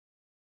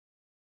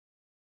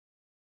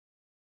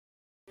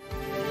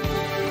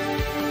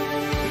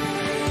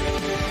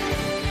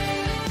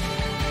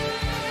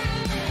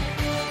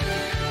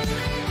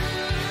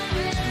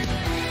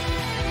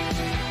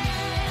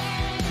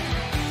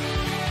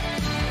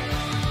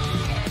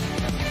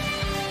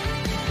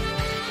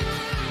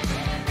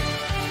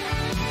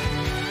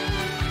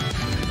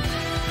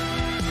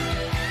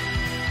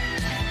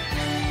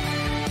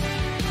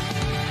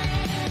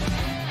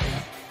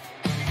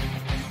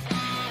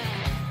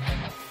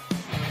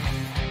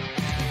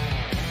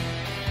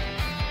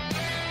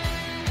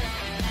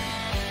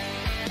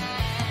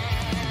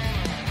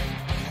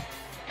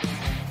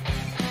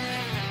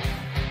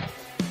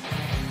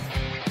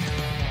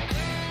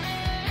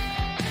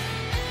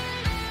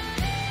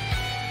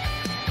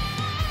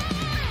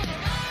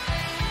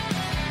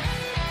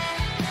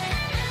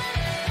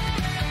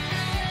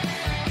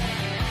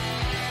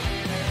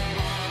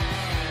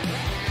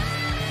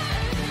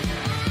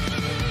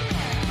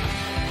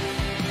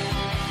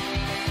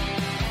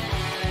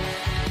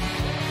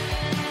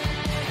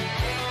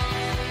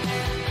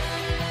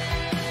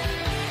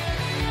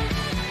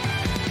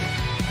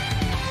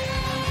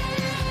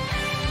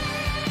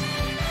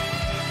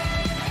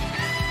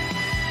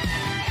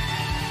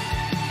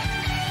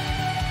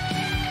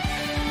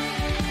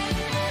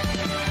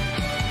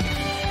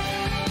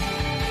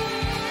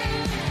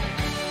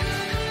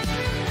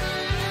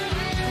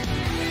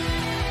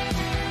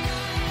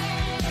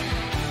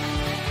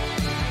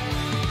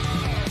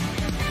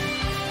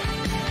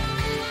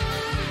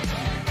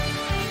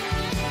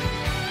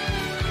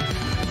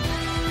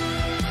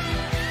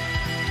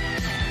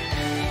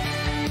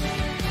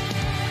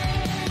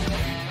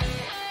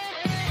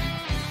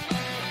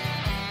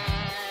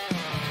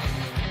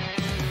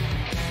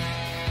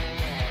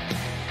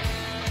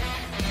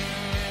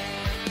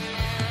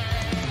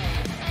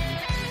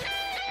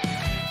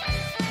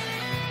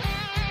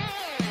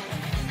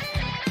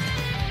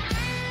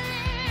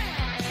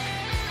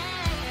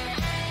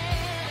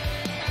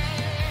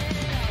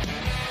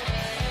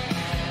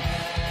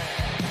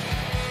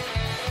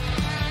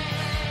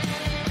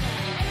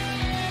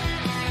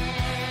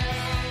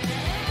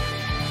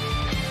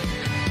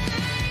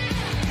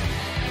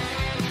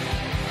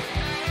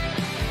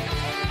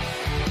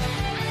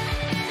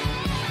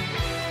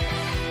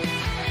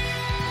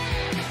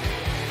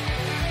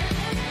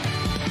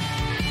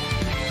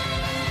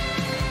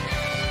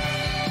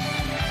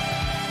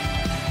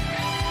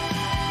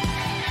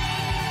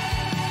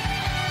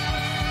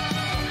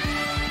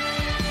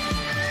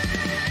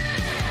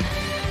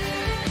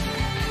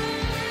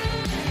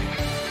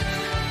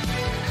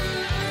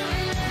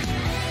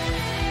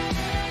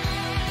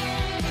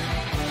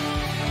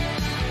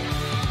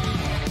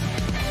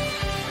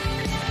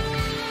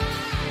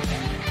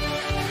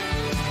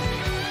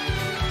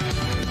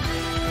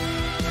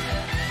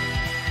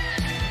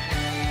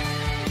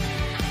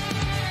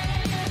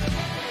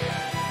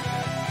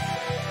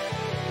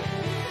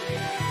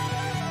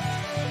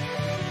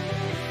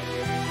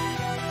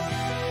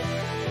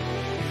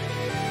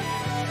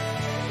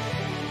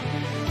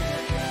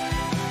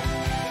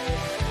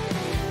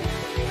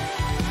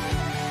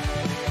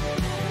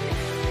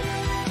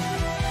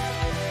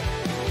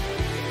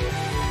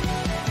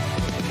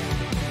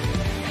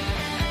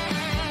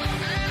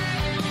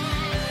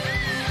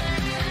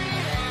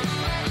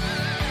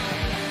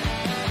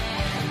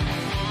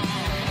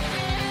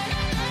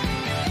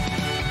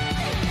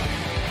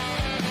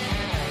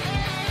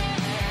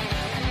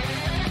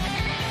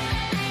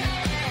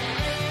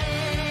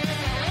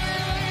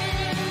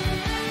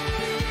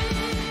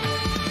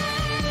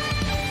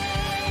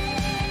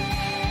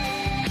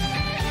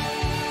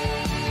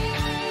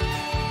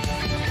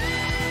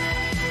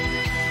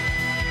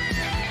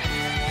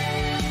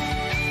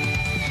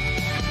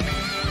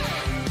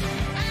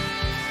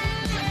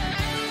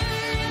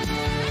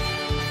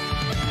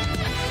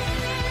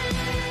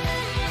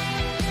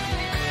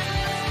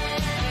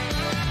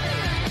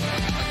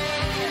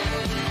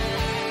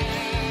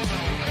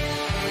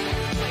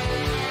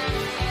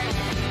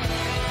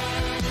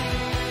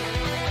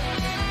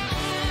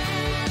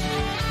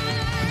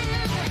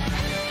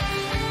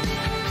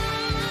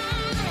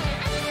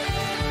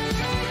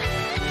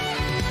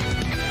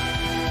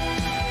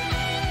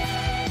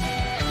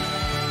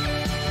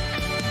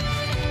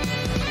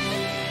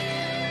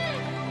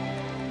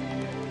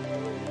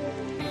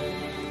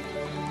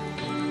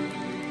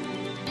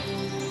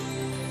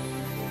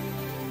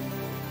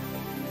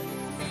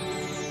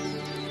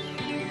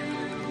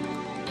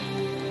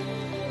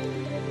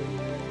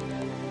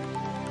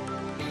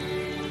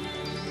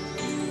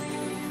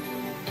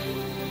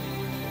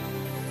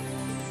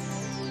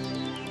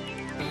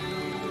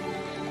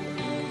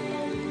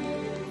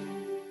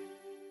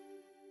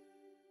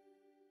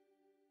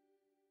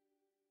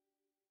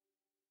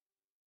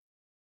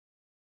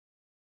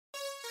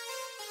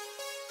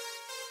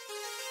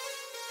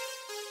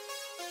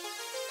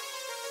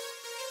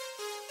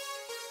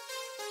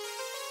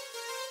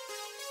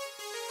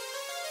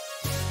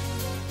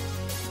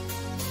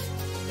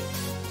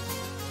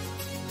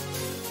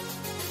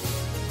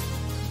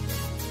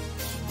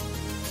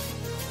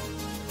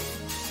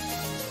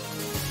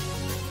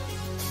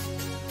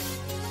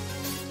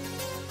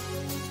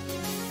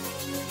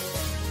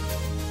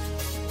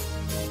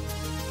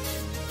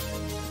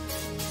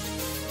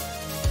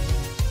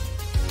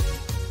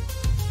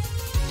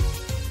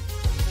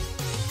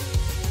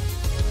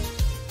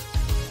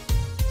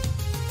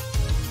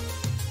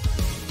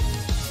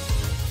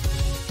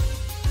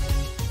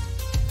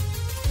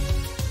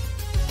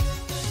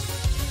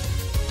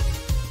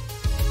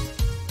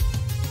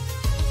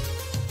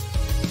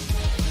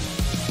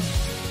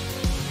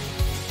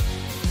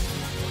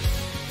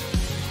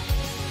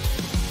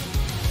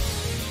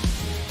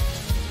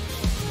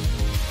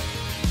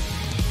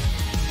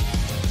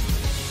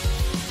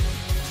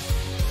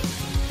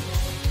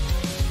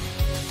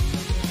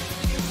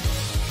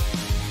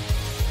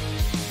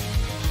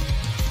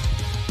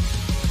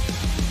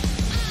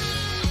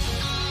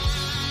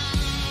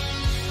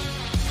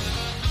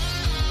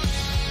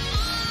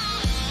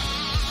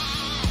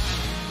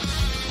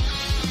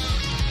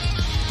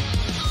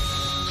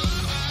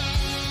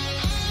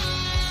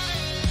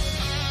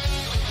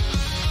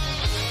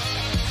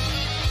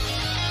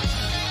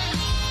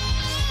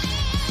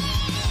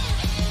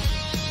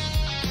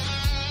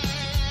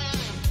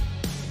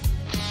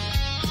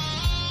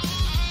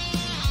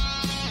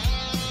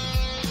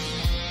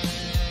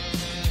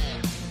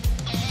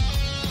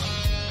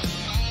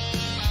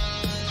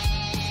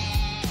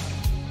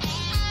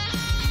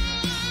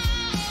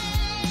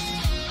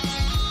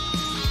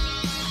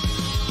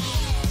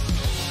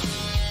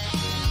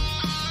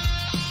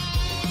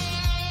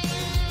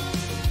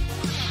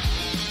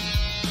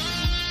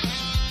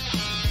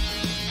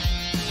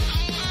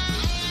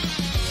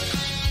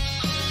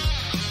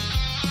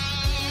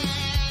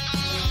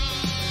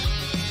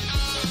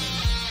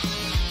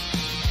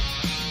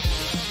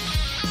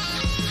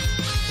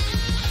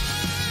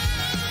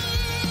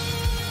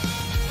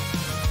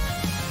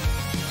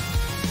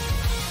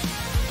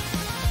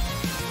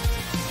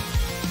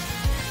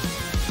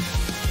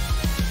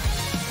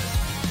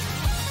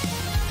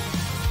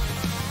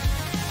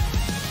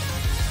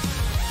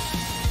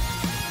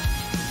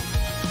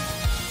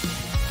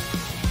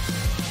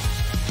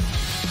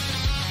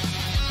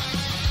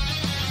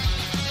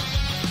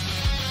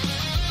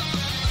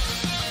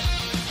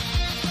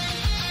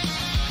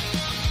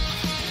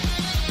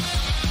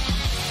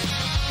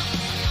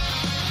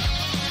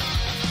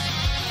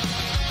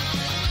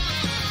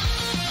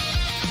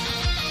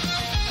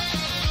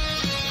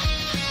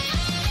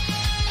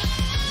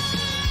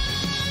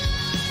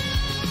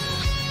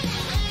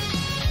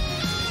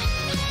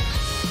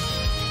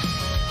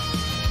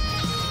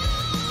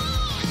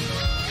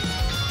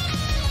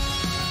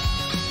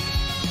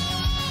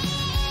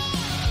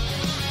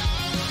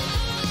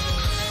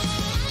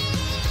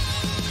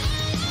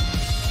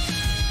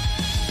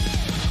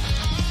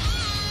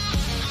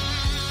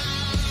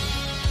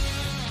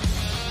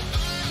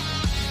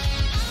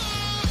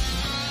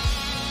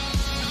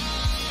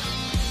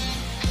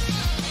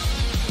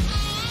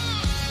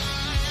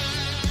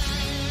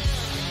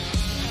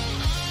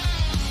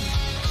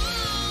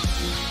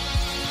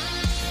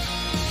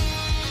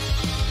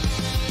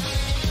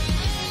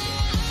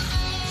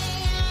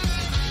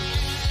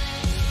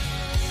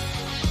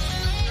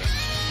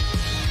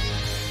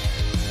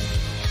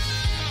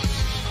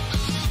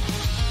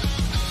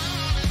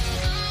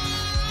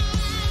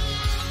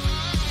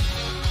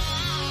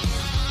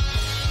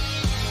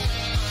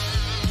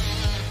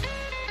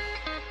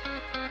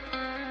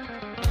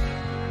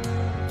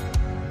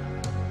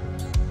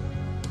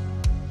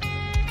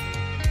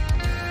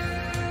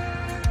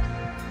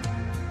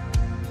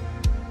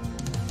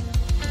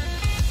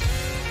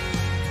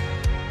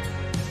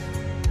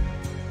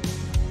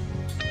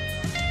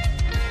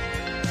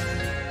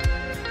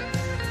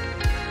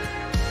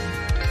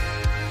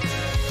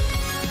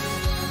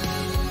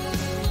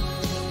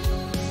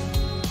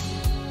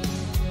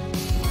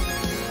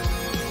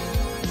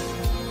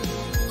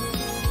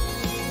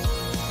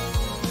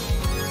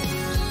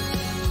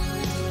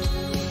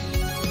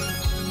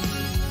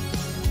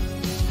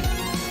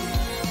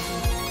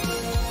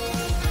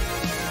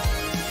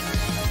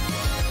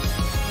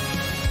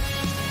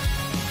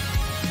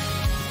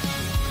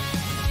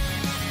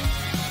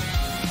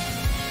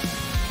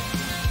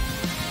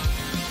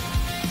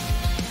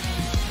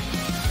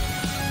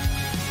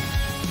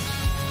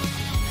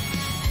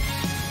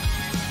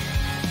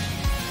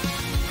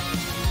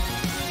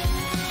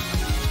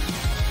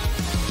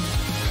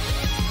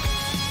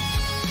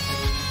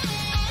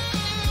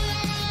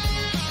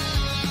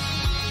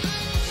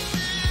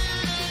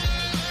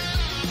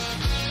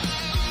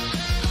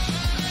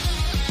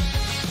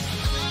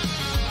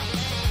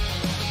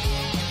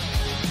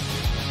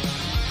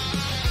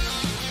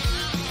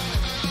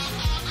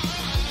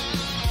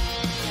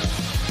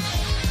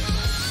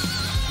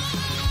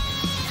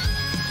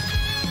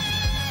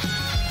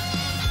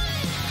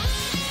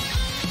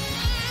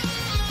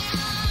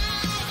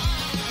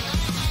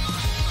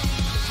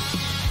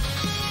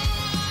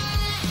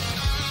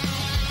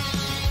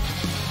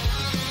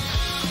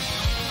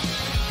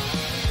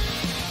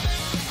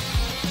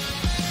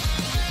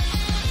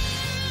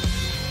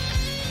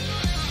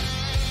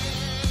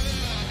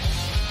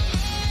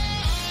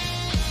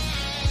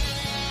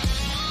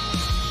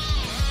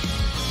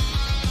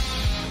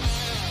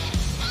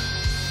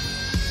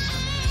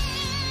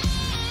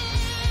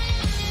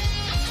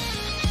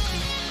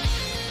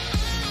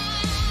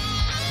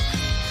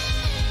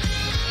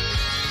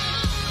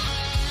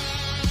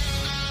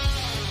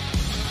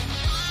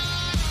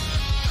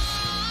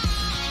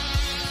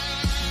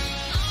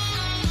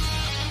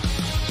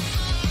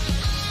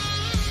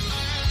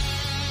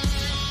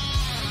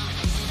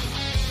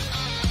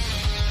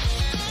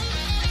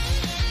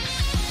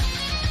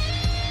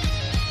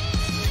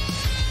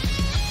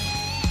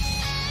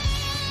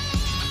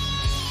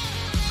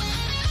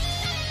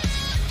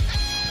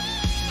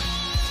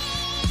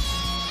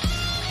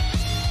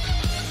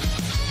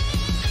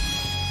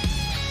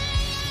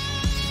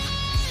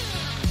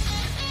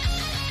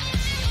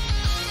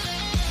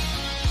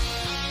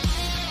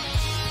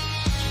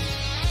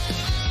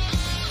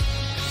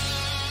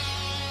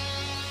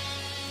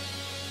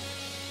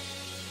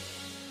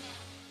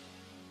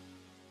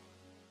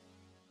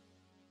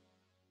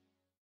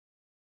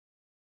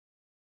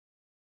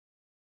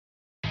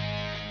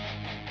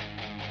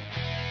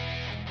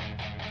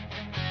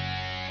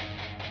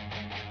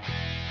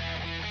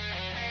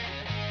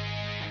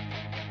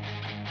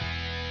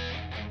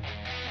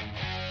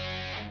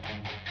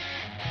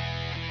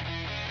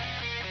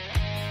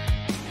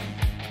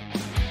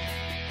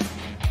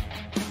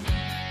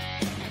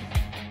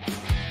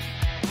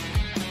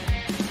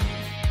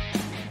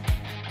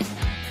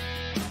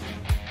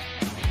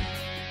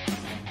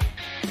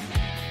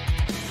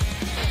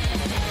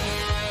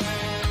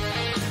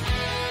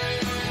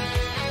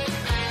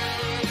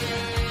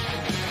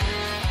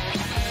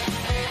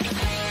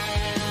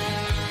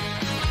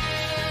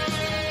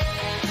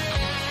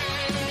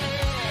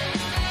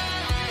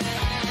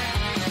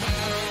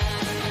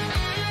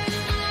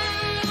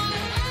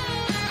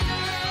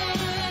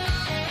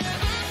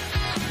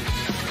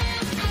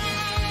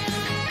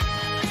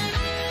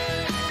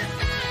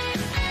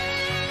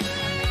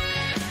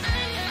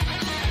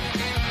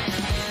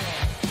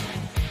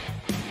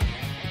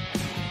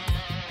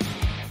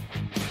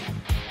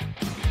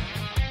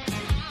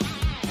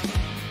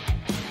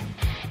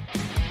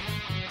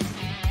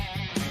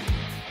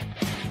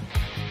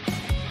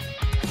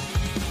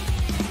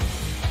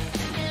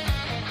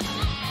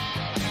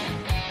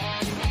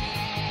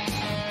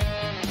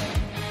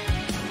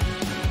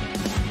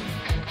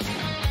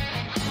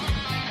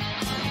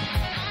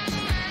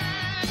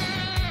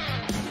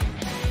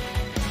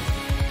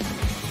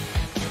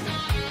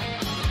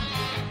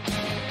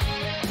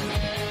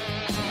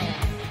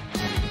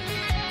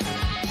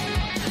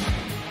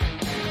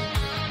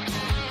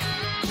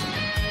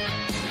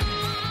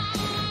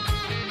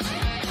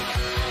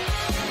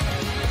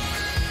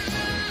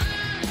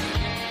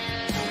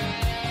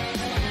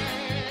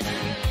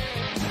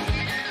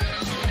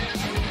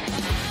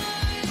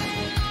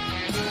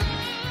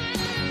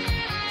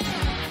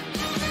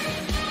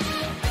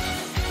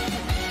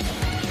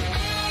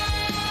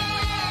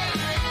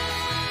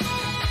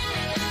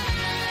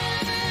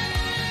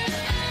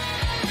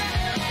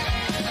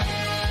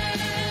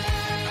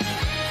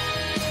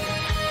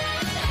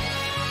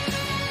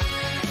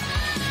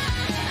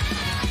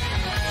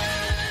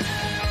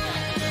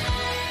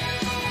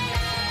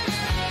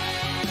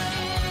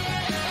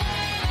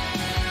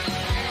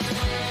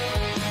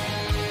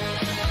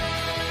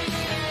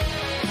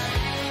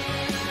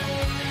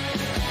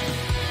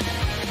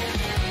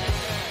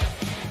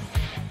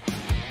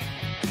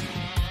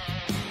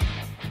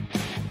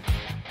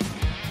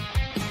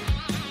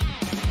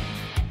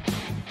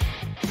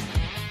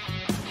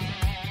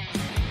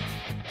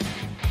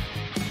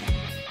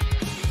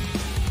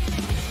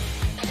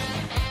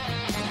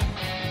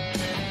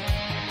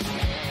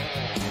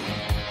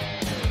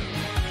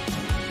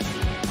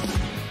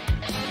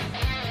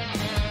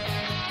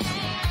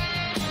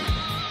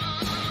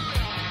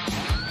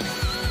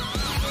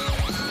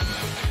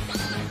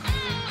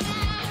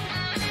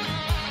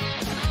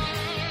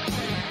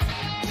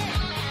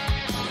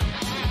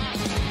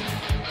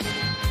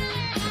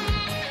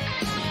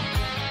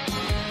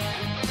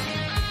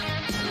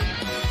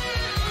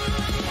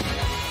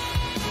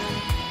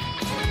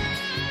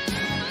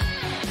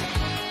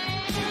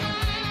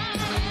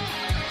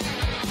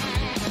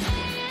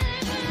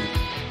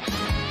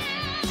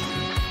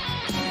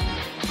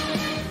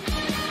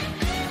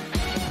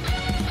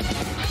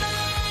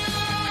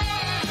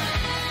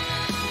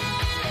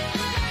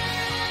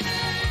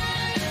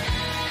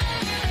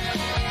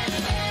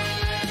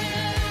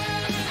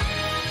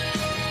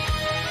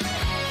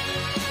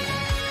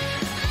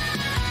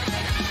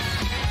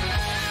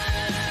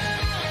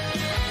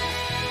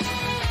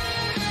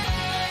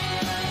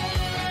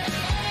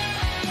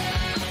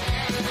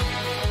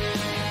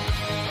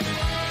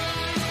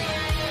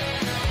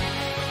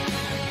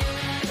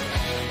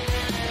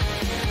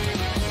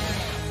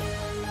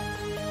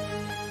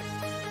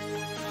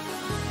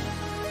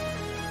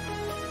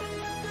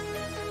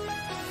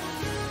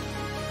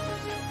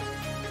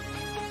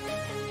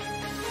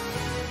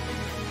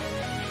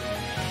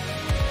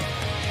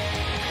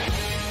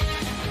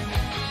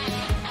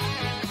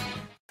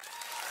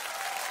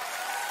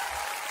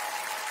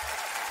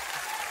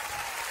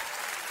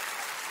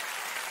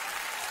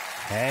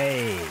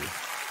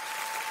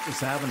What's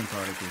happening,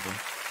 party people?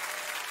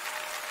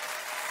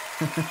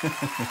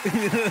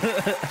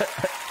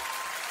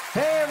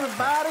 Hey,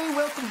 everybody,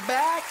 welcome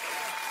back.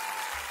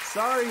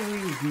 Sorry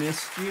we've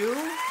missed you.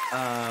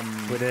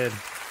 We did.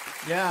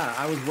 Yeah,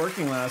 I was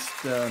working last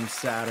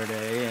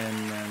Saturday,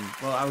 and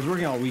well, I was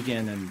working all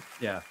weekend, and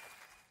yeah,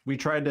 we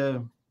tried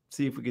to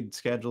see if we could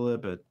schedule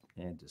it, but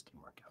it just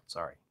didn't work out.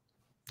 Sorry.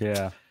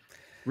 Yeah.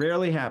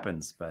 Rarely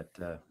happens, but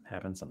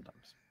happens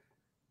sometimes.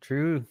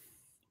 True.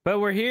 But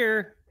we're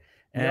here,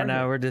 and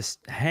we're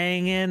just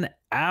hanging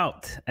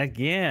out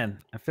again.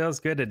 It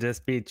feels good to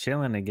just be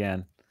chilling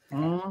again.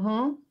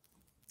 Mm-hmm.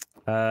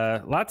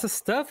 Lots of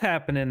stuff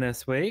happening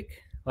this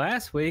week.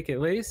 Last week, at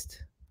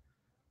least,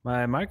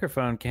 my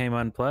microphone came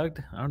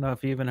unplugged. I don't know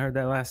if you even heard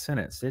that last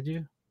sentence. Did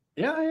you?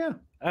 Yeah.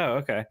 Oh,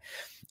 okay.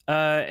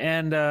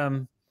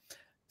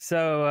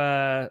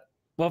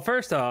 Well,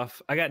 first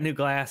off, I got new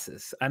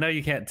glasses. I know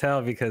you can't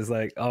tell because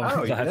like all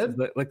my glasses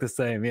look the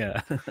same.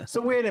 Yeah. So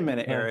wait a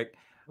minute, Eric.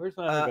 Where's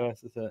my other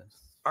glasses at?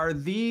 Are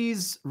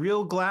these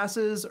real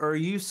glasses, or are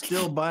you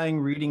still buying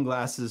reading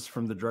glasses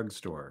from the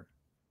drugstore?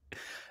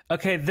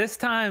 Okay, this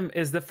time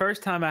is the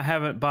first time I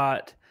haven't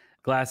bought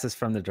glasses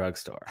from the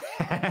drugstore.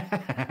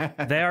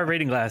 They are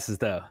reading glasses,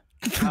 though.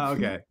 Oh,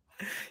 okay.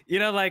 You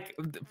know, like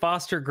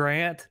Foster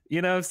Grant,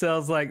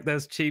 sells like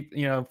those cheap,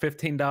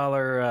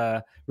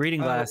 $15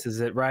 reading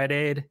glasses at Rite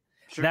Aid.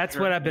 Sure, That's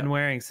what I've been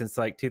wearing since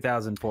like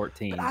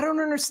 2014. But I don't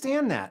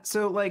understand that.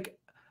 So like,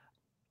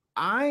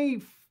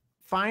 I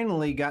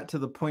finally got to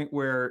the point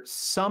where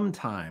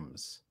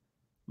sometimes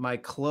my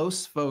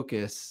close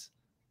focus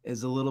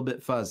is a little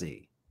bit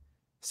fuzzy.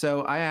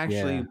 So I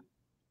actually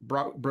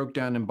broke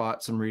down and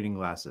bought some reading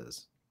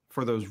glasses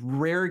for those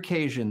rare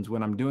occasions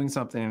when I'm doing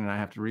something and I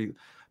have to read.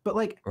 But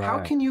like, how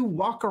can you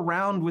walk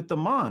around with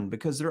them on?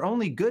 Because they're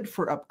only good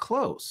for up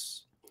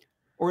close.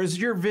 Or is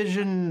your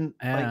vision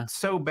like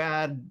so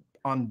bad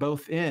on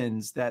both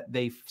ends that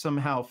they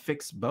somehow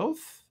fix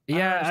both?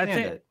 Yeah, I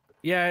think.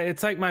 Yeah,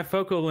 it's like my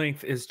focal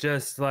length is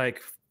just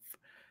like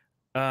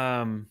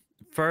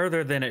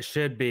further than it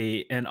should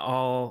be in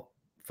all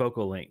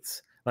focal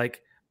lengths.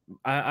 Like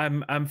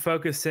I'm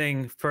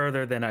focusing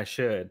further than I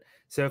should.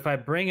 So if I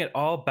bring it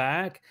all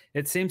back,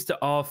 it seems to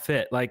all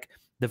fit. Like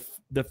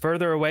the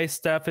further away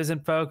stuff is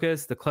in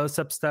focus, the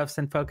close-up stuff's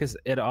in focus.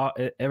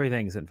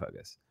 Everything's in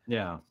focus.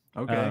 Yeah.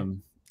 Okay.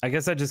 I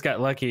guess I just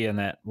got lucky in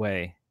that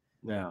way.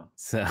 Yeah.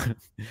 So,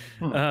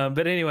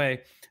 but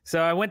anyway,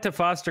 so I went to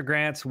Foster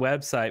Grant's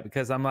website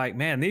because I'm like,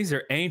 man, these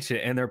are ancient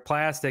and they're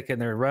plastic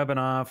and they're rubbing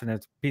off and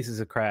it's pieces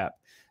of crap.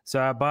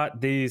 So I bought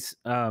these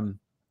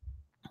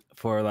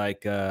for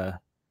like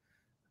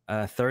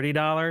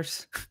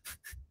 $30,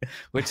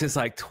 which is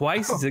like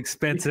twice as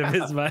expensive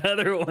as my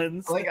other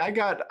ones. Like I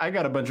got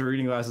a bunch of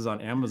reading glasses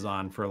on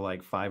Amazon for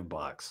like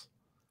 $5.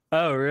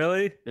 Oh,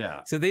 really?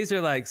 Yeah. So these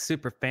are like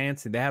super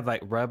fancy. They have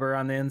like rubber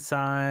on the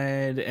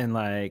inside and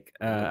like,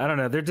 I don't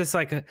know. They're just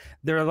like,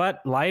 they're a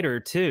lot lighter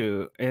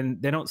too.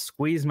 And they don't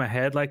squeeze my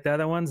head like the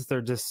other ones.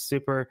 They're just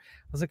super,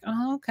 I was like,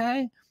 oh,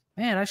 okay,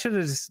 man, I should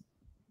have just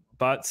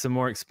bought some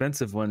more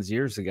expensive ones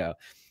years ago.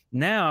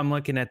 Now I'm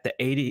looking at the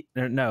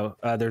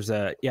there's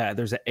a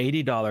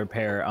 $80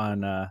 pair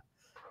on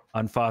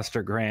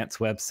Foster Grant's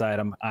website.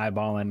 I'm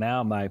eyeballing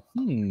now. I'm like,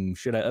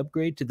 should I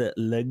upgrade to the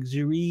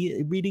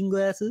luxury reading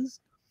glasses?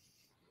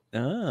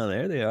 Oh,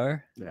 there they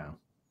are. Yeah.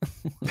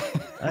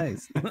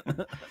 Nice.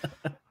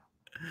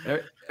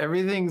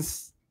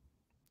 Everything's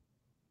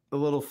a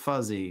little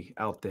fuzzy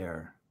out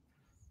there.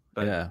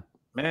 But yeah,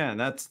 man,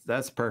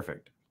 that's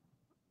perfect.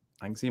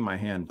 I can see my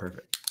hand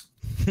perfect.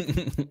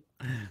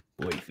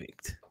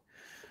 Perfect.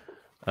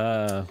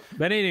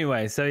 But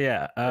anyway, so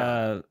yeah,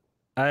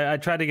 I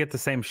tried to get the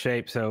same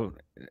shape so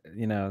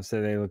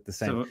so they look the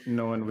same. So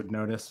no one would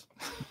notice.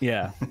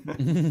 Yeah.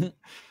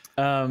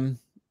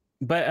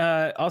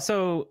 But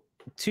also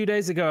 2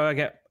 days ago, I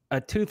got a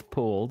tooth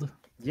pulled.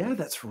 Yeah,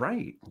 that's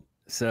right.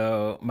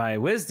 So my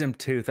wisdom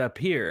tooth up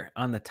here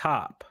on the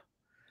top,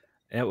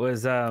 it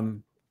was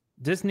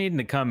just needing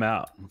to come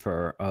out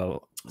for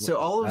So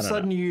all of a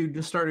sudden you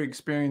just started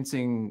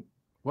experiencing,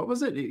 what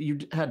was it? You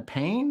had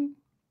pain?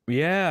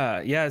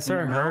 Yeah. It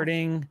started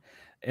hurting,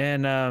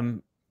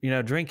 and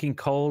drinking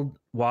cold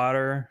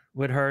water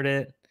would hurt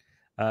it.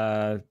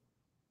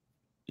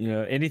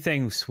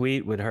 Anything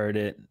sweet would hurt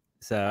it.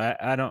 So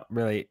I don't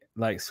really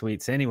like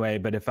sweets anyway,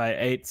 but if I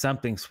ate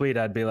something sweet,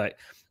 I'd be like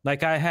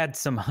I had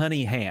some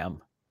honey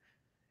ham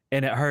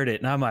and it hurt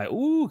it. And I'm like,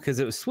 ooh, because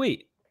it was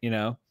sweet,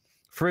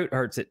 fruit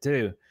hurts it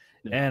too.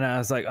 Yeah. And I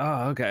was like,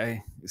 oh,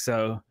 okay.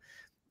 So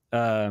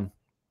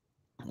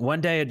one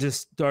day it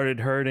just started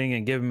hurting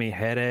and giving me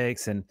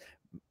headaches. And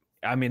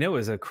I mean, it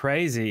was a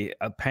crazy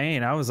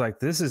pain. I was like,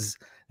 this is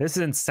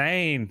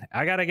insane.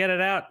 I got to get it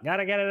out.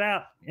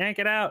 Yank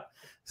it out.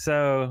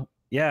 So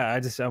yeah,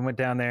 I went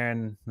down there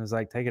and was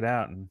like, take it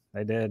out. And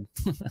they did.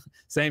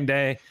 Same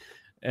day.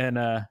 And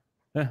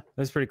it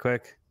was pretty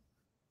quick.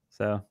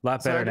 So a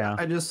lot better now.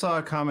 I just saw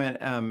a comment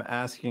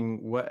asking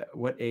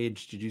what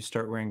age did you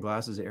start wearing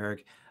glasses,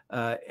 Eric?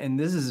 And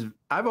this is,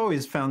 I've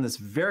always found this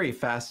very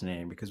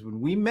fascinating because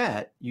when we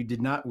met, you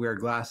did not wear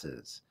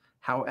glasses.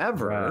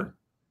 However,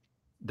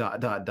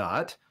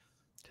 Right.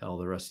 Tell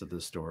the rest of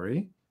the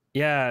story.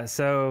 Yeah.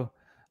 So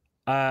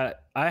I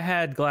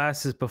had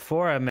glasses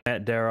before I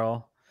met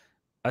Darrell.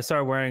 I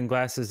started wearing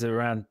glasses at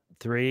around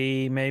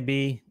 3,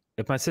 maybe.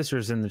 If my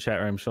sister's in the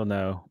chat room, she'll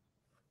know.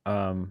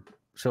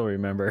 She'll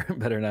remember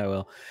better than I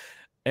will.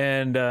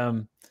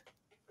 And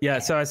yeah,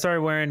 so I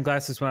started wearing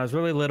glasses when I was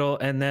really little,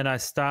 and then I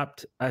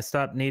stopped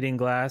needing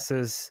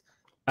glasses.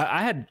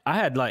 I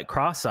had like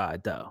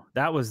cross-eyed though.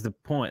 That was the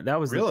point. That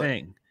was the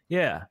thing.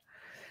 Yeah.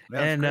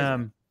 That's and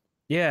crazy.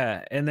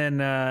 yeah, and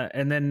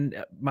then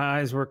my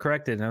eyes were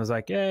corrected, and I was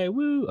like, "Yay,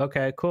 woo,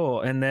 okay,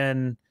 cool." And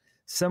then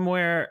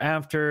somewhere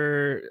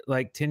after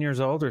like 10 years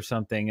old or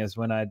something is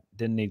when I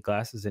didn't need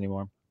glasses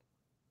anymore.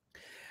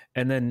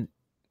 And then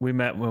we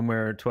met when we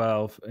were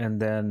 12,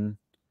 and then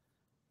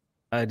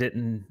I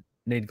didn't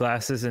need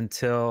glasses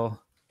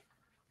until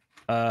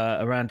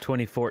around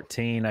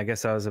 2014. I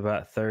guess I was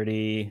about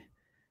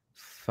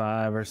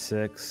 35 or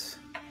 6.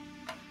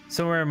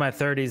 Somewhere in my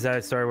 30s, I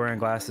started wearing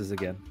glasses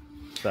again.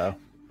 So.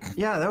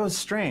 Yeah, that was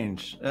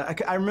strange.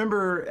 I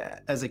remember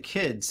as a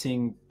kid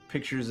seeing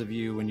pictures of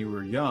you when you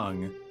were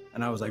young,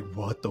 and I was like,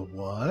 "What the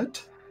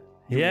what?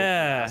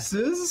 Yeah.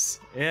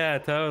 Glasses? Yeah,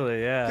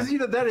 totally. Yeah.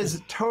 Because that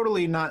is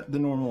totally not the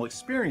normal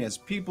experience.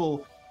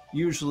 People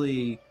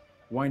usually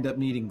wind up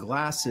needing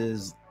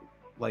glasses,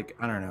 like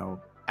I don't know,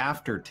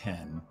 after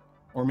 10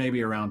 or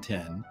maybe around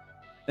 10,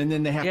 and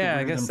then they have to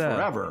wear them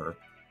forever.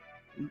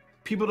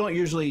 People don't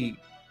usually,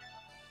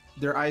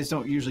 their eyes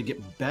don't usually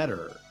get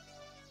better.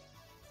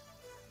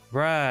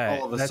 Right.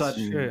 All of a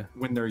sudden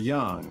when they're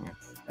young,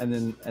 and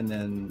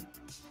then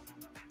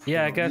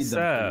yeah, I guess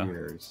so.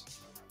 Years.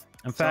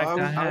 In fact,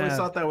 I always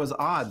thought that was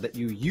odd that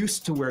you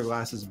used to wear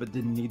glasses but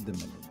didn't need them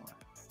anymore.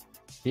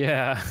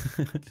 Yeah.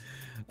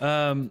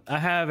 I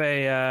have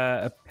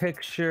a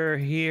picture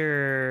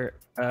here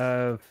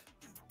of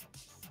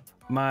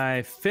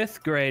my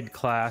 5th grade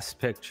class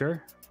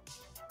picture.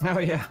 Oh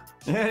yeah.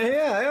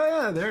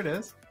 Yeah, there it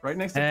is, right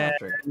next to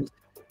Patrick.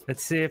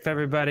 Let's see if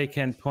everybody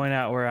can point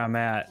out where I'm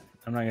at.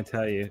 I'm not gonna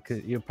tell you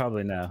because you'll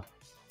probably know.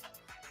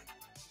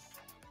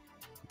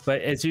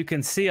 But as you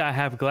can see, I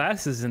have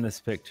glasses in this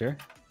picture.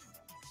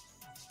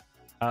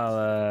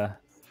 I'll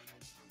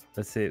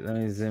let's see. Let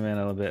me zoom in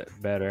a little bit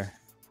better.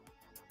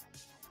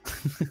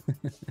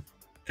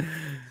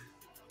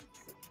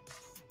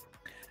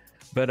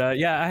 But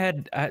yeah, I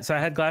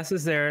had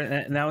glasses there,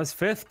 and that was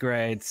 5th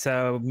grade.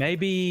 So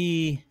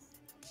maybe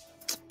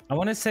I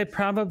want to say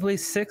probably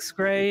 6th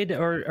grade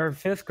or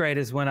 5th grade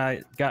is when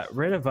I got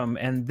rid of them.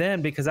 And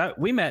then because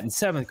we met in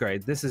 7th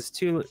grade, this is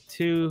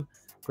two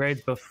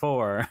grades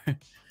before.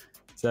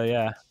 So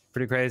yeah,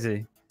 pretty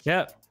crazy.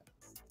 Yep.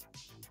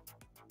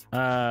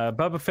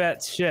 Boba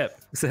Fett's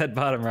ship said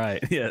bottom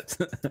right. Yes.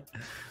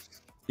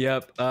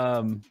 Yep.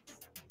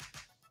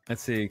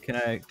 Let's see. Can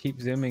I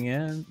keep zooming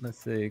in? Let's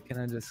see. Can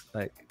I just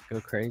like go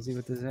crazy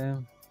with the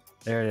zoom?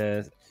 There it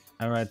is.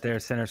 I'm right there,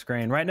 center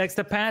screen, right next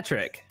to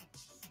Patrick.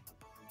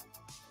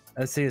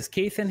 Let's see. Is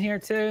Keith in here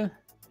too?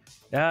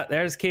 Yeah,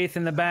 there's Keith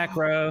in the back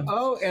row.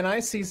 Oh, and I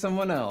see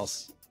someone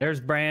else. There's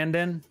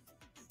Brandon.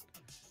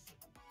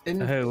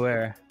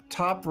 Where?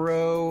 Top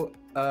row,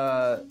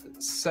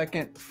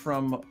 second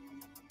from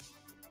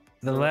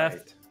the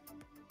left.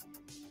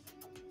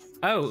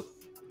 Right. Oh,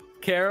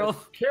 Carol.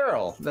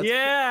 Carol. That's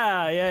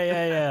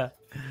yeah.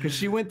 Because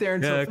she went there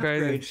until 5th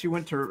grade. She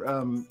went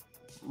to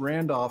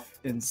Randolph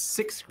in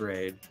 6th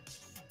grade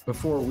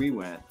before we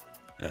went.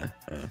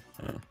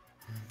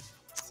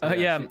 So,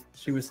 yeah.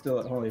 She was still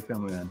at Holy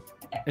Family then.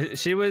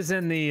 She was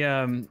in the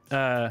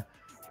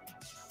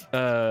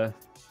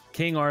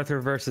King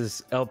Arthur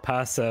versus El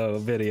Paso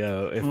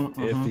video.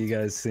 If you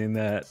guys seen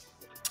that.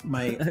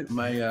 My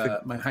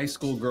high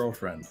school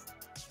girlfriend.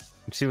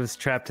 She was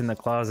trapped in the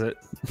closet.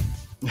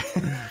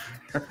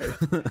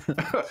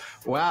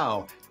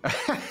 Wow.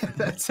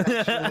 That's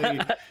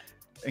actually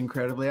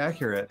incredibly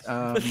accurate.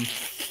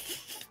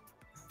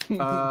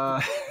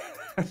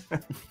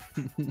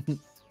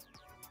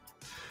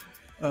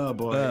 Oh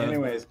boy.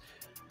 Anyways.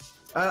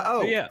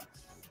 Yeah.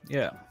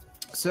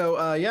 So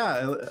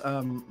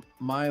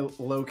my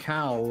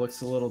locale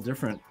looks a little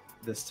different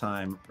this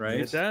time,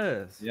 right? It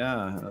does.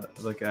 Yeah.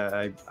 Like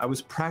I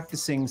was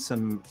practicing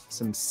some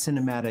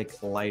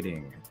cinematic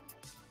lighting.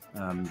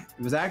 It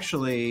was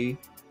actually,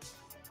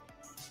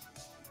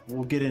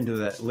 we'll get into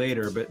that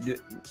later, but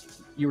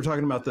you were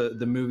talking about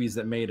the movies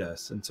that made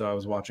us, and so I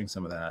was watching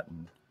some of that.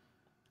 And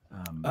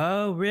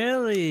oh,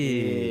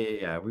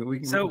 really? Yeah. We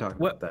can talk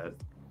about that.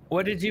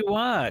 What did you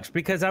watch?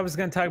 Because I was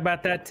going to talk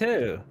about that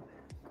too.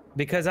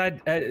 Because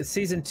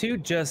season 2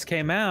 just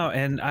came out,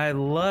 and I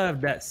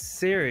loved that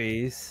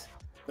series.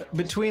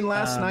 Between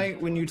last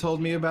night when you told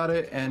me about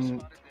it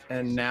and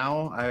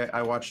now,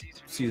 I watched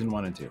season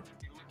 1 and 2.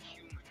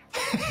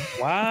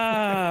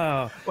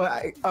 Wow.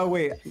 Well,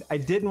 wait, I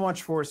didn't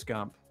watch Forrest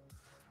Gump.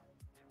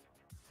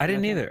 I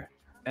didn't either.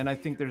 And I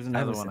think there's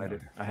another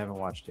one I haven't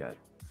watched yet.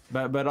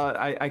 But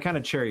I kind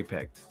of cherry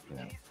picked. You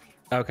know.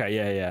 Okay,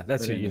 yeah.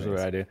 That's But usually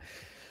what I do.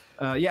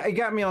 Yeah, it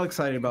got me all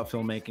excited about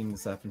filmmaking and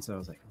stuff, and so I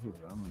was like, ooh,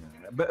 I'm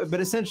gonna... But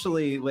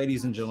essentially,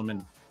 ladies and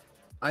gentlemen,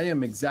 I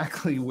am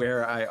exactly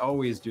where I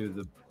always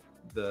do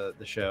the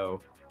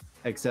show,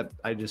 except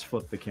I just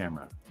flip the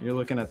camera. You're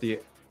looking at the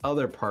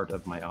other part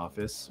of my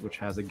office, which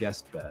has a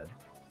guest bed.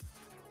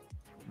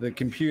 The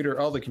computer,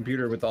 all the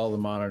computer with all the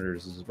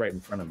monitors is right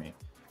in front of me.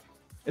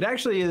 It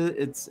actually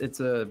is, it's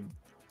a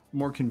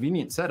more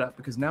convenient setup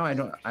because now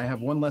I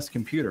have one less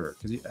computer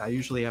because I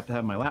usually have to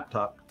have my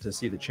laptop to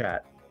see the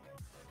chat.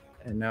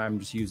 And now I'm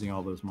just using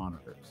all those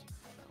monitors.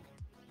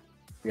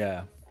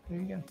 Yeah. There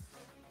you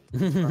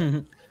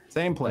go.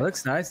 Same place. It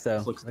looks nice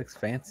though. Looks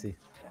fancy.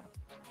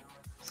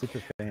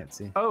 Super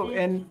fancy. Oh,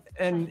 and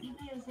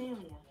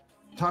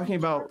talking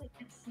about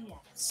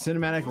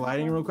cinematic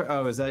lighting real quick.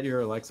 Oh, is that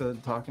your Alexa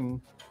talking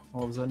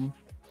all of a sudden?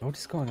 What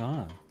is going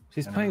on?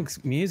 She's playing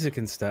music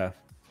and stuff.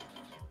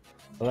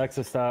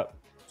 Alexa, stop.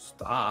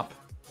 Stop.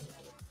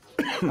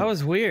 That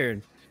was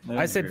weird.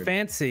 I said weird.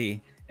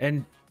 fancy,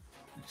 and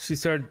she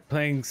started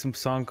playing some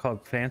song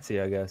called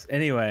Fancy, I guess.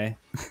 Anyway.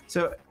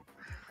 So,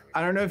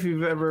 I don't know if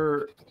you've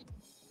ever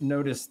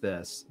noticed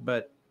this,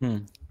 but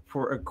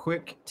for a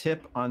quick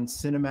tip on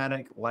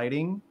cinematic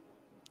lighting,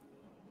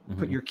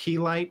 put your key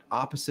light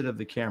opposite of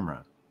the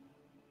camera.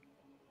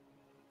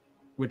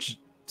 Which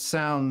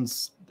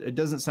it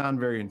doesn't sound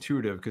very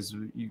intuitive because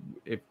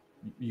if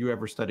you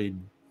ever studied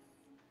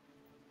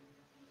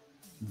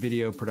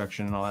video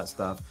production and all that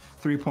stuff,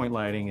 3-point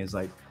lighting is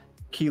like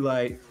key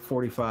light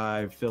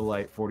 45, fill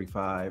light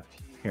 45,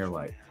 hair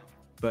light.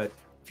 But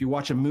if you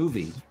watch a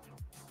movie,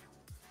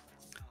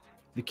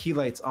 the key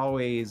light's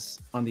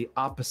always on the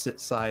opposite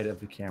side of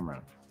the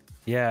camera.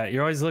 Yeah,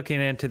 you're always looking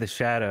into the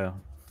shadow.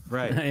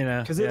 Right. You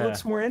know, because it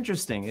looks more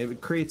interesting. It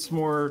creates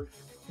more,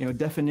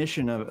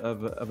 definition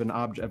of an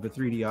object, of a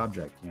 3D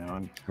object,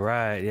 And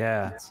right,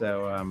 yeah.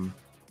 so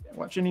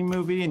watch any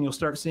movie and you'll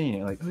start seeing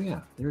it like, oh yeah,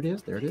 there it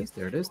is, there it is,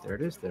 there it is, there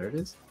it is, there it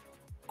is.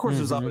 Of course,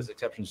 there's always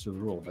exceptions to the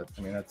rule, but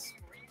I mean that's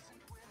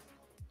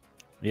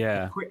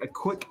a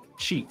quick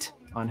cheat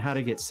on how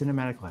to get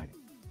cinematic lighting.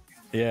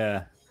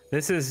 Yeah,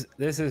 this is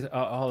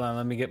hold on,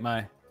 let me get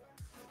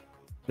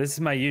this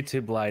is my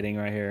YouTube lighting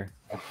right here.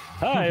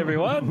 Hi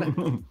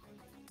everyone.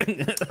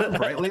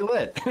 Brightly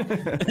lit.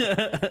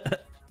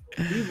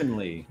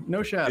 Evenly,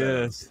 no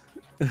shadows.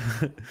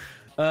 Yes.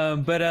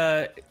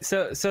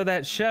 So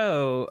that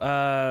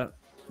show,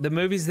 The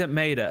Movies That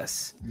Made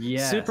Us.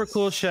 Yes. Super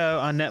cool show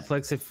on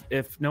Netflix.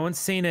 If no one's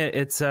seen it,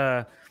 it's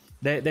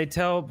they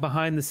tell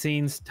behind the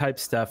scenes type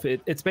stuff.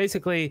 It's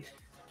basically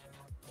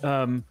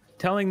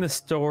telling the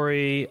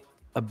story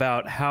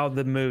about how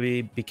the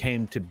movie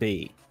became to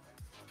be.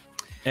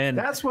 And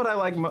that's what I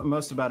like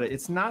most about it.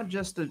 It's not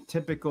just a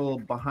typical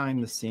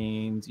behind the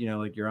scenes,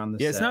 like you're on the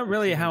set. It's not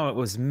really how it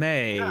was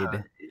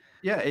made.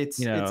 Yeah,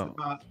 it's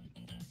about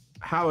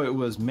how it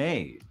was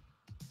made.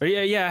 Or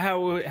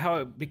how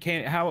it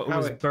became, how it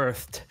was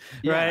birthed,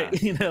 right?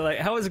 Like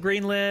how it was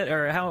greenlit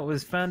or how it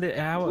was funded,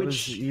 how it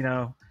was,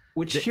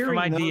 which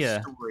hearing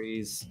those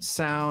stories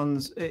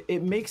sounds,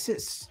 it makes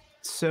it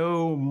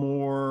so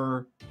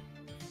more.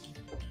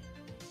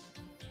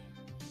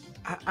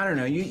 I don't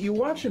know. You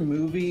watch a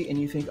movie and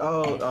you think,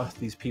 oh,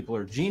 these people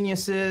are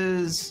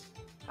geniuses.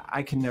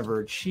 I can never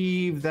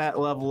achieve that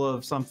level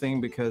of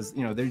something because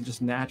they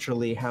just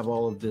naturally have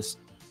all of this.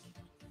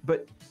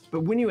 But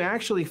when you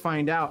actually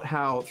find out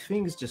how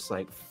things just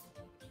like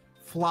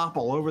flop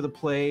all over the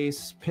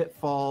place,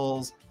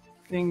 pitfalls,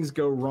 things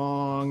go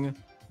wrong,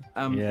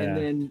 and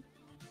then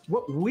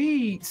what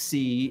we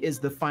see is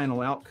the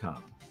final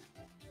outcome,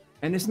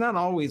 and it's not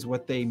always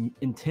what they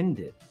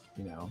intended,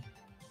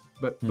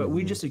 But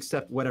we just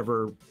accept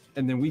whatever,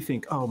 and then we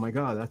think, oh my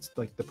God, that's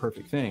like the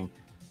perfect thing.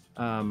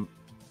 On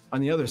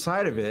the other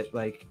side of it,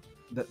 like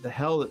the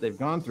hell that they've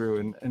gone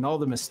through and all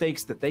the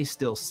mistakes that they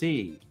still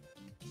see.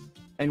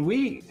 And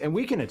we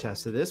can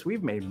attest to this.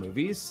 We've made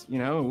movies,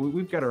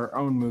 we've got our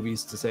own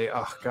movies to say,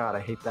 oh God,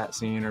 I hate that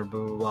scene or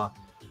blah, blah,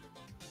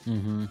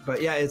 blah.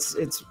 But yeah,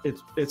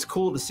 it's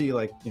cool to see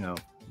like,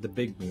 the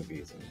big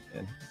movies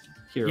and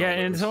hear. Yeah,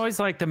 and it's always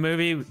like the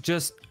movie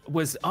just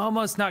was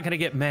almost not going to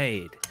get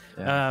made.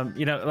 Yeah.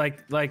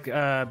 Like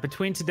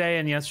between today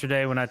and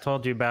yesterday when I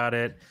told you about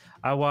it,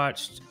 I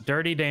watched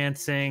Dirty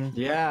Dancing.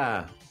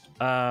 Yeah.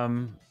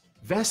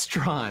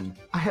 Vestron.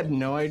 I had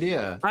no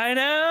idea. I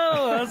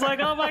know. I was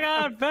like, oh my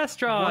God,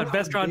 Vestron.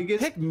 Vestron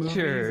biggest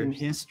movies in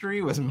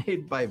history was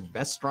made by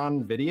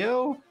Vestron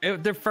Video.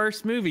 Their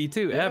first movie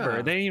too,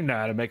 ever. They didn't even know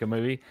how to make a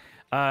movie.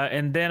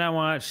 And then I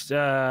watched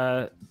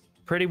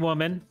Pretty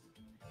Woman,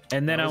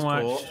 and then I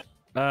watched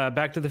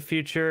Back to the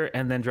Future,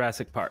 and then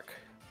Jurassic Park.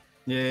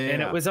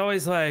 And it was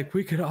always like,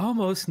 we could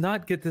almost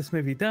not get this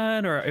movie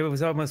done, or it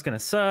was almost going to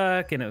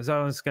suck, and it was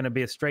almost going to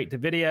be a straight to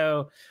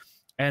video.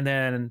 And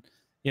then,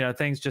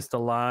 things just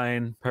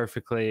align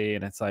perfectly.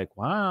 And it's like,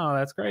 wow,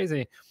 that's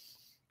crazy.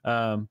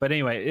 But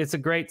anyway, it's a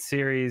great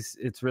series.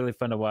 It's really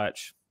fun to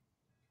watch.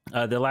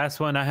 The last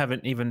one I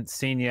haven't even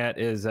seen yet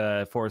is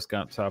Forrest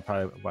Gump. So I'll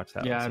probably watch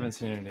that one. Yeah, I haven't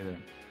seen it either.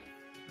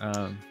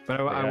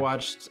 But I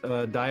watched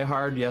Die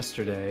Hard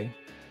yesterday.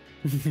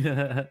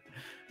 Yeah,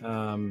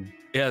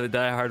 the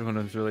Die Hard one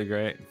was really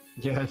great.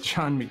 Yeah,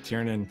 John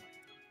McTiernan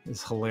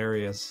is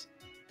hilarious.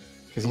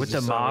 With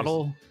the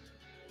model.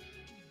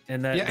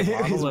 And that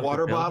his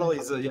water bottle.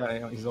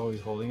 He's always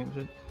holding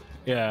it.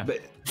 Yeah.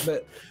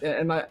 But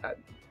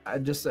I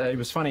just it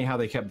was funny how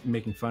they kept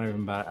making fun of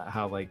him about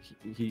how like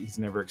he's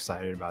never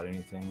excited about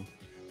anything.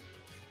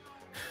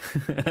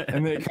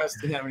 And then it comes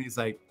to him and he's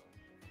like,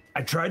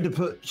 I tried to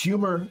put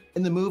humor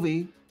in the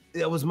movie.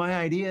 That was my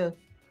idea.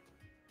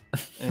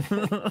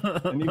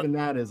 And even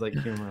that is like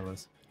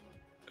humorless.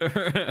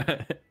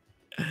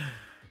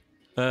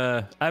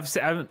 I'm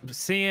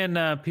seeing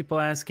people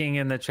asking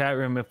in the chat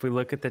room if we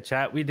look at the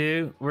chat. We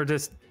do. We're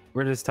just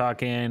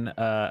talking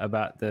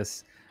about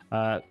this.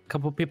 A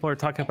couple people are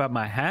talking about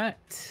my hat.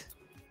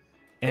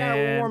 Yeah,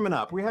 we're warming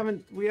up. We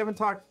haven't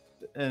talked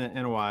in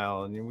a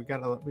while, and we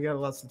got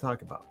lots to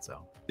talk about.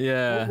 So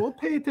yeah, we'll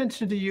pay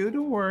attention to you.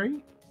 Don't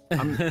worry.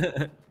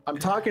 I'm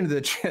talking to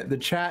the chat. The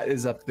chat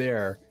is up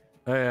there.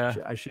 Oh yeah.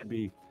 I should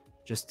be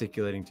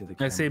gesticulating to the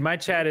camera. I see. My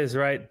chat is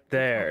right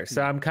there,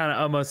 so I'm kind of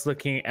almost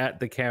looking at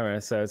the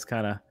camera. So it's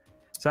kind of.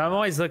 So I'm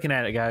always looking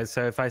at it, guys.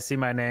 So if I see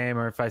my name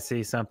or if I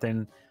see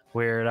something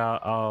weird,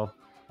 I'll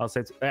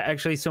say.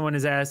 Actually, someone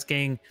is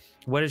asking,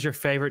 "What is your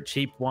favorite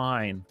cheap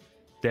wine?"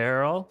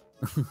 Darrell,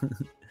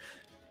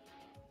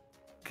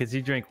 because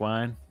you drink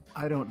wine.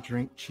 I don't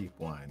drink cheap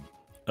wine.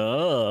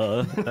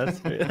 Oh, that's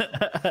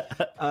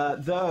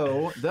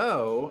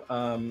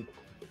though.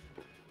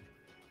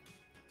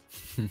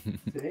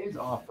 Today's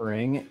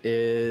offering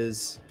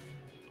is,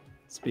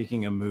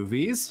 speaking of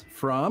movies,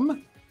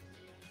 from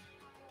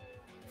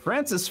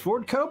Francis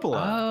Ford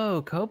Coppola.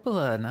 Oh,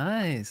 Coppola,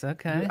 nice.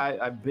 Okay.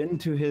 I've been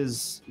to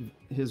his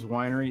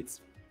winery.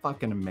 It's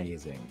fucking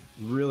amazing.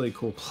 Really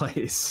cool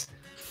place.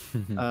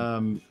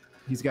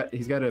 He's got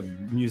a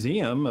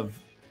museum of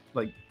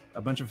like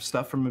a bunch of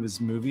stuff from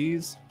his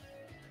movies.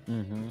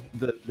 Mm-hmm.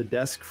 The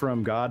desk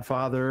from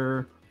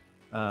Godfather,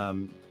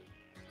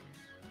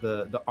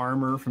 the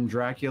armor from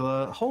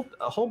Dracula,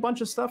 a whole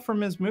bunch of stuff from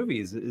his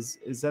movies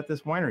is at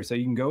this winery. So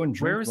you can go and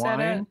drink. Where was wine.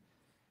 that at?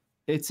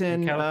 It's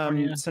in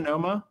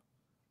Sonoma.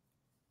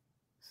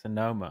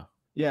 Sonoma.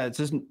 Yeah,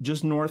 it's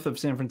just north of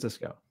San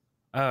Francisco.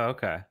 Oh,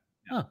 okay.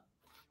 Yeah.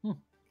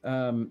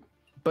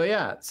 But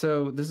yeah,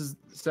 so this is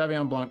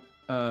Sauvignon Blanc,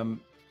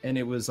 and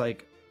it was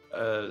like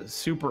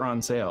super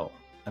on sale,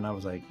 and I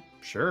was like,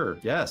 sure,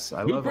 yes,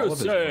 I love all of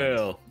his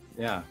wines.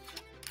 Yeah.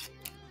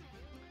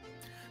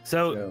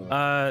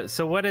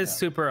 So what is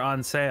super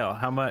on sale?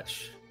 How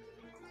much?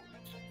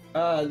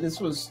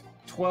 This was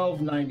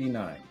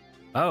 $12.99.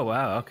 Oh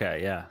wow, okay,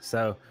 yeah.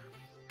 So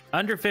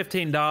under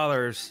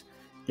 $15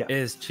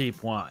 is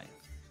cheap wine.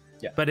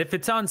 Yeah. But if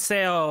it's on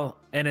sale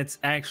and it's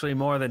actually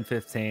more than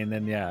 15,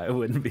 then yeah, it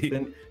wouldn't be.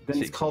 Then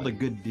it's called a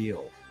good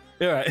deal.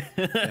 You're right.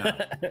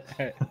 Yeah.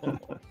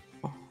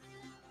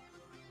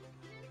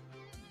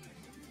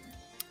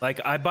 Like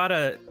I bought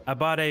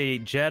a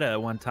Jetta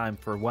one time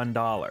for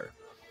 $1.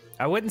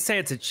 I wouldn't say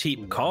it's a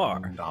cheap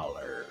car.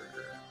 $1.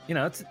 You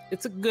know,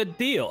 it's a good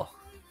deal.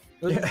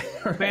 It was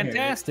a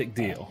fantastic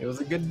deal. It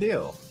was a good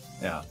deal.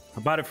 Yeah. I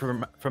bought it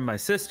from my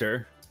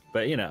sister,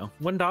 but you know,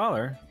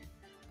 $1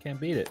 can't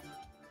beat it.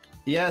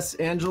 Yes,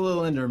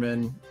 Angela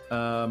Linderman.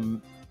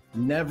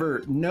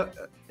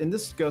 And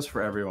this goes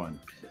for everyone.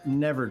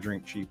 Never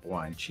drink cheap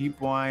wine.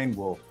 Cheap wine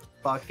will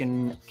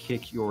fucking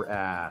kick your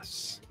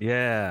ass.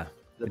 Yeah,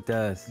 it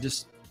does.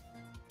 Just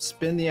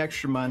spend the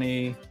extra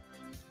money,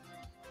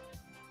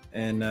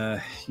 and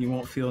you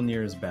won't feel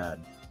near as bad.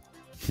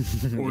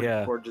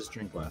 Or just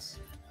drink less,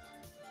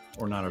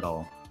 or not at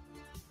all.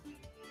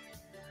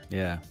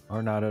 Yeah,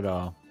 or not at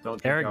all.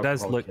 Don't. Eric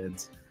does look.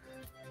 Kids.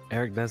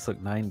 Eric does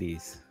look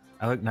 90s.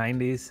 I look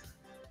 90s.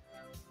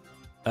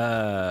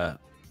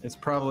 It's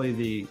probably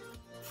the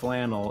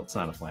flannel. It's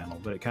not a flannel,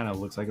 but it kind of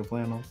looks like a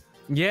flannel.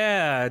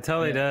 Yeah, it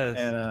totally does.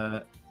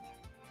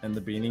 And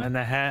the beanie. And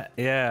the hat,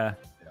 yeah.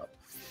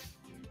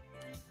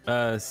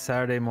 Yep.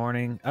 Saturday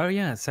morning. Oh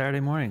yeah, Saturday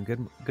morning.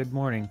 Good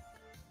morning.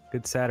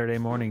 Good Saturday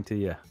morning to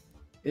you.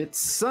 It's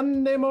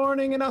Sunday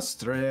morning in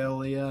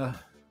Australia.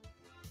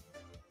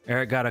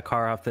 Eric got a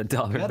car off the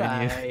dollar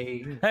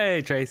menu.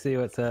 Hey Tracy,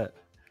 what's up?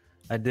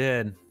 I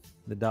did.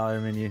 The dollar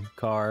menu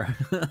car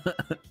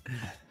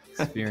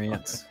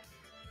experience.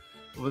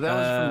 Well, that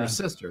was from your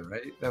sister,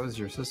 right? That was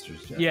your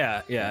sister's job.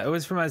 Yeah. It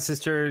was for my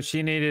sister.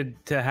 She needed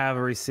to have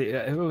a receipt.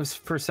 It was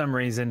for some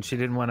reason she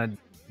didn't want to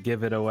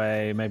give it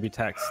away, maybe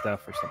tax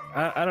stuff or something.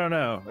 I don't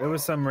know. It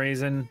was some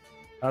reason.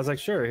 I was like,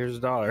 sure, here's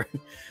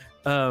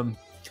 $1.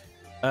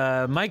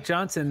 Mike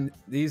Johnson,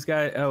 these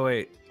guys. Oh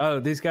wait. Oh,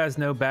 these guys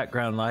know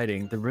background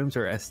lighting. The rooms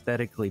are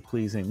aesthetically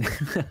pleasing.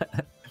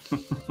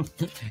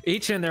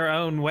 Each in their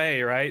own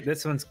way, right?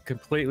 This one's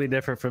completely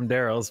different from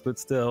Darrell's, but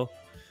still.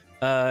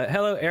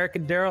 Hello, Eric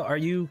and Darrell. Are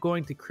you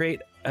going to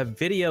create a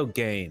video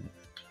game?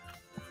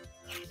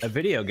 A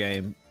video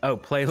game? Oh,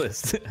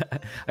 playlist.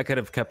 I could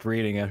have kept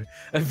reading it.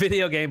 A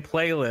video game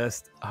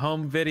playlist,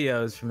 home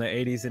videos from the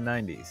 80s and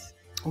 90s.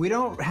 We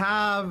don't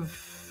have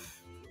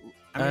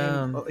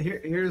I mean, well,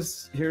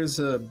 here's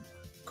a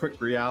quick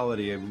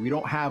reality. We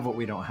don't have what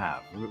we don't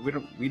have.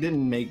 We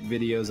didn't make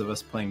videos of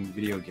us playing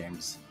video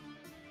games,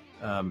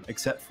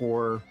 except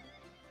for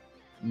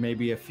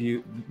maybe the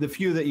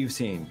few that you've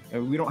seen.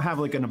 We don't have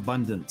like an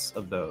abundance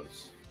of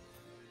those.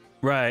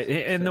 Right,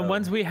 and the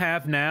ones we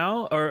have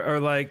now are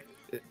like,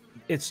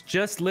 it's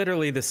just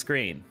literally the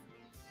screen.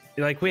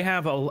 Like we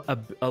have a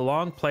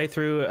long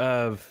playthrough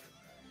of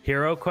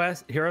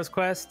Heroes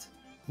Quest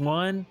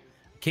 1,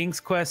 King's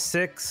Quest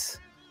 6.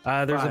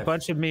 There's 5. a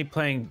bunch of me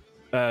playing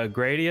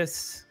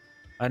Gradius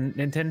on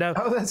Nintendo.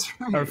 Oh, that's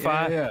right. Or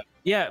 5. Yeah.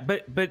 Yeah,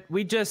 but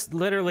we just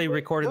literally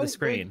recorded the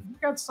screen. We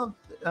got some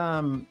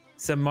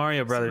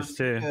Mario Brothers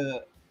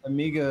too.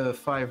 Amiga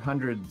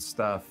 500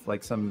 stuff,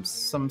 like some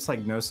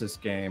Psygnosis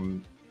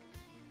game.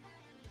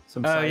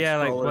 Some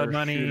like Blood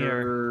Money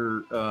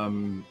shooter,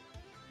 or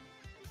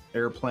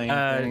airplane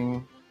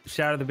thing.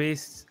 Shadow of the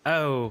Beast.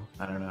 Oh,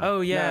 I don't know.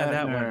 Oh yeah,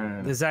 that one.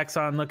 No. The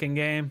Zaxxon looking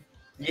game.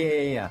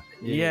 Yeah.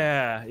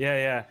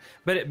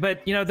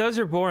 But you know, those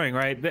are boring,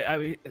 right? I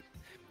mean,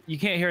 you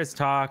can't hear us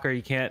talk or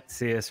you can't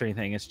see us or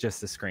anything. It's just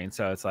the screen,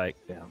 so it's like,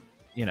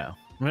 you know,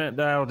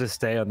 that'll just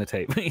stay on the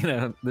tape. You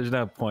know, there's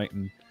no point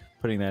in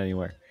putting that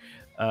anywhere.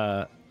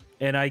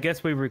 And I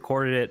guess we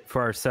recorded it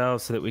for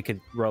ourselves so that we could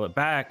roll it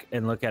back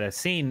and look at a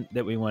scene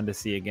that we wanted to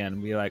see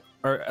again. Be like,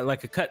 or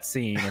like a cut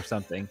scene or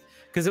something,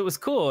 because it was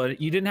cool.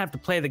 You didn't have to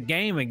play the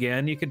game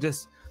again. You could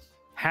just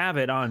have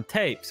it on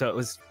tape. So it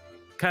was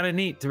kind of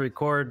neat to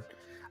record.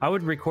 I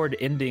would record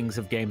endings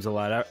of games a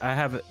lot. I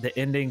have the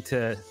ending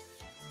to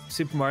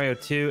Super Mario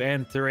 2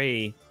 and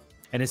 3.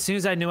 And as soon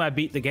as I knew I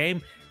beat the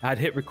game, I'd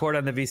hit record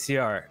on the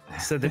VCR.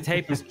 So the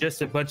tape is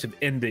just a bunch of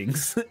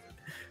endings.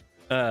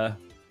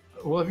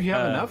 Well, if you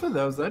have enough of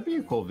those, that'd be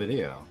a cool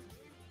video.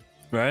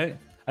 Right?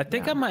 I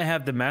think I might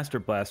have the Master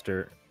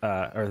Blaster,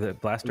 or the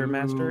Blaster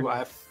Master.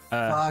 I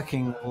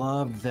fucking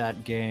loved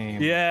that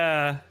game.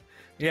 Yeah.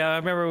 Yeah, I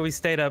remember we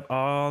stayed up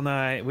all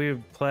night. We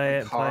would play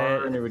it,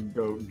 and it would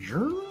go.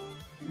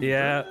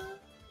 Yeah.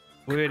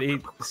 We would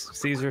eat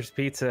Caesar's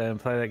pizza and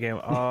play that game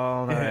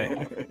all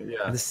night.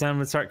 Yeah. The sun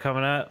would start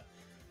coming up.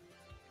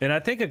 And I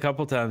think a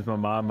couple times my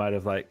mom might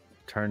have like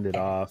turned it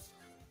off.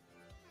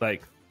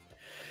 Like,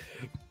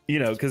 you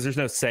know, because there's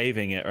no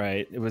saving it,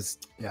 right? It was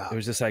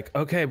just like,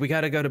 okay, we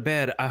got to go to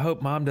bed. I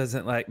hope mom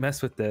doesn't like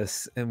mess with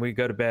this. And we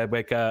go to bed,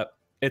 wake up,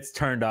 it's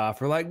turned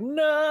off. We're like,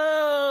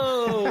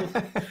 no,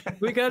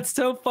 we got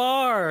so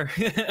far.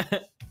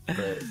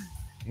 Right.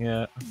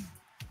 Yeah.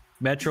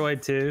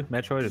 Metroid too.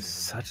 Metroid is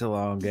such a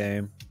long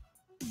game.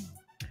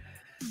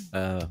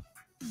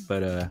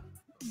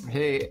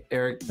 Hey,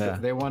 Eric,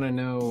 they want to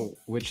know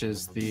which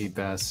is the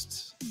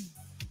best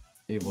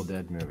Evil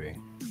Dead movie.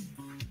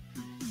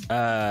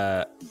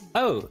 I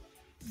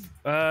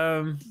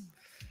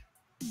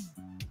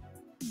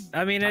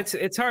mean,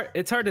 it's hard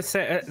to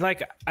say.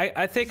 Like,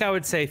 I think I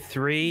would say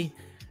 3,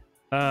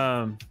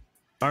 Army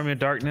of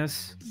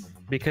Darkness,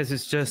 because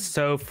it's just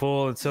so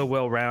full and so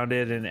well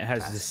rounded, and it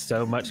has just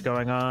so much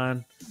going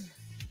on.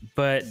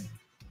 But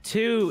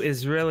 2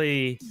 is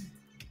really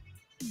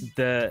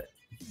the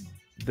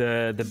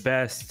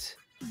best,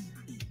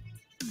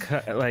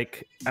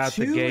 like out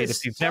the gate.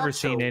 If you've never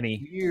seen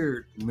any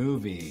weird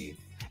movie.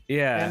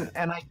 Yeah,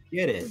 and I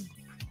get it.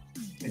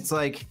 It's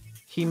like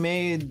he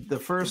made the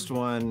first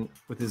one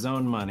with his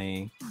own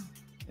money,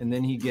 and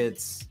then he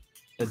gets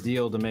a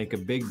deal to make a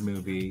big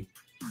movie.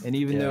 And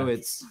even though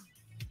it's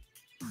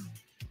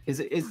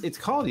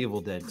called Evil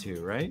Dead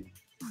 2, right?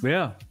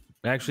 Yeah,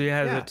 actually it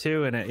has a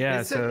 2 in it.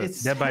 Yeah,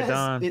 Dead by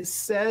Dawn. It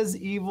says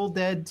Evil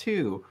Dead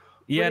 2.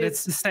 Yeah,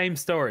 it's the same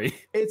story.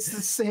 It's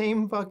the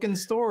same fucking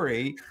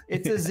story.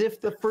 It's as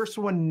if the first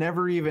one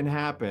never even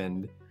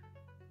happened.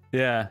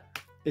 Yeah.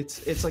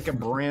 It's like a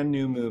brand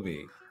new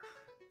movie.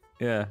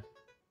 Yeah.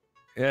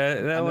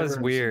 Yeah, that was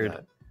weird.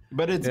 That.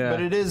 But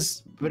it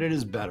is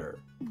better.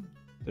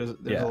 There's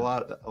a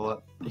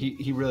lot.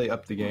 He really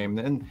upped the game.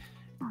 And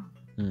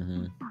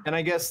and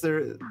I guess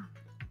the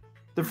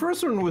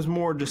first one was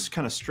more just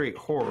kind of straight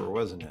horror,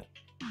 wasn't it?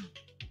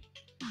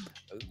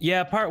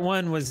 Yeah, part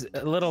 1 was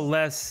a little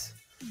less,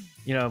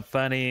 you know,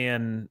 funny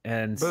and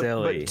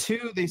silly. But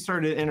 2, they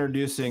started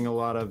introducing a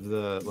lot of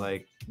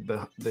the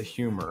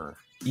humor.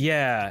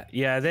 Yeah,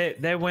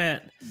 they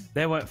went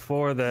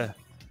for the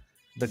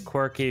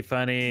quirky,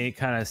 funny,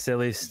 kind of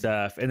silly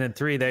stuff, and then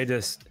 3 they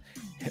just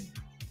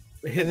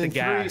hit the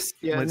gas,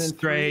 went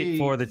straight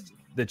for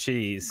the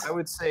cheese. I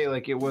would say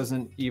like it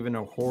wasn't even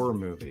a horror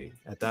movie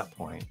at that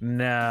point.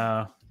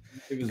 No,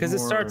 because it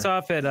starts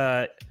off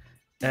at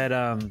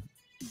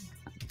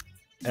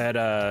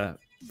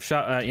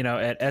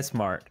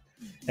S-Mart.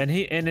 And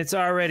it's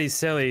already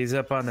silly. He's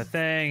up on the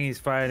thing. He's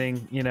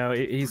fighting. You know,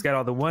 he's got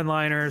all the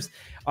one-liners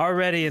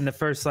already in the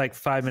first like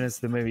 5 minutes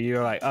of the movie.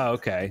 You're like, oh,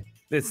 okay,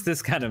 it's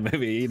this kind of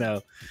movie, you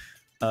know.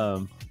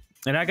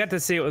 And I got to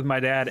see it with my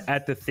dad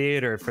at the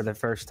theater for the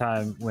first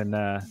time when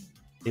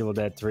Evil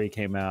Dead 3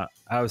 came out.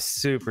 I was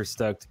super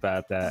stoked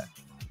about that.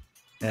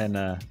 And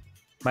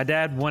my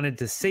dad wanted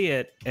to see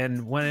it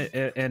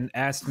and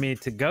asked me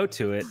to go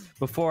to it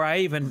before I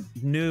even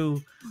knew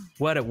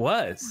what it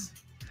was.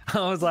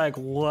 I was like,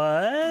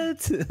 what?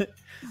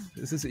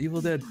 This is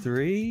Evil Dead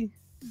 3?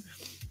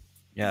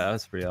 Yeah, that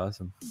was pretty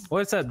awesome.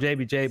 What's up,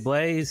 JBJ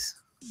Blaze?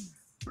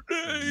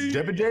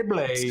 JBJ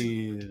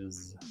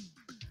Blaze.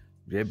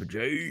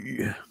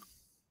 JBJ.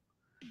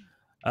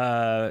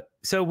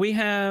 So we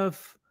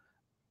have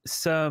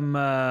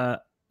some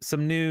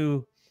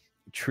new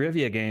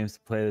trivia games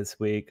to play this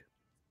week.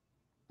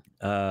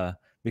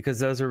 Because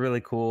those are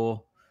really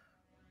cool.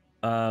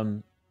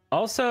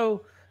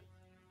 Also,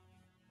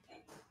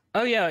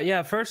 oh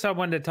yeah. First, I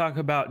wanted to talk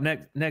about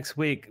next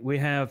week. We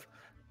have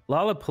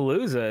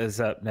Lollapalooza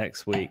is up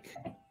next week.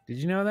 Did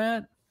you know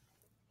that?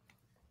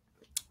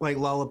 Like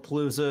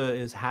Lollapalooza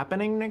is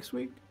happening next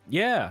week?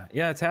 Yeah,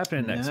 it's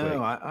happening next week.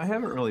 No, I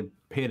haven't really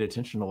paid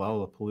attention to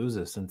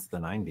Lollapalooza since the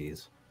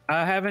 90s.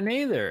 I haven't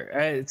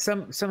either.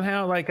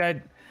 Somehow, like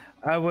I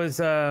was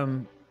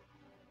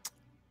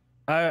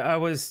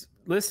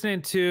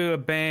listening to a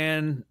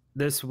band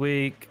this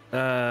week,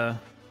 Illinium.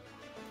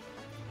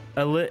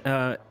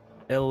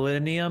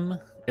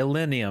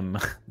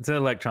 It's an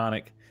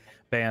electronic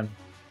band.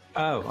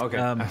 Oh, okay.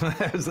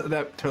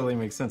 That totally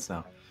makes sense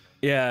now.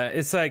 Yeah,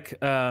 it's like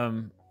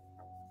EDM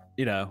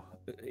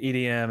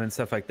and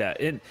stuff like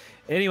that.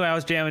 Anyway, I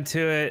was jamming to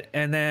it,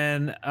 and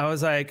then I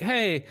was like,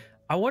 hey,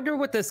 I wonder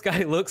what this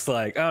guy looks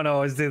like. I don't know, I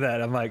always do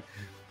that. I'm like,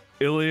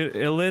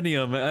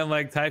 Illinium. I'm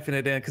like typing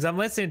it in because I'm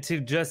listening to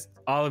just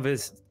all of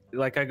his,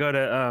 like I go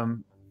to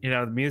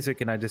the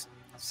music and I just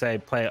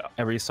play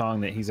every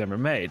song that he's ever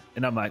made,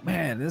 and I'm like,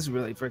 man, this is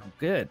really freaking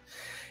good.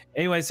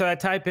 Anyway, so I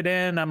type it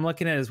in, I'm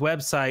looking at his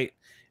website,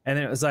 and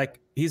it was like,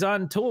 he's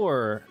on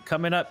tour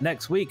coming up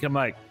next week. I'm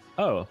like,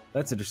 oh,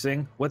 that's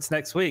interesting. What's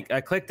next week? I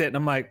clicked it and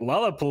I'm like,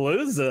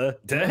 Lollapalooza.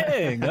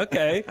 Dang.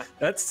 Okay.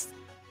 That's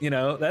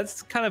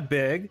kind of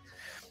big.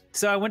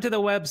 So I went to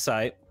the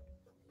website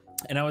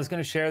and I was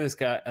going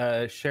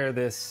to share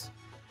this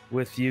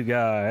with you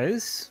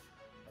guys.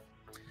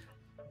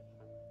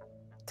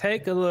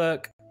 Take a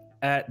look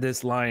at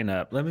this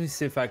lineup. Let me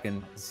see if I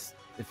can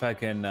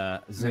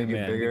zoom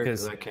in bigger,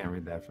 because I can't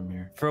read that from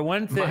here. For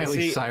one thing,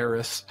 Miley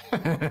Cyrus.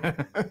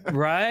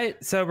 Right?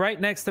 So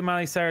right next to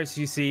Miley Cyrus,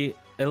 you see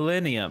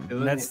Illinium.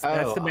 That's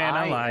the band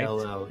I like.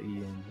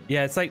 ILLEN.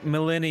 Yeah, it's like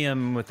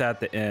Millennium without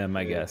the M,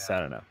 I guess. I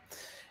don't know.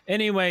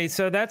 Anyway,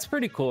 so that's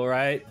pretty cool,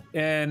 right?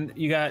 And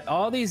you got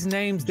all these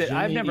names that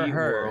I've never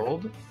heard.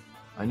 World.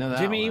 I know that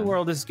Jimmy Eat one.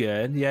 World is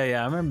good.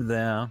 Yeah, I remember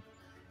them.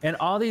 And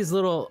all these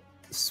little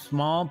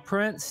small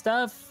print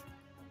stuff.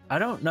 I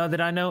don't know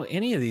that I know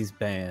any of these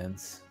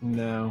bands.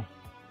 No.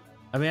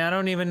 I mean, I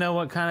don't even know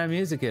what kind of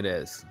music it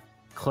is.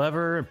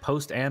 Clever,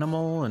 Post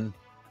Animal, and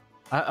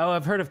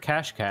I've heard of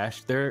Cash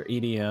Cash. They're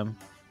EDM.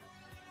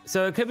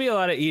 So it could be a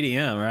lot of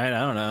EDM, right? I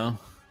don't know.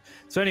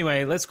 So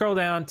anyway, let's scroll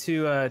down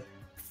to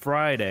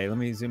Friday. Let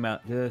me zoom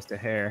out just a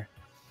hair.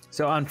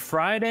 So on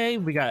Friday,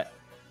 we got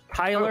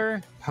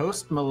Tyler.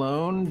 Post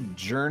Malone,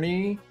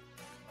 Journey.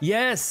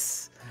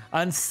 Yes.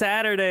 On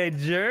Saturday,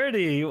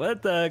 Journey.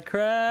 What the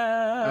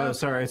crap? Oh,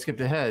 sorry, I skipped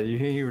ahead.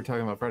 You were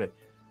talking about Friday.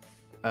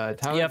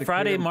 Tyler,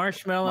 Friday,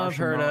 Marshmello, I've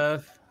heard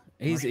of.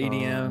 He's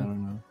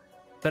EDM.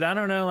 But I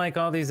don't know, like,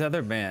 all these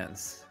other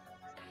bands.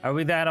 Are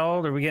we that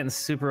old? Are we getting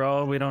super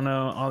old? We don't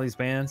know all these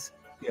bands?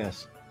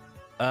 Yes.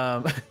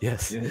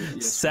 Yes.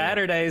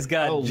 Saturday's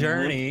got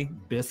Journey.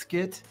 Limp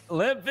Bizkit.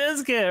 Limp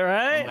Bizkit,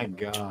 right? Oh my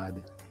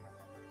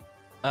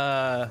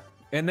God.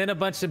 And then a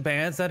bunch of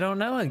bands I don't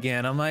know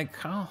again. I'm like,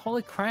 oh,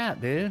 holy crap,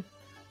 dude.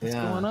 What's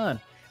going on?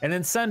 And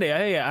then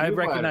Sunday, I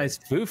recognize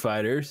Foo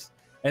Fighters.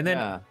 And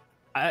then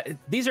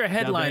these are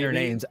headliner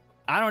names.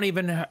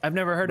 I've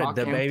never heard of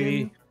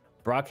DaBaby,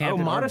 Brockhampton. Oh,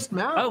 Modest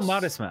Mouse. Oh,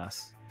 Modest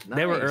Mouse. Nice.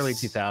 They were early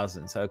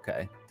 2000s.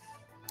 Okay.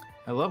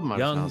 I love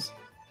Modest Mouse.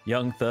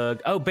 Young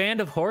Thug. Oh, Band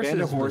of Horses.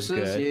 Band of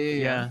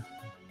Horses. Yeah.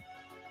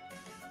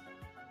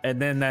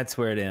 And then that's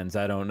where it ends.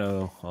 I don't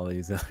know all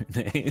these other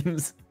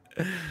names.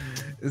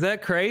 Is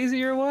that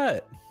crazy or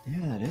what?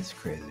 Yeah, it is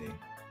crazy.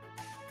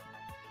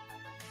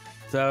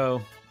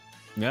 So,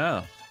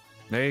 yeah,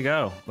 there you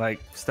go. Like,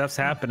 stuff's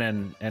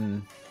happening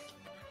and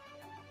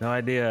no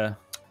idea.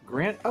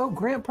 Grant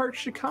Park,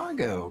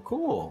 Chicago.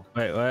 Cool.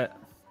 Wait, what?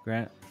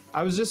 Grant?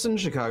 I was just in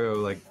Chicago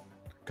like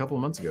a couple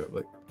months ago,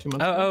 like 2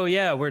 months ago. Oh,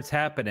 yeah, where it's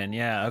happening.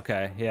 Yeah,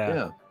 okay,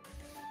 yeah.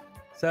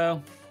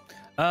 So,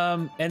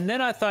 and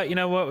then I thought,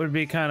 what would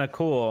be kind of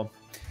cool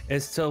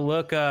is to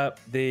look up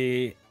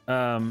the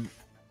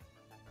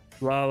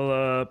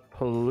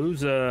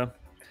Lollapalooza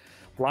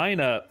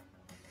lineup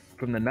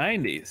from the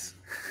 90s.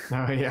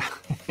 Oh yeah.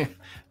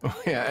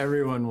 Oh yeah,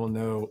 everyone will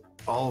know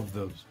all of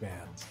those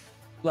bands.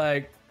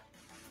 Like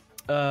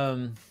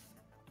like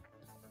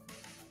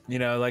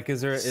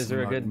is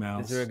there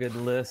a good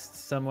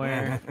list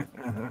somewhere?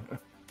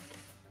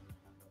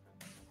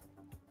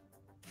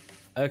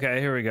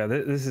 Okay, here we go.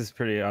 This is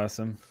pretty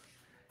awesome.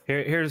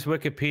 Here's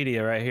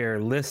Wikipedia right here.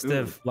 List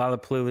of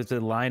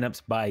Lollapalooza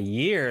lineups by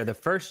year. The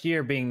first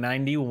year being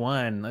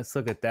 91. Let's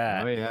look at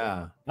that. Oh,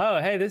 yeah. Oh,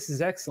 hey, this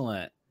is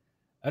excellent.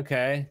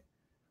 Okay.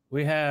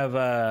 We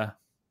have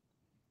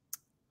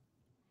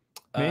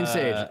Main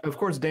stage, of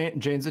course,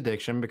 Jane's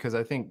Addiction, because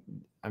I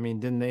mean,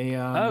 didn't they?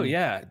 Oh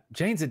yeah,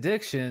 Jane's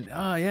Addiction.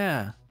 Oh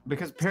yeah,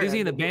 because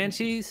Susie and the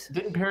Banshees.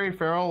 Didn't Perry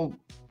Farrell?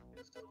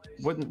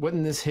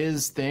 Wasn't this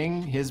his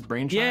thing, his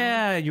brainchild?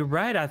 Yeah, you're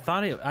right. I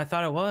thought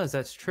it was.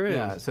 That's true.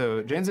 Yeah.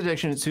 So Jane's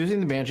Addiction, Susie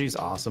and the Banshees,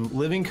 awesome.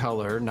 Living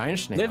Color, Nine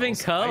Inch Nails, Living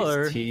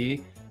Color,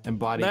 Ice-T, and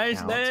Body Nine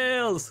Count.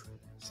 Nails.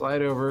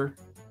 Slide over.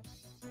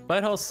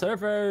 Butthole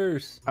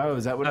Surfers. Oh,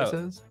 is that what it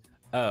says?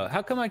 Oh,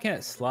 how come I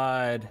can't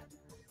slide?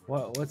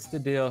 What's the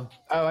deal?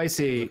 Oh, I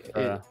see.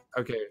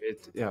 Okay,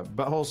 yeah,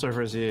 Butthole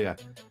Surfers. Yeah.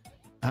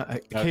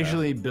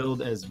 Occasionally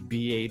billed as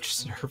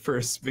BH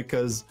Surfers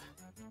because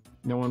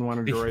no one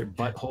wanted to write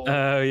butthole.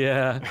 Oh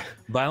yeah,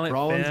 Violent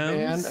Rollins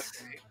Femmes. Band,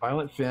 okay.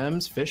 Violent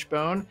Femmes,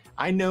 Fishbone.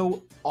 I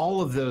know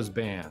all of those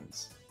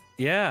bands.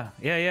 Yeah.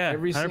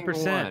 Every 100%.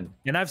 single one.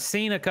 And I've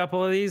seen a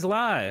couple of these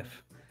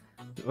live.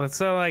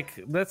 So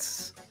like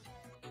that's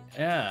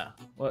Well,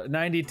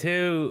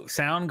 92,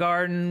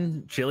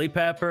 Soundgarden, Chili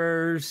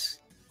Peppers,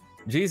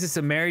 Jesus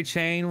and Mary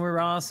Chain were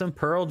awesome.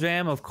 Pearl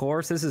Jam, of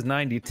course. This is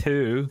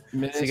 92.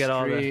 Ministry, so you got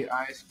all the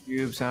Ice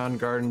Cube,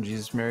 Soundgarden,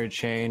 Jesus Mary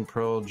Chain,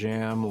 Pearl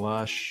Jam,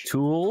 Lush,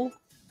 Tool,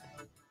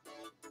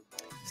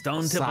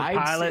 Stone Temple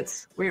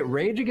Pilots. Wait,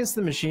 Rage Against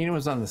the Machine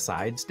was on the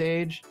side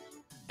stage,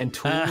 and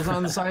Tool was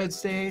on the side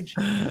stage.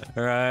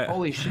 Right.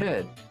 Holy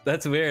shit.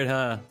 That's weird,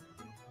 huh?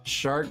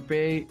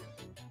 Sharkbait.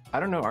 I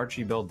don't know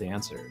Archie Bell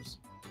Dancers.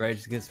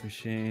 Rage Against the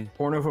Machine.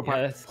 Porno for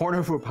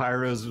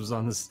Pyros was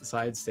on the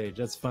side stage.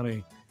 That's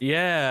funny.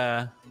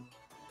 Yeah.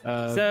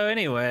 So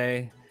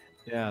anyway,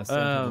 yeah.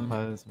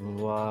 Blah,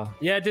 blah.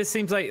 Yeah, it just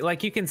seems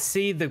like you can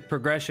see the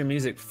progression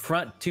music.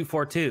 Front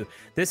 242.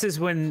 This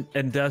is when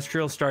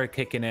industrial started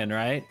kicking in,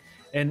 right?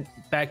 And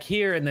back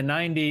here in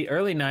the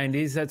early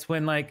 90s, that's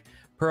when like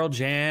Pearl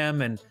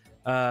Jam and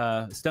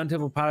Stone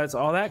Temple Pilots,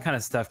 all that kind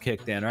of stuff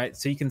kicked in, right?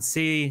 So you can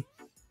see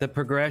the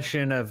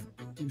progression of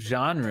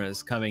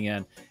genres coming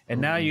in.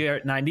 And now you're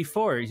at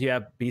 94. You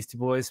have Beastie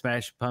Boys,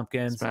 Smashing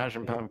Pumpkins,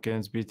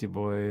 Beastie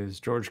Boys,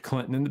 George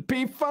Clinton, and the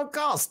P-Funk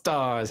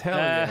All-Stars. Hell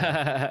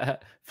yeah.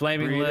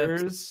 Flaming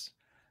Breeders,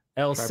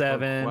 Lips,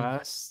 L7,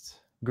 Quest.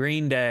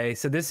 Green Day.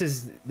 So this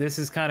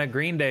is kind of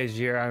Green Day's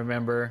year, I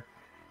remember.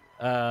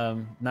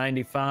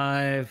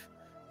 95,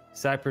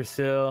 Cypress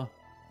Hill,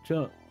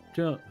 Jump.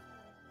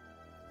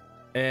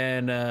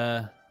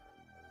 And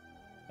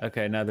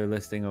okay, now they're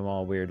listing them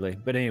all weirdly.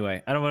 But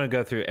anyway, I don't want to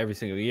go through every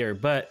single year,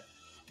 but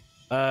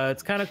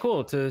it's kind of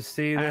cool to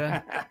see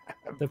the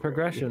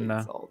progression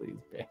now. All these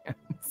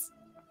bands.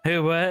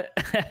 Who, what?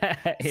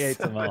 He hates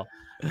them all.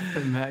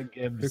 Matt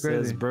Gibbs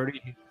says, Birdie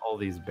hates all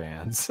these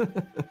bands.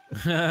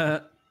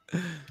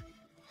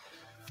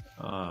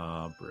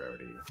 Oh,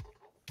 Brody.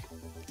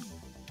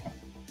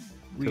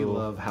 We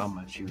love how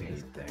much you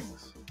hate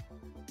things.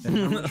 And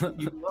how much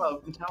you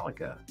love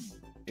Metallica.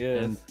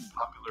 Yes. And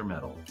popular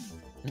metal.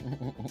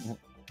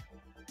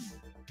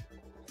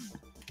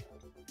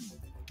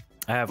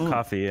 I have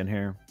coffee in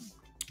here.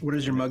 What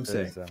does your mug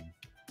say?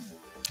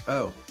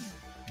 Oh,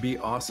 be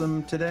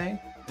awesome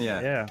today?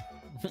 Yeah.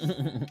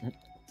 It's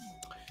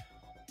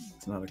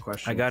not a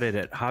question. I got it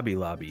at Hobby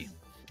Lobby.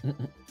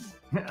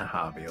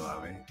 Hobby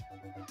Lobby.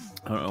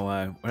 I don't know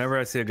why. Whenever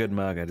I see a good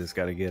mug, I just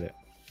got to get it.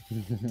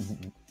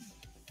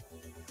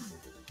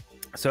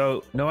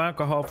 So no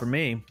alcohol for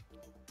me.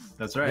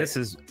 That's right.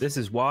 This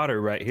is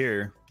water right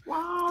here.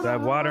 Wow. So I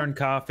have water and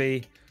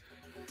coffee.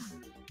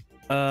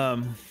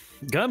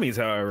 Gummies,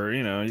 however,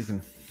 you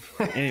can.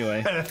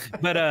 Anyway,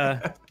 but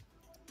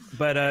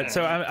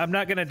so I'm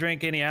not gonna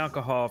drink any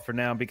alcohol for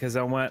now because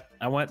I want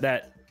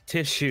that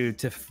tissue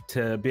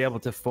to be able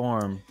to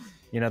form.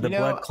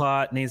 Blood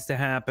clot needs to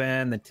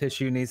happen. The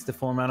tissue needs to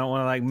form. I don't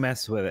want to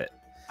mess with it.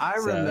 I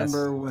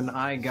remember when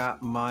I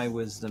got my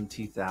wisdom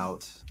teeth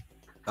out.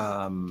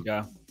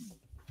 Yeah.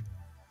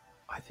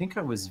 I think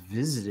I was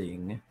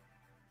visiting.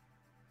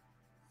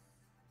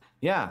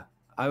 Yeah,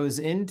 I was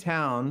in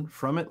town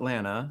from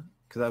Atlanta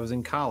because I was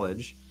in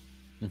college.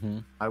 Mm-hmm.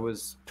 I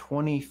was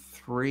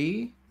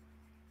 23.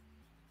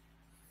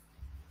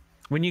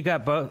 When you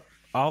got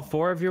all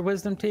four of your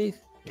wisdom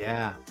teeth?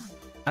 Yeah.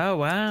 Oh,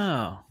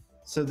 wow.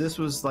 So this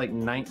was like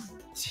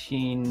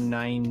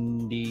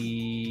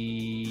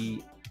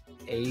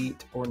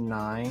 1998 or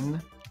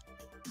 9.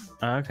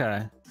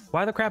 Okay.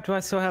 Why the crap do I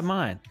still have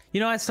mine?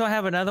 I still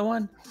have another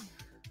one.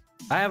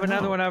 I have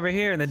another one over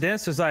here, and the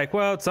dentist was like,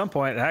 well, at some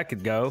point that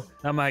could go.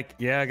 I'm like,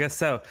 yeah, I guess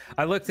so.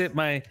 I looked at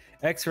my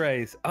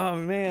x-rays. Oh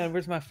man,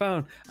 where's my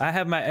phone? I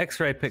have my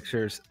x-ray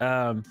pictures.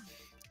 And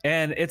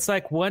it's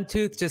like one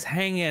tooth just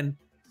hanging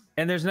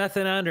and there's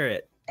nothing under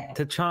it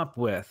to chomp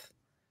with.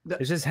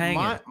 It's just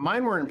hanging.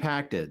 Mine were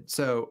impacted.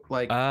 So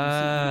like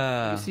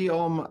you see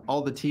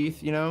all the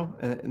teeth,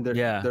 and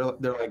they're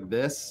like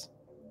this,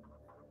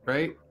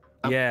 right?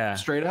 Yeah.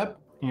 Straight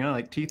up,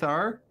 like teeth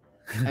are.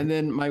 And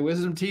then my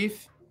wisdom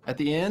teeth at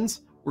the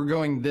ends were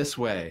going this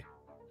way.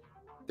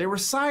 They were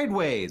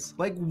sideways.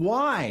 Like,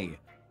 why?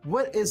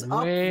 What is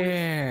up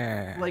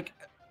with,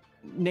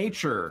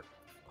 nature?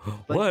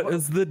 What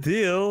is the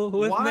deal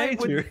with nature?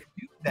 Would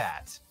you do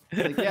that.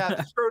 Like,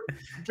 yeah,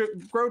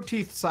 just grow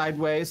teeth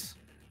sideways.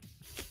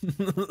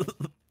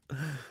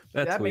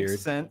 That makes weird.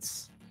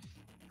 sense.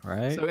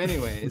 Right. So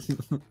anyways,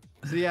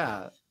 so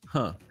yeah.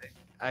 Huh.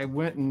 I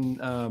went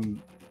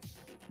and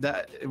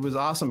that it was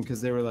awesome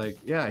because they were like,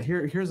 yeah,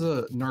 here's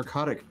a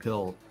narcotic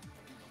pill.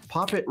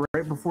 Pop it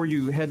right before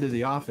you head to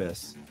the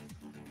office.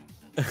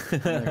 I'm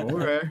like,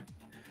 okay.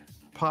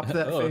 Pop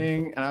that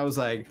thing, and I was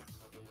like,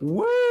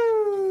 woo!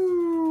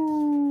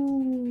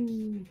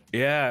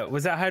 Yeah,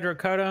 was that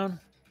hydrocodone?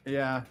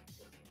 Yeah.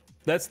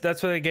 That's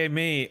what they gave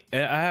me. I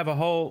have a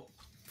whole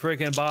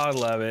freaking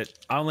bottle of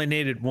it. I only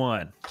needed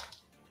one.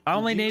 I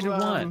only needed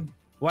one.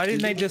 Why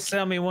didn't they just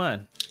sell me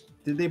one?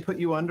 Did they put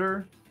you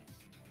under?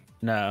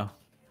 No.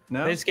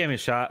 No? They just gave me a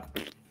shot.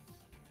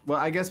 Well,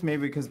 I guess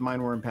maybe because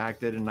mine were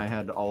impacted and I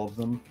had all of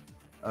them.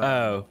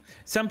 Oh,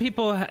 some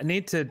people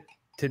need to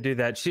do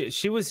that.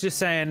 She was just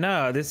saying,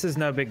 no, this is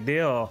no big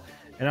deal.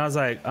 And I was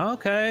like,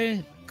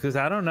 okay, because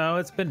I don't know.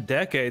 It's been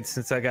decades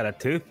since I got a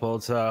tooth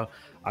pulled, so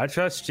I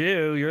trust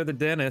you. You're the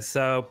dentist,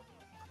 so.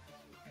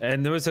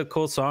 And there was a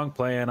cool song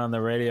playing on the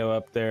radio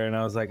up there, and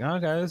I was like,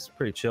 okay, this is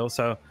pretty chill.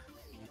 So,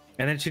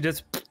 and then she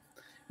just,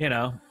 you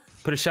know,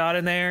 put a shot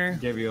in there.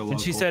 Gave you a local.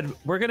 And she said,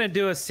 we're going to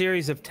do a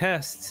series of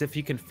tests. If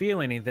you can feel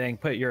anything,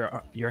 put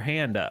your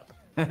hand up.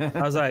 I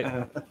was like,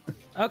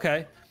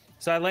 okay.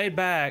 So I laid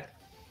back,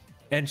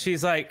 and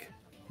she's like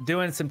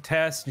doing some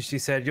tests, and she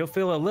said, you'll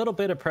feel a little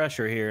bit of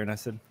pressure here. And I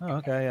said, oh,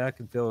 okay, I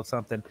can feel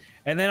something.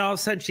 And then all of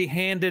a sudden she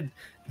handed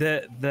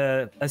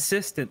the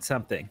assistant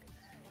something.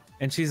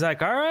 And she's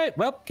like, all right,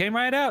 well, came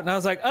right out. And I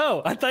was like,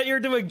 oh, I thought you were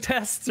doing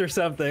tests or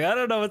something. I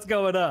don't know what's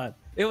going on.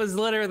 It was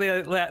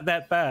literally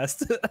that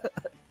fast.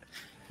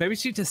 Maybe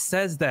she just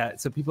says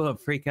that so people don't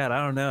freak out.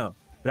 I don't know.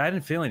 But I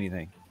didn't feel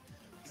anything.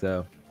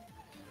 So.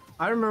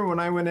 I remember when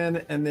I went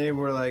in and they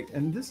were like,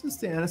 and this is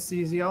the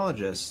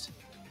anesthesiologist.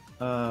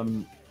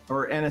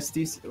 Or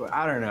anesthesia.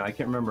 I don't know. I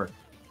can't remember.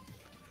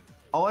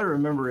 All I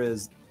remember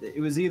is it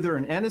was either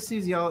an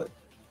anesthesiologist.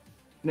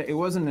 No, it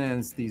wasn't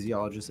an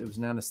anesthesiologist. It was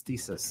an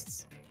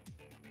anesthetist.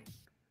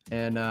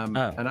 And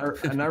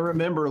I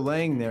remember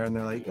laying there, and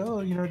they're like,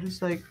 "Oh, you know,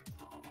 just like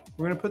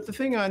we're gonna put the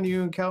thing on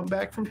you and count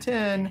back from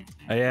 10."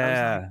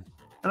 Yeah.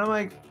 And I'm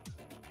like,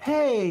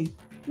 "Hey,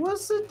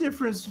 what's the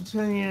difference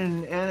between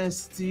an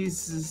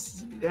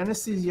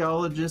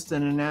anesthesiologist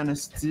and an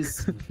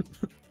anesthetist?"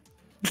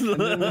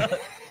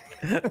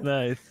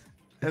 Nice.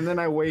 And then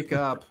I wake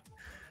up,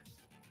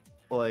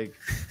 like,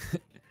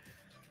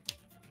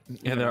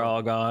 and they're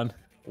all gone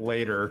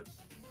later.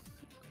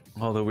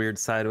 All the weird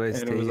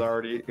sideways And teeth.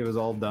 it was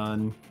all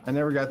done. I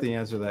never got the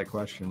answer to that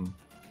question.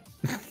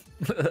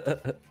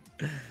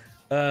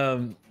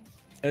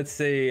 Let's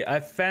see.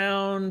 I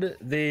found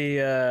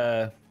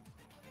the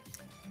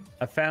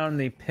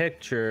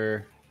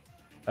picture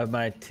of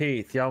my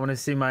teeth. Y'all want to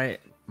see my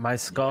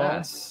skull?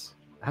 Yes,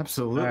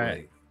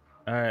 absolutely.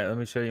 All right, let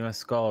me show you my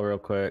skull real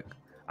quick.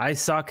 Eye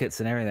sockets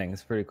and everything.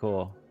 It's pretty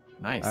cool.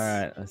 Nice. All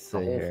right, let's see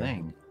the whole here.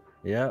 thing.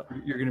 Yep.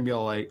 You're gonna be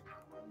all like,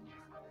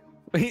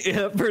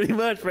 yeah, pretty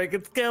much.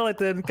 Freaking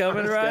skeleton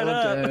coming right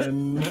up.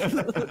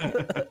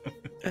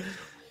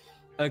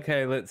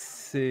 Okay, let's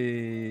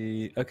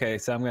see. Okay,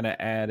 so I'm gonna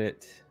add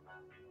it.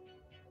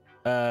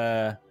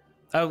 Oh,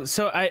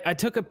 so I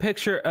took a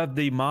picture of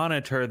the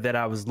monitor that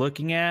I was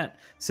looking at.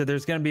 So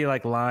there's gonna be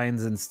like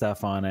lines and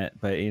stuff on it,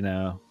 but you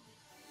know,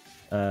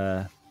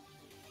 so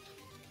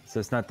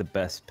it's not the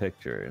best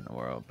picture in the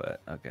world.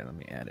 But okay, let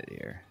me add it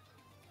here.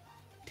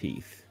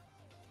 Teeth.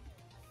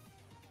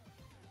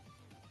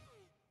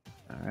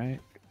 All right,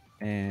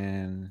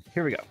 and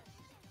here we go.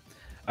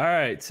 All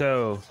right,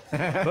 so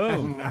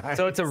boom. Nice.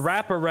 So it's a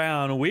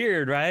wraparound,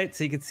 weird, right?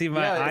 So you can see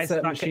my eye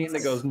that sockets. machine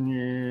that goes.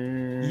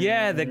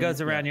 Yeah, that goes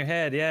around your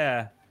head.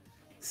 Yeah.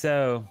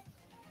 So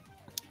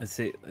let's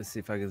see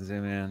if I can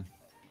zoom in.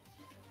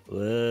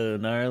 Whoa,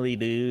 gnarly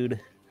dude.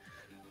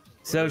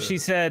 So she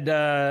said,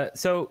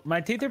 so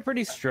my teeth are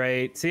pretty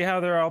straight. See how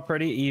they're all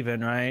pretty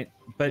even, right?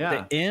 But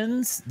the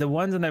ends, the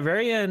ones on the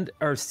very end,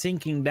 are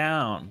sinking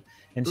down.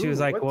 And she was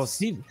like, well,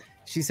 see.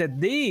 She said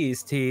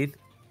these teeth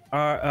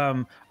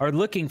are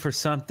looking for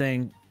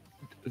something,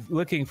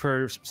 looking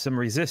for some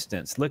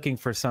resistance, looking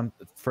for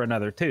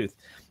another tooth,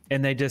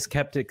 and they just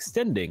kept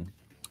extending.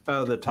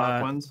 Oh, the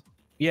top ones.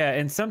 Yeah,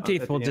 and some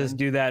teeth will just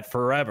do that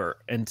forever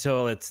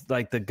until it's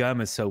like the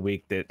gum is so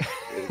weak that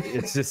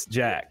it's just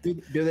jacked.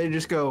 Do they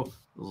just go?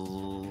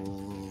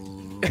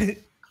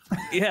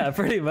 Yeah,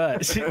 pretty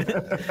much.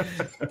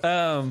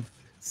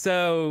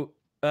 So.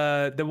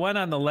 The one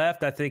on the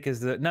left, I think, is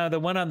the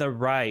one on the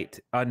right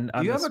on the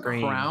screen. Do you have a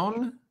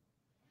crown?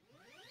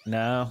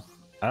 No,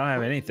 I don't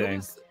have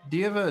anything. Do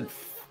you have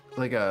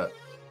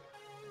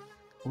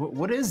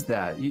what is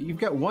that? You've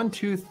got one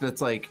tooth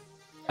that's like,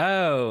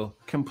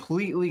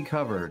 completely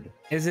covered.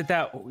 Is it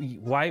that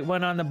white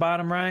one on the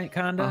bottom right,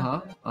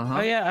 kinda?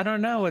 Oh yeah, I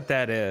don't know what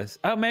that is.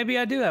 Oh, maybe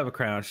I do have a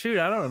crown. Shoot,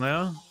 I don't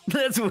know.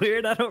 That's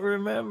weird. I don't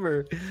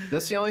remember.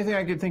 That's the only thing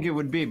I could think it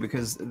would be,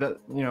 because that,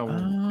 you know,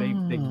 they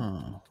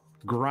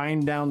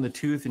grind down the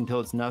tooth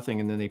until it's nothing,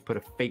 and then they put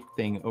a fake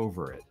thing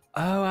over it.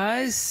 Oh,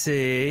 I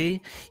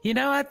see. You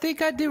know, I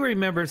think I do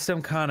remember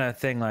some kind of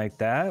thing like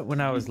that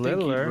when I was You'd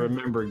think you'd littler.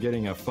 remember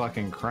getting a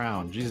fucking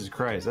crown. Jesus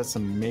Christ, that's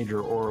some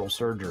major oral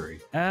surgery.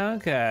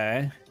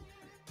 Okay.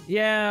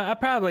 Yeah, I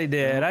probably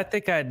did. I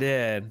think I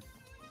did.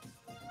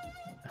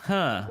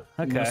 Huh.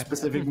 No Okay.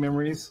 specific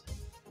memories?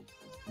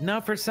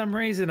 No, for some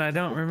reason I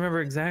don't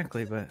remember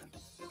exactly, but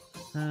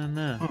I don't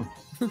know.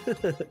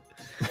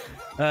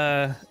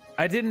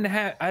 I didn't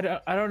have. I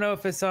don't know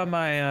if it's on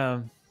my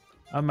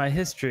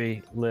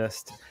history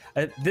list.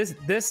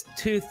 This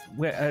tooth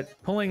the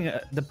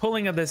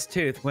pulling of this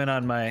tooth went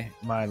on my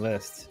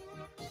list,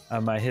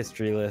 on my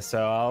history list. So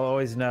I'll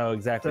always know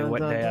exactly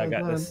what day I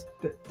got this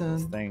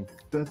thing.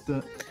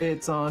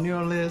 It's on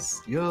your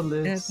list. Your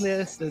list.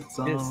 It's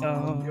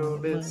on your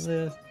list.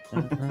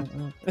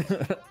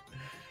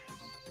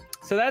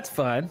 So that's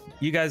fun.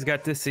 You guys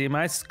got to see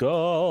my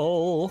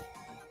skull.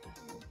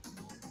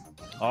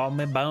 All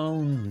my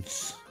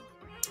bones.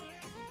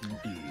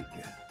 Indeed.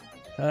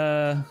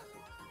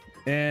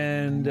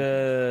 And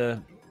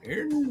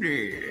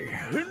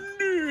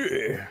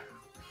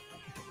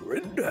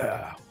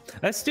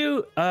let's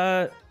do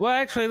well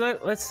actually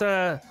let's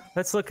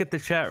look at the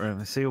chat room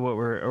and see what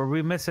are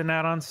we missing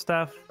out on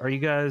stuff? Are you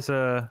guys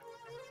talking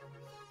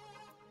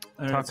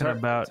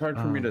about it's hard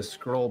for me to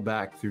scroll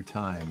back through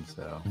time,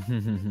 so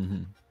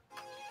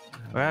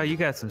Wow, you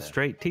got some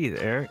straight teeth,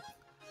 Eric.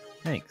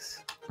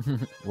 Thanks.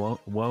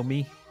 Whoa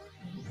me.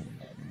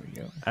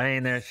 I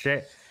ain't that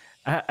shit.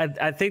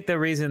 I think the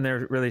reason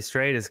they're really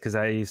straight is because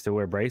I used to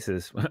wear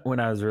braces when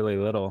I was really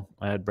little.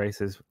 I had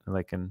braces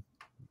like in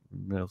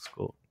middle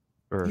school.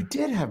 You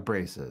did have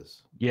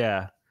braces.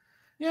 Yeah.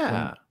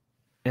 Yeah.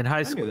 In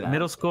high school,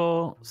 middle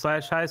school /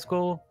 high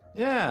school.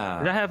 Yeah.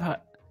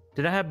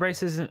 Did I have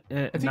braces in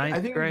ninth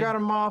I think grade? you got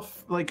them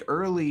off like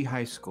early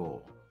high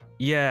school.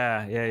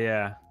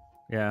 Yeah.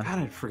 God,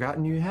 I'd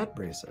forgotten you had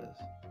braces.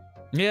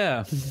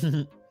 Yeah.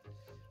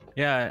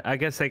 Yeah, I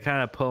guess they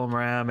kind of pull them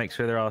around, make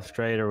sure they're all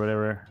straight or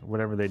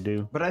whatever they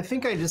do. But I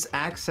think I just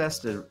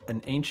accessed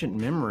an ancient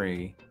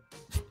memory.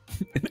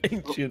 An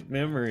ancient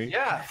memory.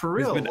 Yeah, for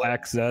real. It's been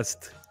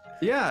accessed.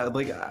 Yeah,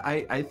 like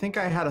I think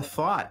I had a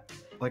thought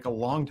like a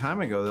long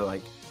time ago that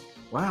like,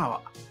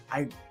 wow,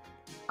 I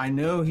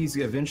know he's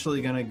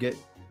eventually gonna get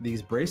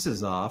these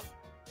braces off,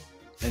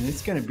 and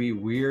it's gonna be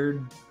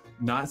weird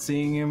not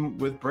seeing him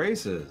with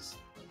braces.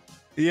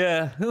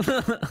 Yeah.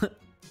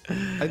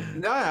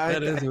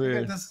 That is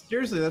weird.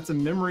 Seriously, that's a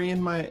memory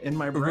in my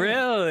brain.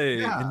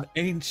 Really? Yeah. An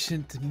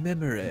ancient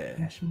memory.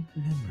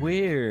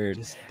 Weird.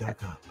 Just dug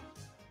up.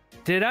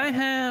 Did I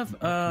have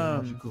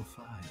Magical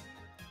find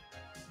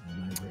in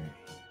my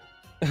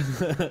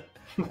brain.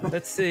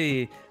 let's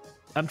see.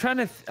 I'm trying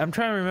to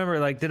remember,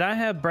 like, did I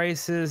have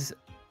braces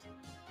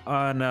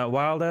on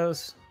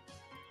Wildos?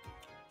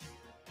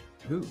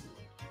 Ooh.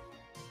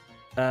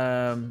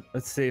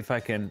 Let's see if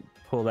I can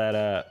pull that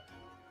up.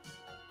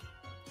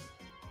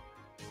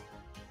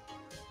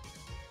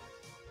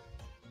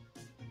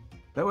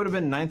 That would have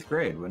been 9th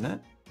grade, wouldn't it?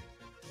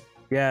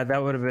 Yeah,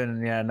 that would have been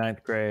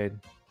 9th grade.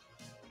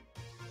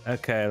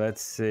 Okay,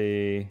 let's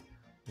see.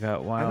 We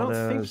got Wildos. I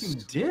don't think you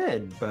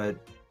did, but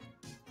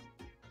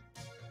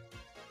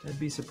that'd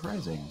be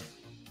surprising.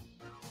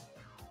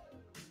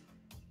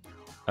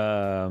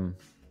 Where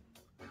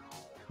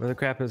the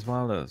crap is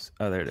Wildos?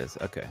 Oh, there it is.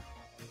 Okay.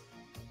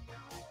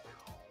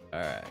 All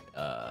right.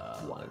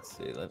 Let's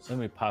see. Let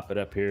me pop it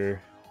up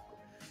here.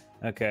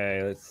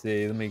 Okay. Let's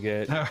see. Let me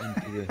get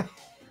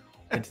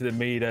into the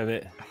meat of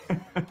it.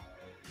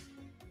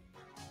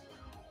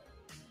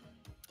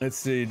 Let's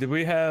see. Did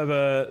we have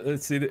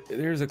let's see.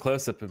 Here's a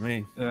close up of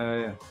me.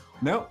 Yeah.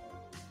 Nope.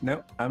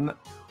 I'm not.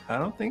 I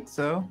don't think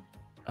so.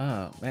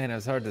 Oh man, it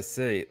was hard to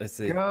see. Let's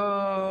see.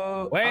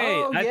 Go.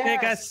 Wait, I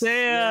think I see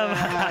him.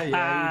 Yeah, you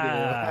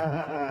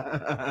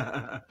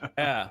do.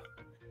 Yeah.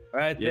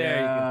 Right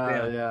there. You can see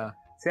him. Yeah.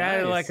 See, I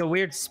had like a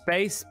weird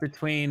space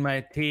between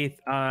my teeth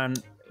on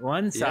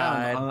one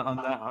side.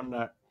 On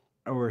that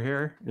over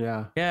here.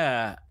 Yeah.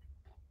 Yeah.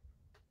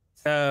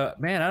 So,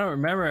 man, I don't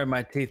remember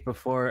my teeth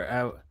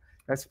before.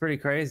 That's pretty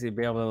crazy to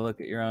be able to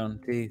look at your own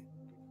teeth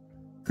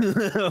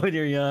when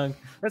you're young.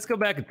 Let's go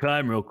back in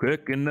time real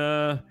quick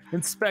and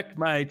inspect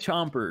my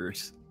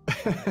chompers.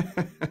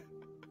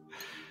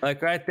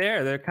 Like right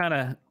there, they're kind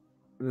of.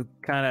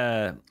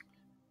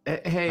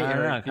 Hey, I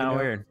don't know, Eric, kind of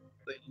weird.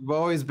 You've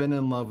always been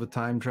in love with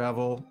time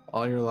travel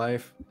all your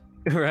life,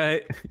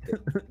 Right?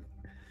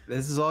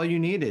 This is all you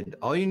needed.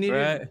 All you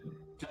needed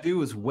to do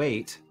was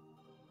wait,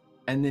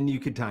 and then you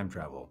could time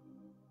travel.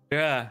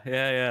 Yeah.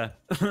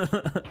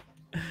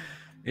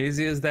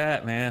 Easy as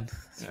that, man.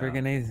 It's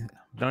freaking easy.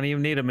 Don't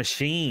even need a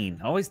machine.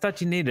 Always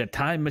thought you needed a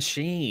time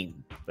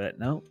machine, but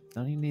no,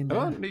 don't even need that.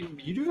 Oh,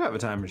 you do have a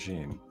time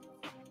machine.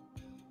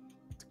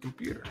 It's a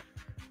computer.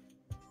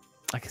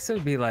 I guess it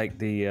would be like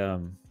the,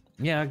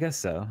 yeah, I guess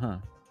so, huh?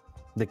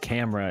 The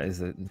camera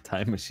is a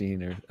time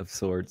machine or of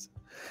sorts.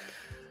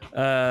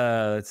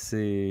 Let's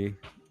see.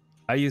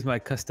 I use my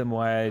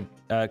custom-made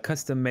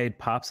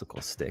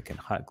popsicle stick and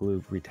hot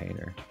glue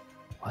retainer.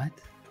 What?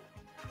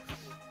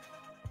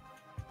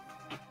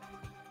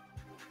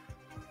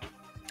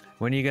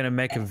 when are you gonna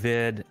make a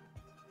vid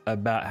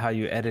about how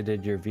you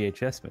edited your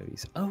VHS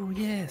movies? Oh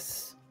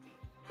yes.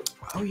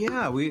 Oh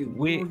yeah, we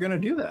were gonna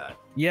do that.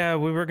 Yeah,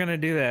 we were gonna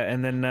do that,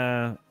 and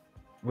then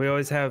we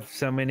always have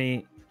so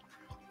many,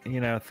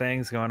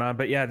 things going on.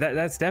 But yeah,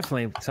 that's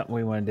definitely something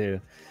we want to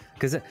do,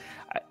 because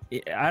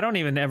I don't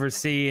even ever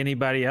see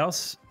anybody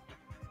else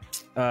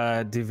do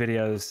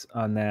videos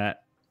on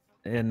that,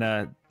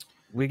 and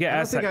we get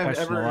asked that question a lot. I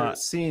don't think I've ever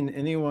seen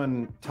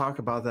anyone talk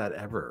about that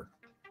ever.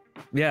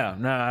 Yeah,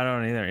 no, I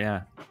don't either.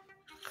 Yeah.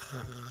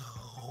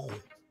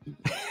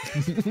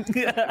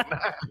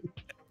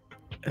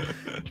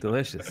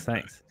 Delicious,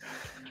 thanks.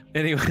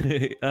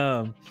 Anyway,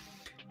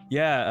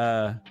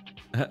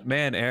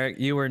 man, Eric,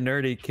 you were a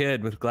nerdy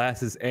kid with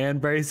glasses and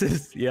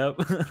braces.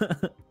 Yep.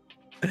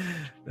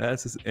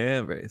 Glasses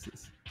and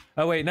braces.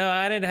 Oh wait, no,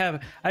 I didn't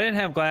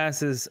have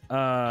glasses.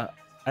 I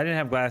didn't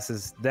have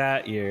glasses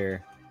that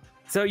year.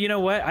 So you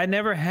know what? I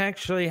never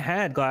actually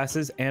had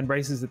glasses and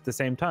braces at the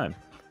same time.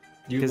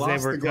 You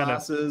lost the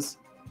glasses,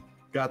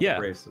 got the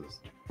braces.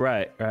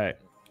 Right. Yeah.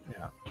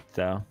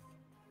 So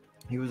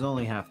he was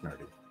only half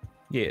nerdy.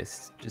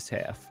 Yes, just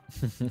half.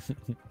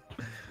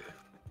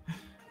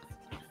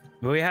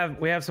 We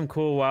have some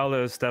cool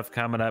Waldo stuff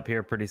coming up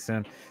here pretty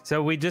soon.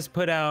 So we just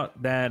put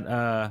out that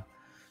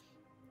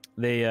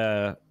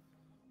the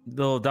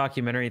little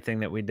documentary thing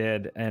that we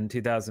did in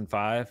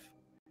 2005,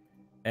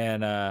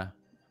 and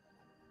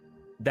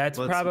that's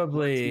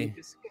probably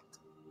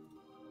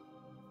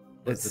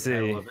let's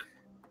see.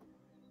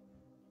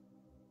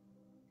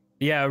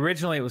 Yeah,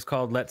 originally it was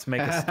called Let's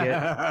Make a Skit.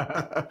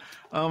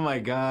 Oh my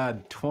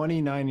God,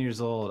 29 years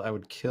old. I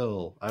would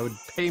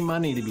pay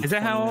money to be. Is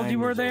that how old you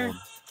were there? Old.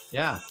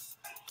 Yeah.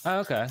 Oh,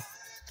 okay.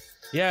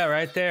 Yeah,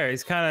 right there.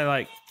 He's kind of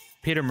like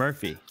Peter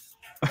Murphy.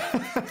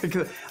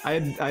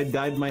 I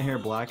dyed my hair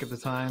black at the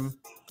time,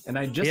 and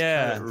I just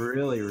cut it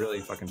really,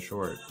 really fucking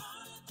short.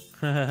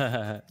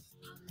 Yeah,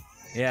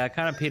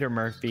 kind of Peter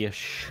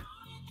Murphy-ish.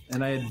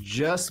 And I had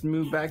just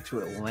moved back to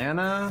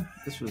Atlanta.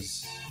 This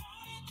was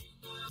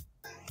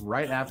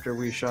right after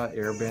we shot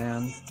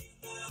Airband.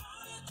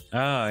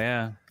 Oh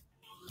yeah.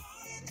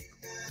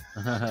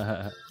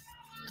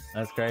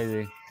 That's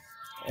crazy.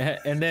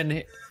 And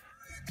then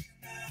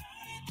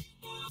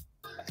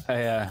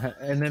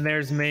and then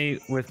there's me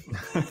with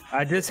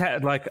I just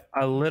had like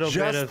a little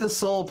bit of the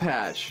soul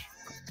patch.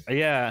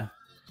 Yeah.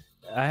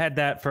 I had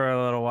that for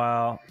a little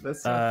while.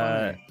 That's so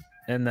funny.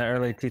 In the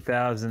early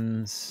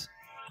 2000s.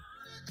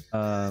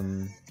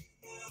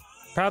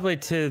 Probably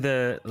to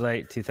the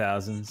late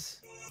 2000s.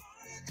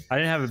 I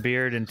didn't have a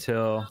beard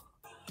until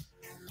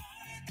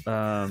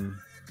I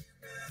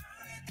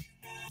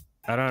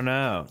don't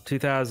know,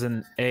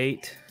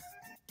 2008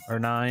 or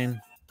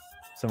 9,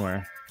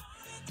 somewhere.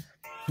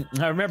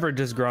 I remember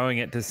just growing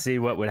it to see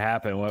what would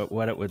happen,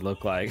 what it would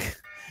look like.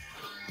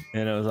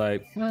 And it was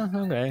like, well,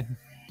 okay,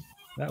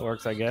 that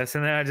works, I guess.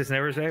 And then I just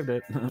never shaved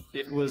it.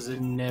 It was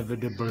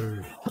inevitable.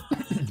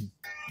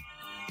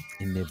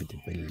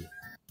 Inevitable.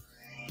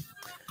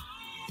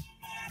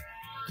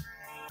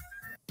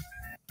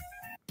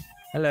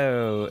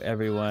 Hello,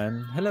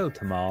 everyone. Hello,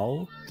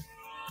 Tamal.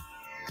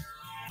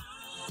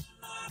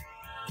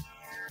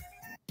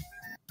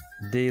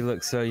 D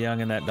looks so young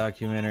in that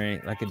documentary,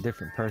 like a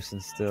different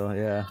person still.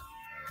 Yeah.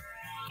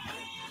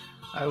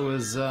 I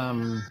was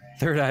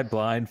third eye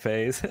blind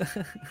phase.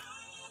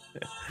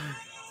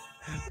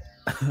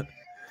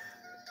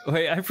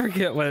 Wait, I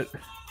forget what.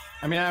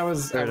 I mean, I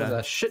was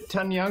a shit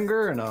ton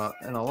younger and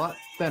a lot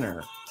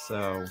thinner.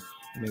 So,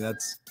 I mean,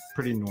 that's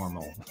pretty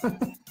normal.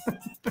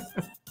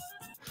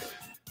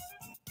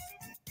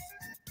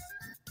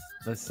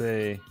 Let's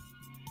see.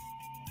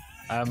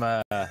 I'm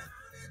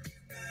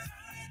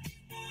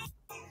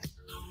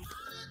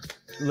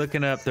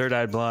looking up Third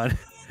Eye Blonde.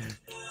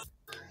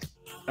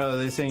 Oh,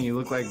 they're saying you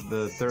look like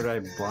the Third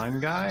Eye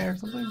Blind guy or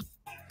something?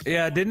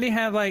 Yeah, didn't he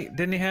have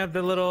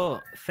the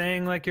little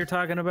thing like you're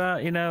talking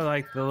about? You know,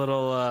 like the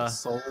little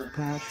soul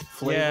patch,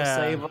 Flavor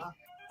Saver.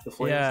 The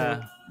Flavor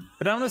Saver.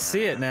 But I'm gonna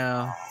see it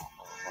now.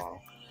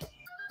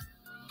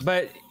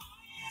 But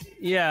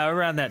yeah,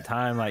 around that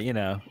time, like, you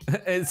know,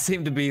 it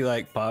seemed to be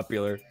like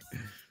popular.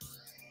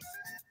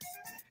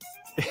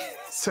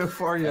 So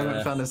far, you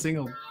haven't found a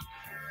single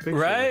picture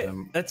right? of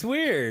him. That's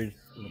weird.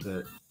 With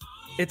it.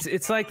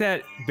 It's like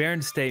that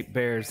Berenstate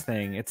Bears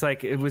thing. It's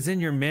like it was in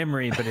your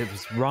memory, but it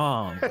was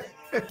wrong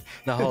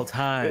the whole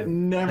time. It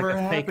never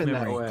happened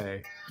that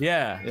way.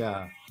 Yeah.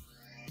 Yeah.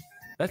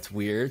 That's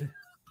weird.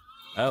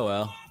 Oh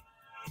well.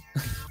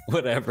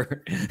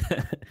 Whatever.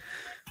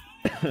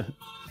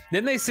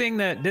 Didn't they sing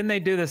that? Didn't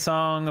they do the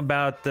song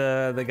about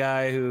the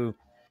guy who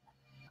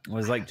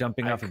was like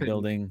jumping off a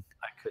building?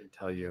 I couldn't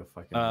tell you a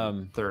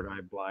fucking Third Eye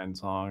Blind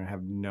song. I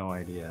have no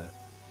idea.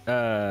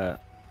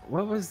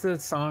 What was the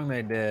song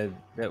they did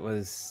that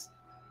was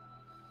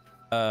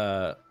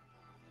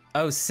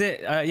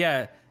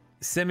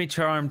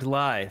Semi-Charmed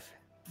Life.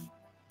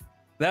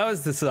 That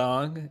was the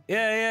song.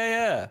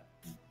 Yeah.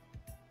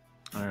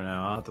 I don't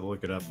know. I'll have to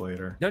look it up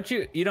later.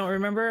 You don't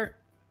remember?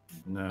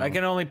 No. I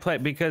can only play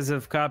because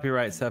of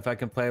copyright stuff. I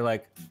can play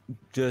like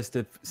just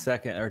a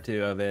second or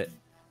two of it,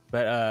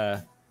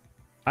 but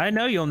I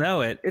know you'll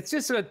know it. It's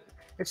just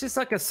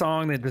like a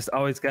song that just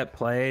always got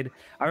played.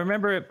 I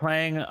remember it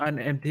playing on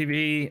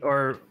MTV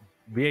or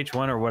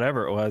VH1 or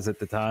whatever it was at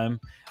the time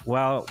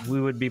while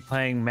we would be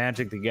playing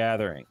Magic the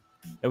Gathering.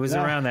 It was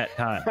around that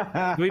time.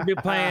 We'd be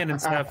playing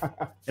and stuff,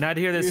 and I'd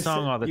hear this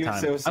song all the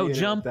time. Oh,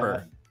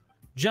 Jumper.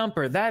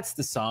 Jumper, that's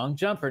the song.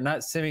 Jumper,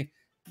 not Simi.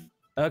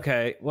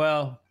 Okay,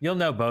 well, you'll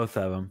know both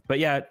of them. But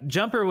yeah,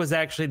 Jumper was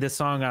actually the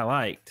song I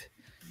liked.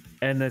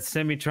 And the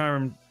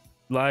Semi-Charmed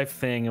Life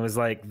thing, it was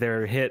like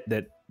their hit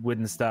that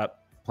wouldn't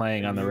stop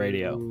playing on the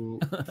radio.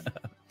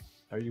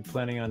 Are you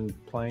planning on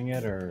playing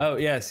it or? Oh,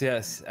 yes.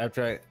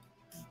 After I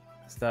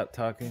stop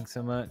talking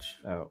so much.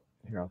 Oh,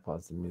 here, I'll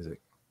pause the music.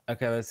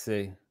 Okay, let's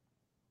see.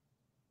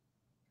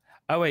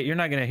 Oh, wait, you're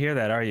not going to hear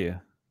that, are you?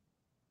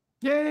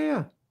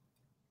 Yeah.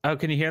 Oh,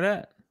 can you hear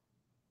that?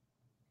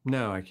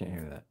 No, I can't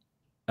hear that.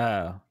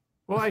 Oh.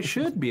 Well, I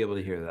should be able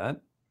to hear that.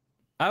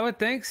 I would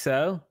think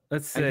so.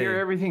 Let's see. I hear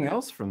everything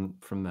else from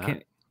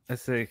that.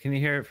 Let's see. Can you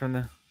hear it from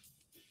the...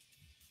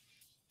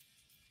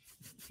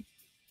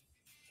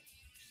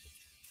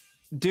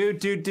 Do.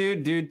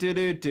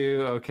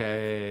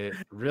 Okay.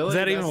 Really? Does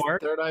that even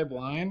work? Third Eye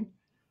Blind?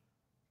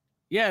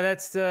 Yeah,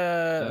 that's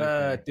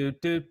the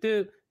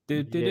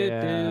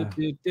Yeah,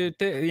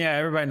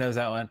 everybody knows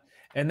that one.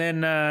 And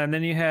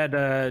then you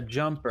had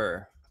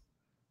Jumper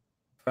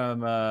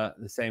from the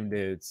same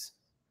dudes.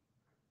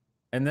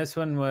 And this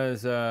one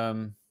was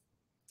oh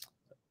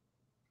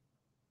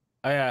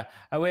yeah,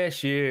 I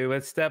wish you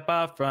would step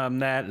off from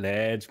that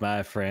ledge,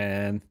 my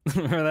friend.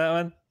 Remember that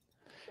one?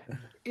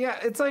 Yeah,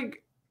 it's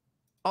like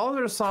all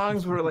their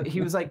songs were like he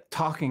was like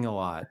talking a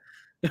lot.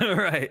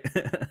 Right.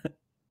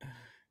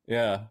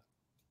 Yeah.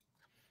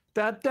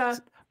 And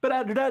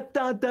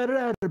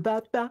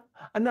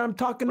I'm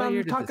talking.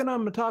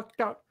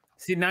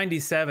 See,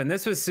 97.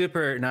 This was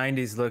super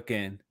 90s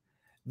looking.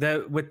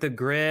 With the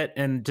grit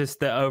and just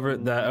the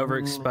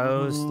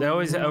overexposed. They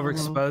always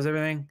overexpose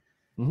everything.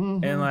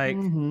 And like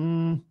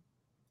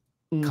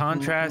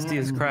contrasty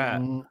as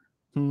crap.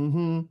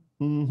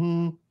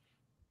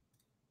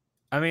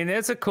 I mean,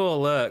 it's a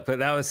cool look, but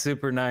that was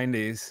super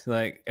 90s.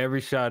 Like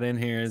every shot in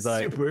here is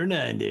like super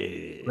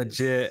 90s.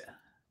 Legit.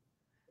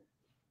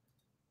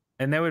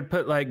 And they would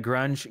put like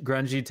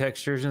grungy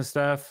textures and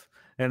stuff.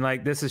 And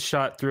like this is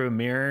shot through a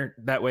mirror.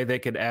 That way they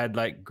could add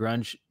like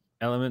grunge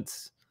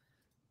elements.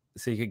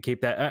 So you could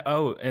keep that.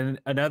 Oh,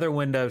 and another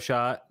window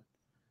shot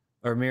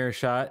or mirror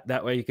shot.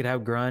 That way you could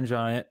have grunge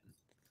on it.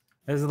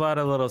 There's a lot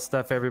of little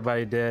stuff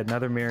everybody did.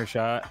 Another mirror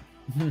shot.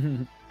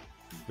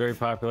 Very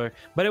popular.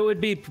 But it would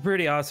be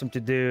pretty awesome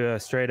to do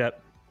straight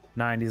up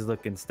 90s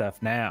looking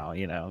stuff now,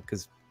 you know,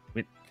 because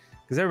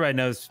everybody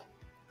knows,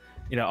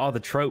 you know, all the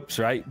tropes,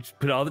 right? Just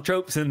put all the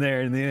tropes in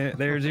there and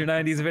there's your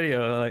 90s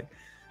video. Like,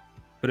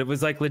 but it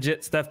was like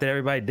legit stuff that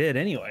everybody did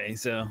anyway.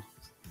 So,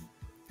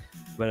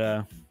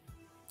 but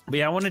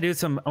yeah, I want to do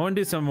some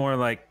more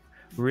like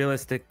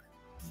realistic,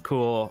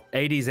 cool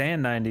 80s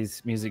and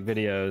 90s music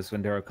videos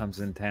when Darrell comes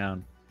in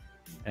town.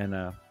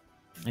 And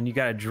you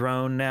got a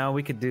drone now.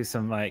 We could do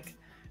some like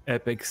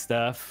epic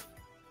stuff.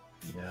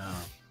 Yeah.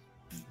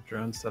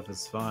 Drone stuff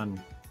is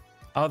fun.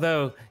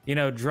 Although, you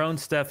know, drone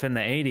stuff in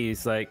the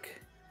 80s,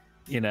 like,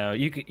 you know,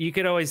 you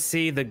could always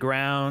see the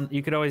ground.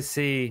 You could always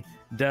see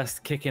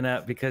dust kicking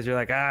up because you're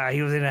like,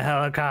 he was in a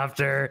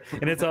helicopter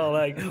and it's all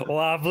like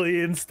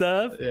wobbly and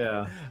stuff.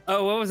 Yeah.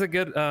 Oh, what was a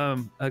good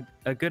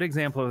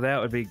example of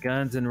that would be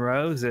Guns N'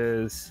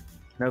 Roses'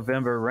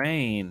 November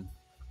Rain.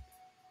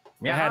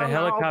 Yeah, had a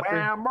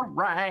helicopter.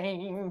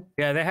 Rain.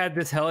 Yeah, they had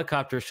this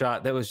helicopter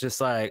shot that was just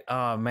like,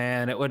 oh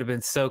man, it would have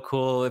been so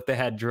cool if they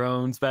had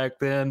drones back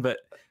then. But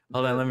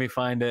hold on, let me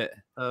find it.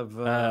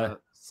 Of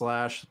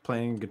Slash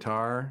playing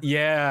guitar.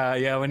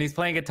 Yeah, when he's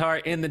playing guitar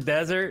in the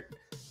desert.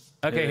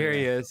 Okay, here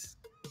he is.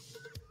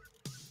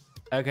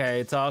 Okay,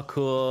 it's all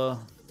cool.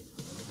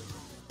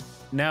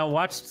 Now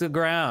watch the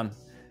ground.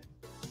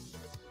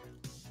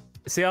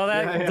 See all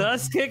that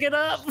dust kicking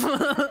up?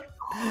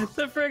 It's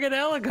a friggin'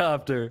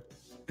 helicopter.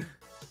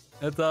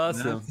 That's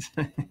awesome.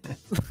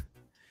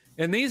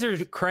 And these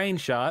are crane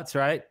shots,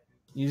 right?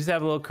 You just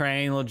have a little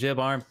crane, a little jib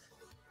arm.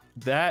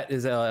 That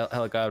is a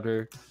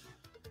helicopter.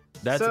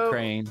 That's a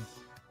crane.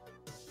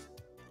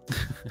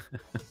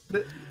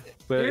 But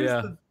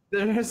there's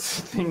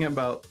the thing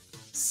about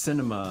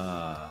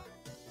cinema.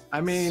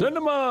 I mean,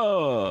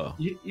 cinema.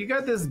 You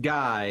got this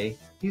guy.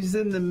 He's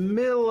in the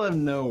middle of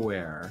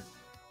nowhere.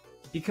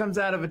 He comes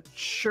out of a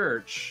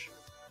church.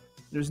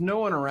 There's no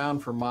one around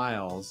for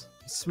miles.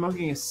 He's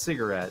smoking a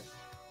cigarette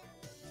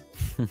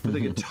with a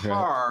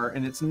guitar,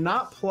 and it's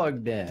not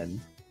plugged in.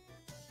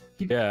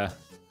 That's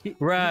true. He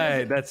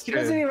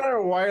doesn't even have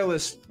a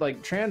wireless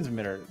like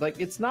transmitter. Like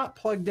it's not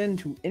plugged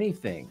into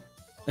anything.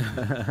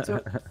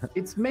 So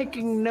it's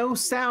making no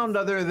sound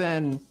other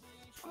than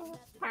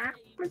right.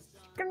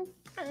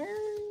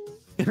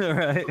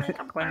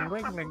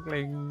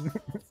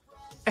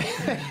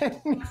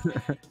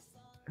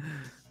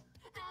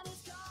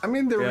 I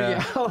mean, the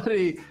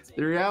reality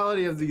The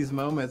reality of these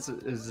moments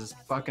is just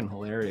fucking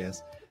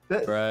hilarious.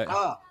 That, Right.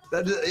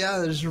 That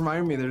just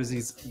reminded me. There's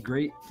these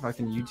great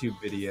fucking YouTube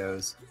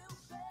videos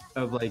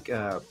of like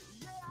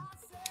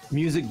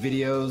music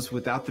videos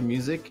without the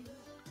music.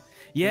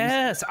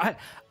 Yes,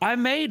 I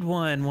made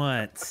one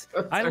once.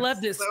 I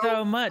loved it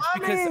so much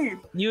because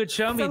you would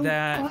show me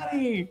that.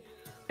 Funny.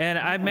 And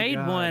I made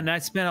one. I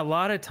spent a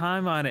lot of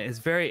time on it. It's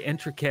very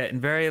intricate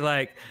and very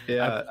like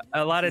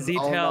a lot of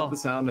detail. All about the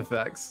sound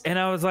effects. And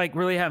I was like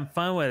really having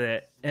fun with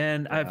it.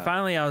 And I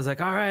was like,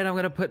 all right, I'm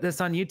gonna put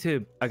this on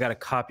YouTube. I got a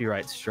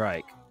copyright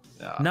strike.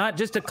 Not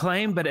just a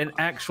claim, but an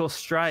actual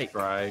strike.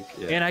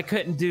 And I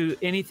couldn't do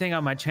anything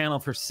on my channel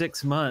for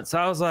 6 months. So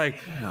I was like,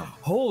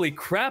 holy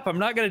crap, I'm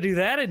not gonna do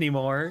that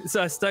anymore.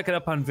 So I stuck it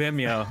up on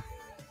Vimeo.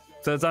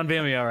 So it's on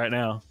Vimeo right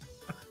now.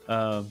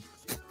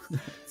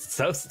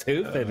 So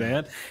stupid,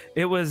 man.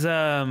 It was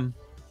oh,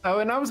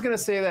 and I was gonna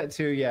say that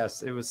too.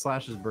 Yes, it was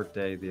Slash's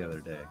birthday the other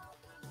day.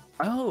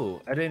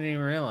 Oh, I didn't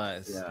even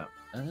realize. Yeah.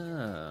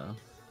 Oh.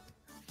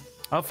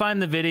 I'll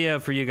find the video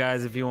for you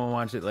guys if you want to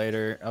watch it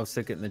later. I'll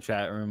stick it in the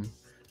chat room.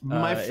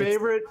 My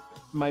favorite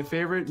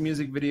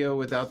music video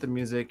without the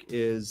music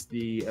is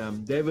the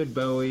David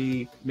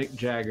Bowie, Mick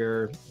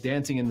Jagger,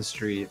 Dancing in the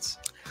Streets.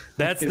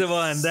 That's the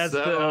one. That's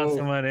the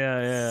awesome one.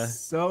 Yeah.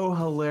 So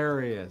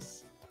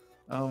hilarious.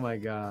 Oh my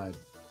God.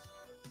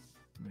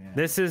 Man.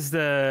 This is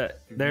the,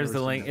 there's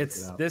the link.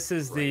 This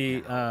is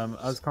the, I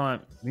was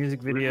calling it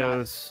music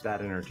videos.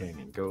 That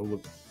entertaining. Go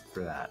look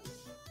for that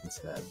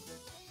instead.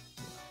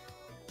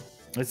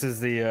 This is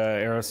the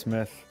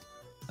Aerosmith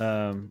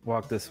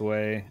Walk This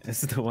Way.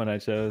 This is the one I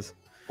chose.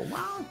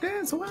 Walk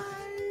this way.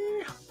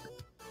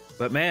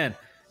 But man,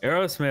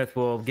 Aerosmith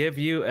will give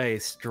you a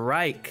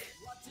strike.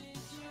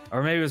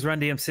 Or maybe it was Run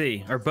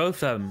DMC, or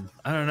both of them.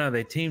 I don't know.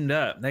 They teamed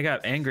up. They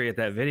got angry at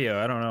that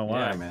video. I don't know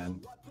why. Yeah,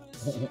 man.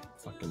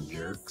 Fucking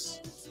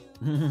jerks.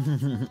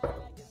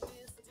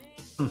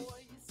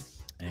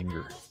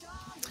 Anger.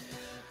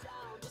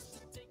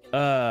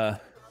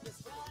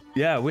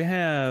 Yeah, we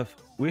have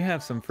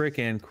some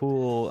freaking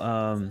cool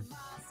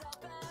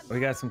we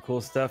got some cool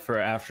stuff for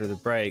after the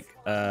break.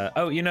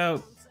 Oh, you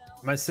know,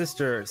 my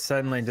sister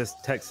suddenly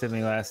just texted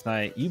me last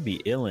night, "You be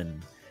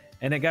illin'."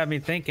 And it got me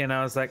thinking.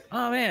 I was like,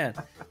 oh man,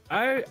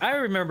 I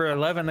remember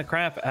loving the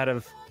crap out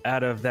of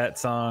that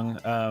song.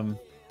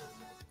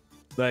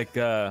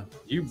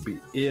 You be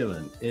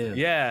illin'.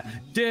 Yeah,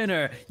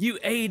 dinner, you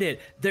ate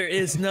it, there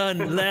is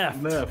none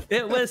left.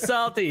 It was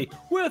salty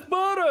with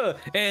butter,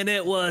 and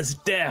it was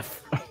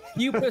deaf.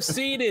 You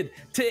proceeded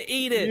to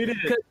eat it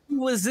because you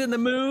was in the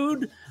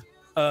mood.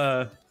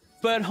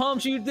 But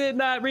Holmes, you did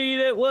not read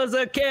it was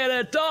a can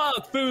of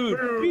dog food.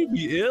 You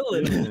be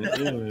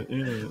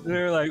illin'.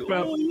 They're like,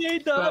 oh, you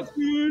ate dog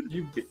food.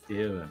 You be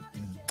illin'.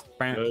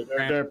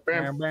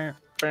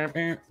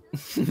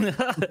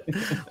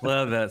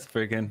 Love that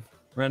freaking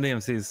Run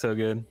DMC is so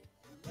good.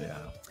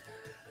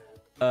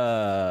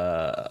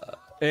 Yeah.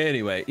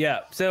 Anyway, yeah.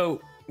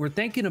 So we're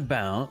thinking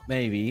about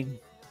maybe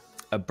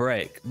a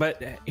break,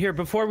 but here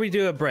before we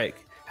do a break,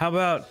 how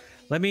about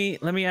let me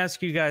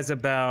ask you guys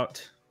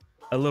about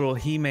a little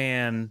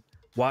He-Man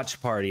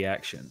watch party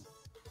action.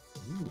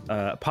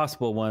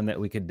 Possible one that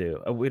we could do.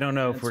 We don't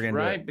know if we're gonna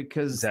do it.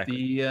 Because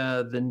exactly.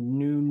 the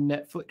new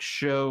Netflix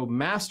show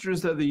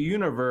Masters of the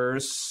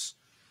Universe.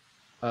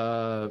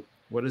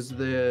 What is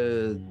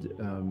the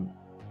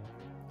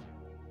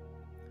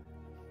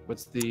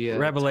what's the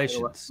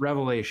Revelations?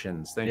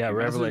 Revelations. Thank you.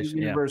 Revelations.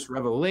 Universe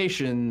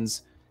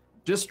Revelations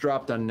just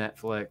dropped on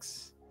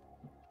Netflix.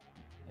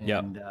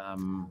 And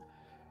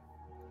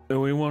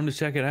we wanted to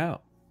check it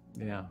out.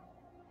 Yeah.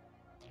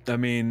 I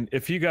mean,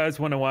 if you guys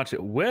want to watch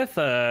it with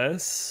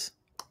us,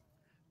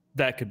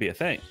 that could be a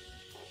thing.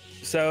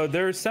 So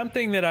there's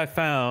something that I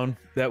found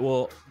that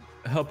will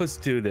help us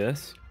do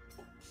this.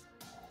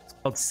 It's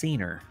called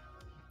Scener.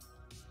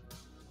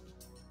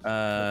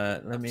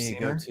 Let me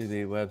go to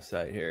the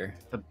website here.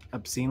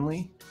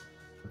 Obscenely?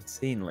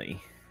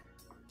 Obscenely.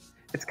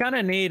 It's kind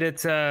of neat.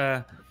 It's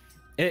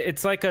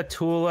it's like a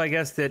tool, I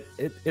guess, that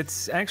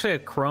it's actually a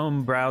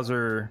Chrome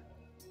browser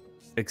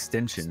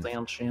extension.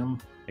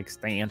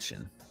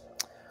 Extension.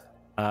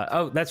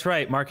 Oh, that's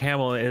right. Mark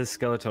Hamill is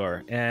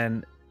Skeletor,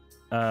 and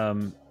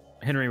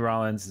Henry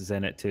Rollins is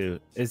in it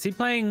too. Is he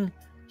playing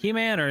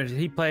He-Man, or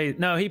he plays?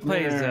 No, he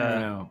plays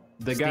no.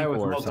 The guy with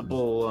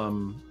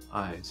multiple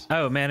eyes.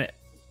 Oh man!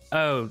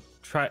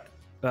 Triclops.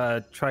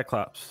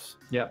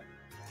 Yep.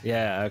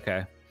 Yeah.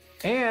 Okay.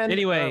 And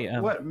anyway,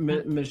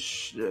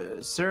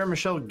 Sarah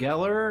Michelle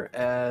Gellar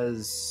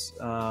as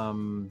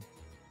Tila.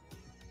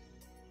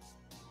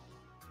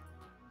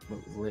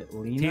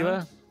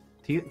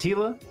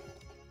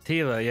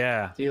 Tila,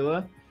 yeah.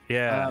 Tila.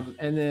 Yeah.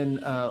 And then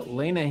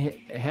Lena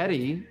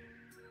Headey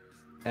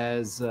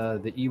as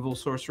the evil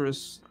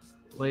sorceress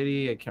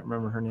lady. I can't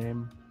remember her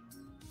name.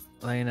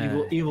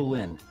 Lena. Evil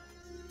Lynn.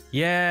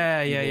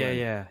 Yeah.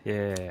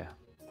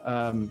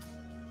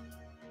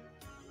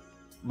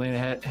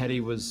 Lena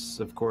Headey was,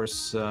 of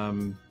course,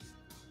 Cersei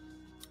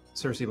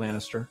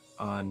Lannister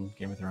on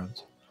Game of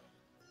Thrones.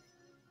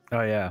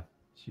 Oh, yeah.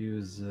 She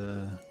was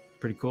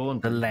pretty cool.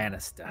 And The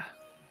Lannister.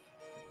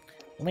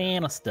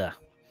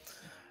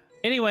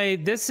 Anyway,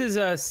 this is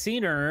a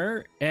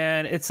scener,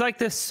 and it's like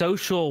this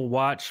social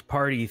watch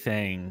party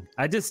thing.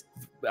 I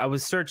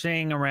was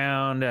searching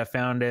around, I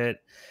found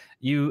it.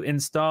 You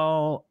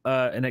install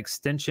an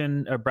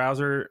extension, a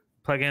browser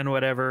plugin,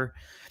 whatever,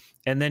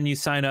 and then you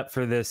sign up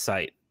for this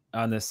site.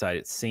 On this site,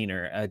 it's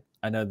Scener.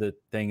 I know the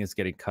thing is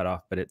getting cut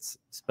off, but it's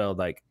spelled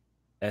like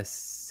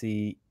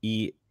SCENER.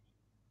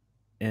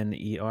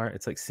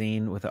 It's like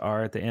scene with an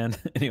R at the end.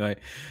 Anyway,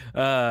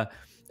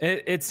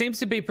 it seems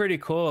to be pretty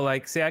cool.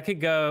 Like, see, I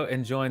could go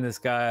and join this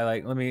guy.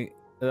 Like,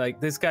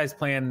 this guy's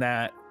playing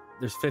that.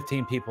 There's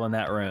 15 people in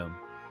that room.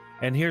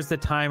 And here's the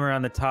timer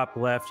on the top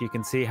left. You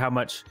can see how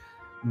much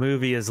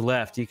movie is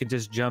left. You can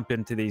just jump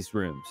into these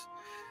rooms.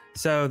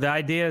 So the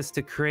idea is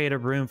to create a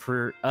room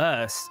for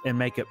us and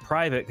make it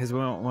private because we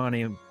don't want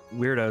any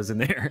weirdos in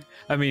there.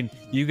 I mean,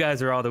 you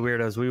guys are all the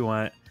weirdos we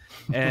want.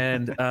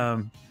 And,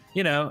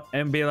 you know,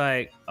 and be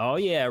like, oh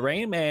yeah,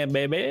 Rain Man,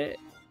 baby.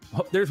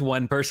 Oh, there's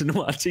one person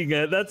watching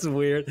it. That's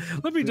weird.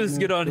 Let me just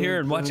get on here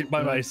and watch it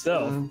by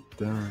myself.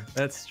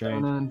 That's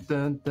strange.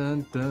 But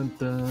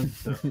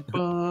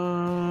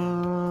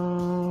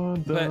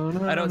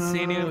I don't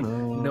see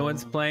anyone. No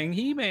one's playing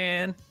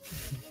He-Man.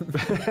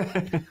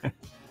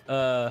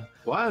 Why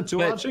aren't you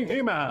watching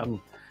He-Man?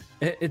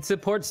 It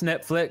supports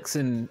Netflix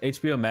and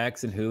HBO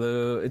Max and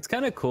Hulu. It's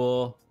kind of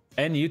cool,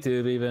 and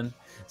YouTube even.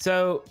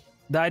 So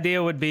the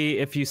idea would be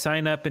if you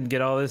sign up and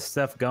get all this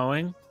stuff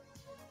going,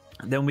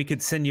 then we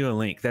could send you a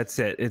link. That's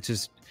it. It's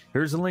just,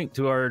 here's a link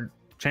to our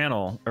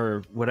channel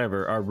or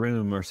whatever, our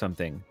room or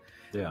something.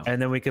 Yeah. And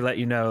then we could let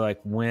you know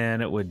like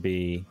when it would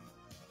be.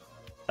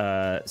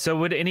 So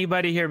would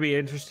anybody here be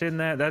interested in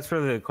that? That's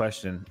really the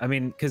question. I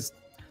mean, because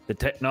the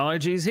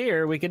technology's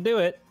here, we could do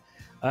it.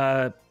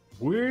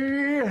 We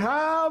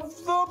have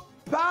the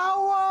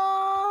power.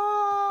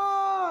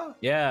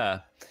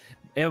 Yeah.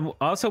 And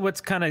also what's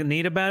kind of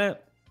neat about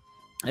it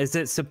is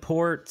it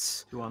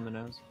supports You on the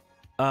nose?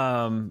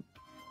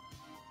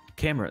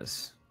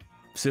 Cameras.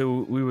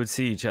 So we would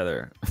see each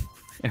other.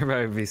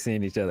 Everybody would be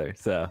seeing each other.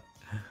 So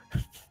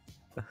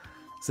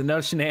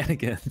no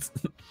shenanigans.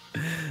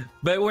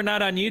 But we're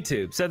not on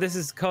YouTube. So this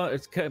is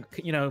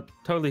you know,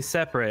 totally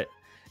separate.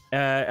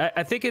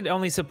 I think it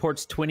only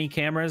supports 20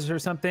 cameras or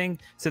something.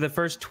 So the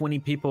first 20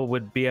 people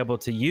would be able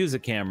to use a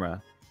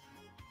camera.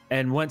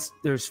 And once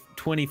there's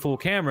 20 full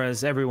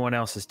cameras, everyone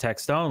else is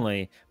text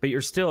only, but you're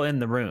still in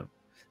the room.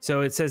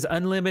 So it says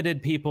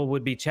unlimited people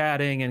would be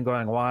chatting and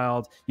going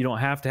wild. You don't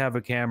have to have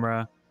a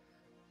camera.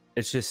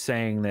 It's just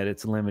saying that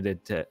it's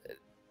limited to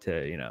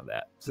you know,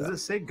 that. Does it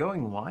say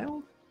going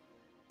wild?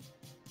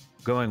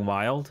 Going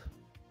wild?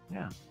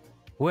 Yeah.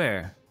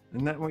 Where?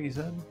 Isn't that what you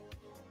said?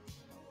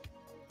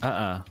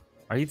 Are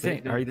you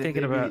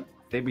thinking about?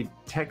 They'd be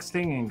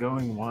texting and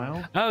going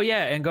wild. Oh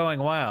yeah, and going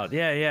wild.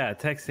 Yeah,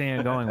 texting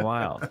and going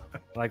wild,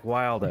 like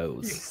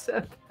wildos. You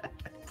said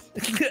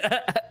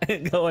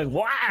that. Going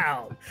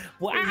wild.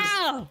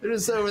 Wow. They're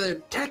just over there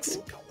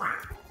texting.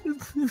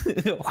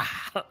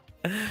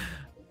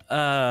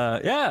 Wow.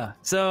 Yeah.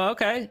 So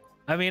okay.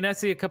 I mean, I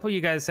see a couple of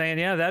you guys saying,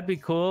 yeah, that'd be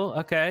cool.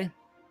 Okay.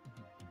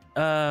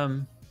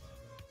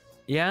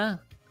 Yeah.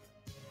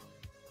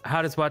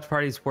 How does watch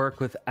parties work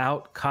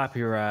without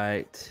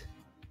copyright?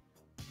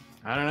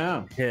 I don't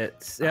know.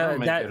 Hits.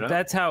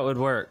 That's how it would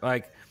work.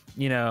 Like,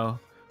 you know,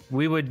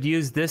 we would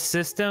use this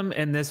system,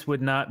 and this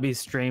would not be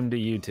streamed to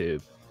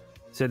YouTube.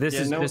 So this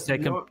is just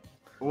a.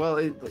 Well,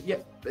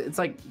 it's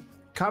like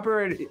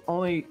copyright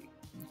only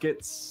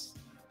gets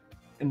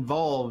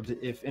involved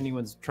if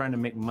anyone's trying to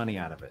make money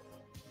out of it.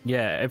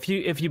 Yeah, if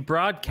you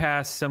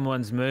broadcast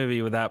someone's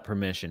movie without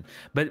permission.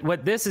 But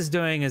what this is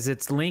doing is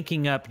it's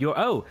linking up your.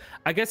 Oh,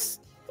 I guess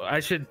I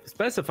should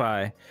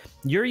specify.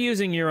 You're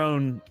using your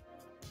own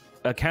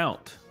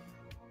account,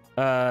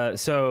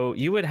 so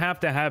you would have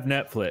to have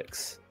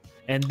Netflix.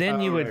 And then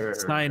you would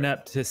sign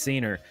up to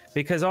Scener,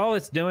 because all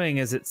it's doing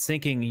is it's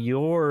syncing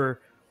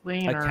your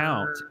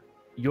account,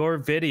 your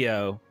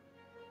video,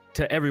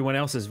 to everyone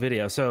else's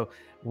video. So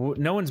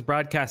no one's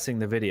broadcasting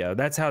the video.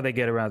 That's how they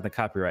get around the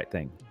copyright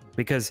thing,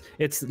 because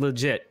it's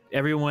legit.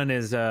 Everyone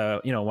is,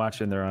 you know,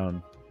 watching their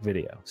own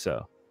video.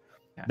 So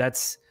yeah.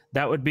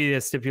 That would be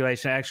a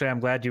stipulation. Actually, I'm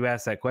glad you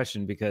asked that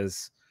question,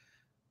 because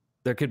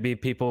there could be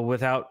people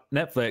without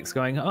Netflix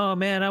going, oh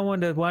man, I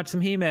wanted to watch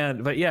some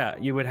He-Man. But yeah,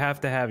 you would have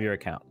to have your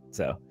account.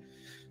 So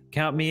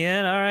count me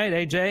in. All right,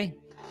 AJ.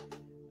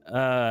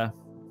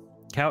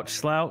 Couch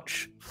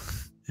slouch.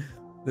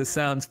 This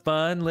sounds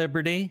fun.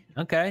 Liberty.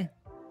 Okay.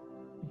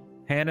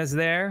 Hannah's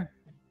there.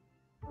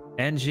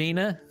 And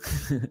Gina.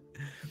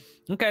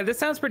 Okay, this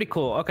sounds pretty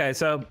cool. Okay,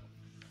 so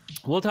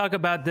we'll talk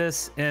about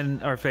this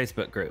in our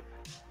Facebook group.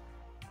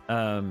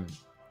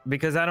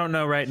 Because I don't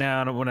know right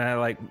now. I don't want to,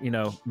 like, you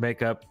know,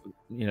 make up,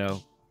 you know,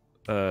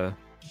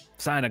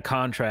 sign a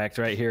contract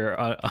right here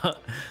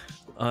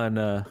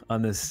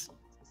on this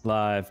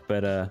live,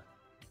 but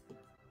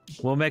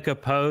we'll make a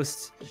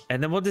post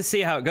and then we'll just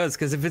see how it goes.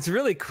 Because if it's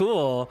really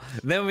cool,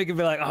 then we can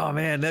be like, oh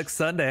man, next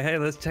Sunday, hey,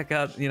 let's check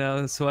out, you know,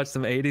 let's watch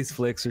some 80s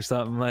flicks or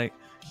something. Like,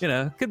 You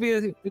know, it could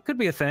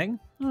be a thing.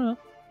 I don't know.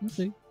 We'll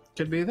see.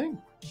 Could be a thing.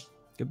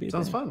 Could be a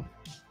Sounds thing. fun.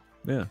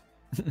 Yeah.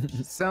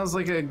 Sounds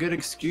like a good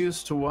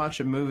excuse to watch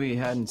a movie you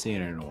hadn't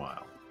seen in a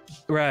while.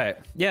 Right.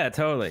 Yeah,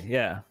 totally.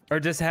 Yeah. Or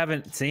just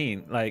haven't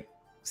seen, like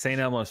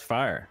St. Elmo's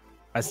Fire.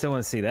 I still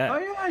want to see that. Oh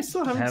yeah, I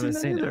still haven't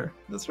seen that either.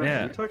 That's right.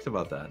 Yeah. We talked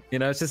about that. You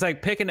know, it's just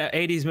like picking an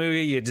 80s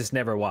movie you just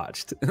never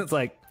watched. It's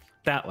like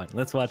that one.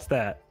 Let's watch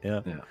that.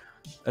 Yeah. Yeah.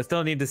 I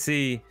still need to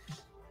see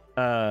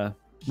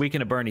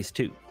Weekend at Bernie's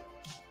 2.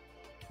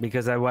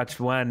 Because I watched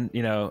one,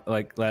 you know,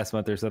 like last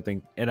month or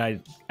something, and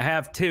I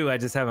have 2, I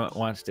just haven't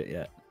watched it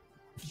yet.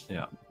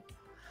 Yeah.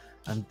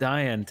 I'm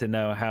dying to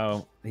know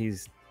how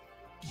he's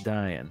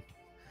dying.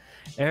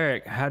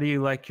 Eric, how do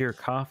you like your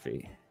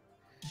coffee?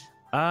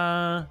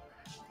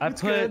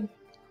 It's good.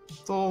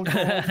 It's all cold.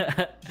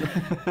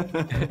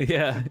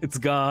 Yeah, it's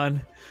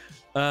gone.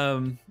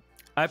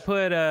 I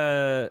put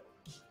a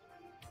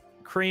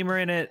creamer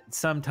in it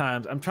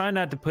sometimes. I'm trying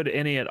not to put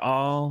any at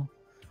all.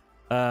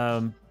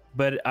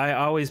 But I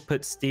always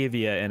put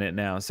stevia in it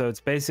now. So it's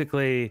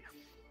basically,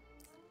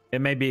 it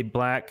may be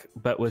black,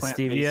 but with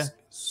stevia.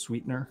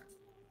 Sweetener.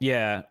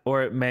 Yeah,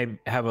 or it may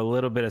have a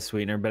little bit of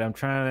sweetener, but I'm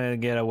trying to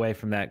get away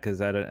from that because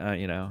I don't,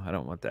 you know, I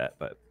don't want that.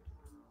 But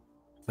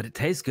it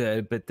tastes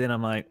good. But then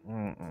I'm like,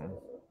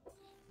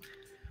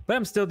 but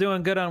I'm still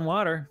doing good on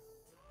water.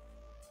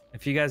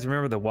 If you guys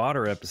remember the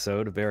water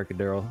episode of Eric and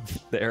Darrell,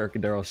 the Eric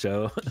and Darrell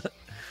show,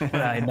 when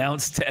I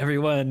announced to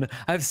everyone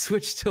I've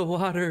switched to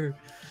water.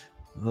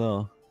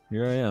 Well,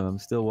 here I am. I'm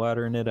still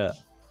watering it up.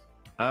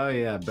 Oh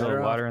yeah,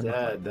 Better water Off in the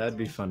Dead. That'd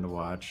be fun to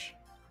watch.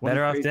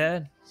 Better Off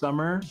Dead?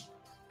 Summer.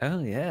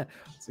 Oh yeah.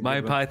 It's a My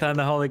good one. Python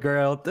the Holy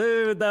Grail.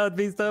 Dude, that would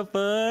be so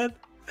fun.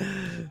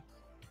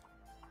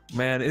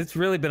 Man, it's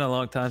really been a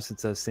long time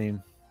since I've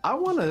seen. I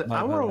wanna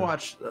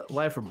watch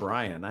Life of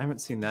Brian. I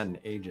haven't seen that in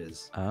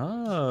ages.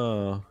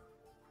 Oh.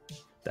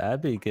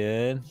 That'd be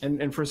good.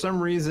 And for some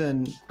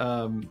reason,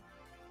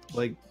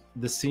 like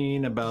the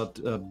scene about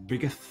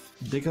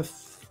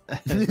Biggeth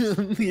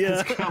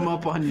Yeah. it's come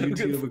up on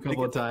YouTube a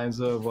couple of times,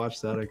 so I've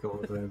watched that a couple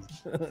of times.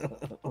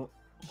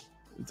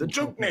 It's a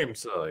joke name,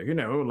 sir. You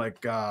know, like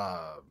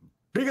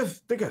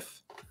Biggeth.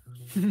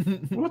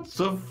 What's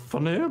so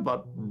funny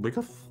about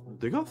Biggeth?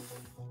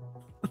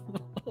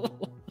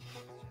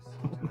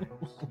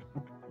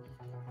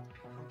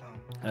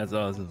 That's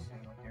awesome.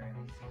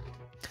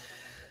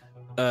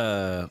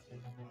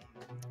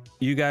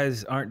 You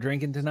guys aren't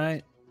drinking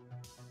tonight?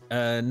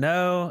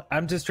 No,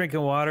 I'm just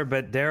drinking water,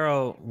 but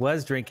Darrell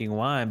was drinking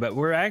wine, but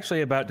we're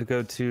actually about to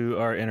go to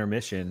our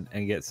intermission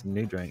and get some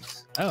new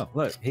drinks. Oh,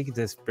 look, he can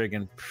just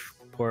friggin'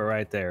 pour it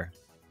right there.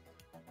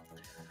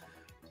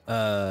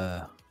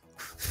 Right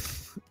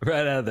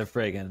out of the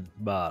friggin'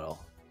 bottle.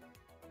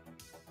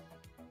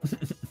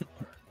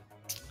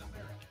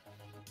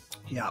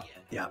 Yeah.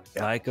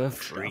 Like a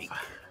freak.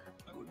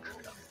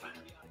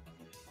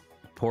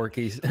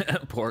 Porky's,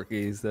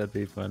 that'd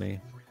be funny.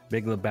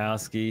 Big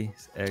Lebowski,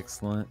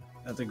 excellent.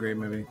 That's a great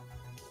movie.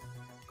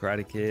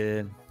 Karate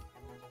Kid.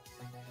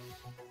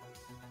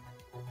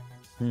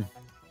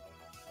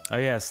 Oh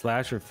yeah,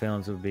 slasher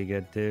films would be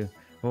good too.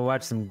 We'll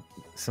watch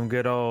some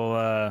good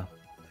old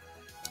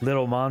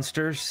Little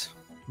Monsters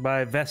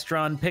by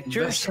Vestron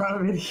Pictures.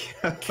 Vestron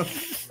Video.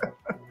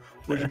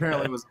 Which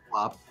apparently was a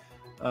flop.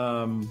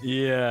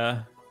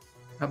 Yeah.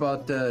 How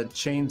about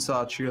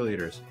Chainsaw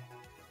Cheerleaders?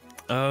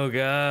 Oh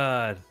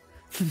God.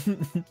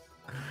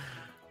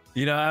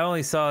 You know, I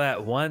only saw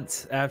that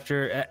once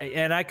after,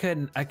 and I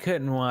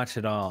couldn't watch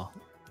it all.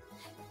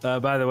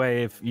 By the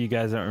way, if you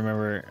guys don't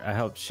remember, I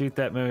helped shoot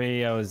that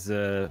movie. I was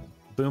a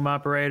boom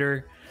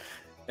operator,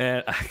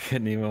 and I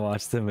couldn't even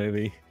watch the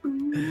movie.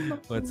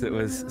 Once it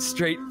was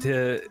straight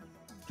to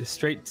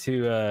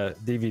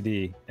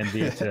DVD and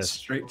VHS.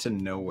 Straight to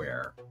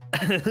nowhere.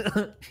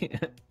 Yeah,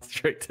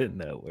 straight to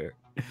nowhere.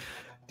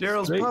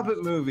 Darrell's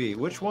puppet movie.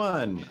 Which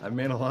one? I've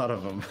made a lot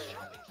of them.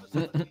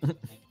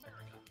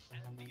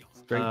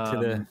 Straight to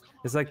the.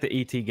 It's like the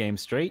ET game.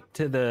 Straight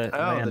to the. Oh,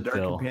 landfill. the Dark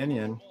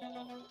Companion.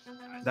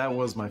 That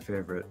was my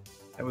favorite.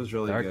 That was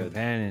really Dark good.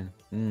 Companion.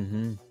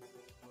 Mm-hmm.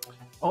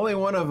 Only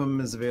one of them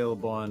is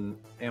available on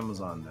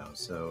Amazon though,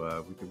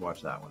 so we could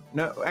watch that one.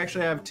 No,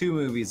 actually, I have 2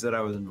 movies that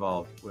I was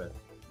involved with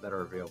that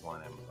are available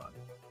on Amazon.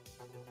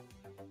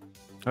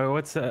 Oh,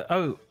 what's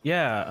oh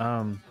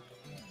yeah.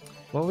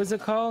 What was it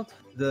called?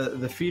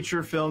 The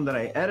feature film that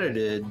I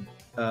edited,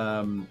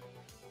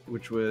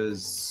 which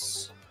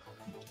was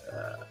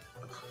fuck.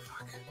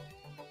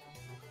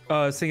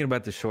 Oh, I was thinking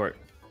about the short.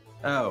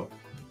 Oh,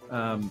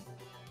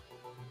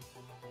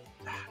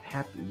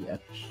 Happy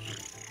Yet.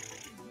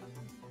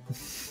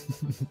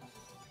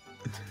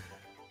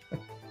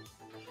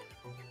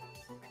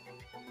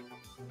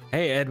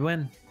 Hey,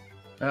 Edwin.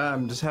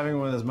 I'm just having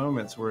one of those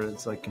moments where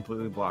it's like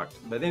completely blocked.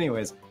 But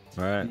anyways,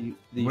 All right.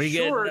 the We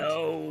short, get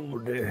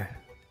old. the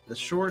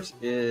short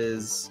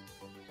is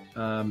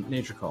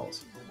Nature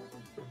Calls.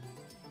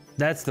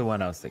 That's the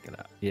one I was thinking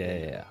of.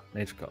 Yeah.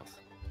 Nature Calls.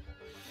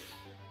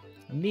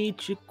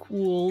 Nature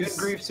Calls. Good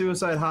Grief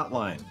Suicide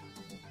Hotline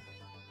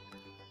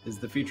is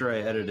the feature I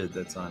edited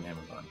that's on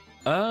Amazon.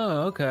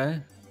 Oh, okay.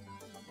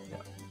 Yeah.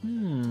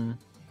 Hmm.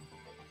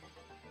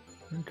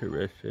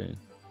 Interesting.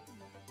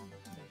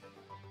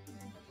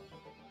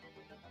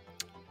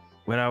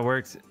 When I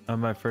worked on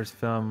my first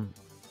film,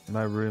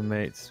 my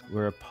roommates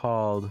were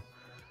appalled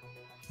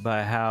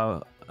by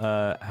how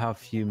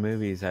few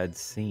movies I'd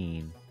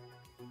seen.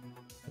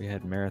 We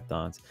had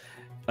marathons.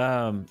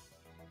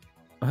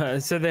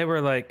 So they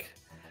were like,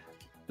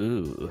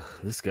 "Ooh,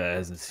 this guy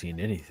hasn't seen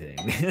anything."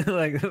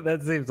 Like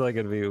that seems like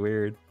it'd be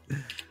weird.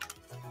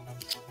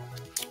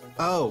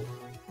 Oh,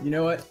 you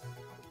know what?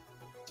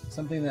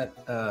 Something that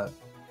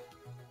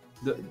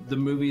the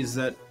movies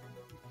that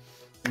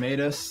made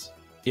us,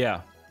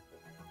 Yeah.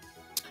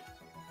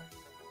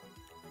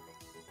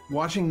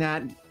 watching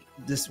that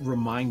just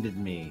reminded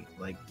me,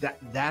 like,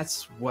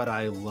 that's what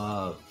I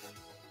love.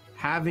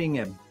 Having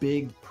a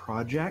big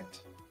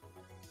project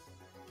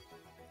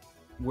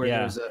where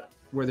Yeah.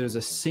 there's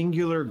a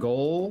singular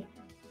goal,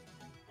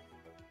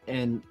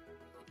 and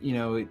you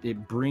know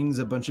it brings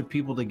a bunch of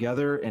people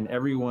together and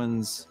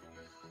everyone's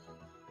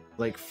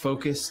like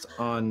focused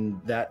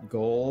on that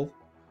goal.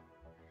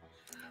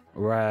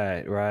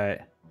 Right.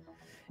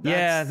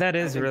 Yeah, that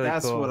is really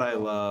that's cool. what I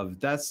love.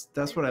 That's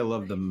what I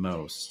love the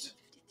most.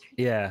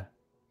 Yeah.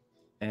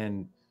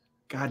 And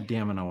god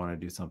damn it, I want to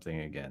do something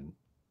again.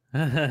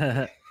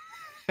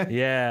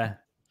 Yeah.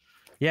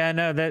 Yeah,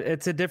 no, that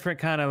it's a different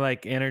kind of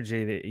like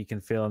energy that you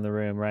can feel in the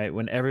room, right?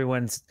 When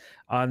everyone's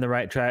on the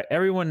right track,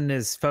 everyone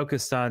is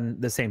focused on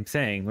the same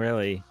thing,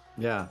 really.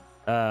 Yeah.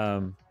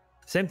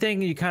 Same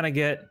thing you kind of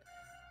get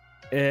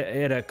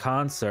at a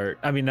concert.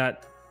 I mean,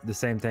 not the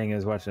same thing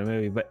as watching a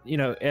movie, but you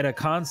know, at a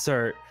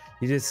concert,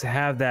 you just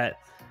have that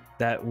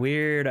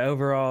weird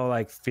overall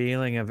like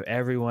feeling of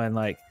everyone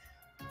like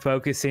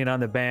focusing on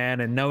the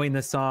band and knowing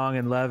the song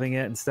and loving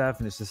it and stuff,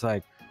 and it's just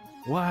like,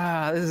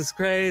 wow, this is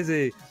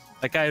crazy.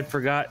 Like I had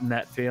forgotten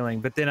that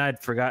feeling, but then I'd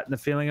forgotten the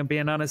feeling of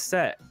being on a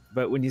set.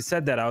 But when you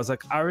said that, I was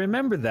like, I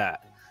remember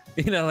that.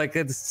 You know, like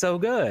it's so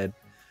good.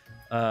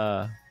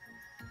 But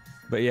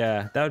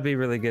yeah, that would be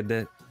really good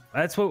to.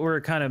 That's what we're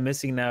kind of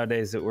missing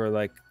nowadays. That we're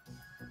like,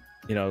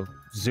 you know,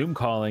 Zoom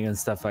calling and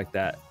stuff like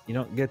that. You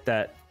don't get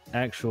that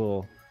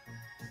actual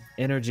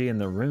energy in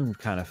the room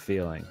kind of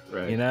feeling.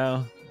 Right. You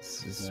know,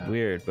 it's just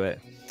weird, but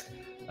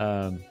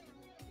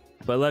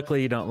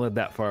luckily you don't live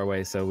that far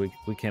away, so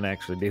we can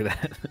actually do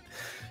that.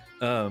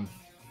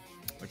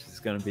 Which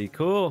is gonna be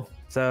cool.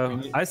 So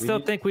I still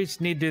think we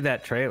need to do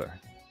that trailer.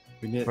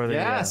 We need, for the,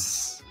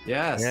 yes.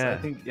 Yeah. I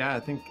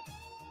think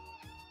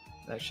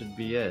that should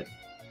be it.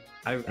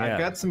 I've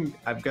got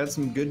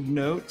some good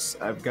notes.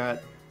 I've got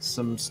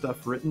some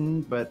stuff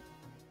written, but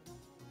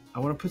I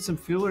want to put some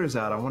feelers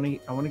out. I want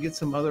to get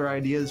some other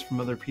ideas from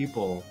other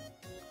people,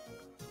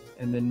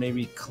 and then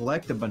maybe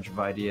collect a bunch of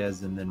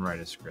ideas and then write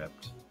a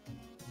script.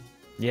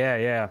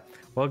 Yeah.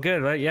 Well,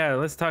 good.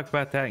 Let's talk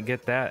about that and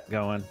get that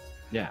going.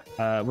 Yeah.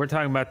 We're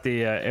talking about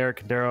the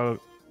Eric Darrell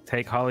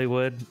Take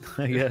Hollywood,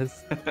 I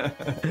guess.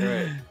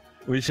 Right.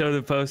 We showed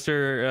the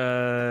poster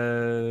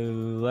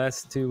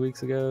last 2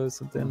 weeks ago,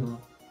 something,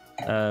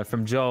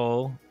 from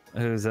Joel,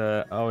 who's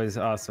always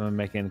awesome and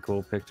making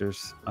cool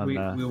pictures on we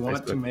want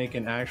Facebook. to make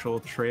an actual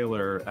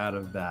trailer out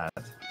of that.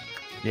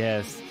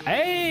 Yes.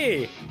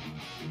 Hey!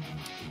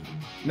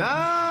 No,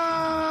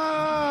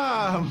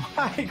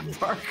 Mike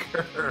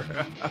Parker.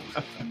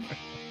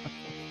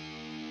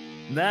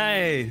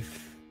 Nice.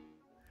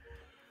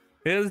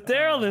 It was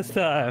Darrell this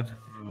time.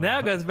 Now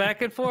it goes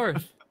back and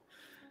forth.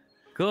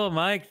 Cool,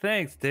 Mike.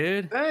 Thanks,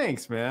 dude.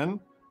 Thanks, man.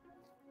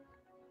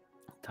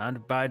 Time to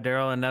buy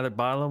Darrell another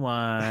bottle of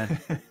wine.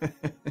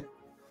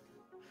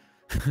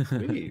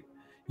 Sweet.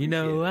 You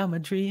know I'm a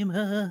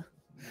dreamer.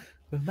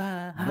 But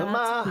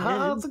my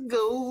heart's of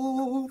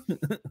gold.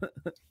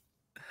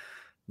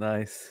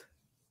 Nice.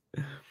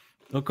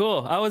 Well,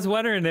 cool. I was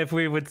wondering if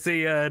we would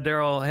see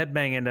Darrell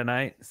headbanging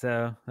tonight,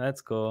 so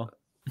that's cool.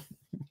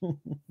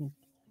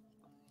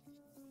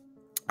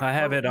 I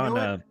have it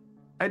on.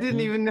 I didn't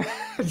even know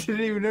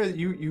that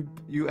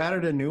you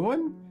added a new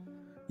one.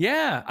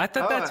 Yeah, I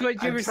thought that's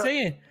what you were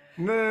saying.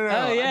 No.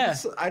 Oh yeah.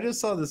 I just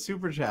saw the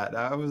super chat.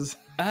 I was.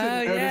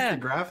 Yeah. The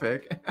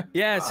graphic.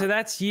 Yeah. So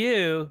that's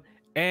you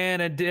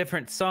and a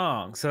different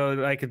song. So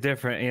like a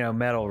different,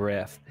 metal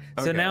riff.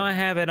 So Okay. now I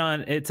have it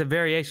on. It's a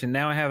variation.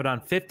 Now I have it on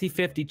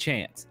 50-50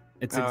 chance.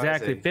 It's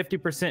exactly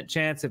 50%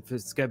 chance if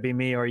it's gonna be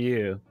me or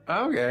you.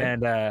 Okay.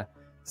 And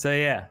so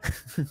yeah.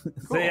 Cool.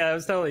 So yeah, it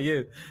was totally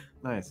you.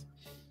 Nice.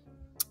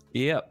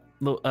 Yep.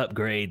 Little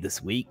upgrade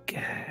this week.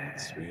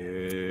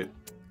 Sweet.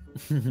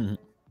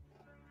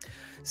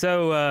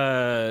 So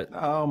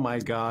Oh my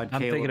God.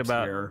 I'm Caleb's thinking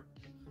about here.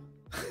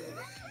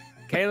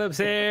 Caleb's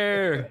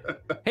here.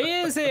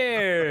 He is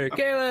here.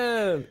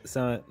 Caleb.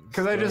 So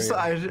Because I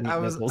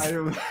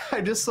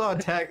just saw a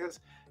text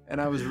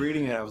and I was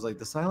reading it. I was like,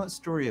 the silent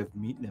story of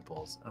meat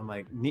nipples. I'm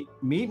like,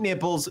 meat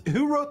nipples.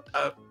 Who wrote?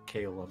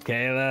 Caleb.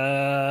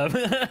 Caleb.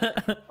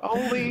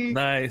 Only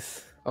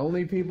Nice.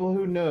 people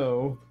who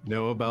know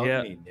about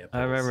Yeah, meat nipples.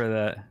 I remember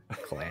that.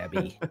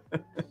 Clabby.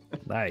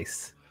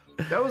 Nice.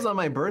 That was on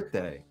my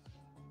birthday.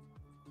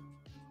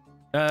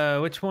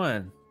 Which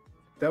one?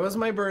 That was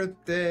my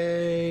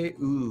birthday.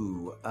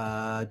 Ooh.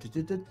 My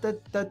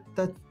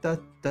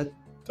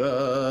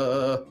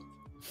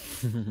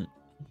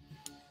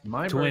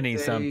 20 birthday,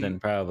 something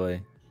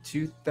probably.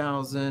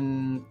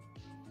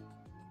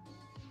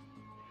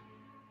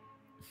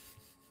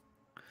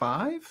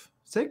 2005?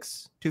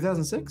 6?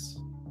 2006?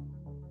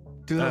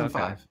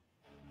 2005. Okay.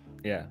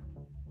 Yeah.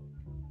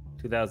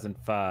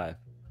 2005.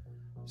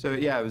 So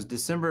yeah, it was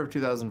December of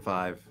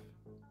 2005.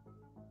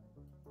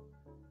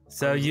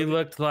 So you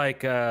looked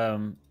like I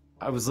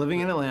was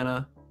living in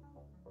Atlanta.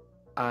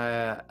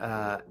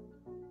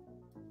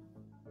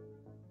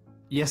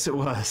 Yes, it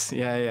was.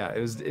 Yeah.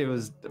 It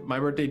was my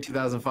birthday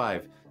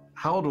 2005.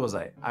 How old was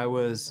I? I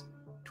was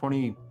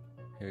 24?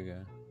 here we go.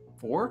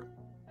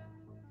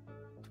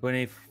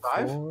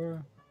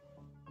 24?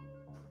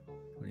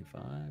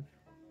 25?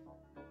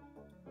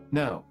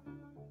 No.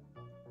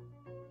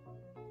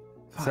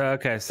 So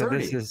okay, so 30.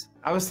 this is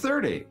I was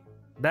 30.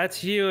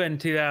 that's you in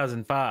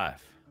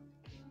 2005.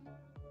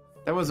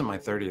 That wasn't my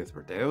 30th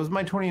birthday. It was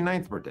my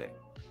 29th birthday.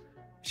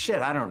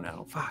 Shit, I don't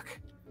know. Fuck.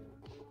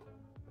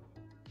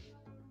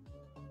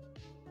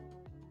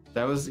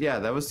 That was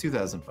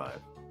 2005.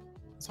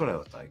 That's what I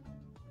looked like.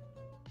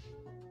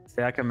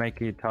 See, I can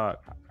make you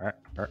talk.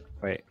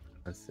 Wait,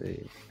 let's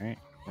see.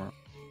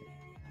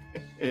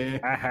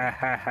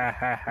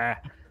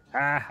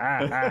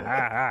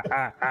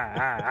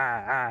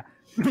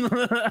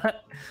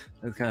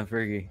 That's kind of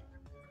freaky.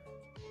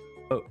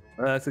 Oh,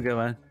 that's a good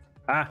one.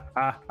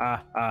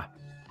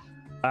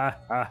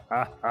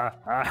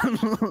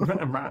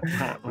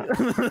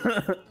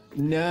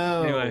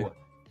 No. Anyway.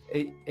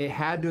 It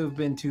had to have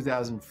been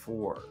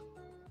 2004.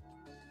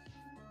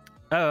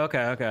 Oh,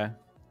 okay.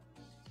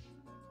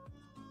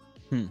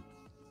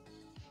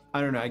 I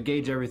don't know. I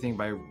gauge everything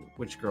by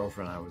which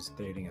girlfriend I was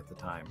dating at the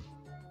time.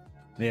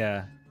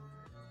 Yeah.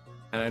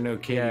 And I know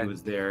Katie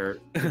was there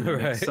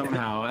Right.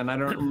 somehow. And I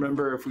don't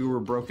remember if we were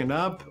broken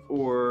up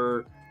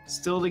or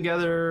still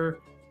together.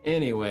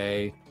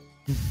 Anyway,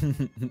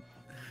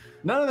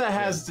 none of that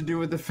has to do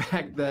with the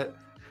fact that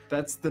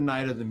that's the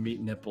night of the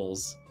meat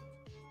nipples.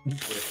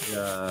 With,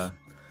 The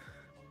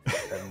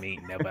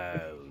meat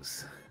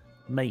nipples.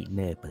 Meat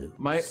nipples.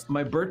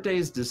 my birthday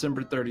is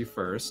December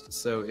 31st,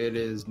 so it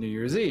is New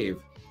Year's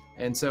Eve.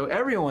 And so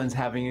everyone's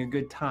having a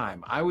good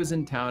time. I was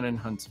in town in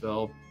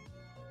Huntsville.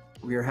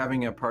 We were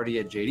having a party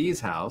at JD's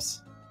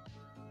house.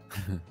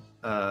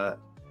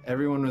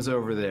 Everyone was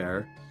over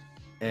there.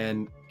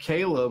 And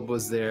Caleb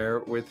was there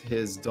with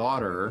his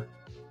daughter,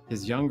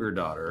 his younger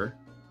daughter,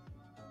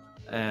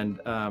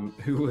 and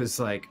who was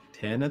like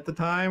 10 at the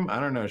time. I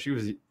don't know. She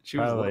was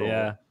Probably,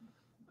 little.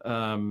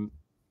 yeah.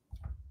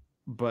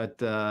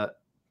 But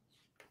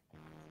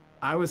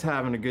I was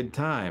having a good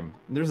time.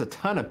 There's a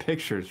ton of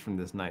pictures from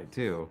this night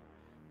too.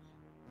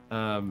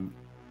 And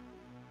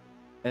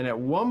at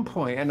one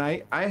point, and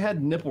I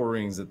had nipple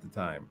rings at the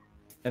time,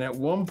 and at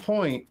one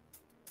point,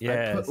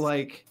 Yes. I put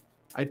like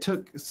I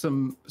took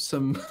some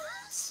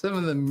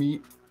of the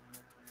meat,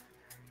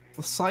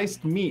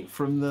 sliced meat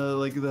from the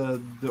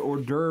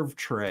hors d'oeuvre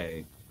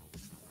tray,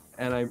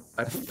 and I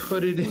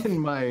put it in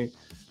my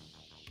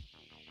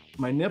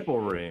nipple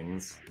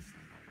rings,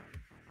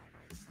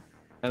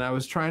 and I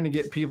was trying to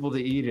get people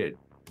to eat it.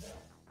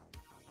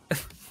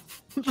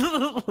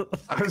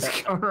 I was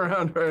going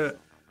around her,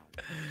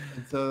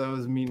 and so that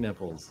was meat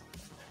nipples.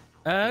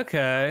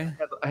 Okay.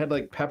 I had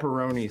like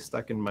pepperoni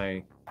stuck in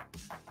my.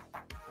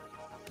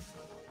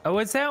 Oh,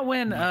 was that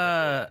when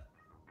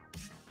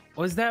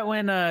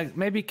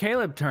maybe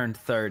Caleb turned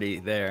 30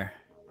 there?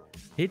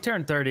 He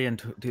turned 30 in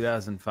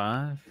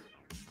 2005.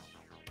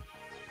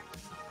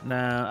 No,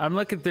 I'm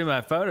looking through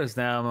my photos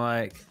now. I'm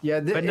like, Yeah,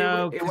 but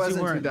no, it 'cause you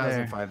wasn't weren't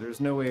 2005.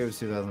 There's no way it was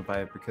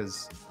 2005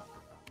 because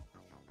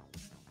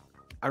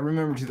I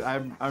remember I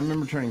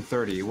remember turning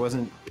 30. It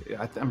wasn't.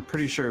 I'm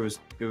pretty sure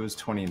it was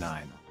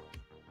 29.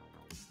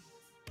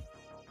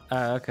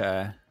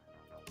 Okay.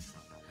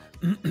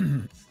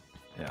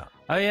 Yeah.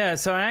 Oh yeah,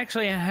 so I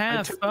actually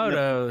have took the nipple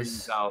photos.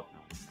 rings out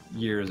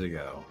years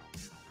ago.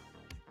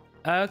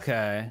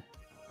 Okay.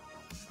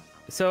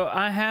 So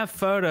I have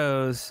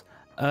photos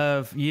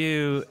of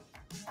you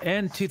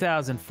in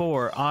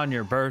 2004 on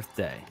your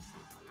birthday.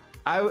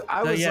 I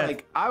was yeah.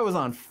 like, I was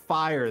on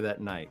fire that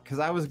night because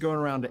I was going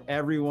around to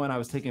everyone. I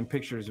was taking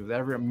pictures with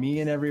me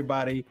and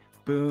everybody.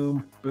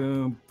 Boom,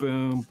 boom,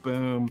 boom,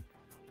 boom.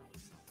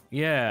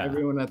 Yeah.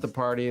 Everyone at the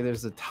party.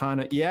 There's a ton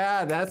of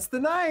that's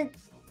the night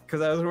because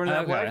I was wearing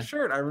that black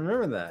shirt. I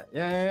remember that.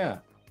 Yeah.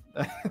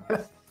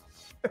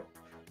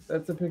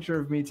 That's a picture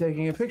of me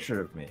taking a picture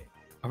of me.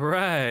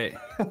 Right.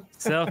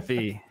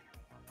 Selfie.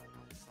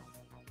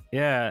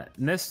 Yeah.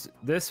 And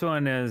this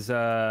one is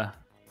a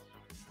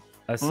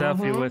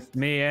selfie with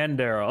me and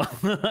Darrell.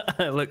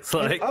 It looks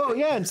like. Oh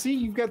yeah, and see,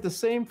 you've got the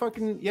same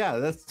fucking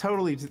That's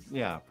totally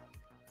Yeah.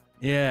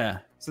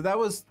 So that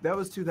was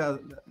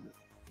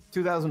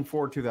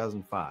 2004,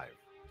 2005.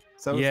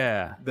 So that was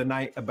the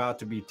night about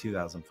to be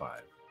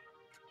 2005.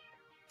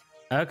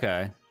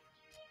 Okay.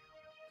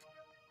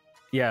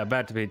 Yeah,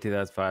 about to be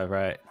 2005,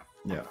 right?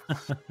 Yeah.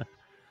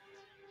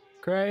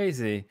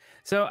 Crazy.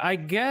 So I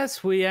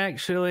guess we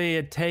actually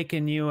had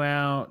taken you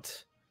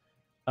out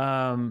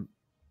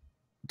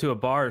to a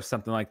bar or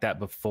something like that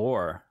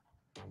before.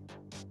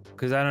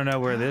 Because I don't know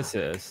where this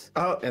is.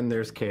 Oh, and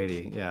there's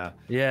Katie. Yeah.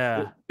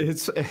 Yeah.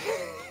 It's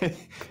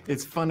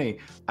it's funny.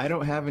 I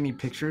don't have any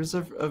pictures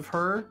of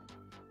her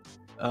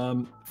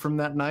from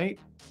that night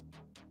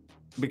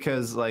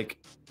because like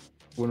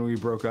when we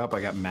broke up,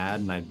 I got mad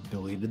and I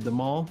deleted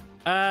them all.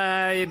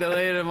 You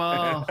deleted them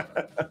all.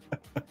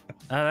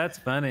 Oh, that's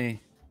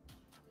funny.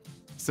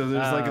 So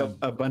there's like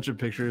a bunch of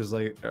pictures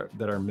like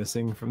that are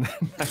missing from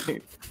that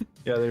night.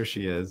 Yeah, there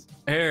she is.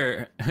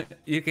 Here,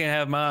 you can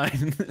have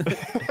mine.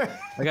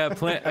 I got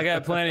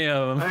plenty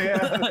of them.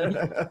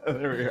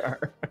 There we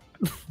are.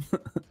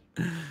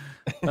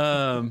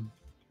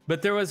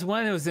 But there was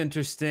one that was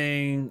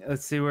interesting.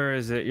 Let's see, where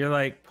is it? You're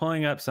like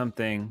pulling up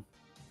something.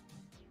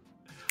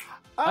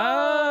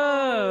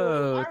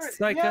 Oh, it's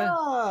like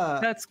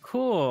that's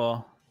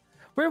cool.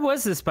 Where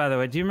was this, by the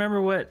way? Do you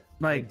remember what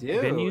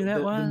venue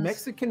that was? The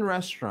Mexican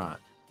restaurant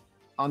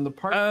on the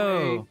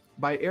Parkway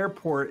by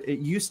airport. It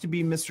used to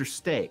be Mr.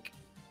 Steak.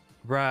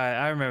 Right,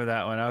 I remember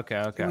that one.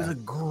 Okay. It was a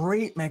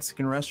great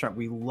Mexican restaurant.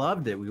 We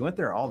loved it. We went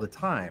there all the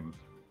time.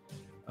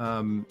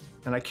 And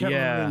I can't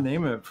remember the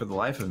name of it for the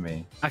life of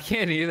me. I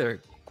can't either.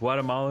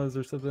 Guatemala's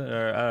or something,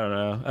 or I don't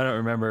know. I don't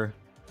remember.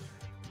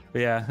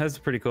 But yeah, that's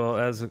pretty cool.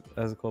 That was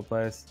a cool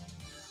place.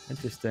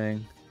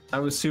 Interesting. I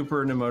was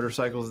super into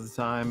motorcycles at the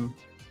time,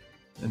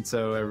 and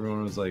so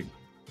everyone was like,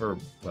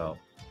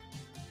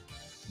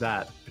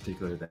 that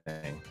particular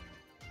thing.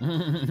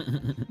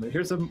 But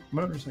here's a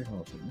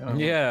motorcycle. No,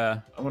 yeah,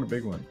 I want a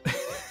big one.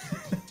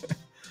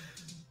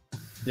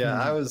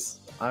 Yeah, I was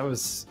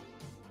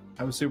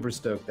super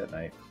stoked that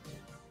night,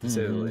 to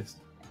say the least.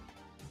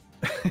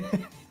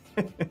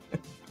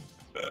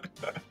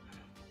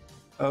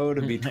 Oh,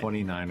 to be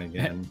 29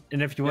 again.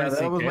 And if you want to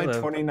see that was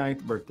Caleb, my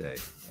 29th birthday.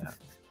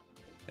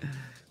 Yeah.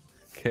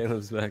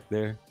 Caleb's back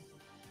there.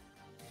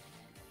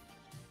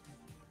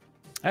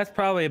 That's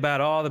probably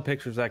about all the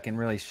pictures I can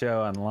really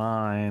show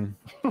online.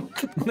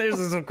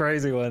 There's some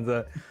crazy ones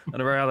that I'd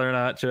rather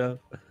not show.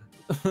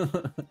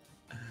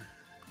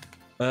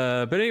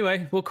 But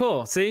anyway, well,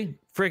 cool. See,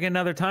 freaking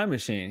another time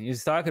machine.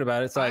 He's talking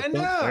about it. It's like, I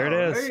know, there it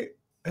is. Right?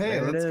 Hey,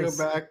 let's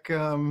go back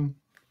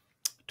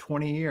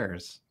 20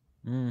 years.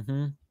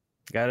 Mm-hmm.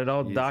 Got it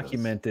all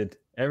documented.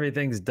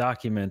 Everything's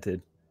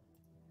documented.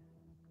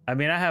 I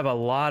mean, I have a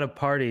lot of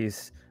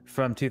parties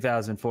from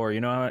 2004. You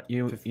know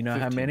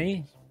how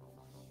many?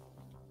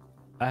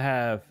 I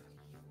have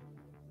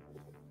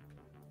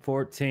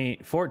 14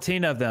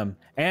 of them.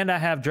 And I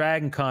have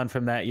Dragon Con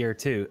from that year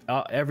too.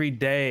 Every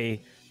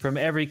day from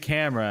every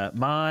camera,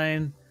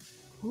 mine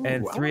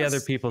and 3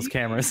 other people's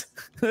cameras.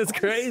 That's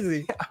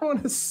crazy. I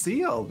want to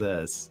see all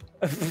this.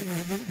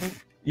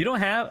 You don't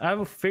have,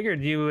 I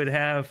figured you would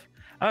have.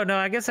 Oh no,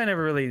 I guess I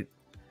never really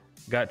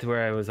got to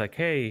where I was like,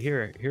 hey,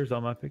 here's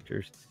all my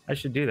pictures. I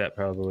should do that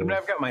probably. I mean,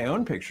 I've got my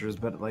own pictures,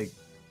 but like,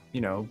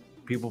 you know,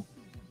 people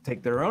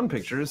take their own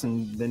pictures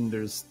and then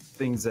there's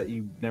things that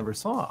you never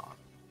saw.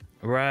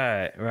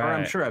 Right. Or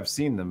I'm sure I've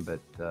seen them, but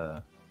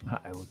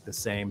I look the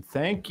same.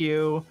 Thank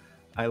you.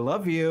 I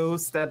love you,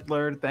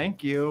 Stetler.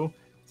 Thank you.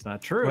 It's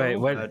not true. Wait,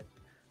 what? But...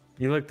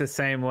 You look the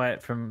same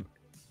from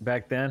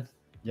back then?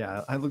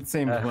 Yeah, I look the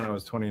same as when I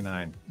was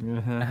 29.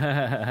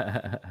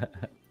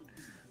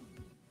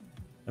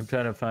 I'm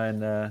trying to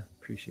find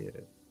appreciate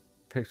it.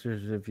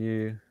 Pictures of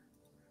you.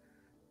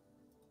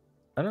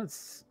 Why don't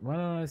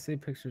I see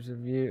pictures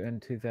of you in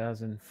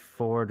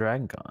 2004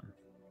 Dragon Con?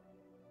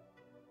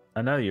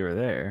 I know you were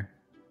there.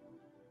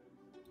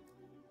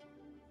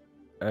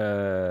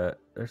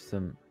 There's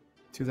some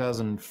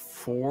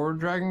 2004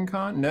 Dragon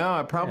Con? No,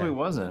 I probably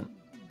wasn't.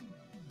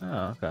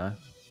 Oh, okay.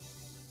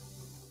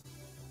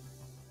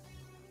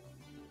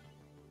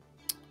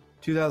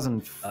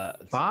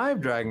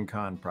 2005 Dragon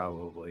Con,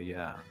 probably,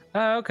 yeah.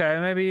 Oh, okay,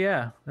 maybe,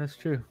 yeah, that's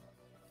true.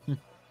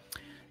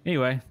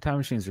 Anyway, time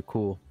machines are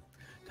cool.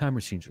 Time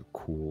machines are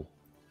cool.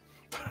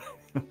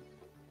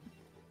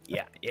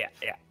 Yeah.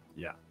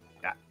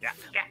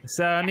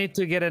 So I need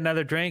to get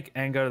another drink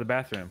and go to the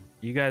bathroom.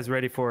 You guys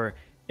ready for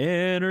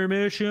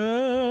intermission?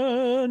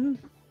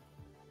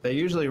 They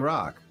usually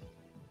rock.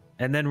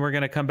 And then we're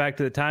gonna come back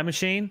to the time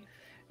machine,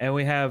 and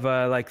we have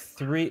like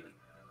three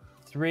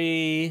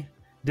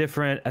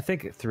different, I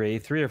think three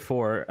or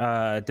four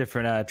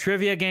different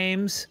trivia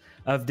games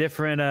of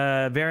different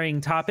varying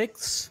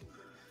topics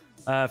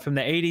from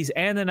the 80s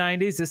and the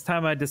 90s. This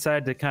time I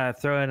decided to kind of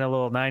throw in a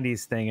little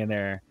 90s thing in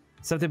there.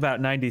 Something about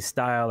 90s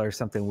style or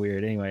something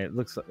weird. Anyway, it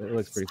looks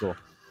pretty cool.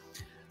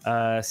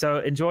 So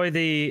enjoy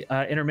the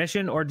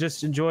intermission, or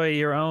just enjoy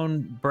your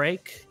own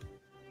break.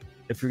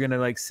 If you're gonna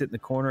like sit in the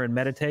corner and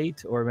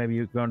meditate, or maybe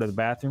you're going to the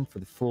bathroom for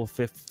the full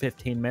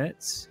 15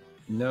 minutes.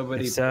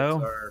 Nobody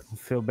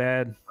feel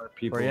bad our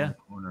people for you. In the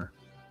corner.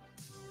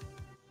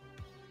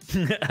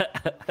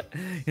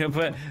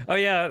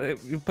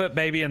 You put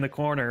Baby in the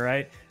corner,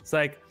 right? It's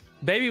like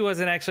Baby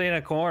wasn't actually in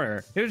a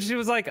corner. She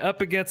was like up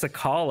against a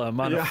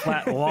column on a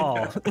flat wall.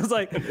 It was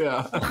like,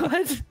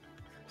 what?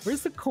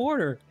 Where's the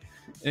corner?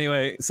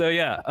 Anyway, so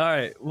yeah, all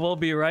right, we'll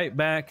be right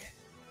back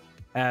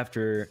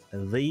after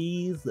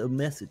these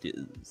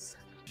messages.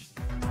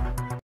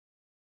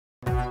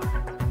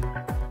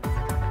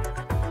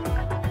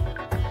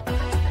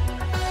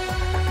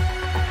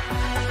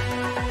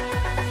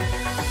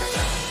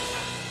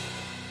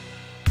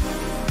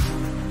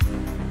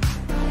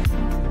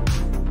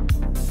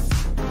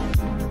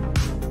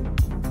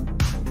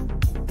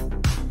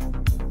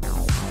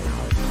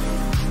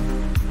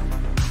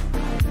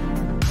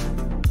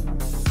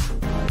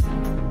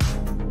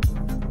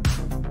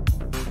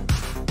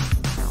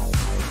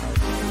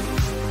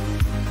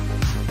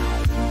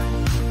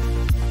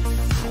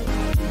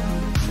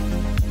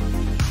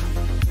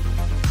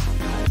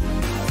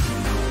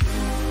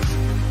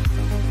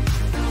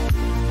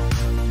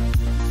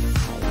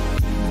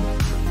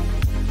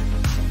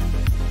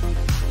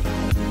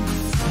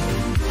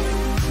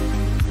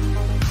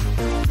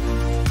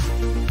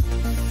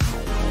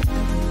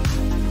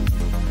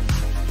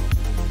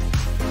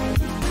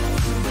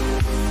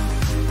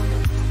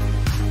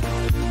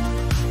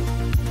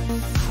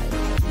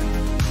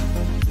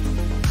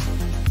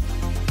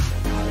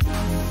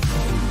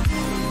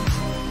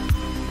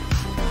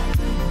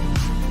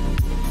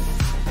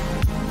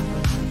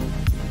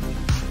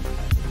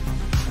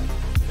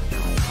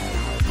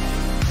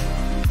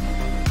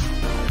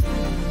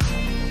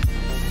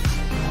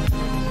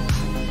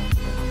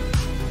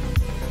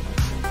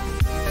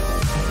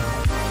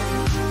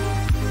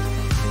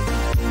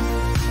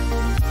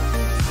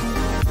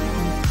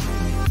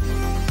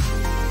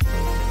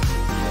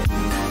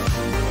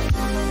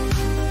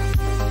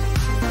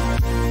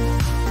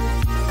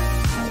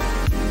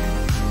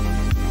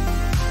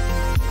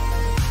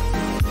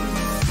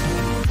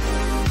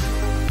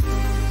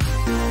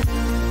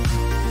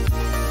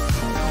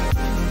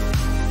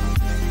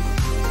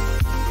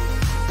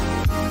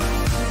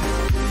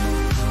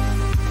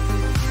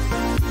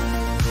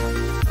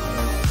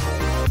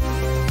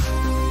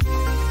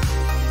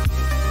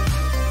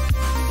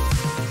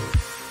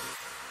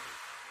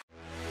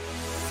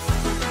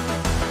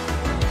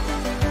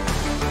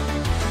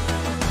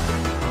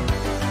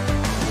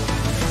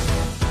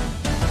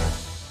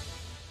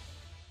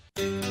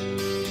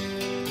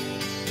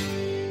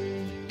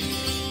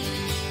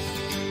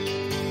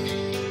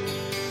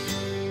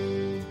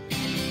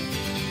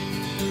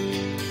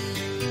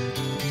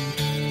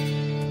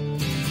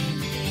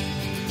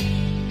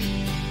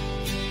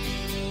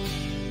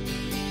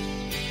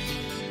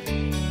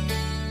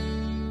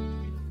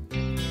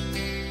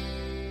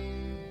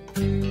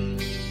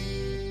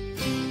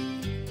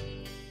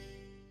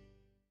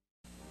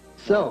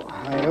 So,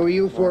 I owe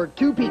you for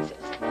 2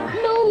 pizzas.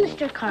 No,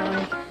 Mr.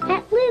 Carlin.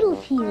 At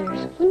Little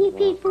Caesars, when you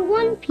pay for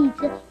 1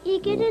 pizza, you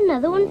get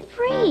another one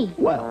free.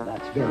 Well,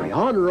 that's very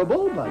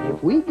honorable, but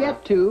if we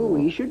get 2,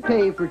 we should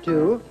pay for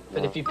 2.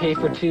 But if you pay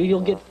for 2,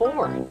 you'll get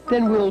 4.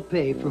 Then we'll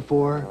pay for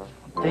 4.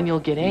 Then you'll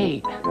get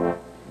 8.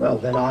 Well,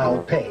 then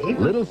I'll pay.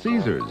 Little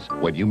Caesars.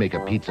 When you make a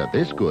pizza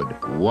this good,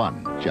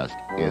 1 just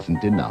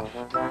isn't enough.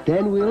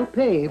 Then we'll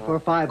pay for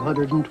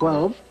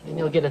 512. Then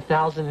you'll get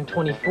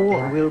 1,024.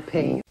 Then we'll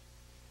pay.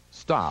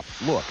 Stop,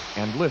 look,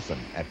 and listen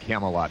at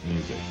Camelot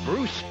Music.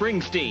 Bruce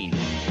Springsteen,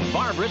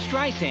 Barbara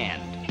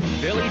Streisand,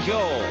 Billy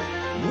Joel,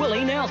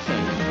 Willie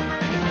Nelson.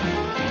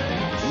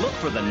 Look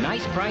for the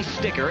Nice Price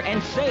sticker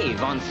and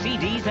save on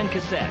CDs and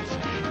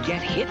cassettes.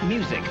 Get hit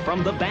music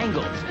from the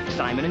Bangles,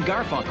 Simon &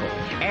 Garfunkel,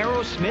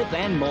 Aerosmith,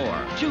 and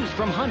more. Choose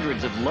from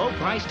hundreds of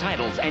low-price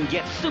titles and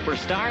get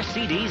superstar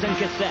CDs and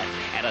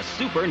cassettes at a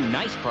super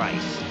nice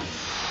price.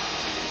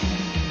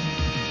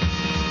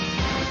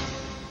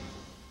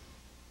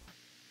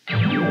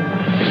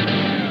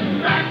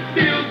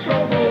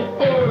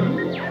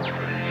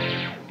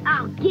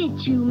 I'll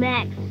get you,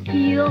 Max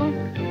Steel.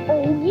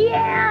 Oh,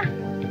 yeah!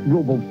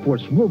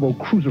 RoboForce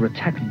Robo-Cruiser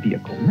attack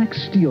vehicle.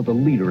 Max Steel, the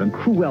leader, and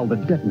Cruel, the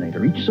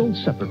detonator, each sold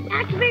separately.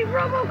 Activate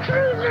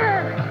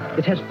Robo-Cruiser!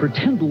 It has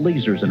pretend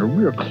lasers and a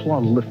rear claw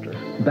lifter.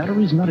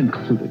 Batteries not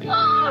included.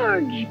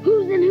 Large!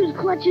 Who's in whose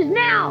clutches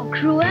now,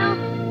 Cruel?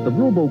 The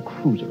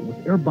Robo-Cruiser with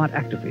Airbot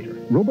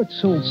activator. Robot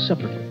sold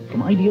separately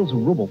from Ideal's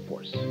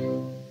RoboForce.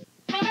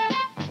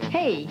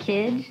 Hey,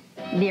 kids.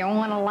 Do you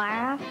want to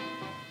laugh?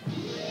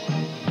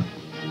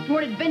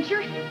 Want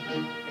adventure?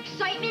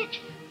 Excitement?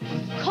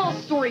 Call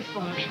Story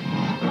Phone.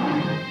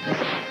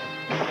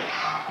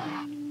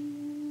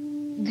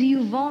 Do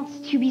you want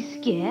to be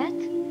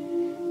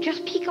scared?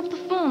 Just pick up the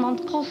phone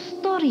and call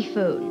Story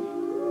Phone.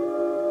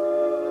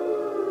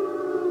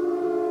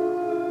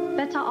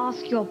 Better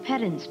ask your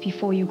parents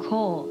before you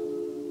call.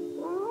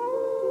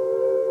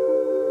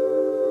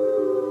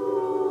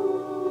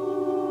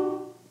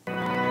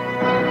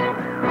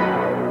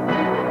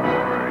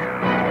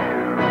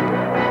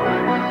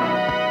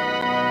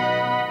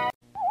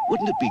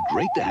 Wouldn't it be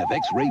great to have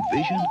X-ray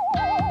vision?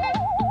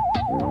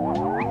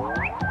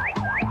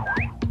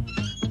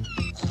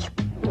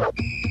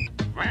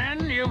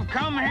 Men, you've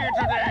come here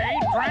today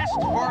dressed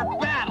for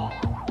battle.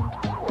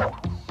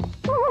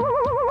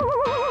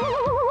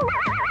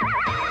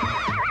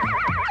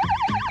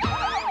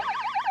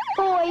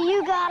 Boy,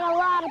 you got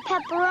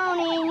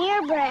pepperoni in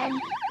your bread.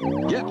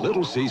 Get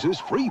Little Caesars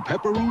free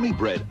pepperoni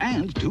bread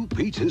and 2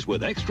 pizzas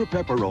with extra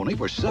pepperoni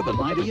for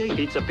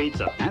 $7.98.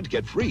 Pizza. And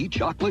get free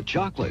chocolate.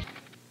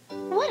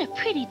 What a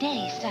pretty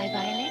day, Sky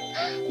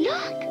Violet.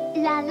 Look!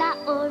 La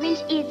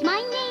Orange is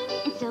my name,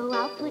 and so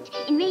I'll put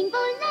in Rainbow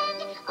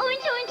Land.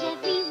 Orange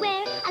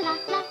everywhere, a la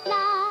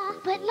la.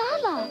 But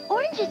Lala,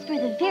 orange is for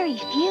the very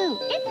few.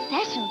 It's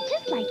special,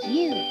 just like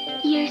you.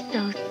 You're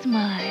so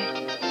smart.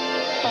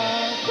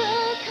 All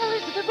the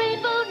colors of the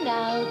rainbow,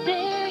 now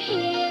they're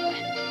here.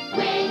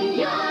 When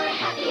you're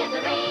happy as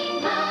a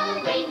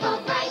rainbow,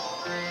 Rainbow Bright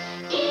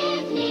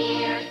is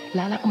near.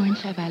 Lala Orange,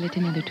 Sky Violet,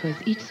 and other toys,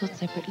 each sold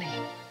separately.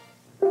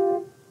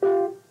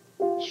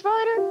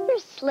 Schroeder, you're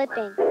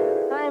slipping.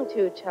 I'm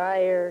too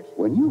tired.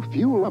 When you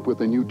fuel up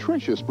with a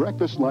nutritious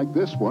breakfast like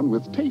this one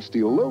with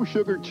tasty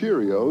low-sugar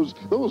Cheerios,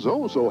 those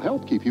also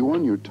help keep you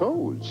on your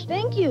toes.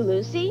 Thank you,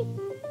 Lucy.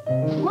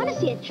 Want to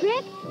see a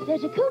trick?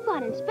 There's a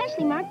coupon in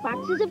specially marked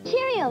boxes of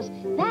Cheerios.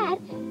 That,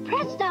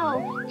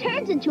 presto,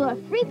 turns into a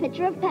free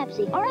pitcher of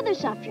Pepsi or other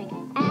soft drink.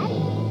 At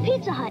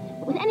Pizza Hut.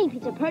 With any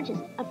pizza purchase,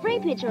 a free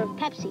pitcher of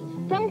Pepsi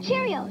from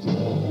Cheerios.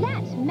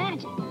 That's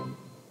magic.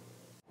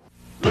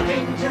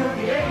 Looking to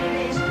the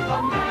 80s,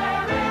 America.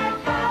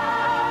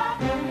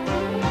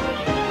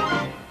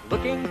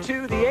 Looking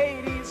to the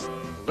 80s,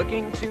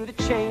 looking to the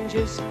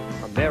changes.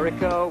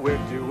 America, we're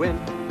doing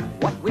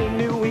what we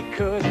knew we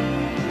could.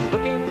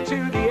 Looking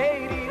to the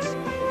 80s,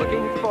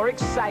 looking for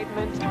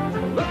excitement.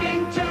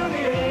 Looking to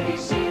the 80s,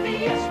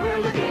 CBS, we're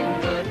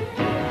looking good.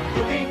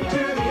 Looking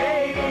to the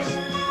 80s,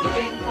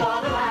 looking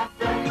for the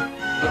laughter.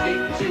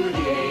 Looking to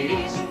the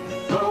 80s,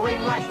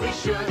 going like we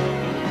should.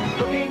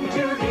 Looking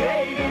to the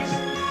 80s,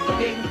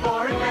 looking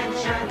for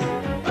adventure.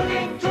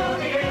 Looking to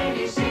the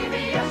 80s,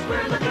 CBS,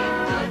 we're looking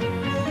good.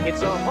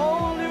 It's a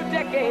whole new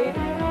decade,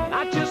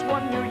 not just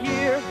one new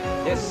year.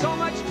 There's so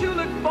much to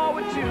look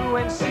forward to,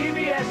 and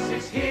CBS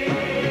is here.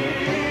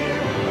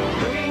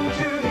 Looking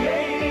to the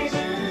 80s,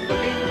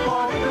 looking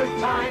for the good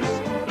times.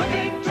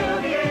 Looking to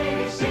the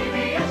 80s,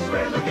 CBS,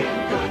 we're looking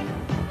good.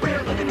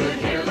 We're looking good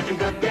here, looking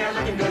good there,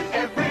 looking good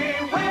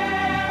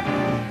everywhere.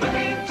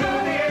 Looking to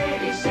the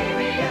 80s,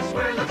 CBS,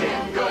 we're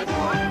looking good.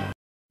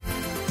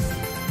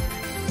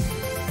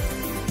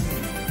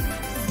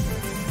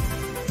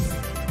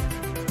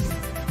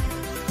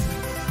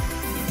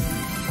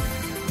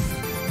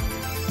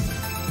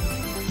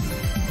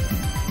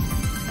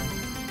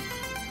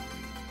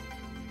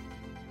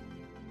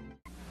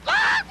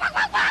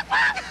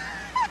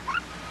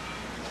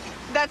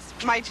 That's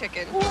my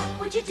chicken. What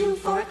would you do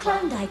for a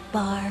Klondike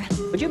bar?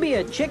 Would you be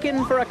a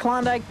chicken for a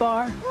Klondike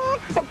bar?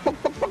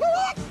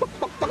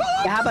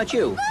 Yeah, how about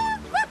you?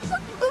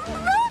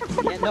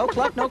 Yeah, no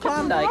cluck, no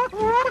Klondike.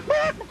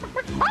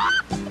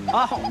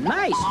 Oh,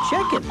 nice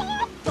chicken.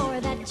 For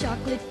that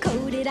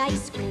chocolate-coated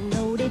ice cream,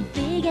 loaded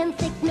big and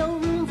thick, no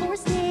room for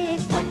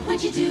sticks. What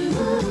would you do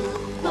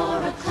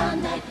for a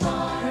Klondike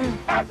bar?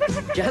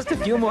 Just a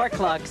few more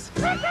clucks.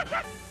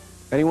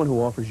 Anyone who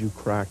offers you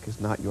crack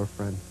is not your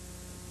friend.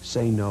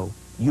 Say no.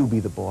 You be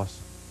the boss.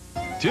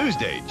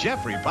 Tuesday,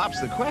 Jeffrey pops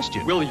the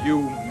question. Will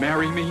you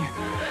marry me?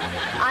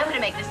 I'm going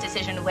to make this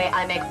decision the way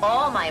I make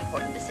all my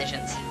important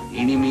decisions.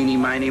 Eeny, meeny,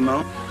 miny,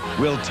 mo.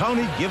 Will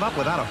Tony give up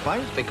without a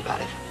fight? Think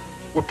about it.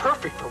 We're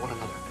perfect for one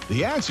another.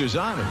 The answer's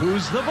on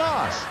Who's the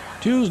Boss?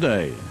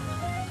 Tuesday.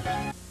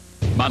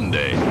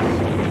 Monday.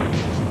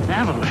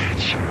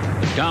 Avalanche.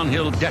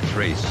 Downhill death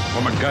race for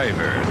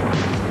MacGyver.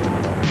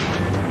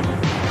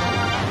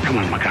 Come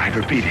on,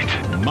 MacGyver, beat it.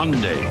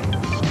 Monday.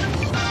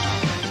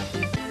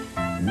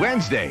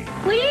 Wednesday.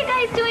 What are you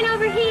guys doing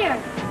over here?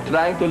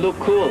 Trying to look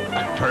cool.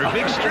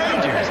 Perfect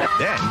Strangers.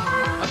 Then.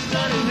 I'm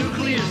studying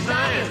nuclear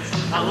science.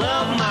 I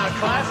love my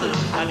classes.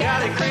 I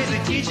got a crazy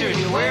teacher.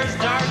 He wears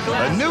dark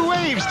glasses. A new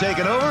wave's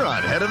taken over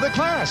on Head of the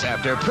Class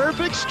after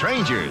Perfect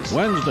Strangers.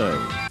 Wednesday.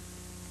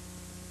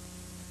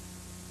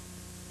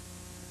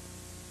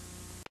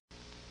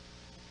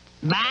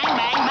 Bang,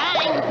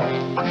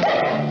 bang,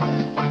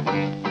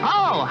 bang.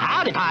 Oh,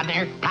 howdy,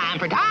 partner. Time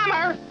for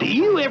timer. Do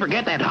you ever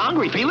get that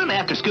hungry feeling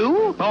after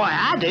school? Boy,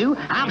 I do.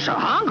 I'm so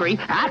hungry,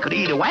 I could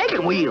eat a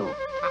wagon wheel.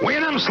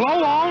 When I'm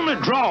slow on the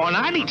draw and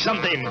I need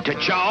something to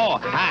chaw,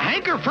 I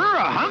hanker for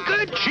a hunk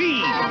of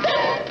cheese.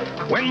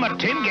 When my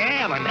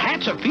 10-gallon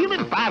hat's a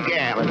feeling 5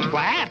 gallons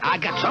flat, I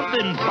got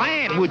something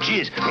planned, which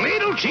is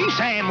little cheese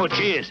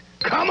sandwiches.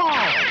 Come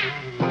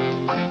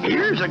on.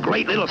 Here's a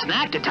great little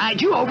snack to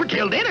tide you over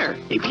till dinner.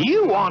 If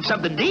you want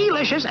something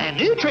delicious and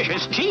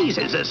nutritious, cheese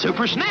is a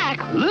super snack.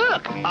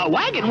 Look, a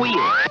wagon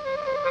wheel.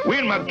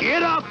 When my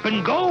get up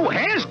and go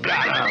has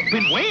got up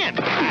and went,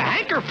 I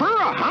hanker for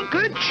a hunk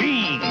of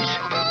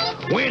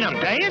cheese. When I'm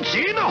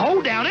dancing, I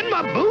hold down and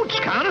my boots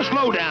kind of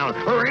slow down,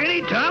 or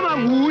anytime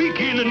I'm weak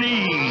in the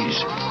knees.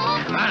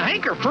 I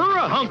hanker for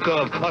a hunk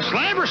of, a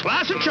slab or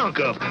slice and chunk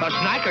of, a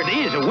snack that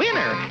is a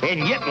winner,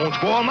 and yet won't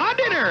spoil my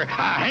dinner.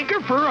 I hanker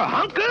for a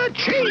hunk of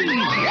cheese.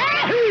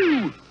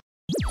 Yahoo!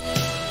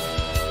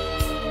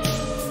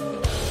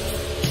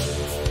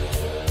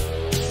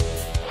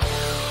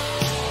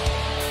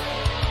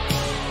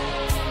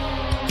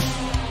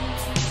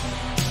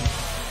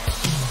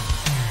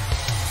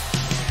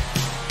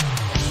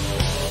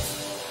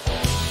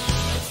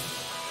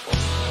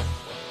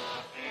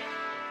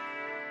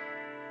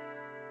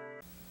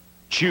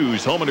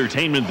 Choose home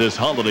entertainment this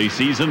holiday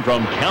season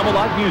from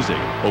Camelot Music.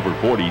 Over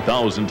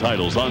 40,000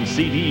 titles on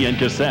CD and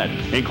cassette,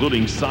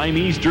 including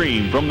Siamese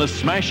Dream from the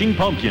Smashing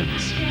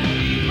Pumpkins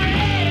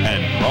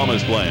and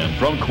Promised Land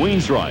from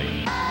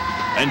Queensryche.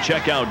 And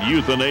check out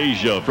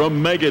Euthanasia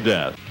from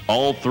Megadeth.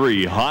 All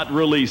three hot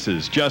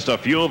releases, just a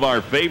few of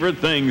our favorite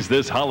things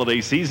this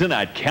holiday season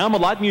at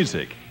Camelot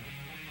Music.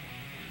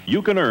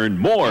 You can earn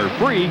more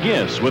free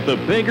gifts with the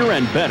bigger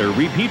and better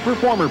repeat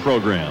performer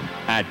program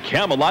at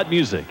Camelot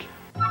Music.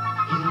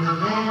 In the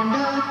land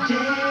of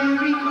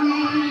Dairy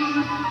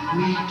Queen,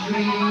 we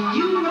treat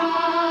you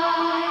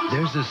right.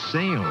 There's a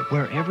sale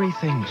where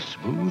everything's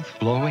smooth,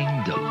 flowing,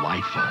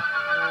 delightful.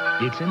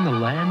 It's in the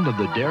land of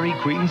the Dairy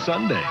Queen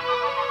Sundae.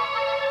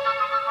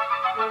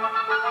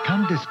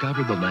 Come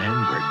discover the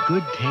land where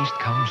good taste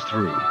comes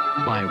through.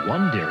 Buy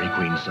one Dairy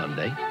Queen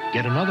Sundae,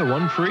 get another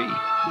one free.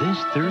 This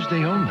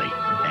Thursday only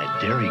at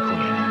Dairy Queen.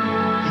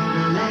 In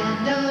the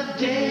land of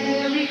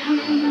Dairy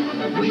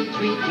Queen, we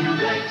treat you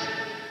right.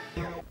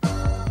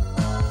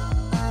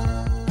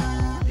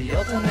 The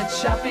ultimate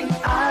shopping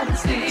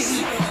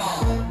odyssey,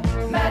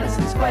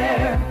 Madison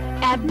Square.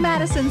 At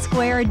Madison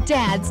Square,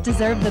 dads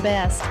deserve the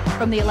best.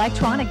 From the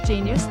electronic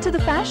genius to the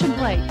fashion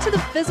plate to the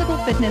physical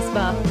fitness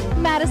buff,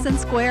 Madison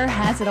Square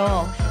has it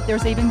all.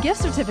 There's even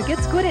gift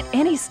certificates good at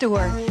any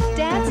store.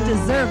 Dads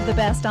deserve the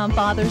best on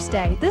Father's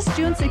Day, this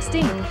June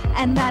 16th,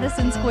 and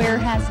Madison Square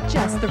has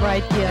just the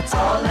right gift. It's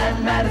all at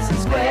Madison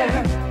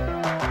Square,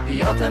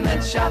 the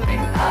ultimate shopping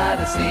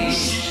odyssey.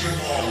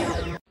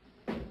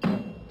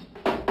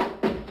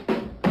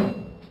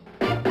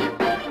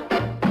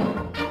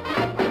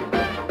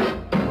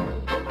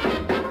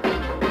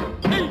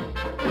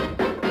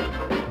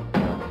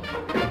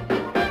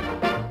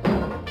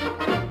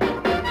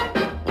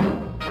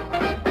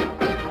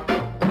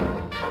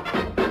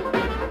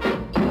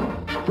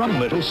 From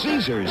Little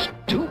Caesars,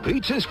 2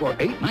 pizzas for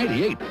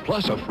 $8.98,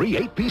 plus a free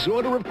 8-piece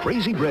order of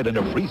crazy bread and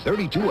a free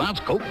 32-ounce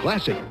Coke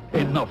Classic.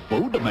 Enough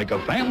food to make a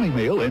family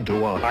meal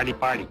into a party.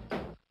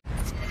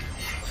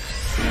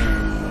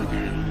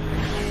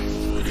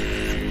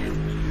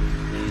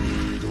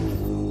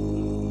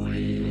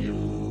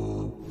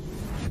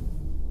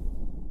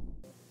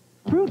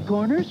 Fruit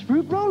Corners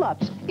Fruit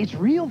Roll-Ups. It's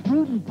real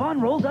fruit and fun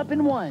rolled up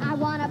in one. I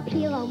want to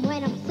peel 'em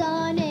when I'm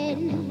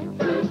sunning.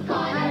 Fruit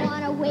Corners. I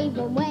want to wave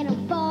 'em when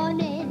I'm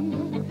funning.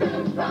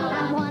 Fruit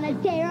I want to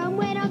dare 'em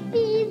when I'm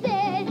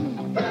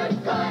teasing.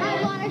 Fruit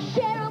I want to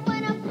share 'em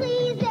when I'm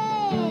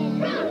pleasing.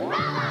 Fruit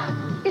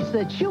Roll-Ups. It's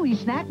the chewy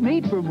snack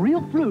made from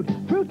real fruit.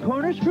 Fruit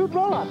Corners Fruit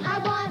Roll-Ups. I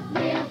want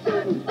real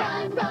fruit and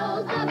fun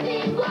rolled up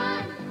in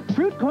one.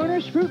 Fruit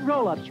Corners Fruit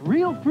Roll-Ups.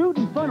 Real fruit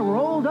and fun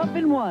rolled up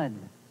in one.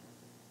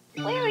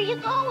 Where are you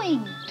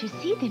going? To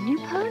see the new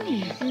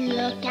ponies.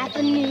 Look at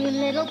the new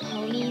little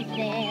ponies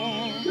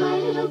there. My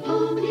little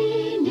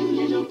pony, new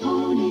little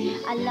pony.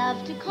 I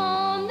love to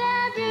comb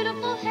their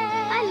beautiful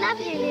hair. I love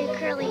your new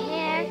curly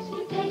hair.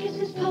 New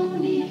Pegasus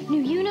ponies.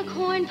 New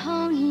unicorn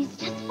ponies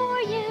just for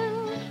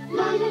you.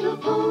 My little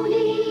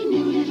pony,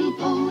 new little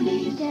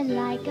ponies. They're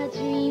like a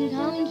dream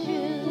come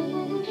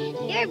true.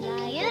 You're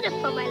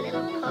beautiful, my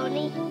little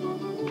pony.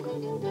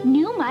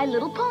 New My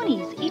Little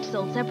Ponies, each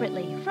sold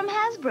separately from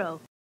Hasbro.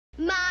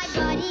 My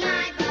buddy,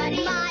 my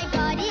buddy, my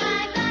buddy,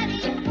 my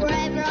buddy.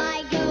 Wherever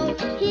I go,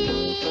 he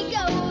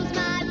goes.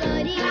 My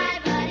buddy, my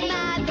buddy,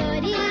 my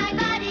buddy, my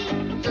buddy,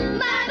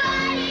 my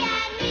buddy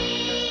and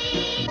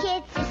me.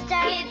 Kid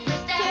sister, kid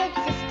sister, kid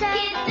sister,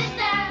 kid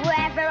sister.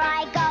 Wherever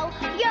I go,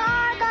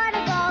 you're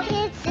gonna go.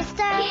 Kid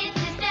sister, kid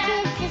sister,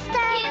 kid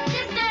sister, kid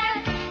sister,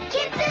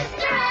 kid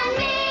sister and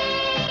me.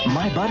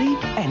 My Buddy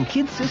and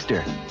Kid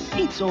Sister,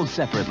 each sold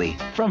separately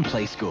from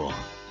Play School.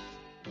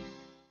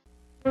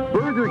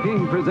 Burger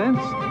King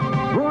presents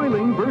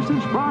Broiling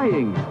versus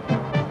Frying.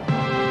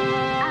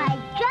 I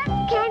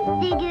just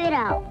can't figure it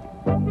out.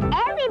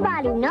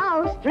 Everybody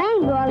knows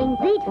flame broiling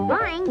beats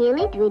frying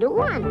nearly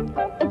 3-to-1.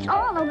 It's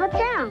all over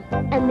town.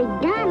 And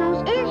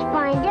McDonald's is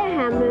frying their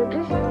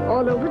hamburgers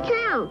all over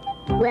town.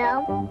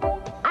 Well,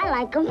 I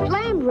like them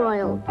flame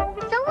broiled.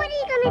 So what are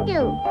you gonna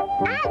do?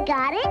 I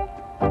got it.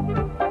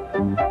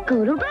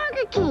 Go to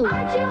Burger King.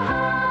 Aren't you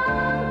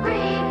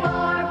hungry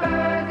for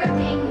Burger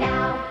King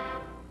now?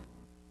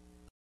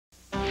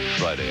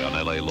 Friday on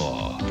L.A.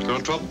 Law.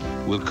 Got trouble?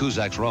 Will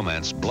Kuzak's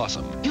romance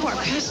blossom? You are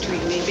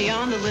pestering me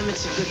beyond the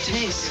limits of good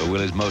taste. Or will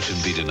his motion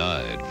be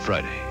denied?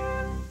 Friday.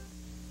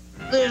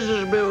 This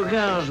is Bill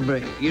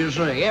Cosby. You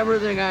say,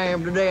 everything I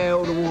am today I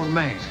owe to one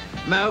man.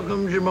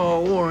 Malcolm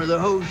Jamal Warner, the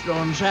host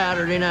on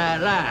Saturday Night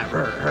Live.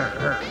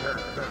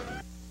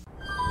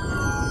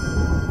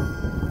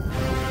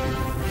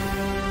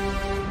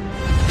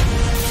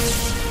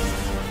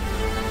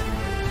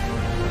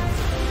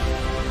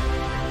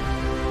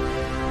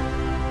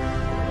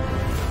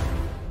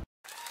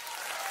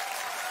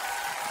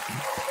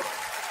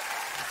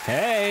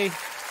 Hey!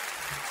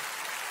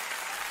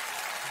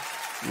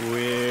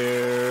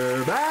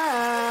 We're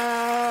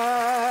back!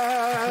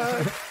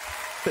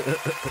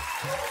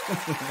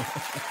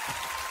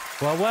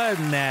 Well,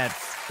 wasn't that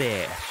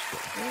special?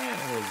 That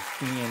was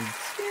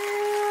fantastic.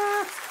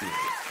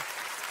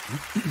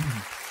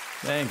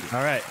 Thank you.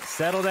 All right,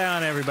 settle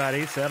down,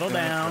 everybody. Settle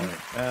down. Right.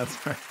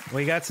 That's right.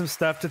 We got some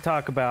stuff to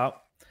talk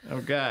about.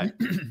 Okay.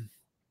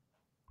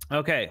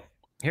 Okay.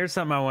 Here's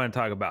something I want to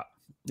talk about.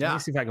 Yeah. Let me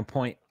see if I can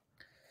point.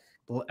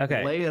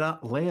 Okay. Lay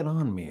it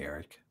on me,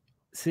 Eric.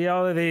 See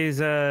all of these,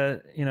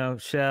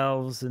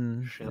 shelves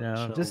and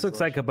just looks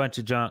like a bunch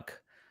of junk.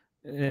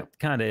 It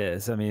kind of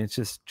is. I mean, it's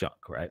just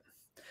junk, right?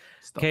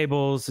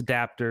 Cables,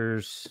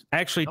 adapters,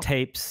 actually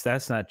tapes.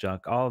 That's not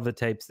junk. All of the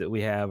tapes that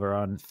we have are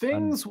on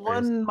things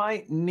one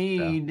might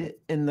need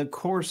in the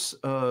course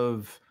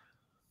of,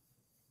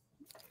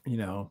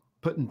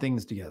 putting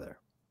things together.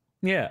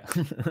 Yeah.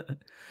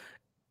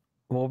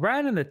 Well,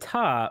 right in the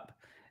top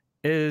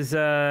is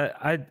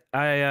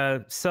I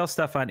sell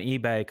stuff on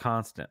eBay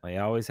constantly.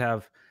 I always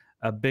have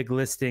a big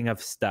listing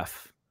of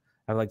stuff.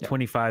 I have like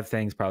 25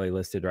 things probably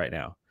listed right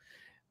now.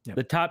 Yep.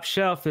 The top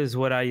shelf is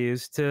what I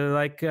use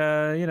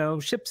to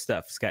ship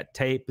stuff. It's got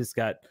tape. It's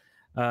got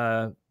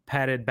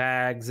padded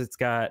bags. It's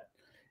got,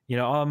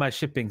 all of my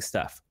shipping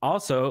stuff.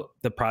 Also,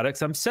 the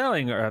products I'm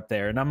selling are up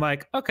there. And I'm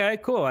like, okay,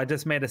 cool. I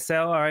just made a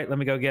sale. All right, let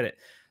me go get it.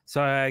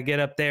 So I get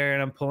up there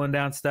and I'm pulling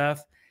down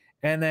stuff.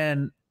 And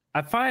then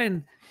I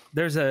find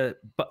there's a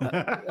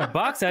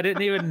box I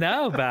didn't even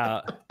know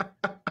about.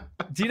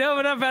 Do you know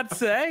what I'm about to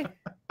say?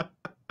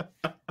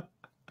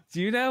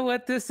 Do you know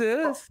what this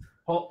is?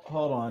 Hold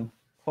on.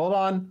 Hold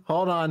on.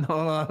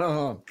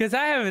 Because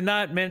I have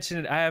not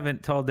mentioned it. I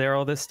haven't told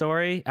Darrell this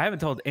story. I haven't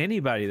told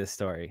anybody this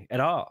story at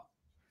all.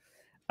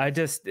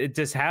 It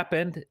just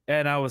happened.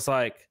 And I was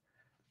like,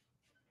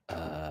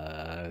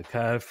 kind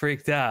of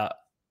freaked out.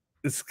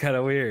 It's kind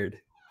of weird.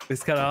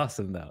 It's kind of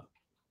awesome though.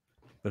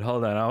 But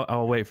hold on.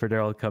 I'll wait for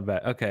Darrell to come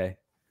back. Okay.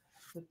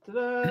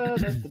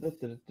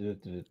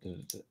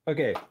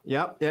 Okay.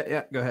 Yep.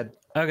 Yeah. Go ahead.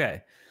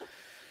 Okay.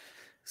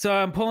 So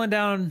I'm pulling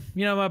down,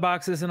 my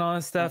boxes and all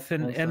this stuff,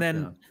 and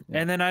then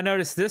I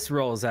noticed this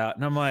rolls out,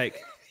 and I'm like,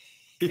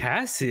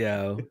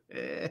 Casio,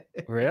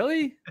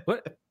 really?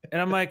 What? And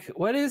I'm like,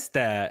 what is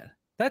that?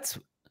 That's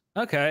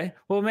okay.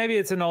 Well, maybe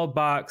it's an old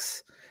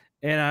box,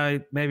 and I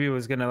maybe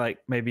was gonna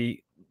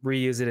maybe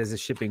reuse it as a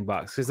shipping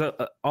box because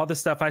all the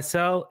stuff I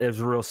sell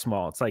is real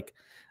small. It's like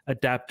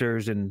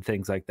adapters and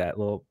things like that,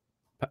 little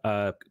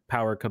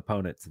power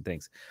components and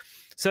things.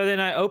 So then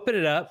I open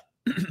it up.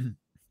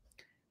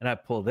 And I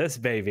pull this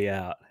baby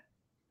out.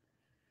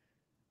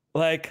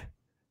 Like,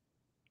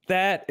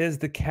 that is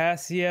the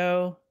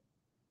Casio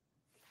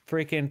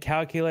freaking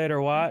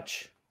calculator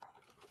watch.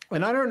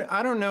 And I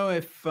don't know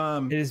if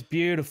it is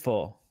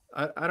beautiful.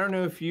 I don't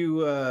know if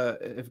you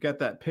have got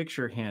that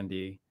picture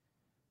handy.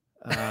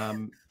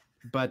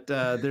 But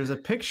there's a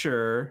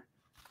picture.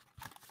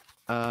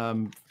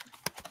 So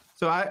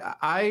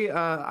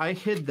I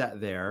hid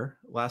that there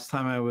last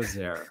time I was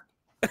there.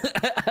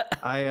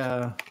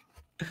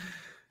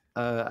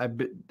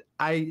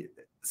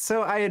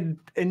 So I had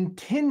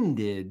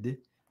intended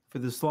for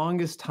this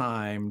longest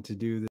time to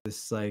do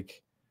this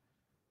like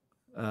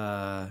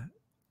a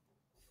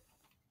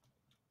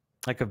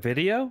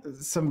video,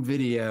 some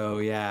video,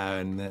 yeah,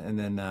 and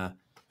then I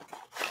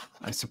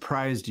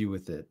surprised you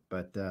with it,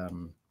 but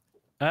no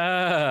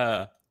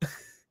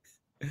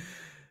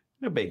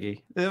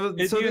biggie.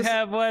 Did you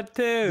have one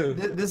too?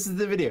 This is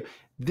the video.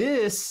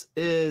 This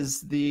is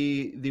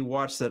the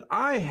watch that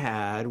I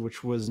had,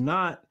 which was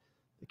not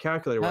the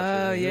calculator watch.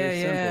 Oh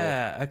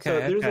yeah.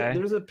 Okay. So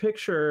there's a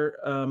picture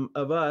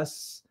of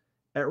us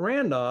at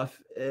Randolph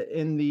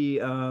in the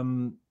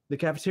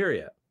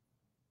cafeteria.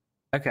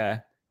 Okay.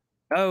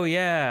 Oh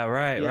yeah,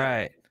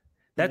 right.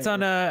 That's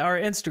on our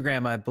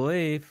Instagram, I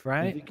believe,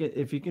 right?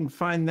 If you can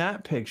find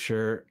that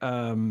picture,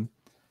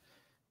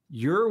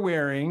 you're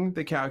wearing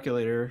the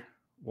calculator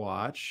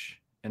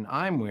watch, and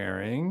I'm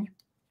wearing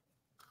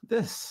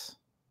this.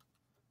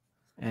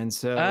 And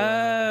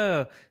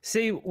so,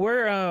 see,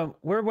 we're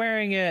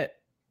wearing it.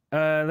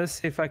 Let's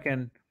see if I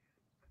can.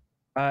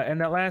 In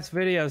that last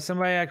video,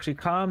 somebody actually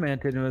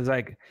commented and was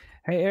like,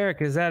 "Hey,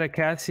 Eric, is that a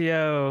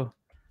Casio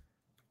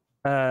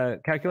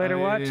calculator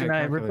watch?" And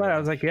I replied, "I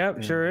was like,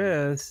 yep,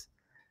 sure is."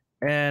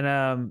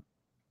 And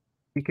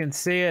you can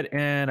see it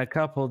in a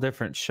couple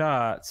different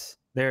shots.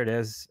 There it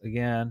is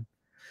again.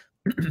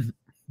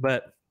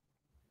 But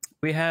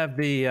we have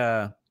the.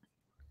 I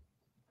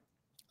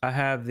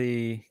have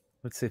the.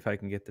 Let's see if I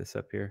can get this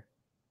up here.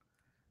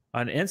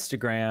 On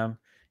Instagram,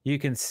 you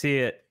can see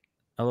it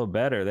a little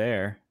better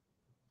there.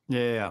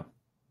 Yeah.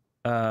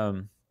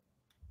 And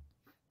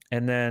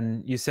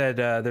then you said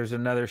there's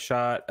another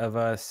shot of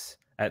us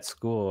at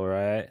school,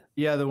 right?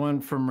 Yeah, the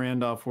one from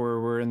Randolph where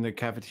we're in the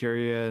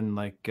cafeteria and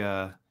like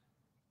oh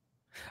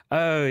yeah,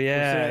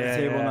 at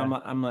the table. And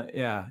I'm like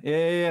yeah.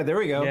 There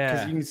we go. Yeah.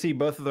 Because you can see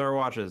both of our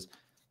watches.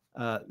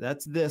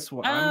 That's this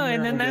one. Oh,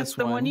 and then that's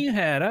the one you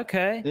had.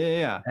 Okay.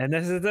 Yeah. And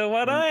this is the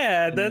one I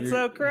had. That's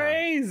so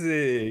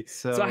crazy. Yeah.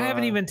 So I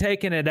haven't even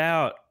taken it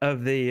out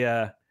of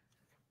the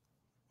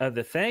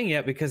thing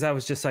yet because I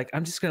was just like,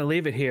 I'm just gonna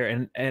leave it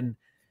here. And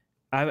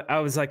I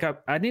was like,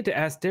 I need to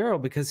ask Darrell,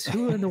 because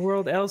who in the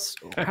world else?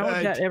 How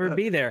would that ever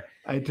be there?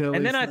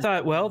 And then I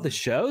thought, well, the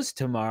show's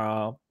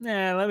tomorrow.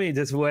 Nah, let me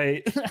just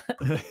wait.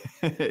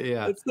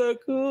 Yeah, it's so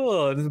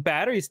cool. And the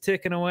battery's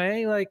ticking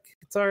away, like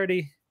it's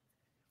already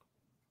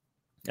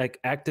like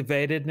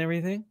activated and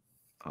everything.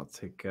 I'll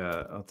take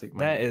my.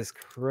 That is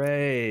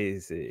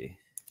crazy.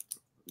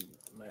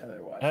 My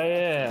other watch. Oh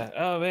yeah.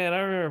 Oh man, I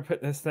remember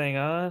putting this thing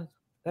on.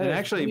 That And is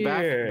actually,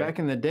 weird. back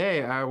in the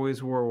day, I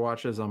always wore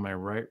watches on my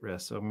right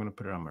wrist, so I'm gonna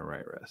put it on my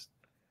right wrist.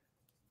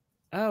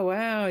 Oh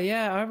wow,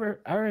 yeah,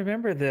 I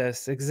remember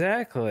this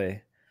exactly.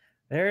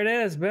 There it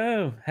is.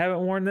 Boom.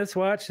 Haven't worn this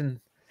watch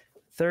in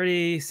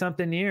 30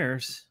 something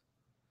years.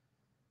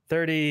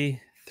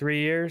 33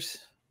 years.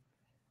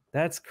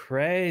 That's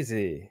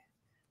crazy.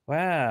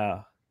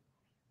 Wow.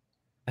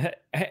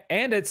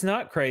 And it's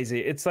not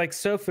crazy. It's like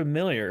so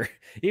familiar.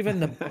 Even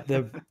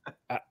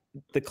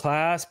the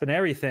clasp and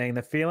everything,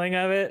 the feeling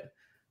of it,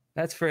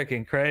 that's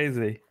freaking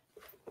crazy.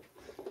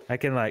 I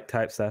can like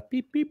type stuff.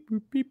 Beep, beep,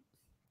 beep, beep.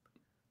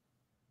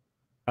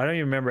 I don't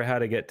even remember how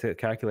to get to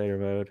calculator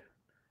mode.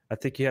 I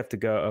think you have to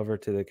go over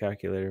to the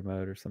calculator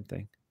mode or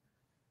something.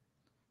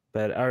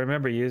 But I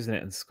remember using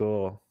it in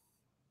school.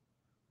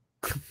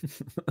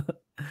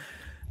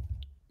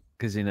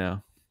 Because, you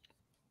know,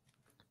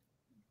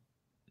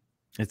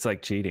 it's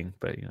like cheating,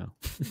 but, you know.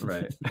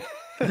 Right.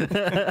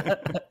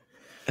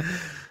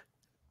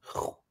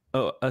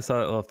 Oh, I saw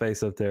that little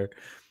face up there.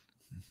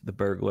 The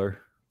burglar.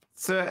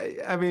 So,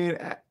 I mean,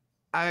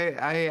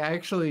 I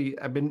actually,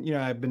 I've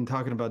been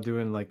talking about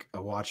doing like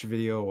a watch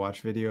video.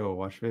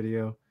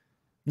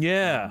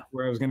 Yeah.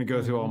 Where I was going to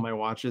go through all my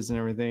watches and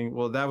everything.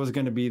 Well, that was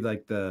going to be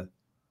like the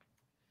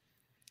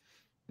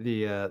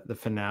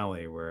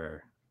finale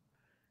where.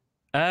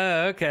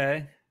 Oh,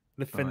 okay.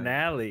 The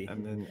finale.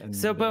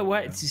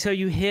 So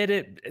you hit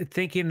it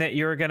thinking that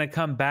you were going to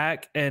come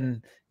back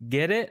and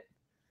get it?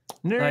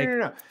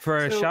 No. For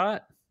a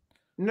shot?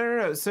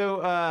 No.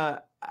 So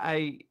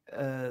I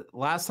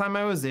last time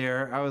I was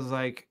there, I was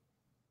like,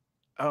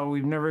 oh,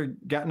 we've never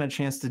gotten a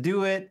chance to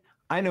do it.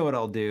 I know what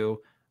I'll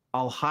do.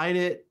 I'll hide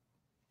it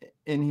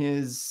in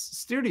his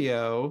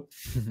studio.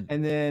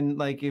 And then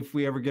like if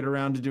we ever get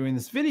around to doing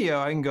this video,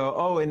 I can go,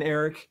 oh, and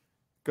Eric,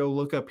 go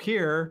look up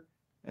here.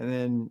 And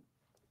then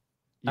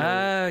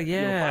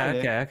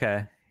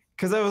okay.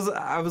 Because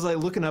I was like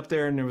looking up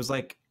there and there was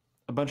like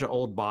a bunch of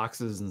old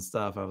boxes and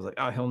stuff. I was like,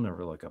 oh, he'll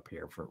never look up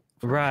here for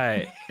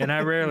right. And I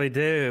rarely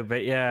do,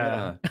 but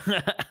yeah.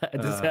 I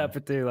just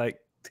happened to like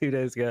 2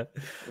 days ago.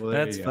 Well,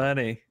 that's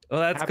funny. Well,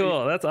 that's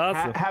cool. That's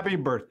awesome. Happy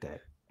birthday.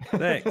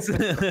 Thanks.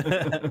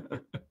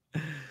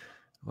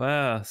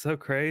 Wow, so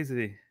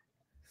crazy.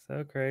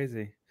 So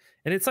crazy.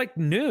 And it's like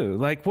new.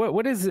 Like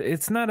what is it?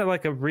 It's not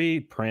like a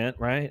reprint,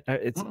 right?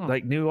 It's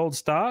like new old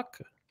stock.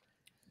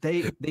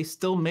 They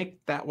still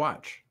make that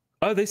watch.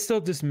 Oh, they still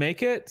just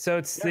make it? So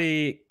it's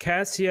the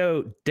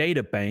Casio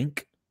Data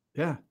Bank.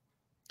 Yeah.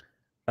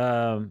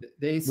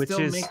 They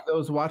still make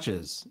those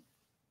watches.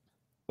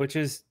 Which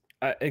is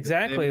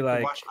exactly the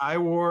like watch I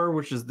wore,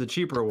 which is the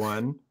cheaper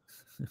one.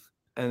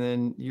 And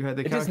then you had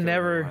the it just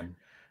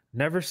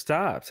never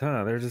stops,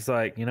 huh? They're just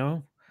like, you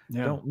know,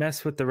 don't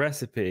mess with the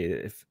recipe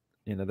if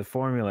you know the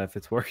formula if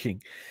it's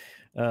working.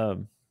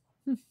 There's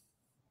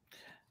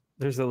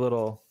a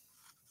little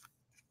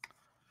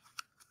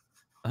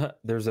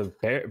there's a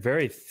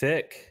very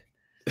thick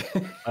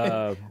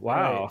wow.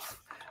 Right.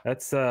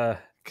 That's because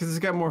it's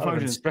got more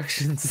functions.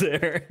 Instructions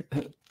there.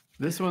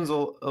 This one's a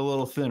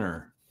little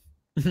thinner.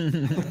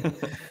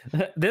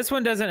 This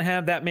one doesn't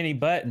have that many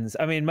buttons.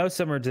 I mean, most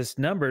of them are just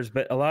numbers,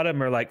 but a lot of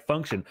them are like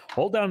function.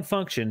 Hold down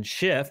function,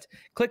 shift,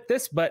 click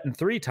this button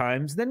 3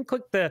 times, then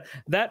click that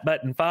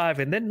button 5,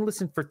 and then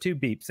listen for 2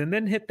 beeps, and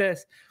then hit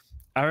this.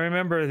 I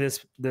remember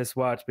this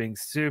watch being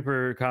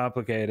super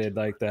complicated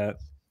like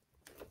that.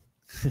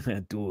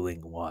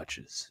 Dueling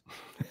watches.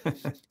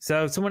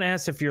 So someone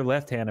asked if you're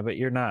left-handed, but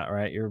you're not,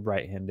 right? You're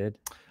right-handed.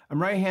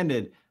 I'm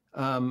right-handed,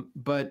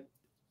 but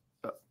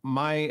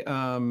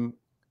my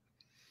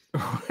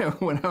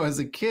when I was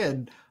a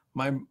kid,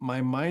 my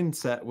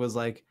mindset was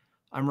like,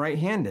 I'm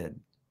right-handed,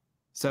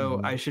 so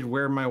I should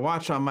wear my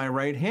watch on my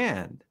right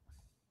hand.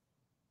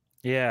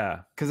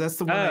 Yeah, because that's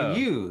the one I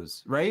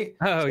use, right?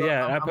 Oh, so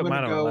yeah, I put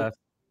mine on the left.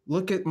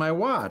 Look at my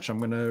watch. I'm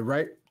gonna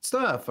write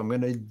stuff. I'm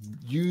gonna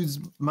use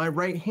my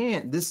right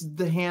hand. This is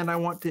the hand I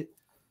want to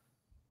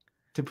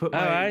put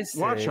my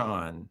watch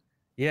on.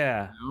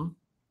 Yeah. You know?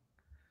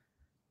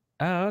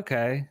 Oh,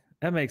 okay.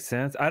 That makes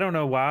sense. I don't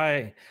know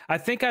why. I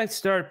think I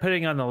started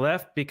putting on the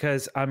left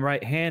because I'm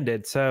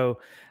right-handed, so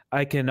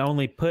I can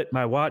only put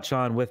my watch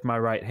on with my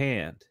right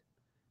hand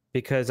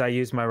because I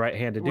use my right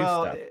hand to do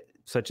stuff,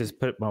 such as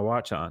put my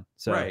watch on.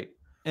 So right,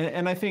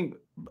 and I think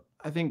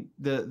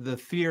the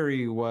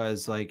theory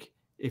was like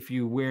if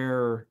you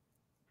wear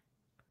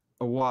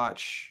a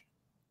watch,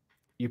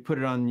 you put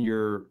it on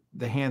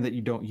the hand that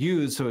you don't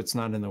use, so it's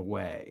not in the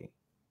way.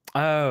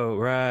 Oh,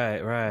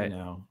 right. You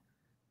know.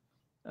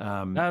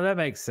 Oh, that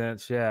makes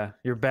sense. Yeah,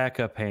 your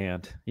backup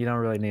hand. You don't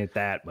really need it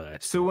that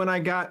much. So when I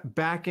got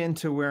back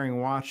into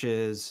wearing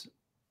watches,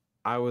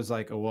 I was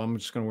like, oh, well, I'm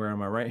just going to wear it on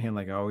my right hand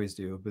like I always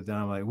do. But then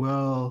I'm like,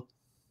 well,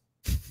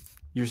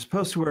 you're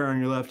supposed to wear it on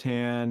your left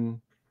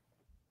hand.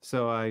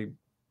 So I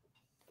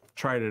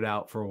tried it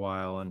out for a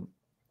while and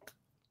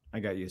I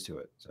got used to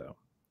it. So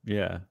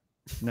yeah.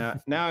 Now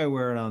I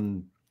wear it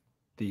on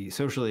the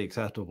socially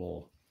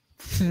acceptable.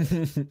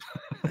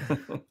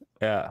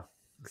 Yeah.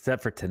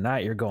 Except for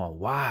tonight, you're going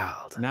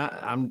wild. Now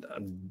I'm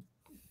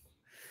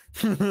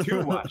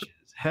 2 watches.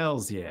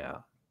 Hells yeah.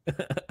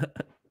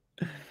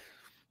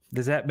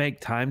 Does that make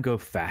time go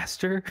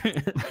faster?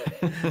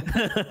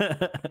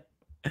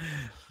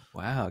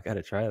 Wow,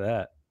 gotta try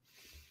that.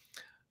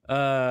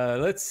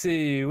 Let's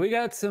see. We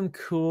got some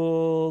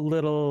cool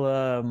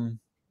little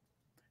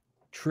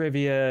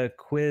trivia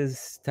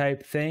quiz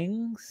type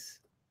things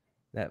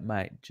that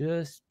might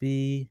just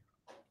be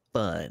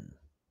fun.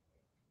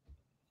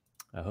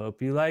 I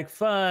hope you like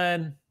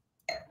fun.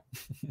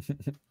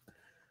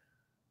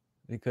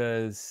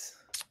 Because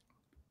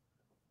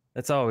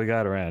that's all we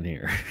got around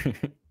here.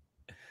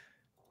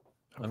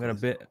 I'm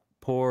gonna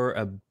pour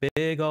a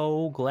big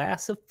old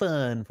glass of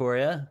fun for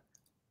you.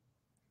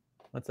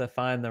 Once I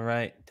find the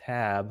right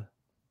tab.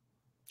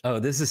 Oh,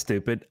 this is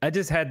stupid. I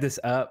just had this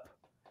up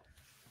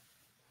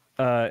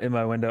in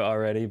my window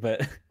already,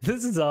 but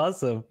this is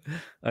awesome.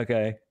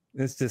 Okay,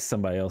 it's just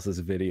somebody else's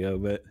video,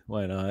 but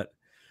why not?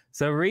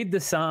 So read the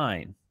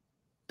sign.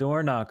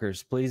 Door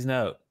knockers, please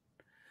note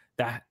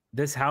that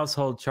this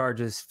household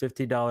charges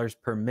 $50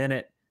 per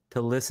minute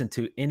to listen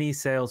to any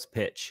sales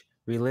pitch,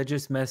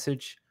 religious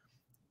message,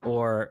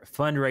 or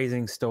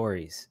fundraising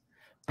stories.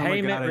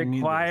 Payment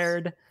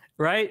required,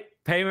 right?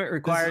 Payment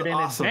required in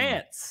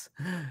advance.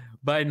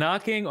 By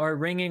knocking or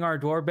ringing our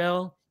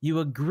doorbell, you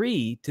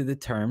agree to the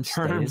terms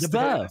stated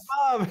above.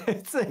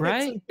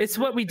 Right? It's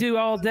what we do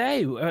all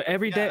day,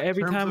 every day,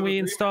 every time we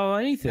install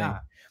anything. Yeah.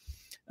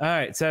 All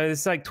right, so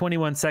it's like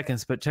 21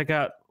 seconds, but check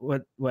out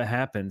what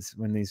happens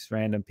when these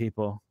random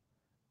people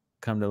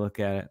come to look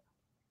at it.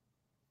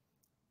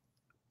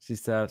 She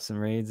stops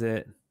and reads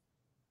it.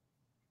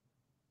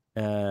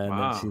 And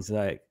then she's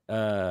like,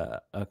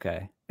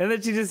 okay. And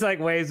then she just like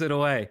waves it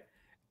away.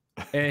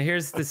 And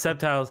here's the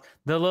subtitles.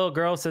 The little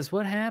girl says,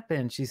 what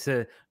happened? She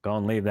said, go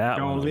and leave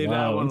that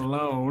one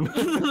alone.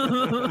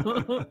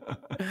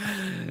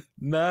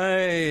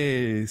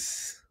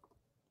 Nice.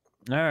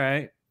 All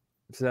right.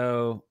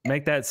 So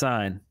make that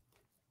sign.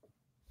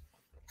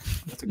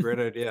 That's a great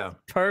idea.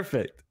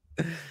 Perfect.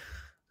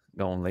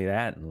 Go and leave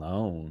that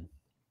alone.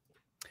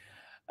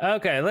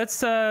 Okay,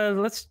 let's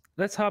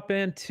hop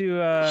into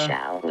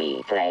Shall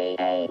we play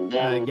a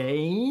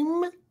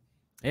game?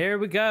 Here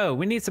we go.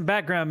 We need some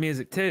background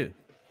music too.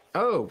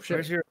 Oh, shit.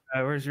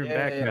 Where's your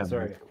background? Yeah,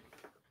 sorry.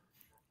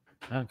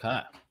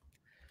 Okay.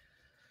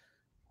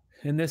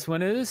 And this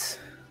one is,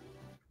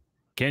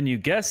 can you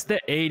guess the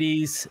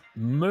 80s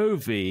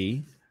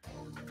movie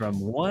from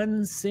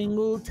one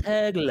single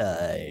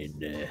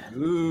tagline?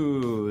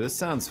 Ooh, this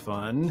sounds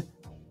fun.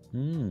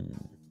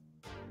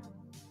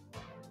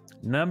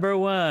 Number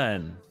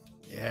 1.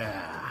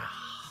 Yeah.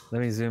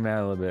 Let me zoom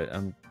out a little bit.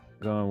 I'm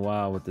going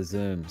wild with the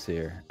zooms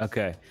here.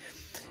 Okay.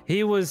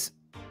 He was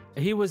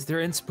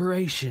their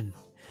inspiration.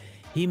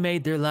 He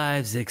made their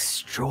lives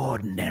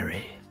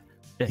extraordinary.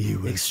 He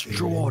was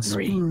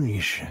extraordinary. Their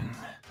inspiration.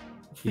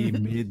 He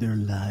made their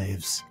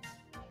lives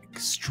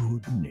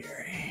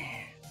extraordinary.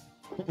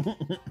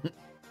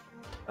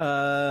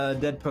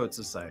 Dead Poet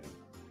Society.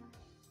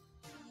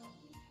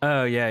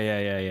 Oh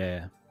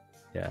yeah.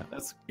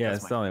 That's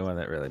the only one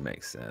that really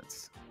makes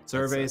sense.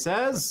 Survey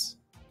says.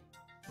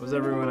 What does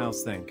everyone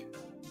else think?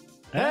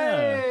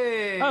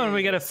 Hey! Oh, and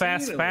we got a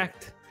fast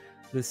fact.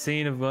 The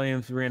scene of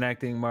Williams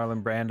reenacting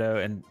Marlon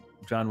Brando and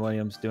John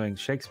Williams doing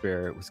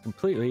Shakespeare was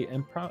completely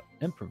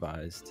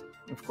improvised.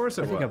 Of course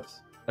it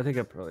was. I think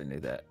I probably knew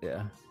that,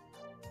 yeah.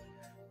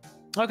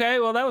 Okay,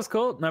 well, that was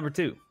cool. Number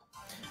 2.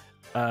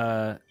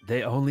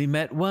 They only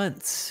met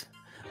once,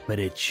 but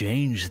it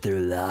changed their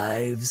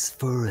lives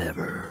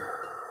forever.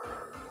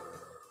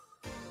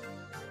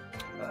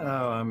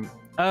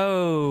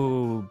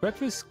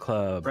 Breakfast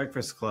Club.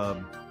 Breakfast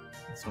Club.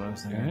 That's what I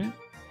was thinking. Right.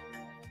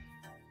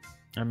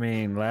 I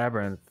mean,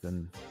 Labyrinth,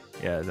 and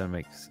yeah, that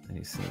makes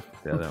any sense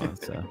with the other one.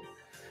 So,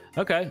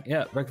 okay,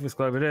 yeah, Breakfast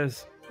Club it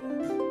is.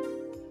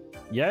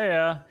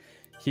 Yeah.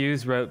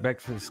 Hughes wrote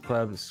Breakfast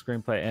Club's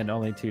screenplay in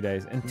only 2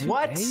 days. In 2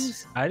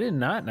 days? I did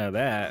not know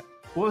that.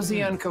 Was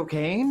he on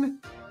cocaine?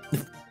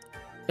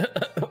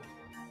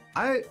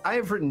 I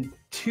have written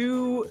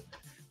 2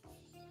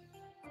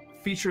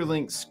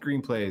 feature-length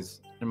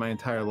screenplays in my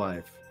entire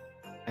life,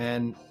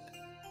 and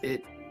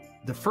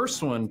the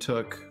first one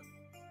took,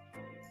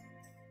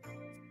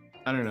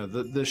 I don't know,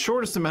 the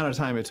shortest amount of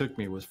time it took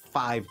me was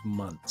 5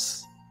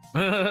 months.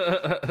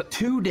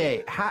 2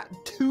 days.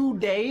 2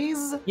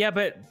 days? Yeah,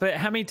 but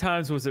how many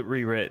times was it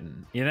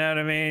rewritten? You know what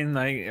I mean?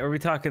 Like, are we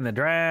talking the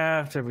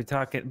draft? Are we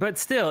talking? But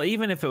still,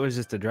 even if it was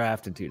just a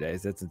draft in 2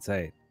 days, that's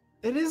insane.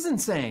 It is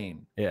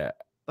insane. Yeah.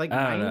 Like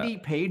 90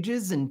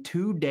 pages in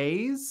 2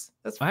 days?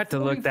 That's I have to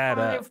look that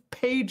up. 5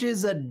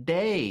 pages a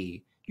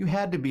day. You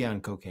had to be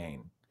on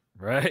cocaine.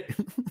 Right.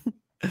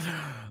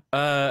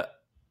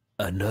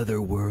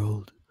 Another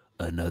world,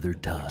 another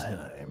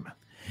time.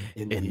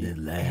 In the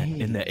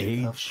land, in the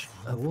age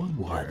of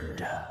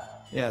wonder.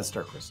 Yeah, it's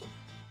Dark Crystal.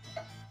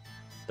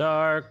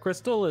 Dark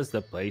Crystal is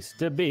the place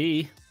to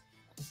be.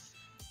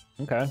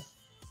 Okay.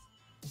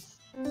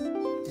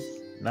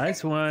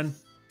 Nice one.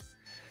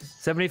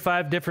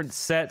 75 different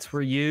sets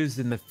were used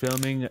in the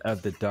filming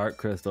of the Dark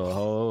Crystal.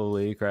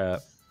 Holy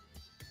crap.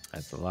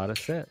 That's a lot of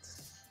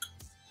sets.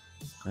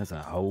 That's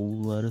a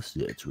whole lot of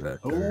sets right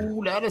there.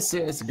 Whole lot of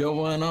sets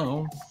going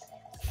on.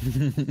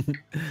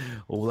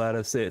 Whole lot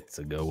of sets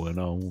are going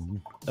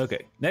on.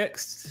 Okay,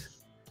 next.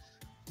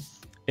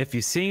 If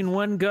you've seen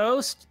one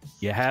ghost,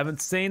 you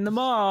haven't seen them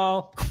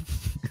all.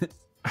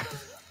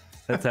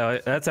 That's how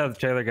the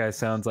trailer guy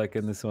sounds like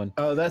in this one.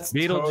 Oh, that's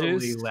Beetlejuice,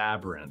 totally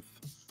Labyrinth.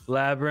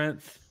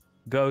 Labyrinth,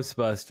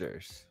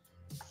 Ghostbusters.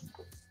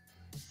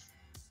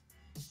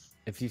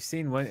 If you've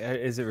seen one,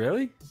 is it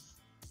really?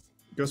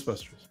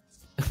 Ghostbusters.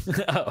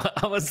 Oh,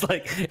 I was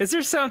like, is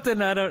there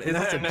something I don't? Is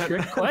this a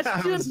trick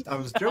question? I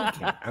was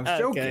joking. I was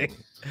joking. Okay.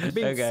 I'm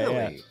being silly.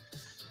 Yeah.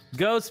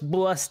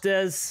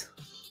 Ghostbusters.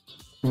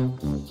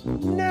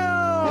 No!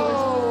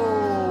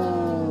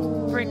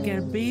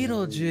 Freaking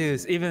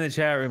Beetlejuice. Even the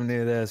chat room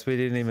knew this. We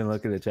didn't even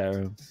look at the chat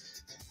room.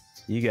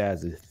 You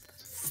guys are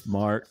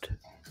smart.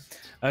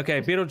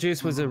 Okay,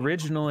 Beetlejuice was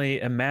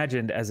originally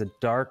imagined as a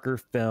darker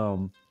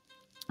film.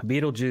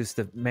 Beetlejuice,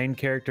 the main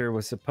character,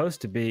 was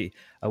supposed to be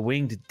a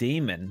winged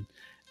demon,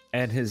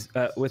 and his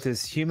with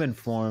his human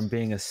form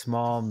being a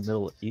small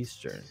Middle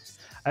Eastern.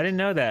 I didn't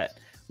know that.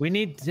 We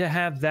need to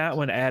have that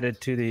one added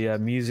to the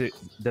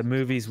the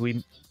movies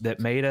that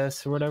made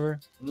us or whatever.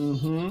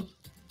 Mm-hmm.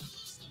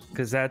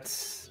 Because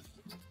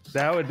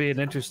that would be an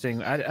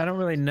interesting. I don't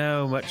really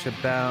know much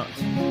about.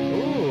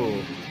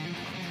 Ooh.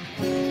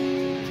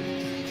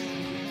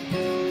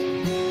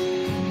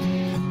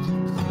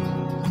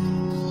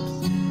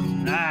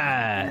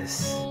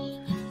 Nice.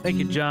 Thank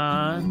you,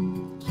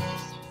 John.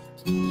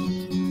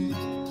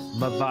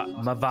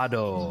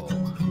 Movado.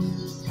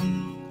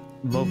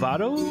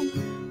 Movado?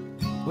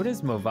 What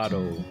is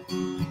Movado?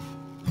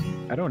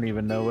 I don't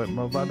even know what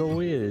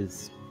Movado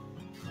is.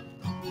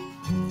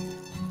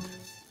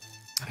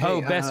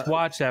 Hey, best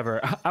watch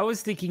ever. I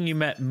was thinking you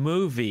meant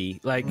movie.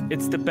 Like,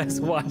 it's the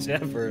best watch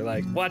ever.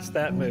 Like, watch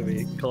that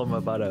movie called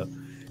Movado.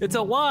 It's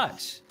a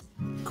watch.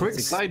 Quick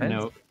side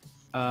note.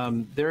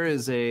 There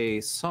is a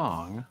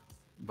song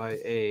by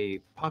a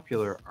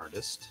popular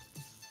artist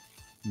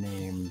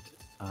named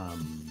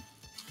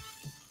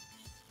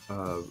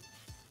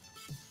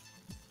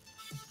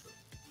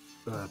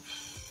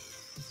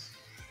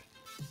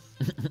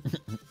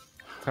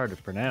It's hard to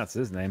pronounce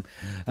his name.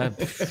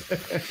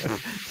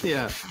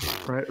 Yeah,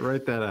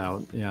 write that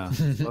out. Yeah,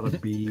 a lot of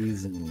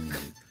B's and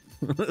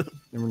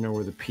never know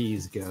where the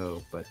P's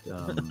go. But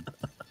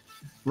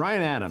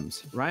Ryan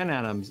Adams.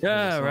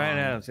 Yeah, Ryan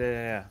Adams.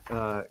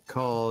 Yeah.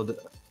 Called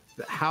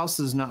 "The House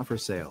Is Not for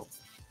Sale."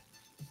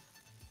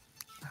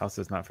 House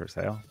is not for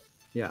sale.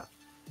 Yeah,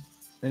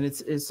 and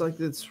it's like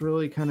this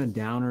really kind of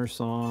downer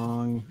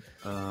song.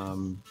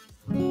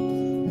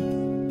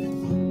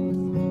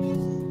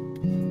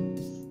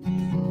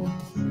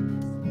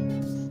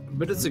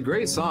 But it's a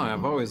great song.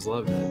 I've always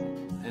loved it,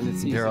 and it's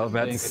easy. You're all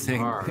about play to sing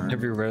guitar.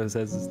 "Every Rose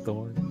Has Its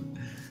Thorn."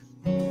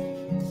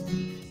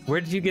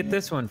 Where did you get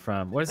this one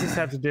from? What does this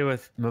have to do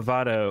with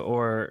Movado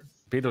or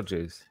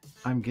Beetlejuice?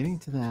 I'm getting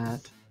to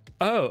that.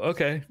 Oh,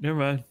 okay. Never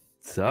mind.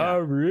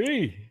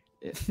 Sorry.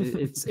 Yeah.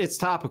 It's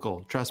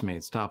topical. Trust me,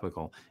 it's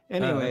topical.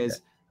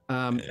 Anyways,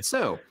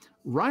 so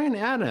Ryan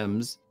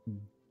Adams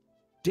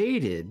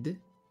dated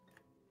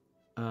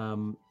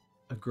a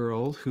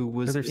girl who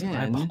was in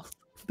eyeballs.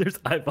 There's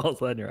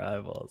eyeballs on your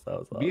eyeballs. That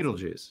was awesome.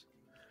 Beetlejuice.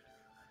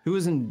 Who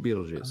was in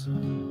Beetlejuice?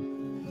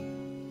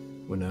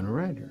 Winona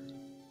Ryder.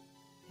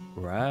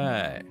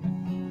 Right.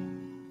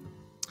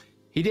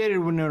 He dated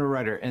Winona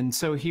Ryder, and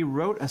so he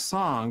wrote a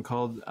song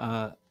called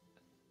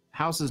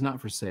 "House Is Not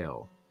for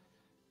Sale."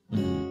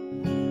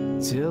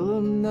 Tell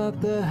him that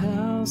the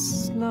house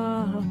is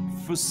not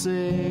for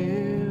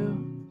sale.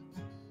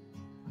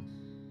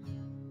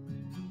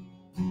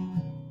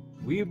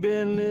 We've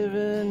been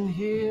living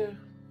here.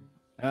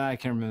 I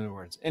can't remember the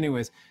words.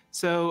 Anyways,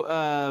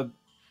 so,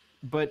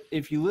 but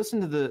if you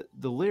listen to the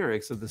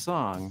lyrics of the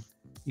song,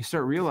 you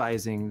start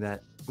realizing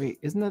that, wait,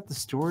 isn't that the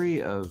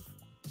story of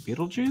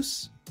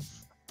Beetlejuice?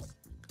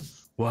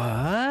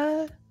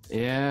 What?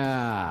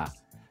 Yeah.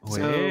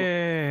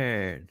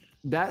 Weird. So,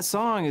 that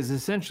song is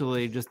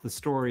essentially just the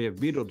story of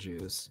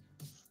Beetlejuice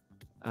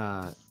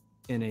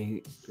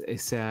in a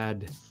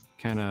sad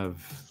kind of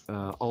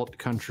alt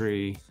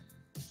country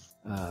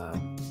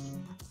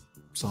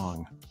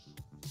song.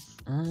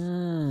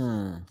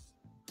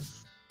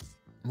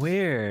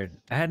 Weird.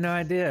 I had no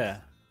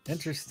idea.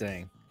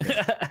 Interesting.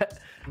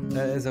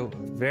 That is a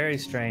very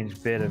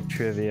strange bit of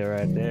trivia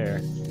right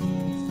there.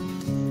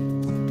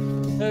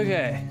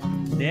 Okay.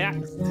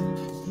 Next.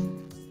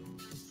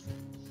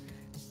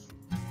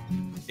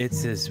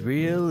 It's as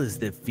real as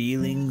the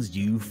feelings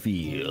you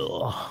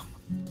feel.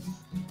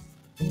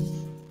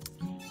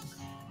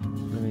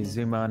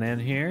 zoom on in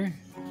here.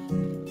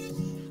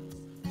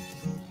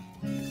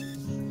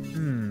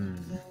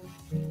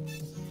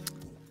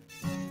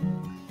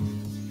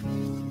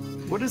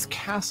 What is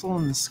Castle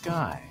in the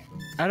Sky?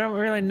 I don't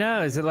really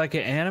know. Is it like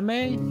an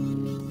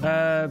anime?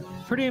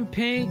 Pretty in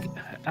Pink.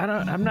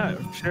 I'm not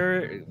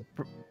sure.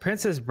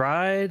 Princess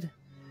Bride.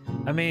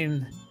 I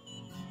mean,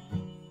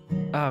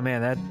 oh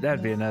man,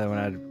 that'd be another one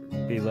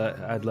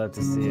I'd love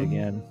to see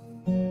again.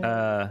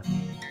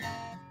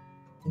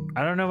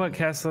 I don't know what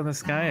Castle in the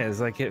Sky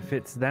is. Like, it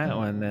fits that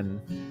one,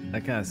 then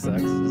that kind of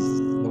sucks. It's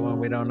the one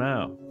we don't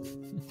know.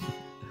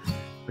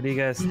 What do you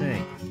guys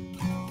think?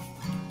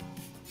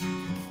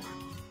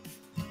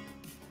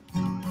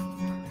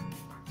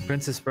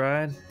 Princess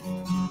Bride?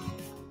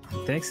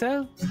 Think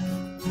so?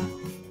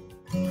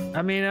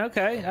 I mean,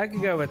 okay, I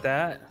could go with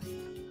that.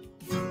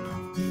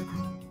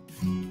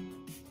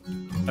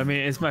 I mean,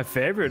 it's my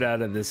favorite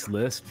out of this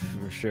list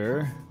for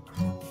sure.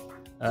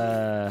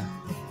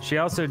 She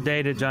also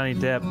dated Johnny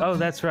Depp. Oh,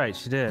 that's right,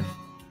 she did.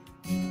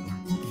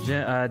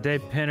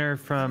 Dave Penner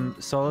from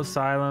Soul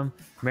Asylum,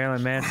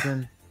 Marilyn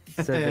Manson,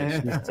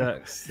 said that she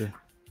sucks the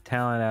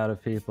talent out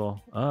of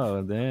people.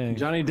 Oh, dang.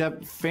 Johnny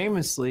Depp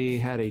famously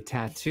had a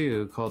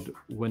tattoo called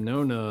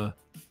Winona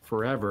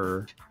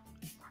Forever,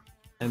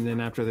 and then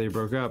after they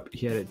broke up,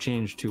 he had it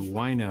changed to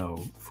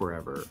Wino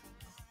Forever.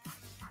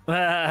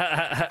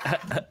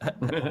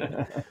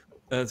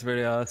 That's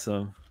pretty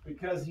awesome.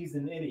 Because he's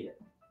an idiot.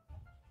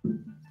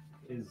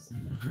 Is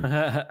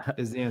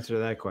the answer to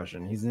that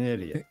question. He's an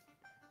idiot.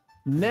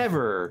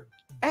 Never,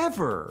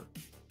 ever,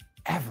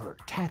 ever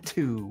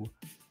tattoo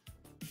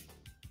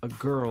a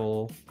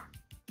girl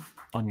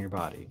on your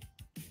body.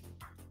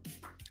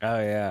 Oh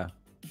yeah.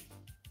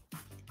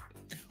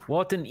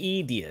 What an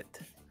idiot.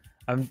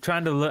 I'm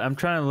trying to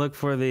look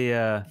for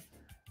the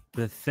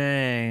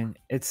thing.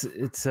 It's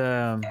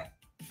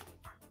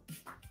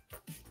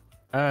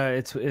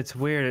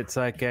weird. It's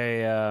like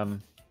a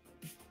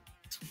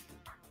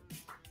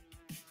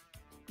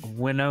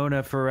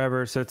Winona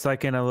Forever, so it's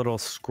like in a little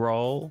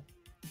scroll.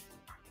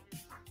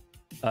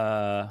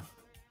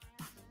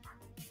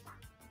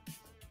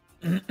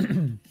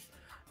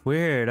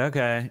 Weird.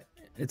 Okay,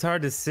 it's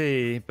hard to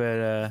see,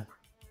 but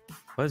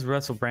does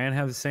Russell Brand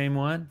have the same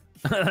one?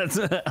 I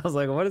was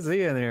like, what is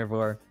he in there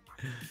for?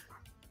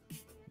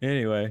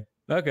 Anyway,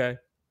 okay.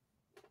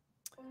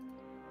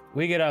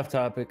 We get off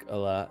topic a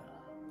lot.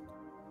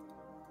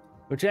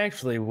 Which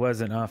actually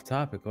wasn't off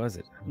topic, was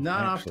it?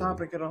 Not off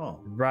topic at all.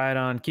 Right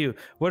on cue.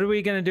 What are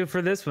we going to do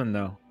for this one,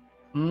 though?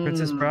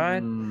 Princess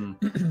Bride?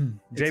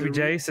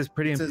 JBJ says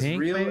Pretty in Pink. It's as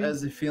real maybe?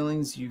 as the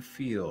feelings you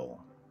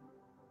feel.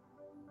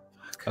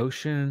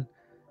 Ocean.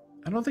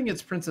 I don't think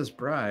it's Princess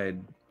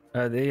Bride.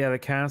 The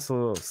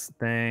castle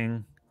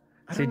thing.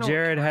 See,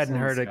 Jared hadn't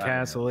heard of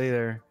Castle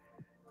either.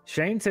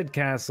 Shane said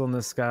Castle in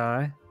the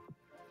Sky.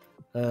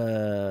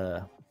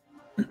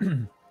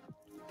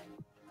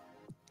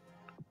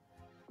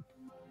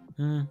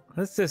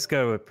 Let's just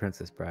go with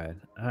Princess Bride.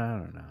 I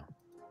don't know.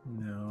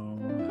 No.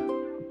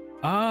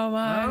 Oh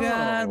my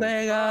God,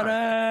 they got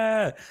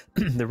her!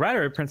 The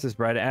writer of Princess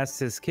Bride asked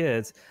his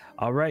kids,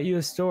 I'll write you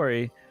a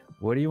story.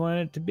 What do you want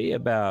it to be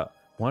about?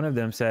 One of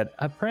them said,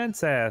 a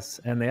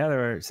princess. And the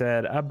other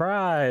said, a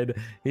bride.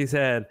 He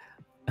said,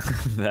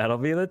 that'll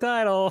be the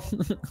title.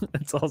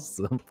 It's all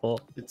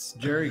simple. It's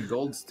Jerry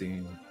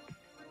Goldstein.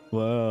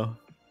 Whoa.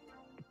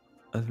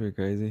 That's pretty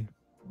crazy.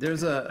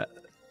 There's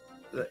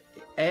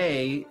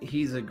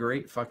he's a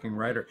great fucking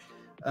writer.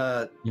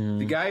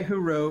 The guy who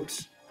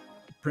wrote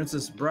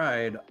Princess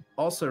Bride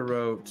also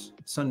wrote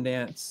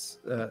Sundance.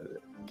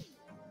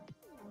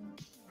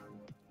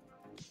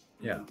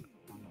 Yeah.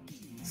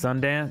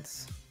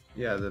 Sundance?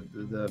 Yeah,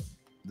 the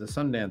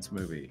Sundance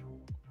movie.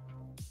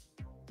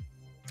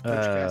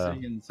 Butch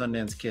Cassidy and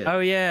Sundance Kid. Oh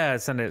yeah,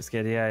 Sundance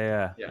Kid.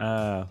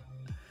 Yeah.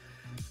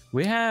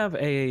 We have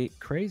a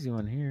crazy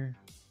one here.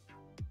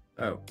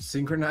 Oh,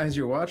 synchronize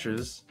your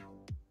watches.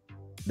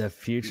 The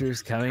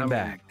future's coming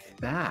back.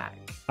 Back.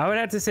 I would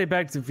have to say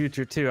Back to the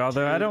Future too,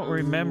 although I don't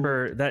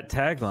remember that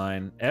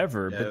tagline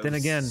ever. But then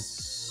again,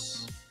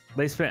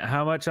 they spent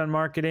how much on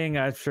marketing?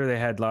 I'm sure they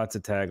had lots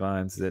of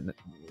taglines that,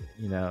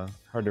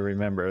 hard to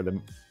remember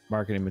the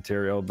marketing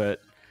material.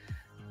 But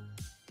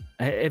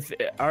if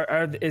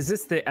is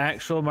this the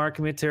actual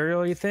marketing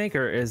material, you think,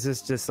 or is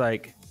this just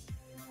like,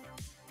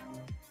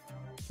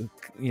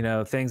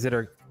 things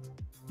that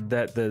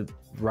the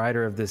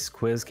writer of this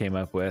quiz came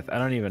up with? I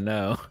don't even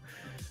know.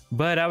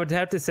 But I would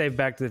have to say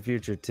Back to the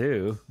Future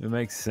too. It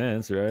makes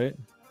sense, right?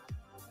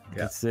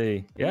 Yeah. Let's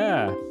see.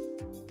 Yeah.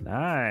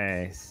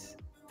 Nice.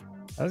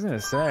 I was going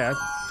to say, I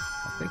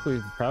think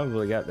we've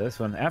probably got this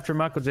one. After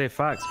Michael J.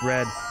 Fox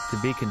read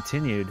To Be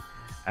Continued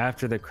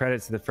after the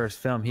credits of the first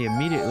film, he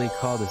immediately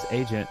called his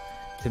agent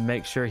to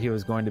make sure he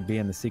was going to be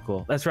in the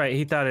sequel. That's right.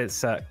 He thought it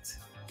sucked.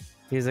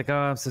 He's like, oh,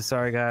 I'm so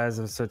sorry, guys.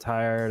 I'm so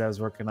tired. I was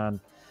working on...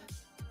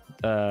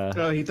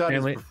 he thought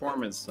his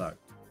performance sucked.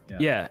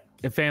 Yeah.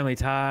 And Family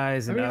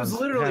Ties. And I was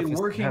literally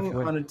working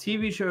on a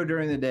TV show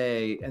during the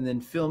day and then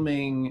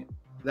filming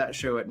that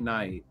show at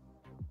night.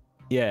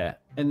 Yeah.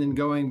 and then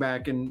going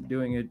back and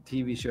doing a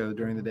TV show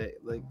during the day.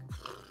 Like,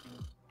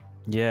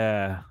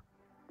 yeah,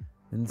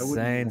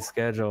 insane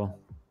schedule.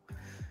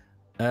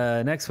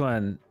 Next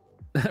one,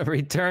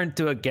 Return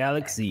to a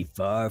Galaxy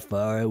Far,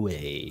 Far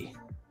Away.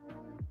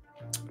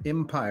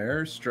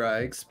 Empire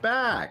Strikes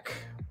Back.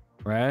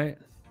 Right?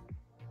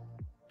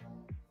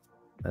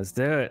 Let's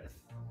do it.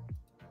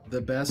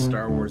 The best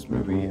Star Wars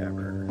movie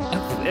ever.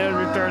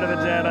 Return of the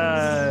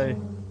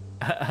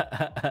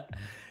Jedi.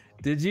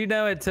 Did you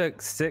know it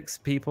took 6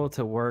 people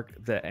to work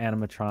the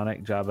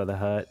animatronic Jabba the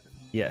Hutt?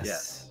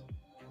 Yes.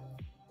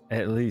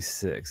 At least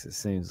 6. It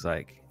seems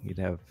like you'd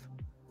have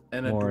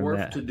and a more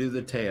dwarf to do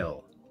the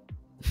tail.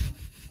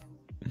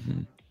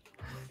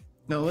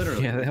 No,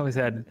 literally. Yeah, they always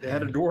had. They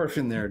had a dwarf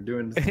in there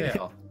doing the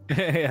tail.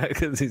 Yeah,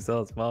 because he's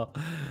so small.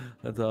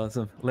 That's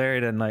awesome.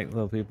 Larry doesn't like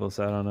little people,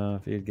 so I don't know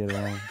if he'd get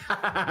along.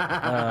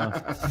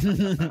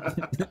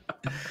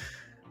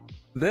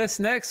 This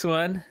next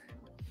one,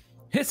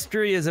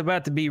 history is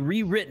about to be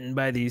rewritten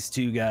by these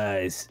 2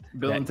 guys.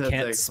 Bill and Ted's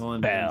can't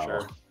Excellent spell.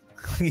 Adventure.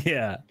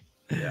 Yeah.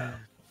 Yeah.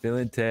 Bill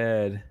and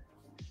Ted.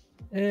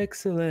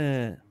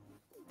 Excellent.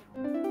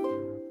 The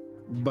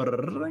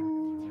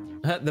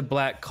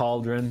Black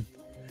Cauldron.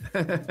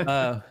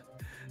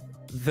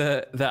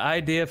 The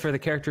idea for the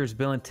characters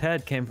Bill and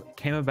Ted came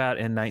about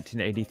in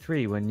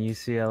 1983 when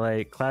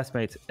UCLA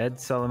classmates Ed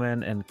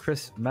Sullivan and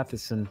Chris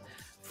Matheson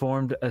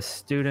formed a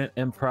student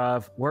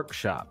improv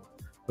workshop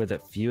with a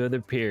few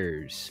other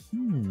peers.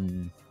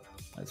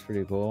 That's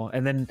pretty cool.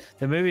 And then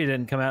the movie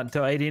didn't come out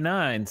until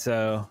 '89,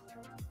 so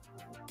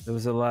there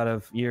was a lot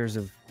of years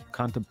of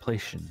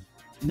contemplation.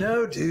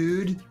 No,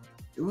 dude.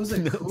 It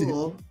wasn't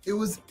cool. It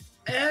was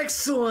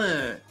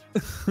excellent.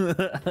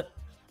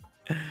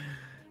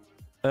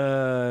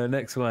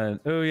 Next one.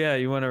 Oh yeah,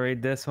 you want to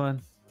read this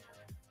one?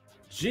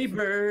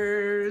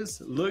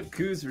 Jeepers! Look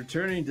who's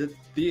returning to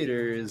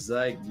theaters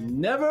like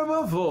never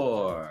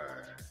before.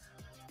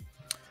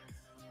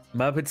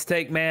 Muppets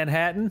Take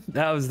Manhattan.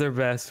 That was their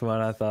best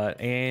one, I thought.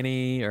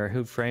 Annie or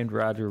Who Framed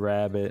Roger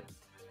Rabbit.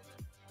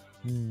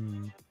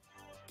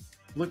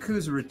 Look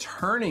who's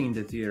returning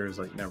to theaters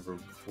like never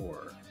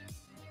before.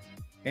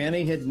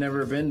 Annie had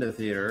never been to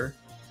theater.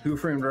 Who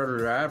Framed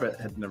Roger Rabbit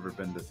had never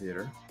been to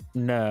theater.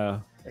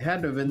 No. It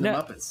had to have been the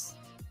Muppets.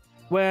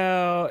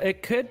 Well,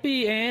 it could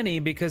be Annie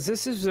because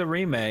this is a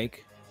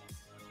remake.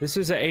 This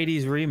was an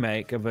 80s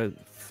remake of a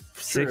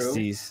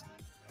 60s.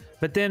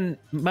 But then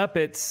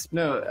Muppets,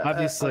 no,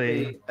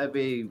 obviously. Of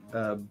a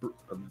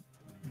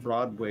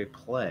Broadway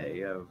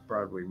play, a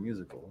Broadway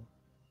musical.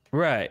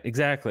 Right,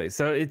 exactly.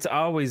 So it's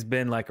always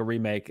been like a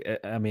remake.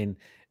 I mean,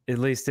 at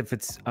least if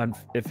it's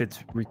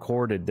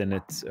recorded, then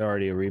it's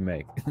already a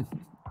remake.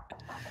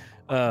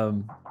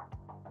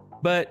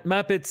 But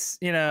Muppets,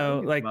 you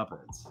know, like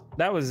Muppets.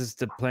 That was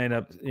just a plain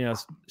up, you know,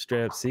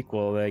 straight up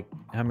sequel. Like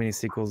how many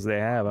sequels do they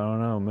have? I don't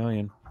know, 1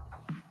 million.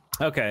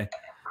 Okay,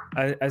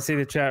 I see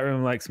the chat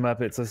room likes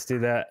Muppets. Let's do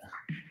that.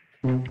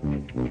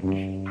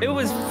 It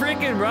was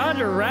freaking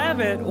Roger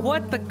Rabbit.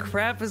 What the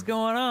crap is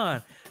going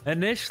on?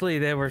 Initially,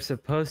 there were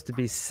supposed to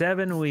be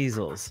 7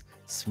 weasels.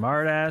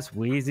 Smartass,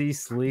 wheezy,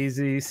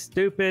 sleazy,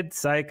 stupid,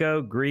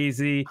 psycho,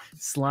 greasy,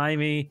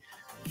 slimy,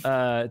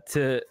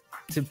 to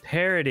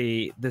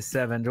parody the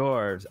 7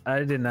 dwarves.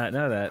 I did not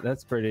know that.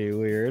 That's pretty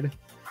weird.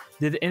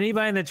 Did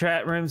anybody in the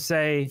chat room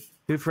say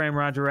Who Framed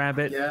Roger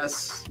Rabbit?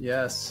 Yes,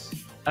 yes.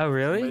 Oh,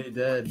 really? Somebody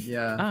did,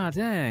 yeah. Oh,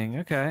 dang.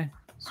 Okay.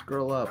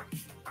 Scroll up.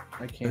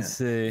 I can't. Let's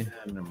see.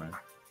 Yeah, never mind.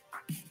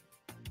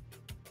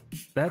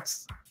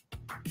 That's...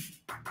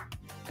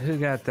 Who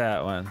got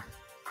that one?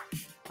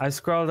 I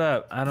scrolled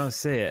up. I don't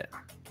see it.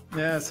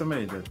 Yeah,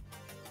 somebody did.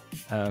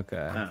 Okay.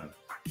 I don't know.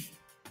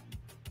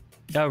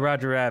 Oh,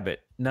 Roger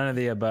Rabbit. None of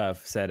the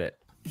above said it.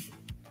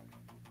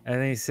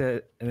 And then he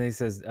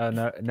says, "Oh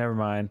no, never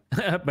mind."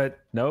 But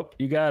nope,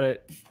 you got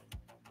it.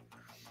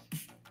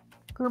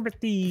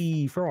 Kermit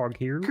the Frog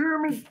here.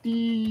 Kermit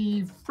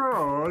the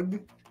Frog.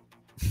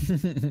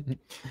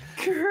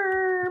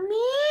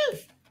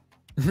 Kermit.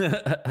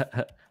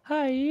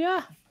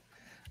 Hiya.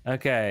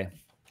 Okay,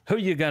 who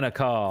you gonna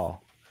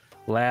call?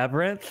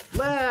 Labyrinth.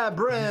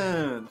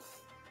 Labyrinth.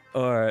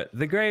 Or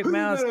the Great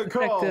Mouse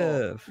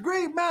Detective.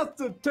 Great Mouse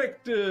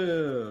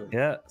Detective.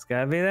 Yeah, it's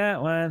gotta be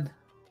that one.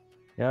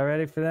 Y'all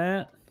ready for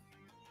that?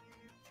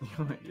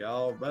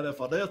 Y'all ready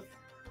for this?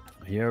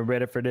 You're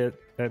ready for this.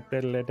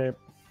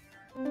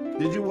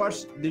 Did you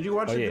watch the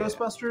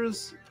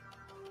Ghostbusters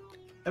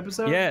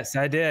episode? Yes,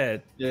 I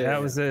did. Yeah,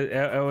 that was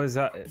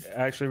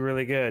actually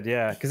really good.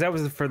 Yeah, because that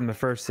was from the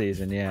first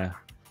season. Yeah,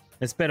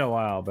 it's been a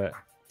while, but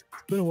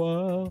it's been a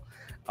while.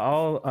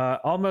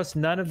 Almost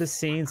none of the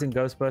scenes in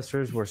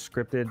Ghostbusters were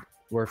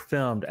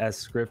filmed as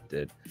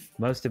scripted.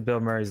 Most of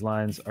Bill Murray's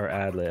lines are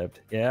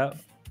ad-libbed. Yeah,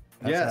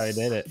 that's how he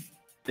did it.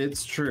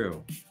 It's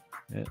true.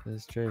 It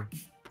is true.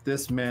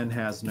 This man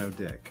has no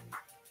dick.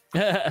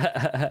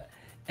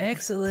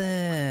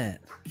 Excellent.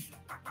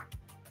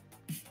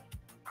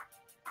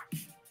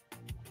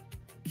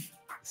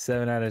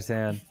 7 out of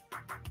 10.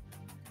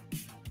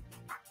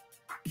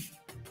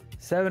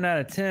 7 out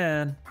of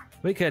 10.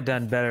 We could have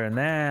done better than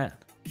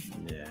that.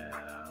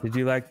 Did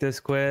you like this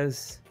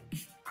quiz?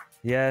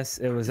 Yes,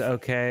 it was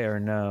okay, or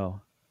no?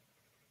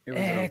 It was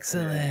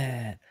excellent.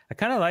 Okay. I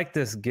kind of like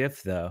this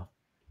GIF though.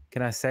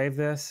 Can I save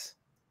this?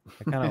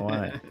 I kind of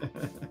want it.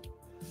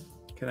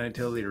 Can I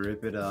totally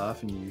rip it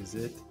off and use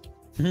it?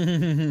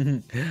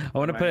 I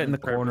want to put it in the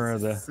corner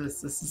of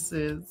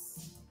the.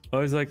 I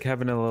always like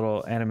having a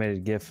little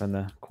animated GIF in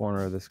the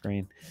corner of the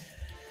screen.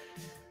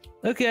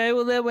 Okay,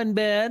 well that wasn't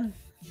bad.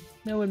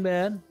 That wasn't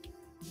bad.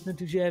 Not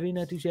too shabby.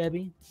 Not too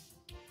shabby.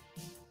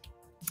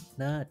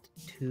 Not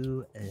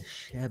too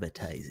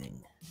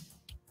shabbatizing.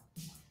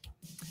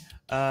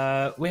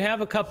 We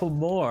have a couple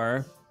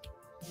more.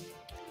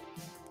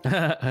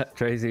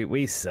 Tracy,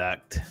 we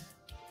sucked.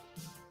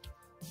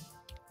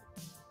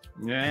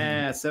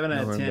 Yeah, 7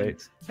 out of 10.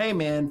 Bates. Hey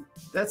man,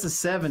 that's a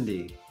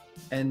 70.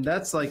 And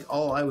that's like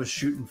all I was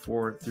shooting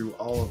for through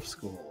all of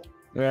school.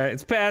 Right,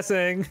 it's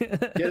passing.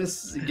 Get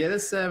a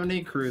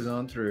 70, cruise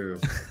on through.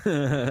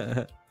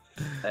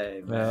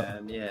 Hey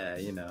man, yeah,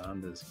 you know,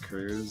 I'm just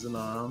cruising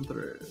on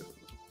through.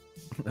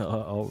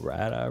 All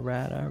right.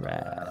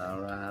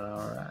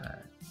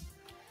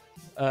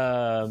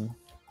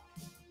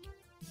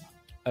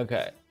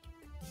 Okay.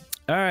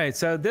 All right,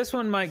 so this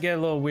one might get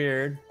a little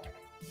weird.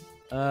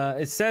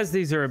 It says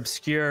these are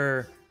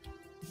obscure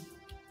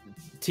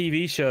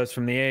TV shows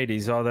from the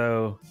 80s,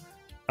 although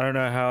I don't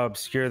know how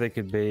obscure they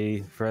could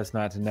be for us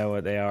not to know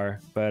what they are.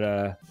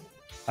 But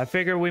I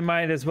figure we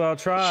might as well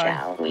try.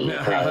 Shall we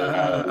play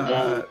a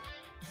game?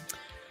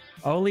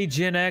 Only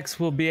Gen X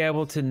will be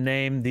able to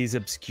name these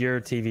obscure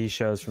TV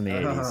shows from the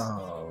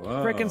 80s.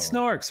 Frickin'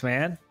 Snorks,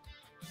 man.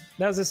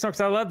 That was the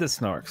Snorks. I love the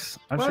Snorks.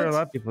 I'm sure a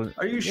lot of people.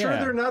 Are you sure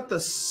they're not the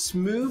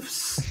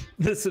Smoofs?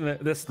 the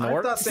Snorks?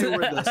 I thought they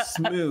were the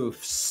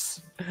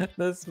Smoofs.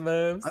 The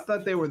Smoofs. I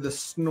thought they were the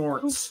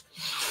Snorts.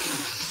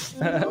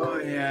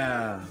 Oh,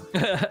 yeah.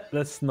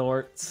 The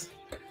Snorts.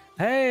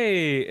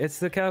 Hey, it's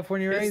the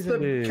California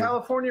Raisin. It's the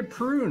California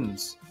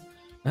Prunes.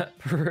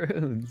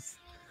 Prunes.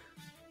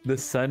 The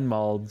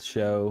Sunmald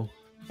Show.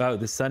 Oh,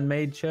 the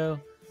Sunmade Show?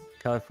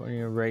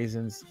 California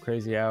Raisins,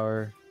 Crazy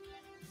Hour.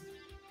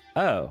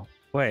 Oh,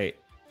 wait.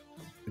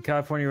 The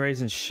California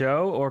Raisins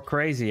Show or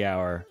Crazy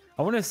Hour?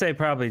 I want to say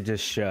probably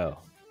just Show.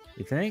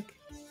 You think?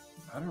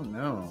 I don't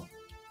know.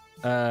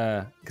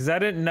 Because I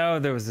didn't know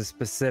there was a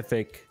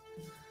specific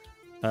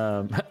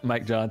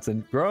Mike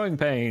Johnson growing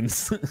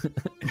pains.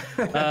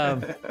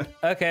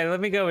 Okay,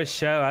 let me go with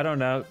Show. I don't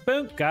know.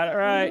 Boom, got it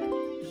right.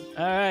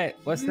 All right,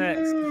 what's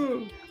next?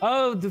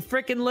 Oh, the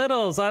freaking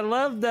Littles! I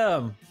love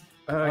them.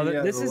 Oh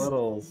yeah, this the is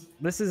Littles.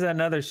 This is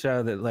another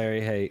show that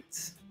Larry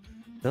hates.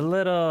 The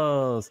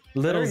Littles,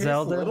 Little Larry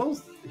Zelda. hates the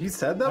Littles? He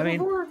said that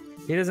before.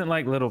 He doesn't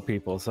like little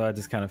people, so I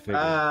just kind of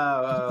figured.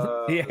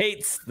 He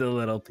hates the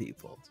little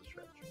people.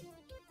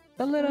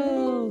 The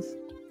Littles.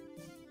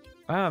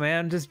 Oh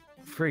man, just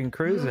freaking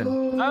cruising.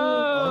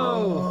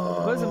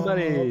 Oh, bosom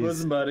buddies.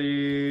 Bosom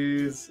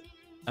buddies.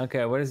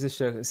 Okay, what is this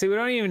show? See, we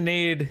don't even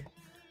need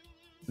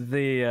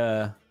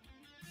the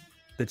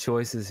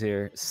choices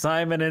here.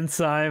 Simon and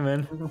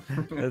Simon.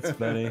 That's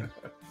funny.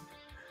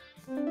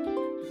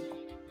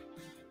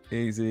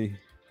 Easy.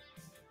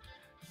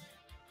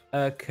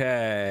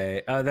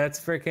 Okay. Oh, that's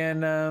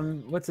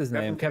freaking what's his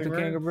name? Captain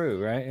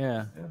Kangaroo, right?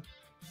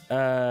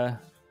 Yeah.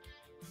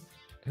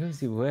 Who's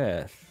he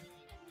with?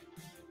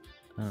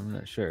 I'm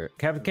not sure.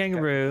 Captain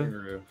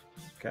Kangaroo.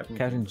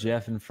 Captain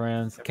Jeff and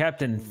Friends.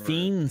 Captain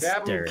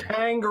Fiendster. Captain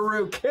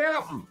Kangaroo.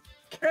 Captain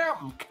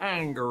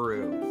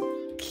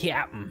Kangaroo.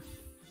 Captain.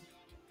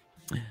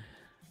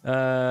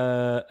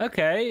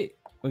 Okay.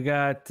 We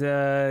got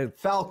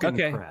Falcon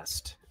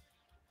Crest.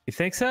 You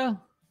think so?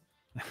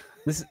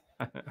 This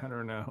I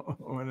don't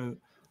know.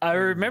 I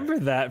remember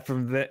that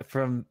from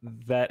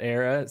that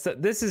era. So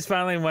this is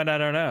finally one I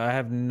don't know. I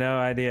have no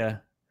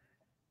idea.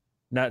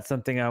 Not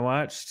something I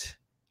watched.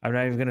 I'm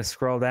not even gonna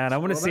scroll down. I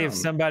want to see if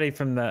somebody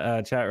from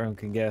the chat room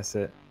can guess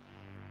it.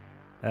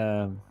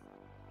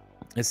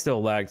 It's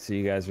still lagged, so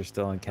you guys are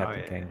still in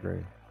Captain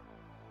Kangaroo.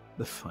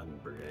 The Fun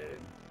Brigade.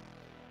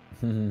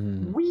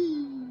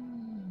 Whee!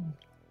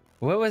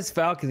 What was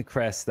Falcon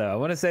Crest though? I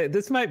want to say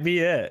this might be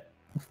it.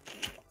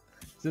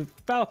 It's a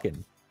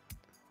Falcon.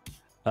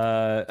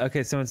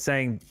 Okay, someone's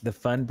saying the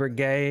Fun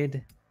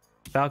Brigade,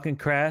 Falcon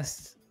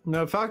Crest.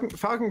 No,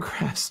 Falcon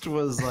Crest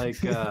was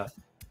like. Or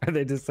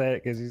they just say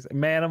it because you say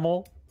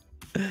Manimal.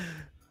 It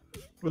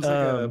was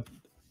like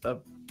a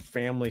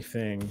family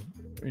thing,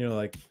 you know,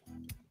 like.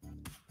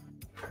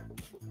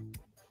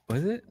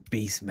 Was it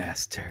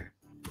Beastmaster?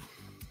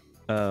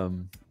 I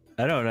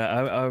don't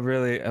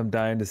know. I'm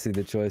dying to see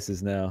the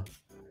choices now.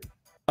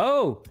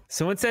 Oh,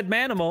 someone said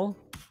Manimal.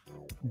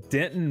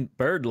 Denton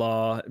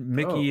Birdlaw,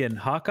 Mickey and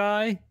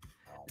Hawkeye.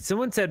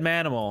 Someone said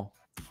Manimal.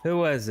 Who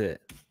was it?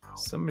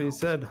 Somebody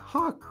said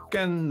Hawk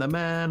and the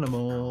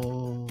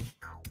Manimal.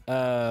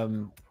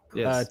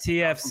 Yes.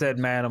 TF said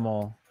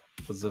Manimal.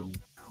 It was a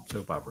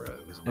soap opera.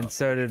 And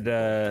so did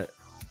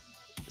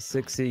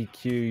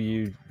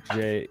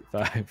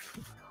 6EQUJ5.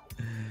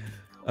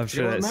 I'm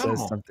sure that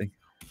says something.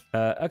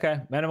 Okay,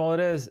 Manimal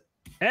it is.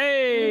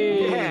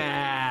 Hey!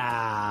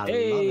 Yeah!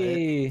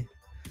 Hey!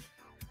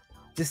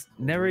 just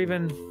never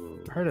even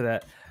heard of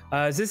that.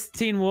 Is this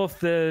Teen Wolf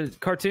the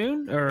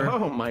cartoon or?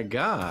 Oh my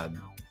god!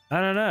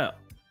 I don't know.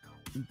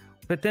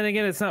 But then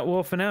again, it's not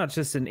wolfing out; it's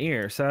just an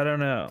ear. So I don't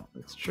know.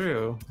 It's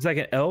true. It's like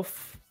an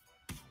elf.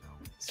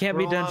 Can't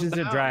be Dungeons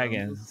and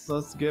Dragons.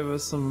 Let's give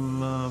us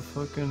some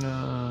fucking.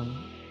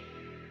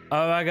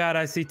 Oh my god!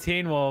 I see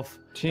Teen Wolf.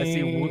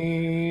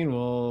 Teen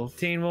Wolf.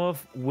 Teen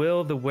Wolf.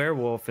 Will the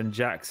werewolf and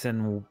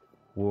Jackson.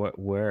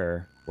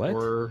 Where? What?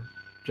 Or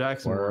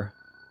Jackson. Where?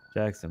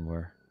 Jackson.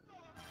 Where?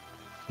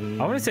 I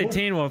want to say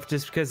Teen Wolf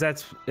just because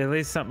that's at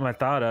least something I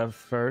thought of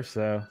first.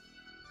 So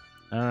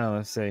I don't know.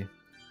 Let's see.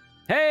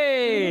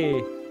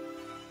 Hey,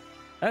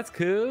 that's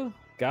cool.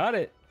 Got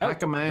it.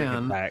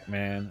 Pac-Man.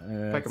 Pac-Man.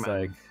 It's Pac-Man.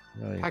 like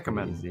really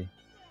Pac-Man. easy.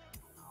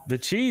 The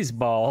cheese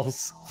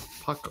balls.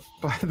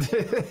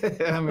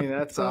 I mean,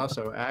 that's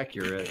also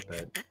accurate,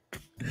 but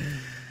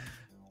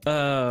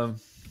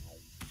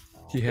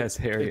he has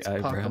hairy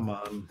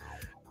eyebrows.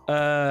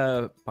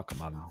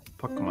 Pokemon.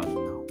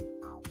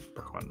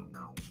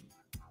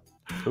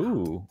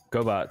 Ooh,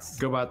 GoBots.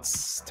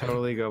 GoBots,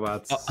 totally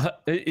GoBots.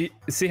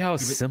 See how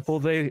simple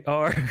they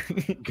are?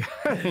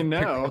 I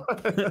know.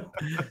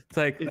 It's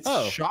like,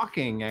 it's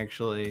shocking,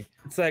 actually.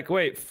 It's like,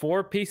 wait,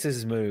 4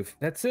 pieces move.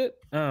 That's it?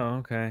 Oh,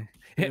 okay.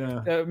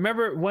 Yeah.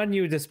 Remember when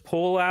you just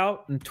pull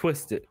out and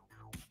twist it?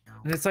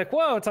 And it's like,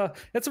 whoa,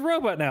 it's a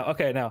robot now.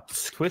 Okay, now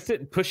twist it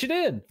and push it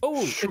in.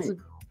 Oh, it's a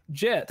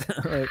jet.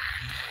 Like,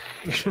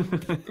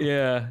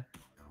 yeah.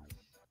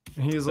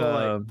 He's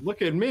all like,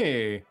 look at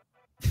me.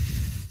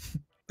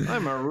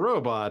 I'm a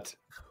robot.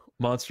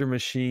 Monster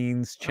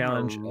Machines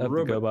Challenge of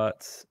the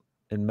GoBots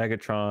and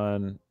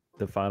Megatron,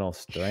 the final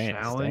stand.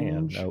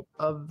 Challenge Nope.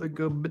 of the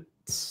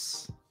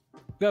GoBots.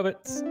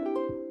 GoBots.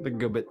 The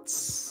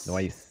GoBots.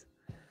 Nice.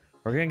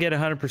 We're going to get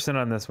 100%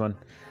 on this one.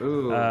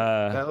 Ooh,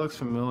 that looks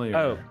familiar.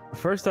 Oh,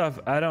 first off,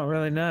 I don't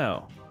really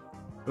know.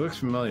 It looks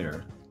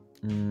familiar.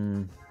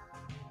 What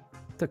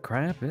the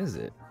crap is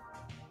it?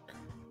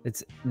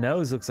 Its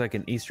nose looks like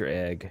an Easter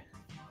egg.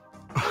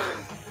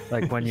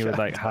 Like when you would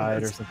like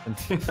hide or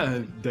something.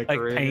 Yeah, like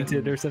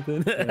painted or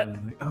something. Yeah,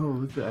 like,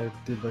 oh, look, I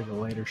did like a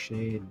lighter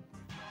shade.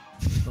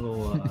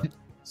 Little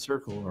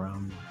circle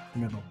around the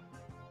middle.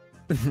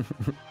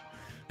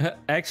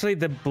 Actually,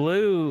 the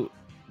blue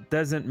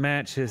doesn't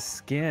match his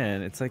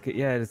skin. It's like,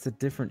 yeah, it's a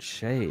different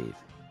shade.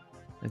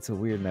 It's a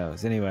weird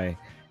nose. Anyway,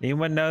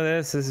 anyone know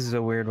this? This is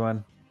a weird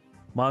one.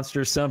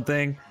 Monster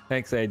something.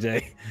 Thanks,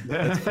 AJ.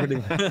 That's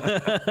pretty.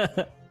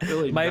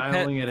 Really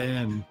dialing it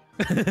in.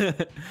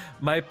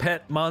 My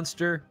pet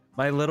monster.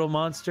 My little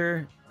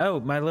monster. Oh,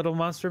 my little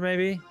monster,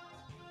 maybe?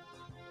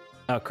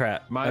 Oh,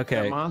 crap. My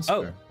pet monster.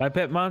 Oh, my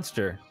pet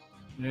monster.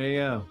 There you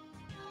go.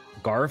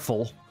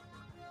 Garfle.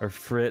 Or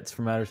Fritz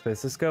from outer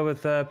space. Let's go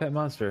with Pet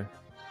Monster.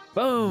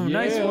 Boom!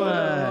 Yeah. Nice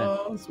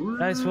one. Sweet.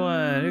 Nice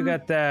one. Who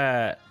got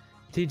that?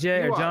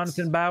 TJ or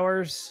Jonathan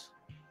Bowers?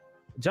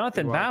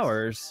 Jonathan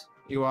Bowers?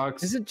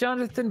 Ewoks. Is it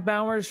Jonathan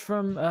Bowers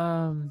from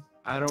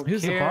I don't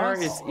Who's care.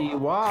 The Boss? It's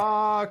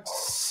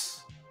Ewoks.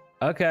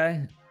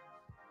 Okay.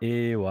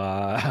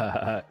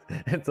 Ewok.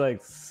 It's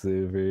like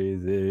super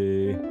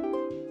easy.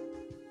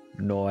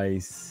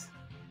 Nice.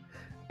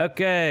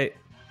 Okay.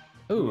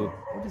 Ooh,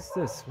 what is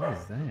this? What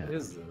is that? What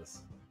is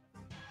this?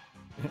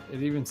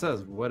 It even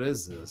says, what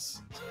is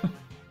this?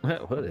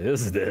 What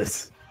is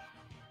this?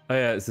 Oh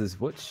yeah, it says,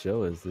 what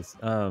show is this?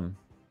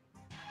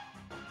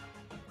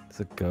 It's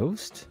a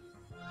ghost?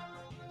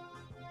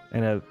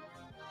 And a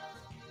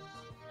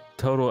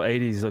total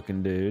 80s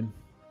looking dude.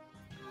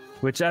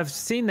 Which I've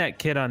seen that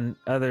kid on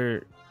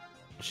other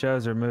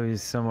shows or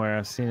movies somewhere.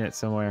 I've seen it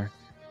somewhere.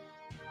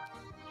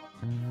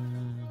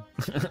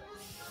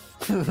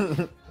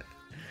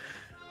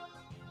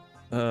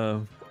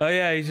 Oh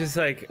yeah, he's just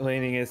like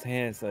leaning his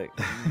hands like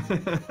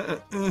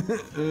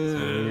it's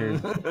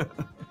weird.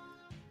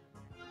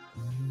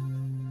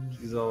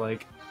 He's all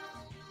like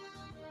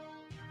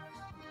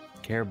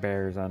Care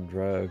Bears on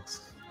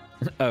drugs.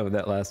 Oh,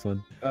 that last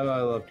one. Oh,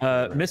 I love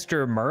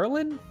Mr.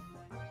 Merlin?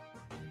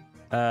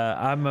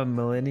 I'm a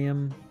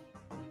millennium.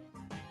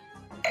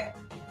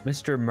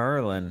 Mr.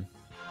 Merlin.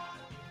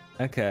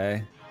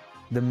 Okay.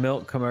 The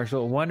milk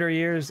commercial. Wonder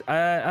Years?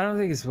 I don't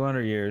think it's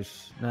Wonder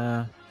Years.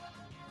 No.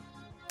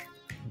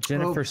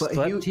 Jennifer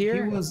Slept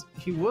Here?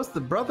 He was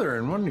the brother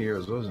in Wonder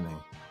Years, wasn't he?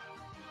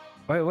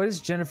 Wait, what is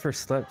Jennifer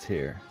Slept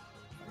Here?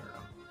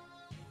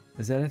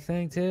 Is that a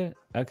thing too?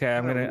 Okay,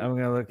 I'm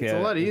gonna look at it. It's a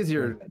lot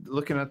easier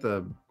looking at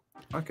the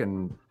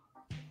fucking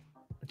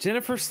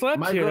Jennifer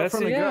Slept Here. Girl That's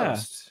from the yeah.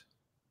 Ghost.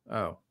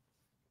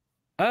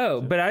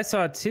 Oh, but I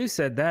saw two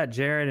said that.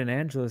 Jared and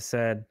Angela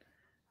said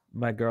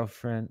my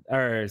girlfriend,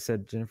 or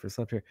said Jennifer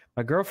Slept Here.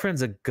 My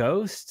girlfriend's a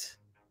ghost.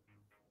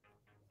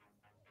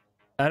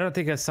 I don't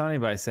think I saw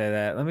anybody say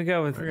that. Let me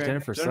go with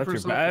Jennifer Slept Here.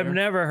 But I've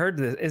never heard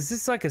this. Is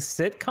this like a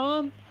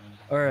sitcom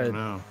or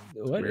a?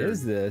 What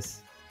is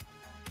this?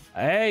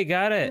 Hey,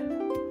 got it.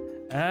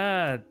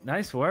 Ah,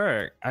 nice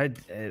work.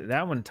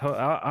 That one.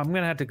 I'm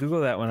gonna have to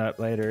Google that one up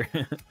later.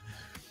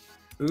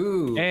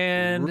 Ooh.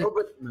 And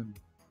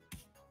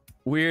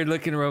Weird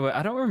looking robot.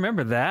 I don't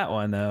remember that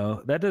one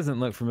though. That doesn't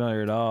look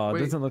familiar at all.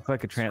 Wait, It doesn't look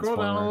like a transformer.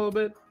 Scroll down a little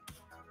bit.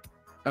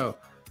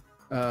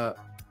 Oh,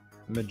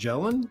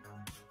 Magellan?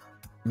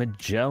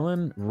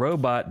 Magellan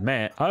Robot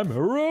Man. I'm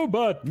a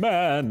robot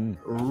man.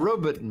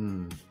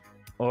 Robotman.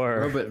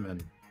 Or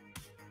Robotman.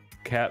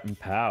 Captain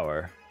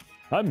Power.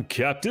 I'm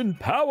Captain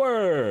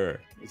Power.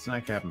 It's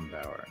not Captain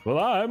Power. Well,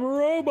 I'm a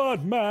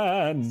robot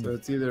man. So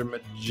it's either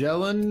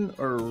Magellan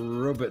or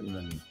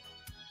Robotman.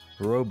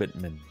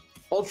 Robotman.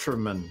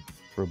 Ultraman.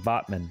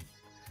 Robotman.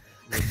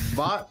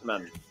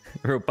 Robotman.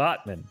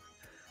 Robotman.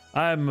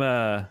 I'm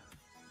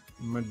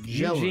Magellan.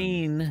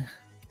 Eugene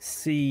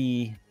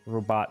C.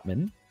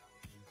 Robotman.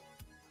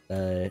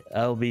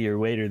 I'll be your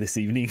waiter this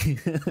evening.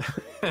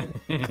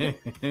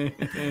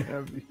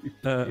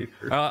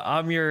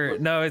 I'm your.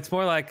 No, it's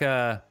more like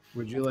a.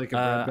 Would you like a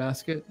bread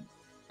basket?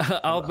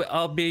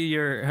 I'll be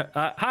your.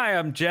 Hi,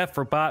 I'm Jeff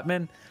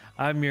Robotman.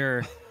 I'm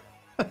your.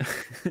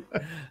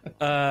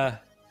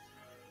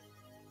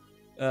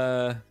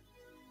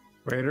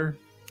 Waiter?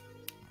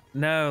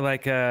 No,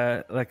 like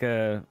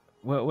a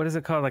what is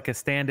it called? Like a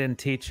stand-in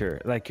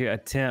teacher, like a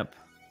temp.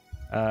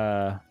 You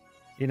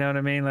know what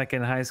I mean? Like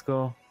in high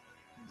school.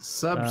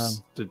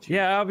 Substitute.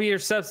 Yeah, I'll be your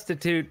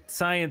substitute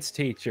science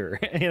teacher.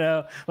 You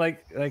know,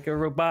 like a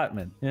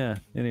robotman. Yeah.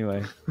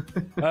 Anyway.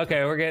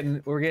 Okay, we're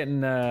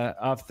getting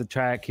off the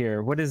track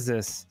here. What is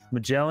this?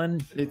 Magellan?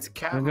 It's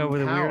Captain Go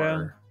with Power. a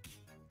weirdo.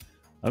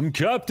 I'm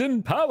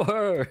Captain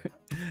Power.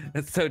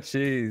 That's so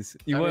cheese.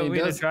 You want me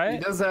to try it? He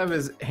does have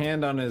his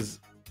hand on his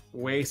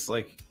waist,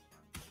 like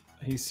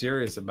he's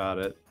serious about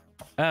it.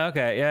 Oh,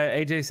 okay. Yeah,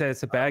 AJ said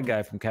it's a bad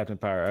guy from Captain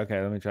Power.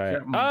 Okay, let me try it.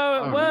 Captain Oh, it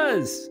Power.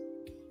 was.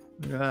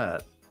 Look at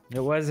that. It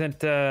wasn't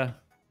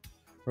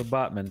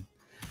Robotman.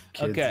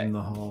 Kids Okay. in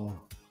the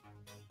hall.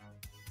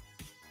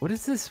 What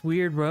is this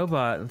weird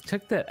robot?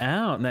 Check that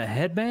out. And that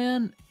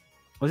headband.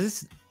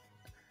 Was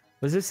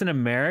this an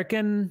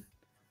American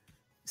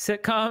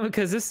sitcom?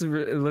 Because this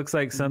looks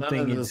like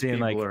something you'd see in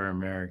like are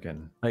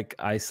American, like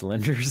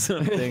Iceland or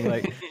something,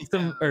 like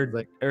some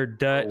or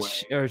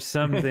Dutch or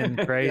something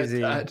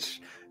crazy. Yeah,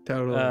 Dutch.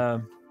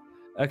 Totally.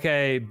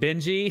 Okay,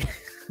 Benji,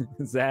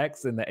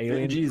 Zax, and the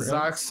alien. Benji, Prince.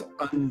 Zax,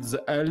 and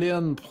the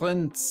alien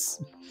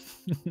prince.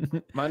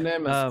 My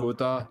name is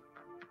Scooter.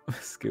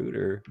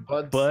 Scooter.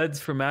 Buds. Buds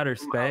from outer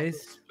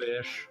space.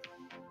 Fish.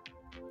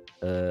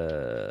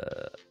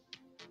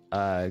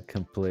 I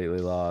completely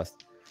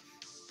lost.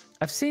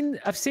 I've seen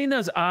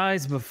those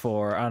eyes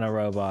before on a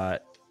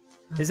robot.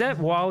 Is that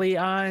Wall-E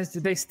eyes?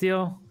 Did they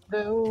steal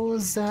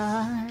those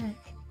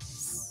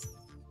eyes?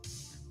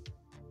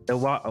 The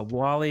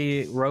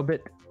Wall-E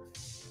robot.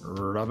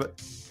 Robot.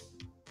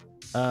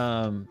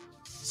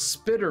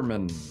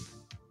 Spitterman.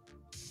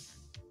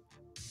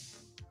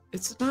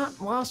 It's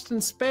not Lost in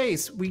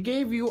Space. We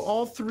gave you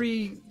all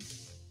 3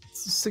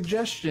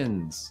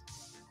 suggestions.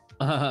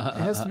 It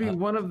has to be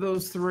one of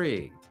those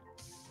 3.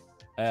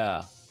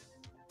 Yeah.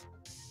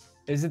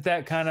 Isn't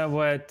that kind of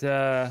what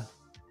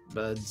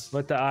Buds?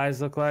 What the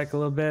eyes look like a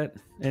little bit?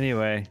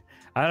 Anyway,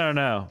 I don't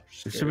know.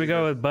 Should we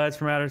go with Buds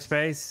from outer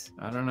space?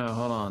 I don't know.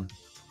 Hold on.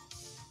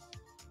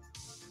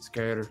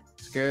 Scatter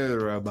the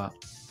robot.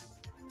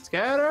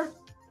 Scatter.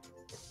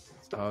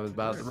 It's always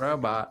about the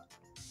robot.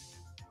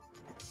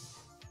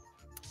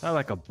 I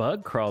like a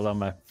bug crawled on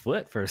my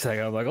foot for a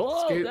second. I was like,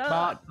 oh, Scoot God.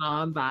 bot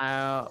on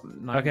by.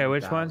 Okay,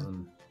 which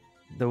one?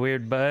 The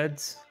weird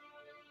buds?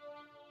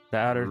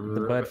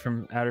 The bud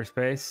from outer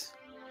space?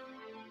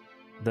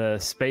 The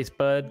space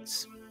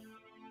buds?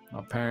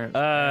 My parents.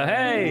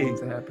 Hey!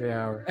 It's a happy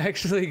hour.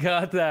 Actually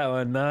got that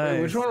one. Nice.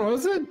 Wait, which one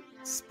was it?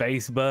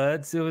 Space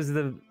buds. It was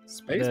the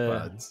Space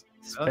buds.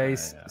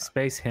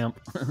 Space hemp.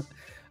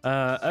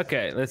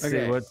 Okay, let's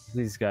see what's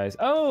these guys.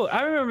 Oh,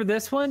 I remember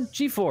this one.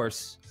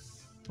 G-Force.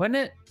 Wasn't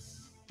it?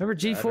 Remember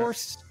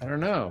G-Force? I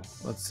don't know.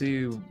 Let's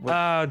see.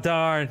 Oh,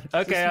 darn.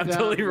 Okay, I'm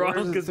totally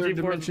wrong because Third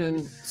G-Force.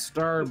 Dimension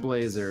Star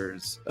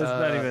Blazers. That's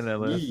not even a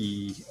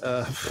list.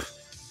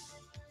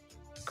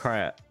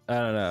 Crap. I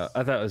don't know.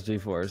 I thought it was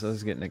G-Force. I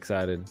was getting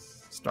excited.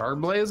 Star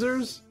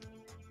Blazers?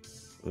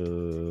 I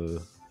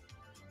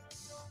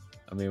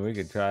mean, we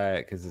could try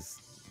it because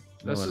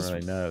no one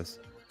really knows.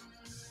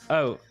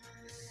 Oh,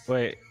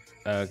 wait.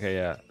 Okay,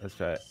 yeah. Let's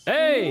try it.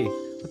 Hey!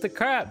 What the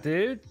crap,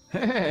 dude?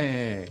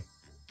 Hey!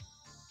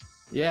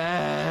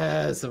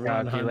 Yes!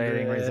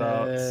 Calculating 100.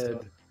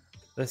 results.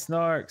 The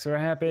Snorks are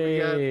happy. We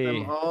got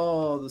them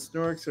all. The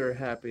Snorks are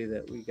happy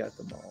that we got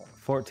them all.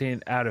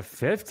 14 out of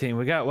 15.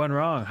 We got one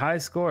wrong. High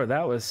score.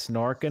 That was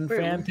snorking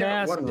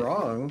fantastic. We got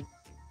one wrong.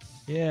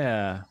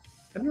 Yeah.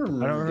 I don't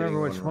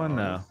remember which one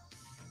though.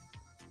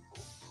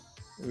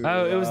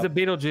 Oh, it was the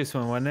Beetlejuice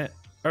one, wasn't it?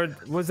 Or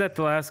was that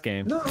the last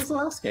game? No, it was the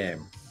last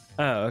game.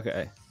 Oh,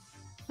 okay.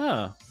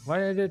 Oh, why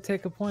did it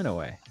take a point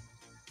away?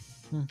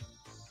 I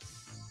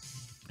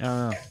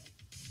don't know.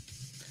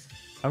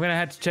 I'm gonna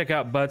have to check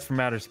out Buds from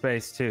Outer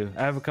Space too.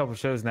 I have a couple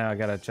shows now I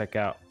gotta check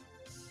out.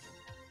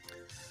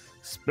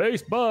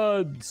 Space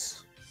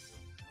Buds.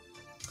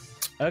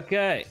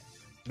 Okay,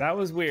 that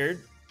was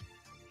weird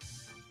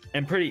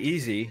and pretty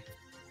easy,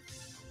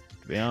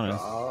 to be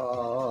honest.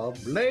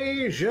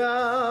 Blazers.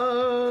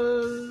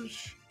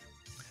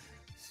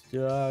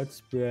 Start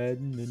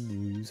spreading the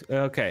news.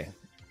 Okay.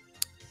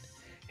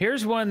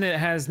 Here's one that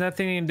has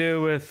nothing to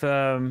do with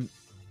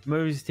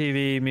movies,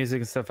 TV,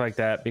 music, and stuff like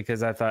that,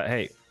 because I thought,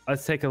 hey,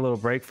 let's take a little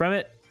break from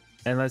it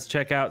and let's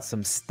check out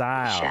some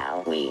style.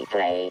 Shall we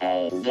play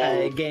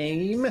a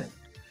game?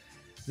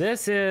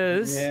 This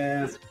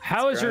is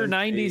how is your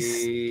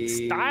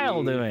 90s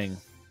style doing?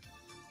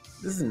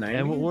 This is 90s.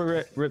 And we'll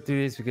rip through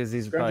these because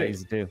these are probably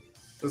easy to do.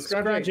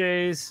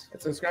 Scrunchies.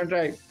 It's a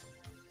scrunchie.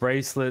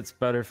 Bracelets,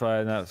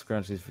 butterfly, not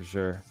scrunchies for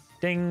sure.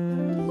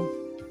 Ding.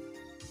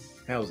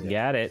 How's it?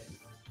 Got it.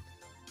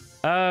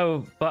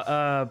 Oh,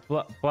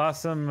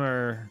 Blossom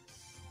or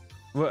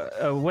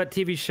what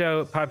TV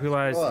show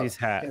popularized these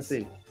hats? Can't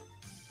see.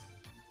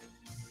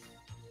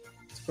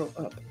 Scroll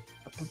up.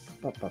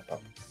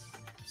 Up.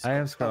 I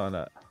am scrolling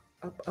up.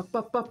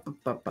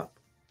 Up.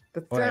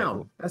 That's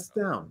down. That's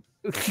down.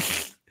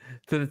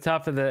 To the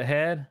top of the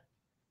head?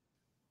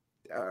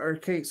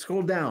 Okay,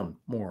 scroll down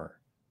more.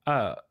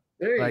 Oh.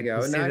 There you go.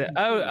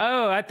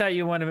 Now I thought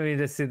you wanted me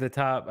to see the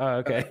top. Oh,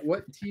 okay.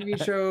 What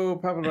TV show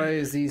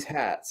popularized these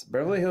hats?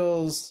 Beverly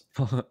Hills,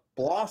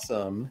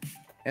 Blossom,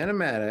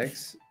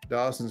 Animatics,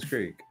 Dawson's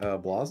Creek.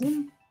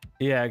 Blossom?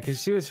 Yeah, because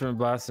she was from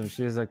Blossom.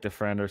 She was like the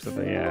friend or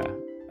something. Yeah.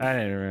 I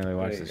didn't really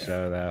watch the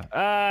show, though.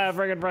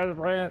 Friggin'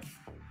 Brent.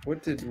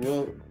 What did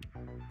Will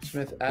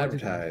Smith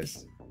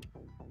advertise?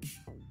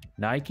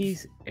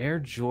 Nikes? Air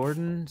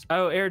Jordans?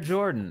 Oh, Air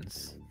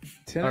Jordans.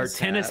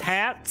 Tennis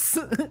hats?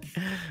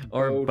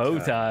 Or bow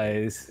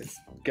ties. It's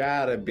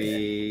gotta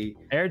be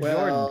Air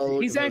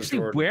Jordan. He's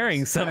actually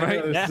wearing some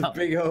right now. The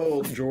big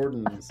old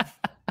Jordans.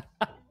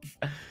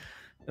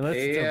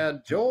 Yeah,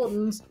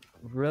 Jordans.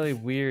 Really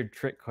weird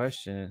trick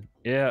question.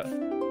 Yeah.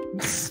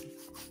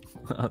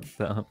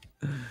 Dumb.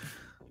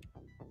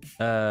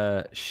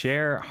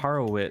 Cher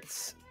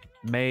Horowitz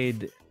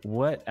made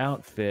what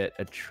outfit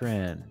a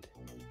trend?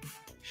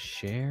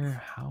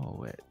 Cher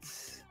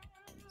Horowitz.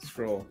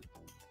 Scroll.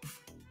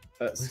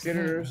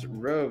 Skitters,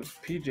 robes,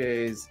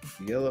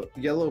 PJs,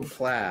 yellow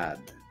plaid.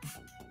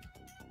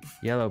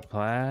 Yellow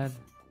plaid?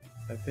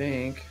 I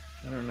think.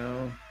 I don't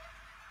know.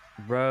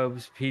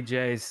 Robes,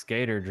 PJs,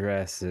 skater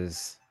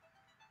dresses.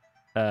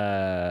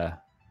 What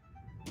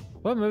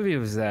movie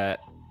was that?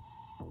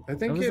 I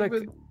think it was like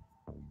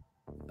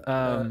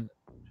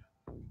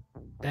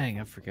dang,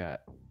 I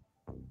forgot.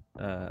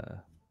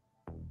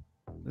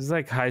 It was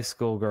like high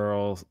school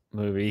girl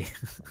movie.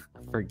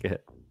 I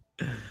forget.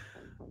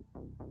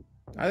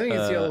 I think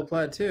it's yellow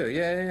plaid too.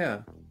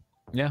 Yeah.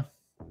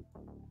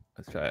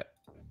 Let's try it.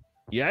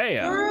 Yeah.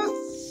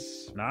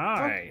 Yes!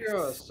 Nice.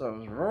 Yes, I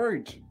was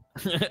right.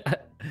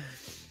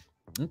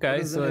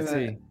 Okay, so let's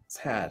see. It's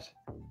hat.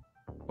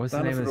 What's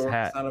the name of this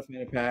hat? Sound of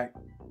Fanny Pack.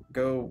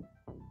 Go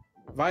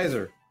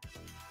visor.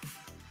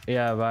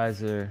 Yeah,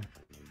 visor.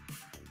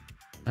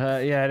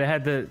 Yeah, it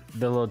had the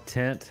little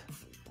tint.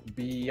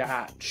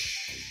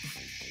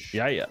 Biatch.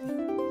 Yeah.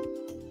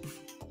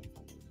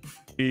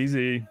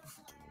 Easy.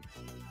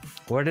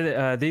 What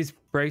did these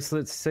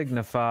bracelets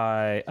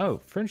signify? Oh,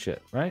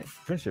 friendship, right?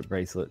 Friendship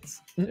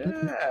bracelets.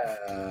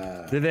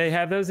 Yeah. Do they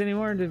have those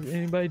anymore? Did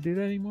anybody do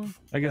that anymore?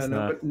 I guess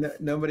not.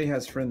 Nobody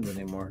has friends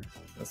anymore.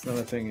 That's not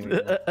a thing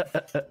anymore.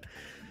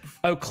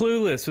 Oh,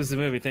 Clueless was the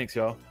movie. Thanks,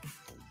 y'all.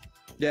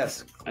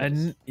 Yes. I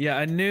knew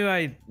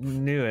I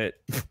knew it.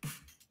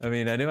 I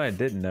mean, I knew I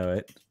didn't know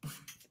it.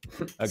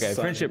 Okay,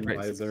 friendship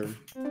bracelets.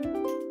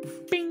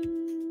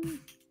 Bing.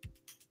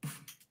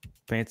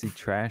 Fancy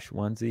trash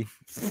onesie.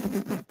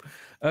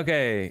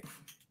 Okay,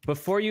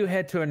 before you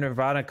head to a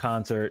Nirvana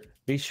concert,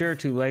 be sure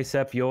to lace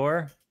up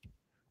your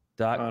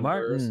Doc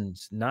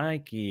Martens,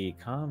 Nike,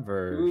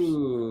 Converse,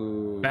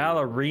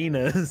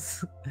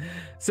 ballerinas.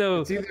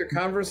 So it's either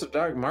Converse or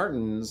Doc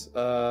Martens.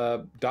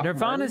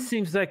 Nirvana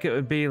seems like it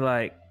would be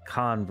like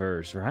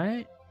Converse,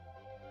 right?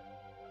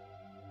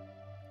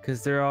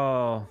 Because they're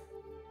all.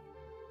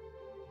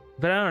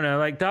 But I don't know.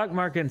 Like Doc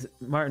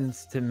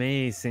Martens to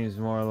me seems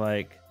more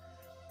like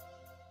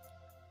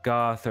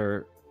goth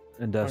or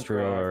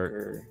industrial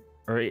or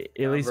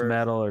at least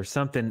metal or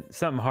something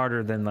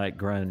harder than like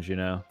grunge, you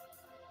know.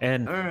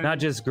 And not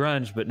just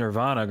grunge, but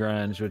Nirvana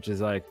grunge, which is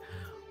like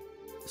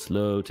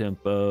slow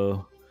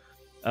tempo.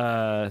 So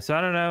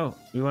I don't know.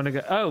 We want to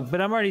go. Oh,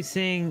 but I'm already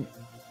seeing.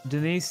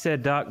 Denise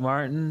said Doc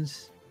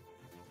Martens.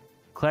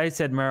 Clay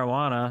said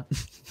marijuana.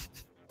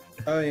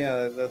 Oh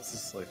yeah, that's the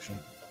selection.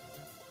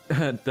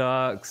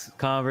 Docs,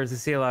 Converse. I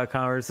see a lot of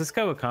Converse. Let's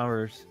go with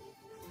Converse.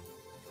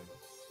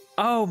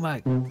 Oh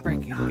my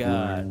freaking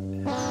god!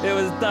 It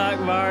was Doc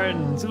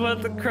Martens.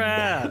 What the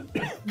crap?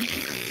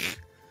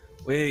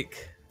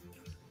 Weak.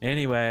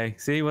 Anyway,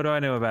 see, what do I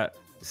know about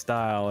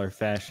style or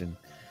fashion?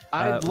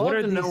 I'd love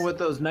to know what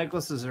those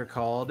necklaces are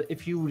called.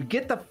 If you would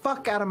get the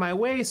fuck out of my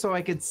way so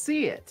I could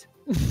see it.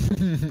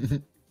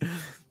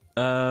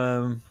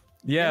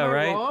 Yeah,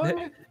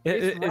 right.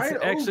 It's right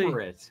actually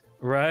over it.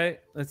 Right.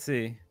 Let's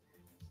see.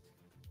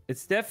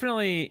 It's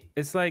definitely.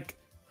 It's like.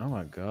 Oh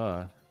my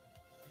god.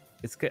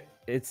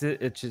 It's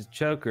a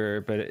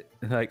choker, but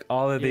like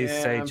all of these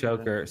say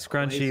choker.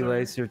 Scrunchy,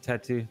 lacer,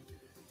 tattoo.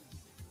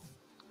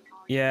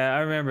 Yeah, I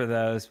remember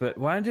those, but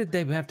why did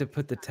they have to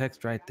put the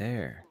text right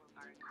there?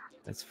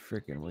 That's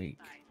freaking weak.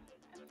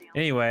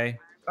 Anyway.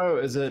 Oh,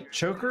 is it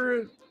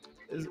choker?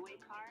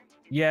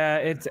 Yeah,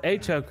 it's a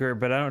choker,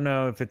 but I don't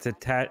know if it's a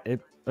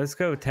let's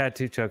go with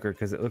tattoo choker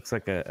because it looks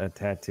like a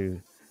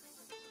tattoo.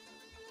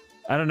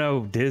 I don't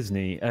know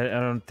Disney. I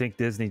don't think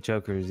Disney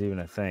choker is even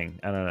a thing.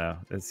 I don't know.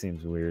 That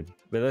seems weird.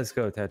 But let's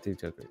go with tattoo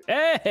choker.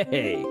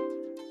 Hey!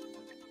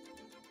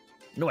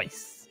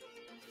 Nice.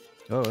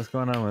 Oh, what's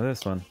going on with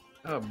this one?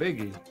 Oh,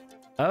 biggie.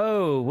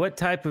 Oh, what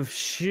type of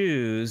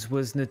shoes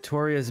was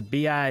Notorious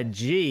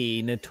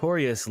B.I.G.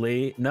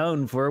 notoriously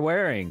known for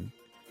wearing?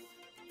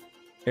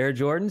 Air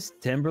Jordans,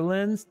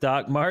 Timberlands,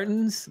 Doc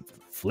Martens,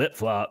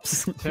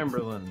 flip-flops.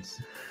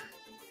 Timberlands.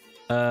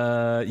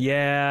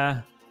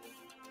 Yeah.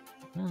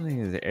 I don't think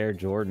he's an Air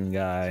Jordan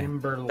guy.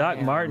 Timberlands.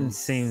 Doc Martens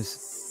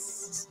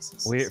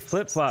seems weird.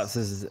 Flip-flops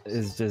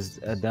is just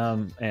a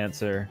dumb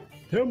answer.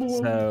 Timberlands.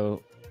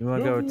 So, you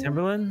want to go with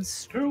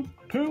Timberlands?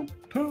 Timberlands.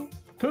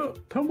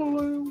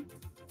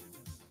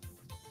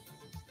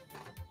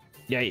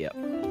 Yeah.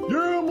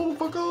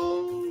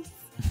 Motherfuckers.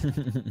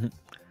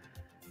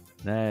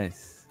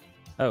 Nice.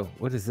 Oh,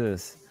 what is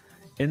this?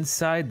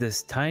 Inside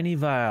this tiny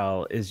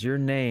vial is your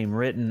name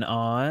written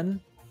on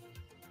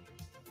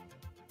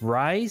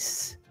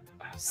rice,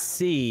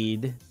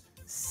 seed,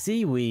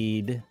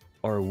 seaweed,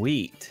 or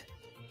wheat.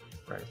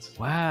 Right.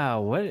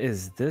 Wow, what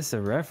is this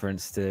a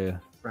reference to?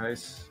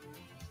 Rice.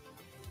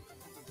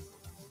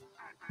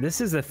 This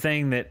is a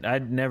thing that I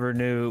never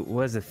knew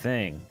was a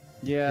thing.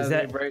 Yeah,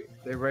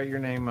 they write your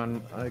name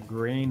on a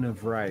grain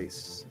of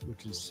rice,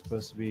 which is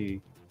supposed to be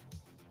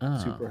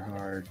super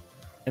hard.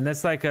 And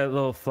that's like a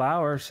little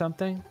flour or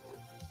something?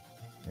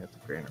 Yeah, it's a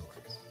grain of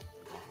rice.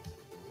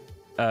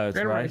 Oh, it's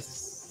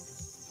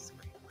rice.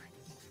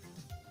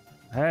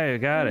 Hey, we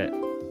got it.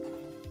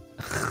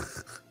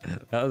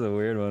 That was a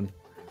weird one.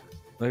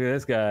 Look at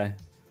this guy.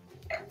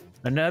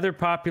 Another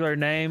popular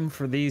name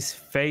for these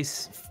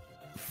face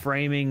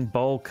framing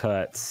bowl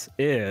cuts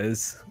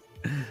is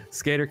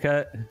skater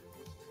cut,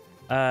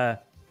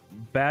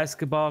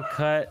 basketball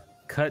cut,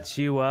 cuts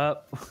you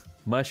up,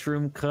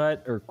 mushroom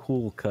cut, or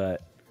cool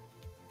cut.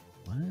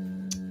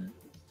 What?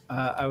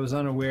 I was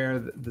unaware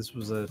that this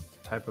was a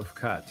type of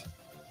cut.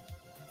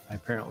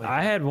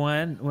 I had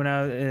one when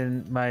I was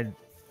in my.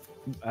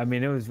 I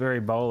mean, it was very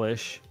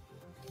bowlish.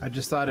 I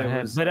just thought it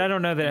was. But I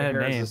don't know that it had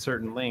a names. a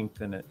certain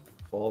length and it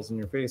falls in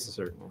your face a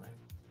certain way.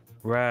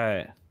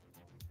 Right.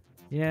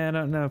 Yeah, I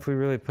don't know if we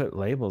really put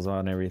labels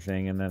on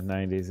everything in the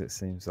 90s, it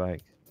seems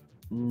like.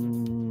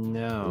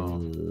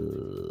 No.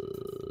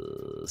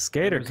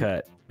 Skater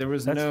cut.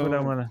 That's what I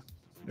want to.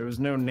 There was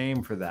no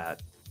name for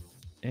that.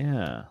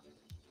 Yeah.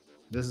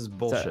 This is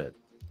bullshit.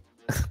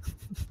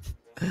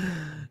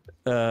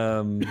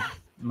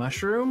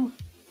 Mushroom?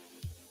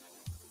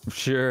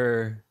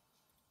 Sure.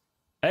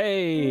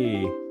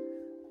 Hey.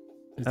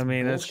 I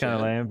mean, that's kind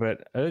of lame,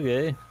 but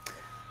okay.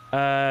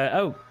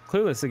 Oh,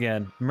 Clueless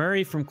again.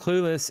 Murray from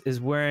Clueless is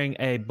wearing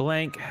a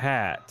blank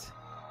hat.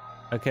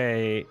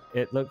 Okay,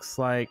 it looks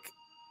like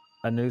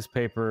a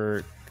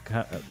newspaper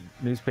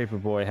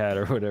boy hat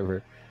or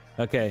whatever.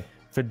 Okay,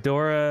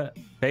 fedora,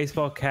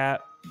 baseball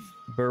cap,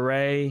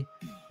 beret,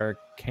 or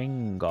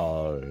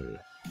Kangol.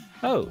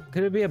 Oh,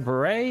 could it be a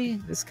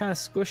beret? It's kind of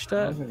squished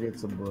up. I think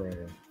it's a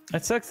beret.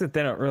 It sucks that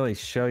they don't really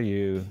show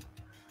you.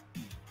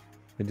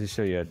 They just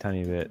show you a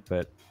tiny bit,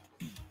 but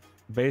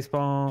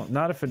baseball,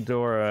 not a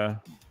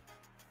fedora.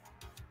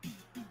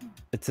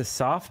 It's a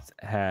soft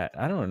hat.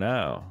 I don't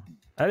know.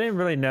 I didn't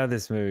really know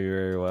this movie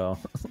very well.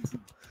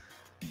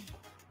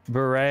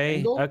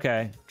 Beret.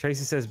 Okay.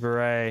 Tracy says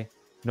beret.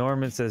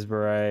 Norman says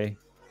beret.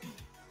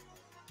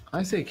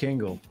 I say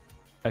Kangol.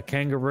 A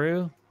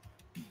kangaroo?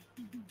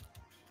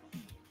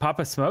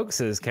 Papa Smoke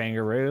says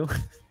kangaroo.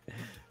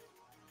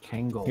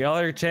 Kangol. Y'all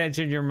are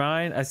changing your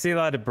mind? I see a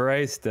lot of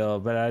berets still,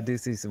 but I do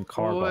see some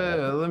carbon.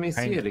 Well, let me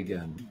see it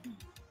again.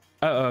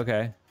 Oh,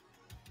 okay.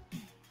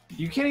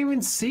 You can't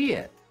even see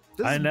it.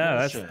 I know,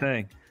 that's the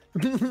thing.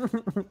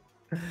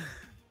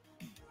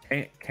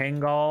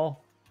 Kangol.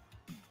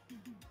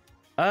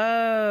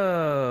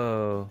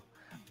 Oh,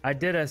 I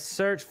did a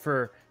search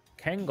for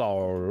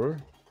Kangol,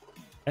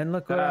 and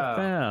look what I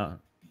found.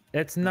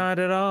 It's not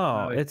at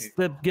all. It's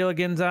the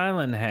Gilligan's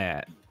Island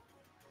hat.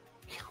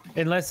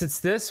 Unless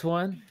it's this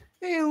one.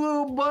 Hey,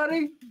 little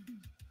buddy.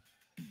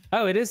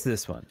 Oh, it is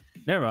this one.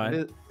 Never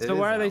mind. So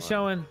why are they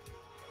showing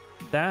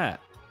that?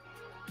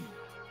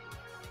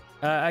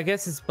 I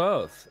guess it's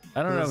both.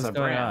 I don't know what's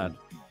going on.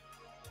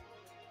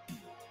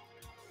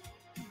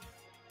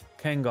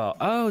 Kangol.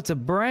 Oh, it's a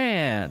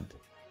brand.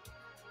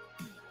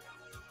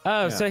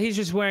 Oh, so he's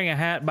just wearing a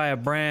hat by a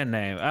brand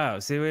name. Oh,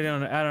 see, I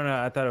don't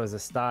know. I thought it was a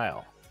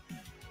style.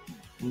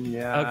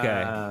 Yeah.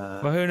 Okay.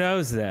 Well, who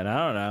knows then?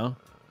 I don't know.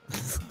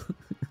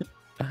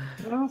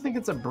 I don't think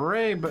it's a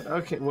beret, but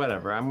okay,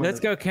 whatever. Let's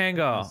go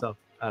Kangol.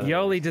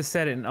 Yoli just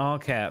said it in all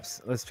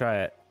caps. Let's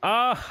try it.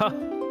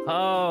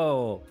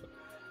 Oh,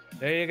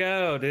 There you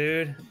go,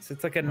 dude.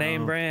 It's like a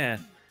name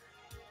brand.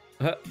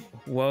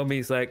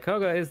 Womi's like,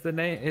 Koga is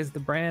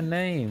the brand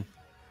name.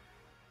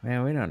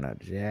 Man, we don't know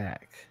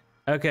jack.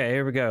 Okay,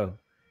 here we go.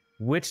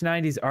 Which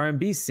 90s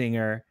R&B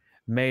singer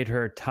made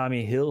her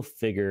Tommy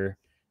Hilfiger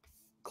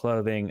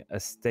clothing a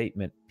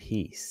statement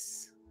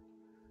piece?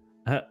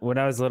 When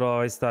I was little, I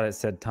always thought it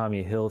said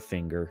Tommy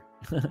Hilfiger.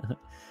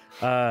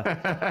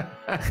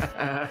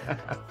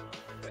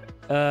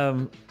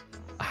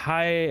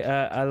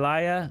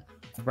 Aliyah,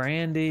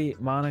 Brandy,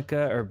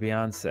 Monica, or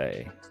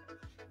Beyonce?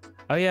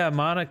 Oh yeah,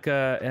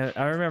 Monica.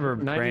 I remember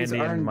 90s Brandy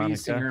and R&B Monica.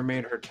 singer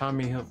made her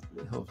Tommy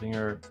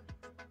Hilfiger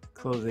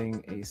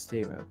clothing a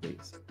statement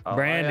piece.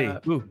 Brandy.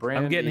 Ooh,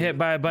 I'm getting hit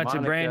by a bunch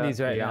of Monica, Brandies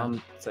right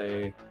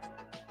Beyonce.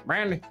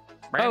 Brandy.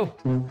 Oh,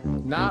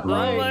 not oh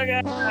right.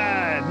 my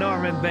God.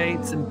 Norman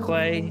Bates and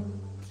Clay.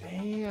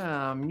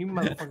 Damn, you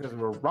motherfuckers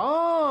were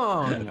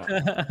wrong.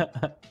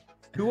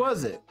 Who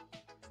was it?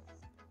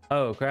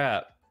 Oh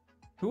crap.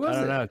 Who was it?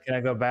 I don't know. Can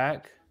I go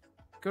back?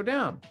 Go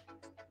down.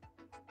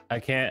 I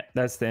can't.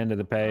 That's the end of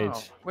the page.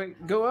 Oh,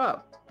 wait, go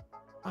up.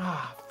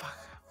 Ah, fuck.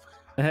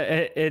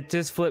 It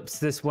just flips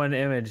this one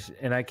image,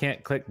 and I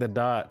can't click the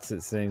dots.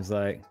 It seems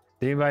like.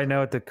 Do anybody know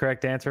what the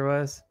correct answer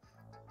was?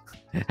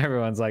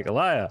 Everyone's like,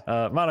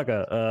 Aliyah,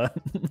 Monica.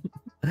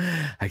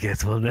 I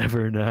guess we'll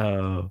never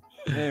know.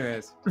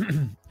 Anyways.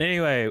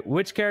 Anyway,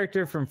 which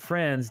character from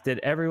Friends did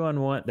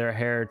everyone want their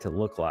hair to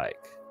look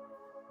like?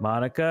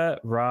 Monica,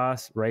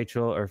 Ross,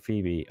 Rachel, or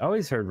Phoebe? I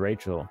always heard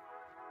Rachel.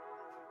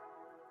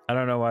 I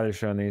don't know why they're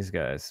showing these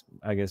guys.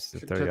 I guess to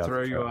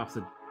throw you off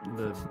the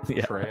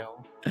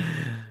trail.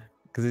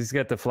 Because he's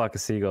got the flock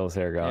of seagulls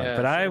hair going. Yeah,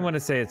 but sure. I want to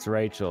say it's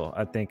Rachel.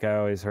 I think I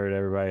always heard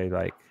everybody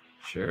like,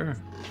 sure,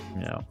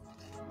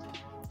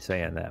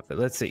 saying that. But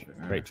let's see,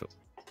 Rachel.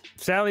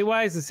 Sally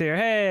Wise is here.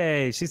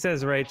 Hey, she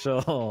says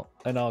Rachel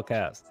in all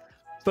caps.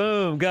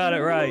 Boom, got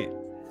it right.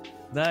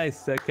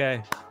 Nice.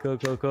 Okay,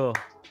 cool.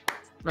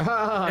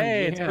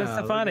 Hey, it's Gwen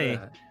Stefani.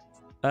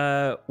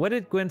 What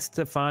did Gwen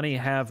Stefani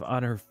have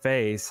on her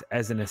face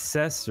as an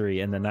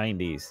accessory in the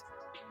 90s?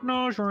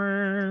 No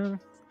sure.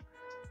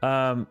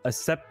 A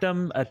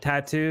septum, a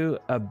tattoo,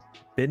 a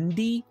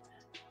bindi,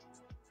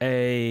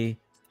 a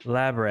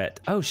labret.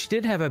 Oh, she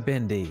did have a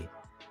bindi.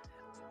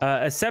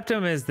 A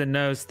septum is the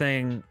nose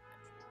thing.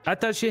 I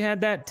thought she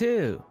had that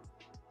too.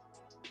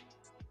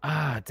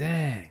 Ah,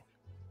 dang.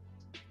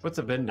 What's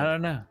a bindi? I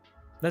don't know.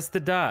 That's the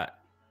dot.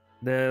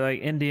 The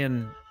like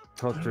Indian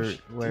culture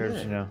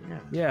wears,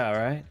 Yeah,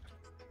 right.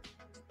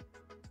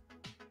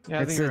 Yeah,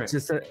 I think you're right.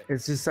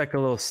 It's just like a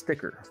little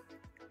sticker.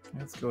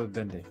 Let's go with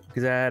bindi.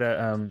 Because I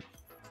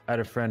had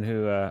a friend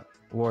who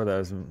wore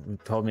those and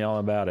told me all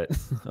about it.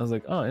 I was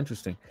like, oh,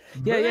 interesting.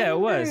 Yeah, it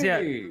was.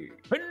 Yeah.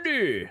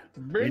 Bindi.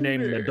 We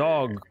named the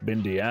dog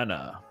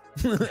Bindiana.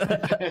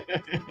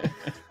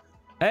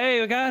 Hey,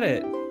 we got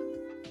it.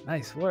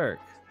 Nice work.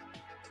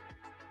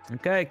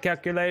 Okay,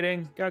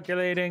 calculating.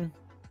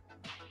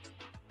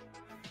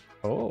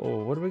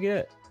 Oh, what do we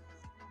get?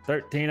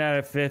 13 out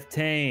of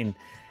 15.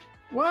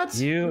 What?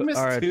 You missed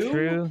are two? a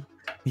true.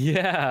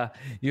 Yeah,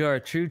 you are a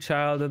true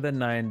child of the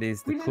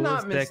 90s. The We did coolest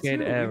not miss decade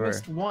two. ever. We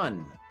missed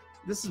one.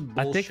 This is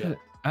bullshit. I think.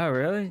 Oh,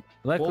 really?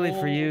 Luckily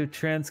for you,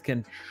 trends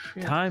can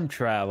time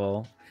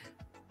travel.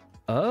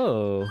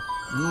 Oh.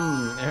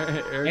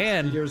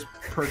 Eric's ears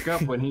perk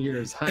up when he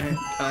hears time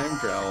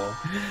travel.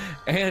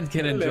 And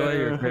can enjoy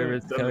your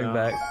favorites coming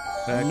back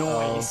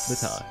all the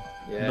time.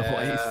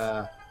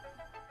 Yeah.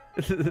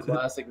 Noise.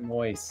 Classic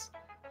noise.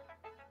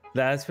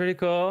 That's pretty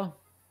cool.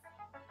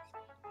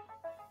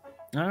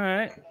 All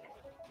right.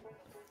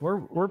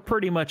 We're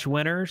pretty much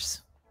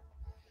winners.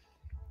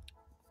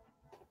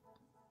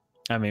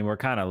 I mean, we're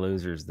kind of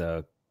losers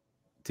though.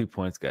 2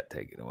 points got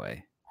taken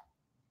away.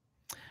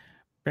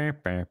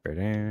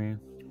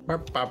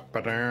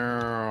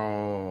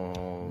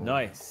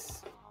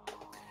 Nice.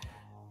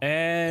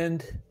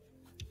 And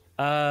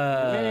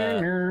I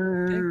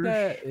think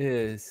that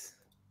is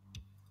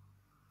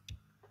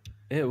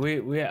it.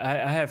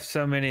 I have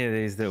so many of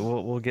these that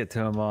we'll get to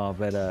them all,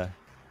 but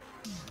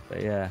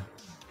yeah,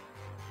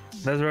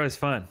 those are always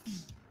fun.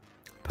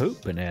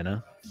 Poop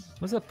banana.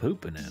 What's a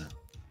poop banana?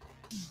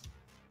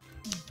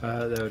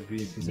 That would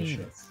be a piece of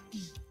shit.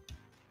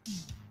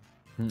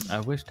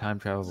 I wish time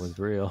travel was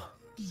real.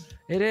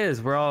 It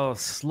is. We're all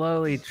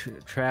slowly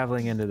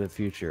traveling into the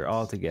future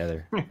all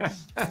together.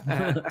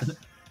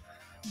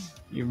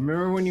 You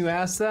remember when you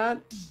asked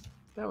that?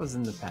 That was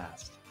in the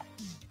past.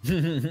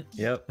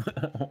 Yep.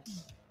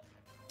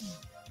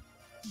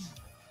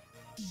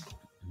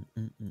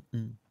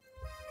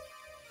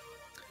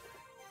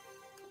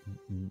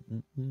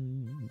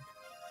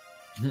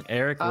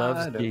 Eric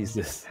loves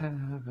Jesus.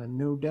 Have a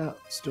no doubt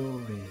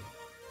story.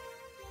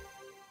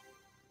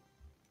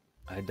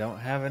 I don't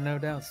have a no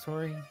doubt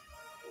story.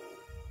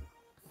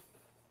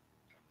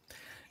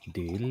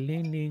 Ding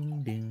ding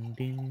ding ding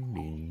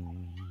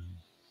ding.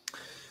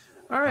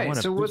 All right,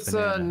 so what's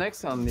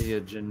next on the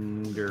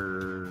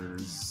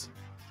agendas?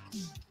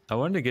 I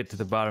wanted to get to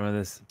the bottom of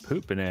this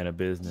poop banana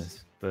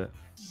business, but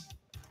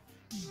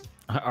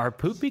are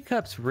poopy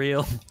cups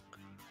real?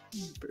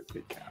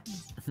 Poopy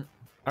cups.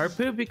 Are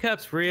poopy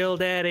cups real,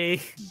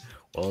 Daddy?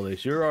 Well, they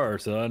sure are,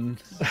 son.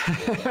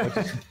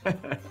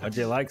 Would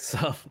you like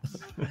some?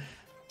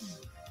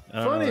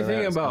 Funny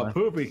thing about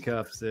poopy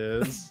cups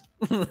is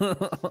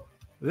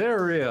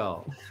they're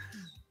real.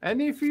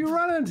 And if you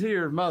run into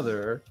your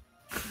mother,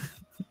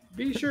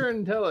 be sure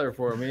and tell her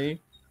for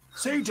me,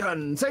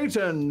 Satan,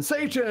 Satan,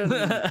 Satan.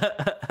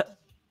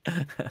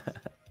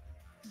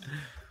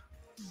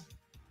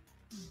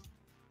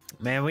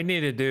 Man, we need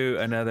to do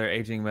another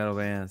aging metal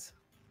bands.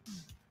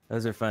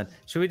 Those are fun.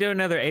 Should we do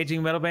another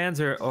aging metal bands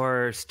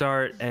or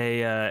start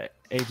a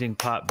aging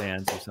pop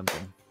bands or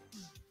something?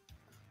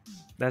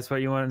 That's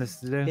what you wanted us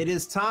to do? It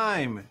is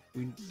time.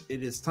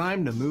 It is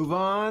time to move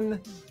on.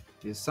 It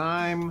is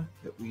time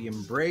that we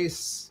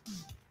embrace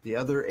the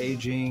other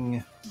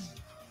aging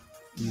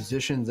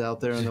musicians out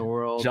there in the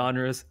world.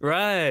 Genres.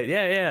 Right.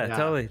 Yeah.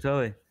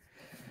 Totally.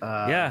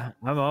 Yeah,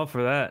 I'm all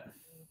for that.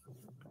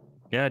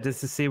 Yeah, just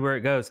to see where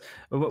it goes.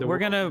 We're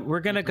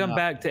gonna come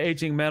back to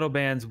aging metal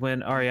bands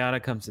when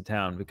Ariana comes to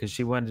town because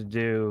she wanted to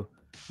do.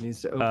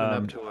 Needs to open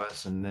up to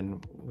us, and then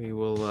we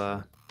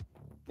will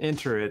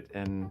enter it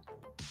and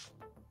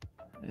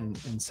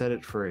set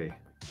it free.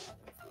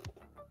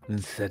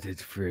 And set it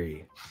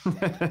free.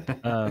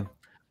 But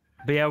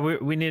yeah,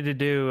 we need to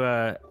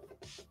do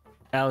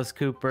Alice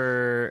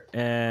Cooper,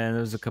 and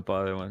there's a couple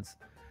other ones.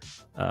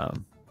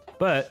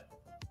 But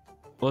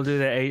we'll do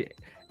the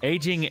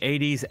aging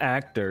 80s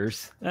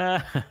actors.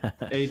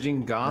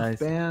 Aging goth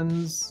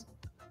bands.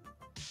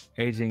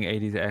 Aging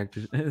 80s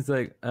actors. It's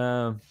like,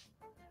 I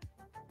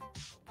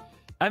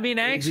mean,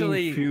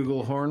 actually, aging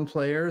flugelhorn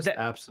players.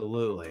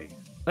 Absolutely.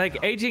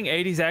 Like aging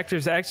 80s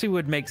actors actually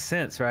would make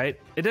sense, right?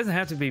 It doesn't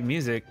have to be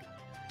music.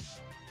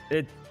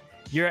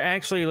 You're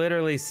actually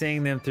literally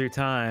seeing them through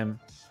time.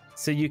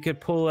 So you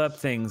could pull up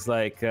things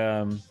like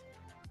pull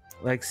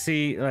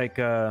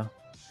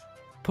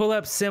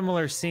up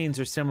similar scenes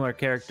or similar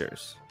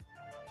characters.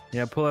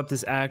 Pull up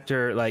this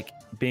actor like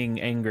being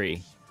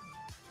angry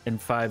in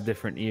 5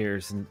 different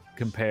years and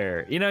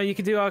compare. You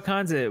could do all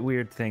kinds of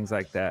weird things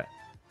like that.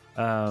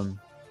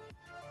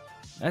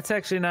 That's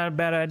actually not a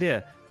bad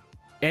idea.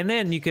 And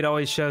then you could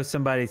always show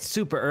somebody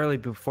super early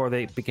before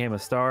they became a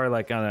star,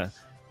 like on a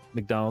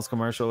McDonald's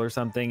commercial or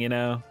something,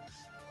 Yep.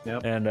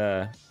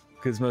 And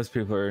because most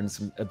people are in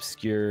some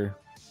obscure.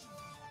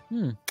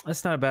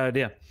 That's not a bad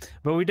idea.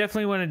 But we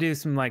definitely want to do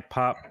some like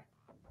pop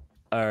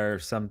or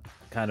some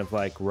kind of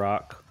like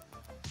rock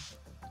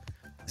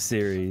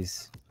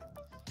series.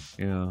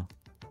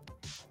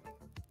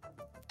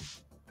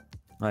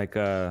 Like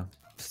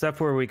stuff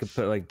where we could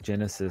put like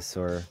Genesis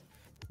or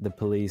the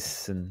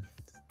Police and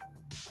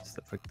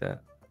stuff like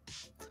that.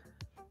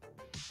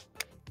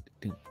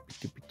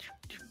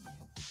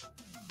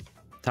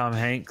 Tom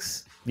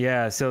Hanks.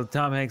 Yeah, so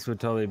Tom Hanks would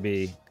totally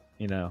be,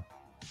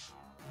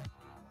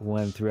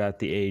 one throughout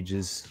the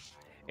ages.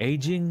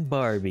 Aging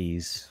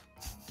Barbies.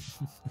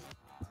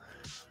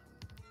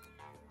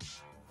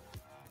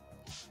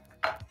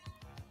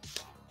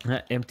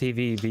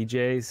 MTV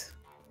VJs.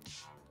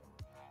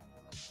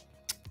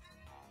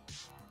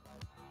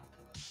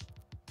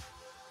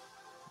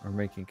 Are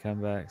making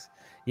comebacks.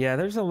 Yeah,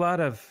 there's a lot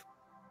of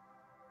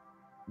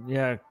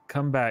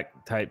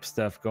comeback type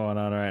stuff going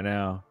on right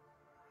now.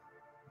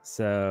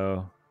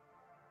 So,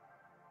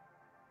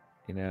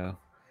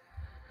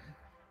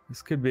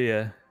 this could be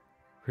a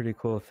pretty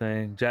cool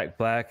thing. Jack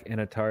Black in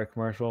Atari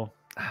commercial.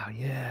 Oh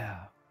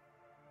yeah.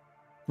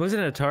 Was it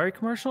an Atari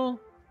commercial?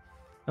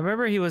 I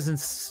remember he was in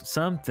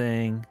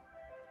something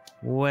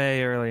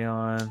way early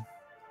on.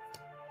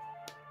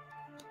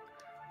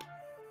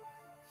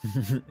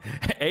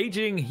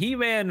 Aging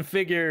He-Man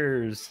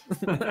figures.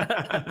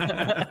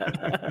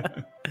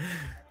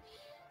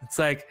 It's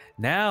like,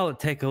 now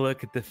take a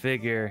look at the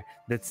figure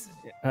that's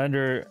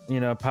under,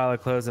 a pile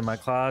of clothes in my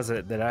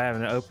closet that I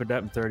haven't opened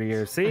up in 30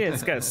 years. See,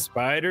 it's got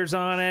spiders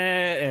on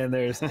it and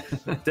there's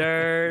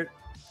dirt.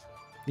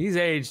 He's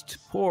aged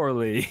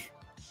poorly.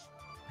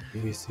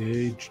 He's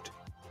aged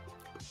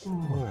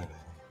poorly.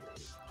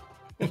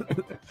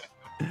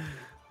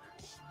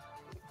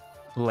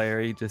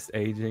 Larry just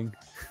aging.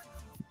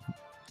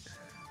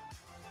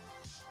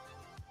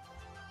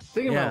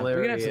 Thing about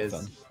Larry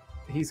is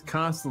he's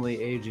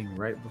constantly aging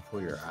right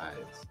before your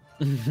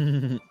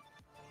eyes.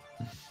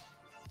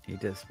 He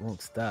just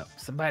won't stop.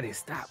 Somebody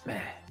stop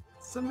me.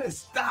 Somebody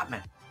stop me.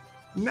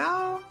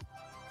 No.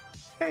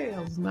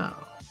 Hells no.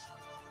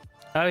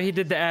 Oh, he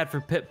did the ad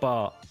for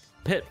Pitfall.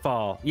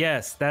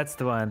 Yes, that's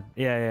the one.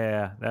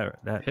 Yeah.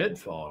 That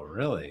Pitfall,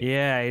 really?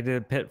 Yeah, he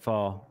did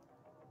Pitfall.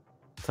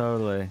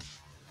 Totally.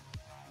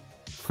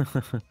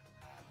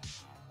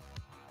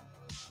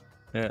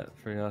 Yeah,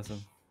 pretty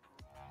awesome.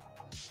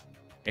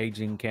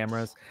 Aging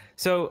cameras.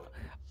 So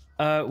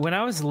when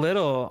I was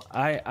little,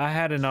 I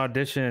had an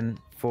audition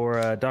for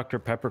a Dr.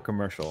 Pepper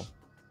commercial.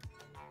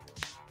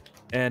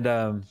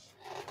 And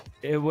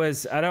it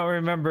was, I don't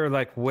remember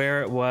like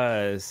where it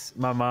was.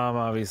 My mom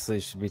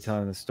obviously should be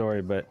telling the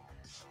story, but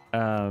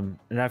and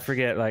I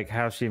forget like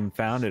how she even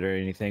found it or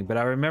anything, but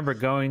I remember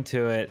going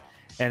to it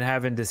and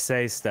having to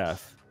say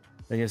stuff.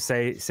 and you're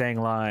saying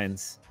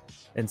lines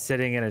and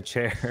sitting in a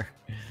chair,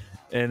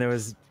 and there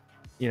was,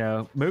 you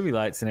know, movie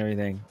lights and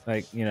everything,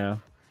 like, you know,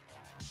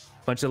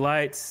 bunch of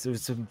lights. There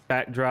was some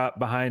backdrop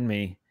behind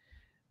me,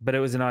 but it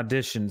was an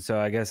audition, so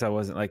I guess I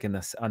wasn't like on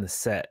the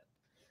set.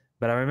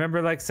 But I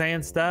remember like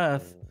saying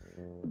stuff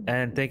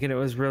and thinking it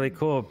was really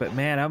cool. But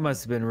man, I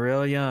must have been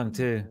real young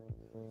too,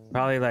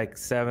 probably like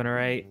 7 or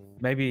 8,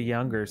 maybe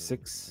younger,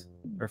 6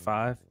 or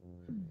 5.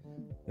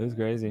 It was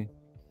crazy,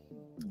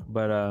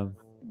 but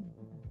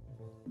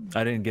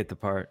I didn't get the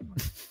part.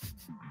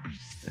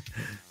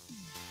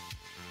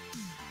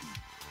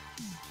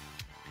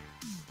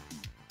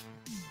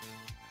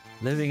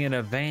 Living in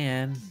a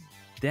van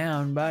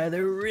down by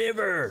the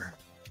river.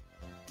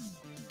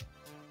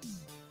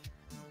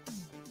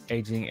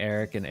 Aging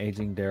Eric and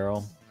aging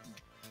Darrell.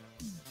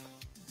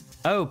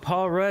 Oh,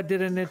 Paul Rudd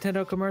did a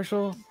Nintendo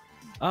commercial?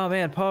 Oh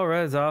man, Paul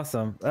Rudd's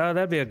awesome. Oh,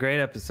 that'd be a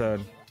great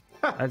episode.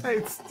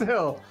 It's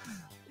still,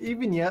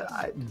 even yet,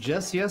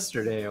 just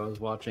yesterday I was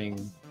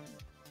watching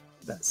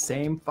that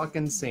same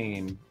fucking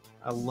scene.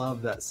 I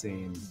love that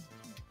scene.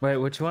 Wait,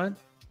 which one?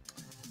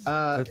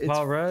 With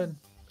Paul Rudd?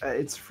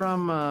 It's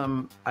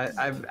from,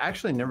 I've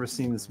actually never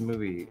seen this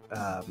movie.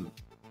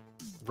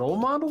 Role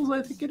Models,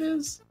 I think it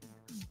is.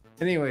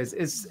 Anyways,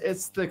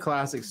 it's the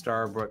classic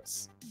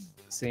Starbucks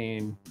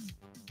scene.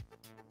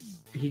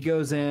 He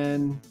goes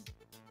in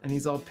and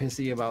he's all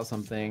pissy about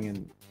something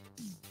and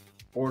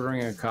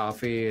ordering a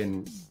coffee,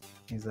 and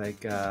he's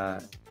like, I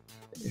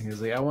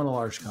want a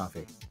large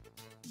coffee.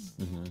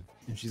 Mm-hmm.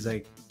 And she's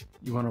like,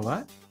 you want a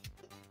what?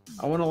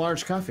 I want a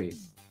large coffee.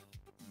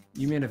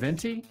 You mean a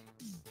venti?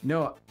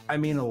 No, I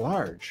mean a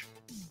large.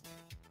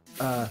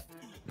 Well,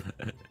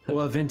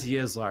 a venti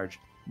is large.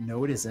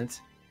 No, it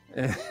isn't.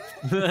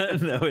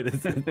 No, it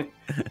isn't.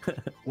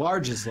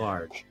 Large is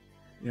large.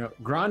 You know,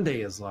 grande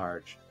is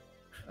large.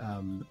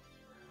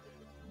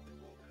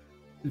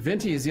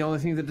 Venti is the only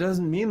thing that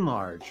doesn't mean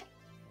large.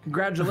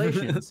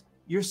 Congratulations.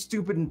 You're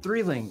stupid in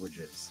 3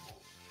 languages.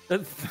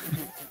 Oh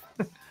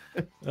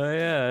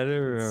yeah, I do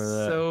remember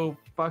that. So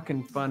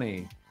fucking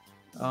funny.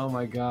 Oh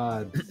my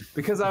god.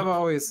 Because I've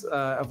always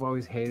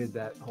hated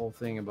that whole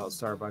thing about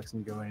Starbucks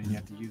and going and you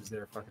have to use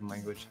their fucking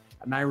language.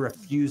 And I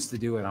refuse to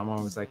do it. I'm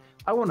always like,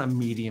 I want a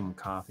medium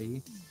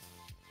coffee.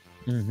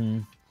 Mm-hmm.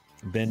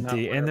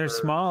 Venti. And their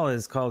small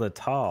is called a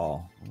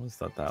tall. I always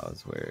thought that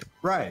was weird.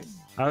 Right.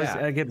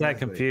 I get that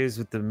confused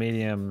with the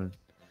medium.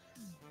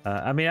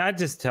 I mean, I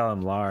just tell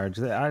them large.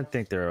 I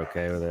think they're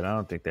okay with it. I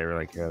don't think they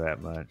really care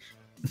that much.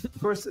 Of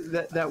course,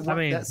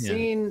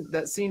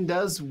 that scene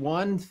does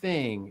one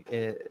thing,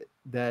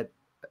 that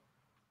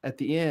at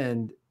the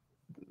end,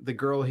 the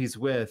girl he's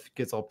with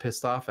gets all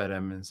pissed off at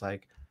him and is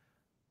like,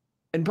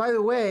 and by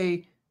the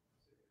way,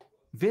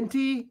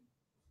 venti,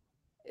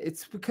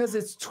 it's because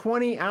it's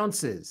 20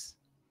 ounces.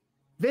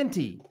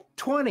 Venti,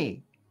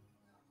 20.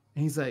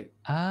 And he's like,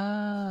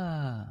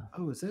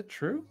 oh, is that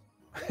true?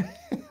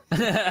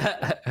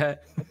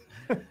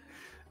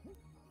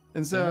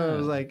 And so I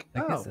was like,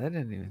 I guess I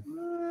didn't even.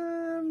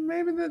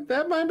 Maybe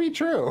that might be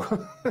true.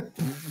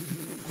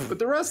 But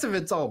the rest of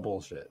it's all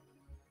bullshit.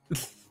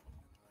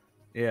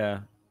 Yeah.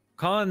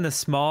 Calling the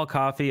small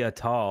coffee a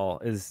tall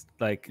is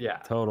like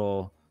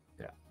total,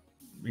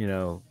 you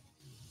know,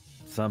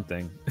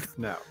 something.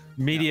 No.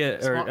 Media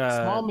or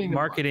small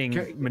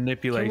marketing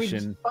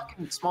manipulation.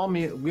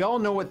 We all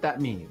know what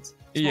that means.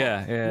 Small,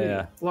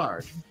 yeah.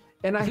 Large.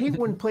 And I hate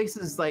when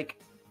places like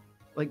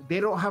they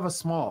don't have a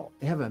small.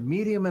 They have a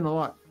medium and a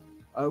large.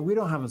 We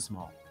don't have a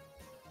small.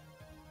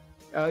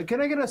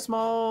 Can I get a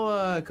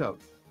small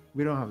Coke?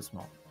 We don't have a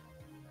small.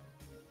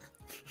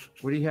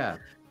 What do you have?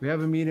 We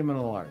have a medium and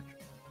a large.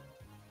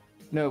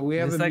 No, we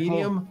have a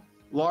medium,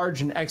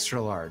 large, and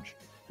extra large.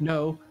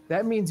 No,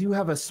 that means you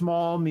have a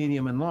small,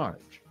 medium, and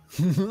large.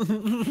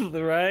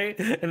 Right?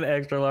 And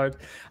extra large.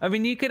 I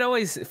mean, you could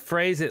always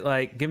phrase it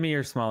like, give me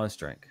your smallest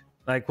drink.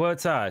 Like,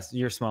 what size?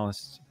 Your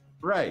smallest.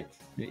 Right.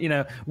 You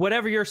know,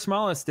 whatever your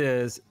smallest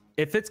is,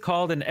 if it's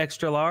called an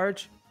extra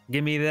large,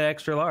 give me the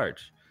extra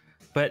large.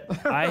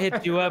 But I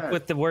hit you up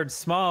with the word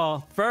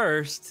small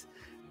first,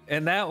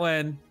 and that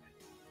one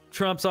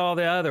trumps all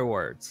the other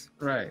words.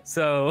 Right.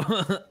 So,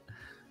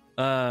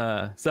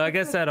 so I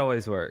guess that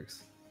always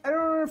works. I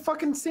don't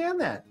fucking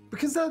stand that,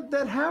 because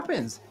that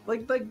happens.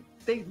 Like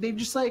they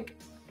just like,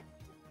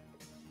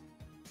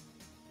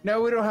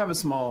 no, we don't have a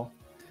small.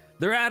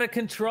 They're out of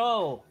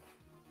control.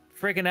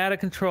 Freaking out of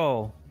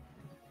control.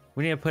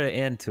 We need to put an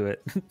end to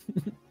it.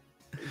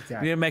 Exactly.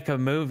 We need to make a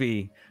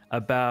movie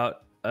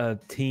about a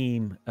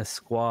team, a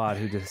squad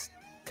who just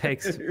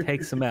takes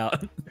them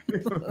out.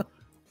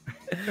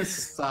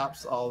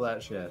 Stops all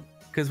that shit.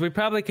 Because we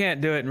probably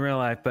can't do it in real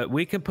life, but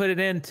we can put it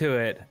into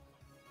it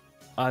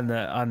on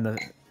the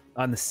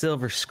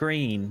silver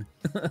screen.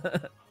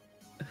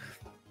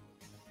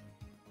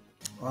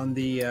 On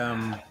the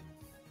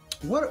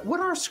what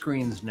are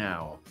screens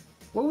now?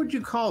 What would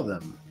you call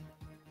them?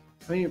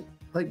 I mean,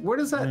 like, where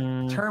does that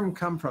term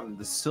come from?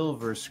 The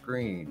silver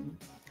screen.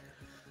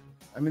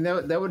 I mean,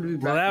 that would be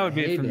back well, that in would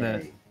be heyday.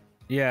 from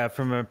the Yeah,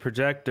 from a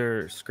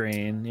projector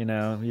screen, you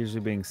know, usually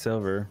being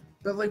silver.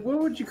 But like, what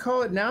would you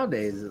call it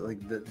nowadays? Is it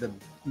like the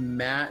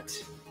matte,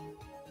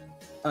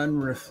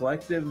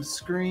 unreflective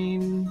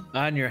screen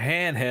on your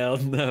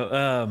handheld?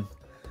 No.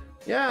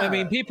 Yeah. I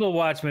mean, people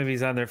watch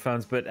movies on their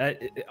phones, but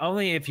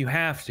only if you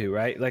have to,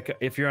 right? Like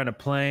if you're on a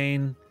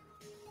plane,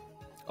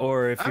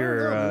 or if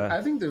you're.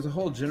 I think there's a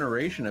whole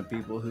generation of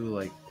people who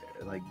like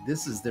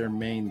this is their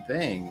main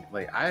thing.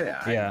 Like I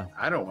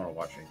don't want to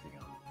watch anything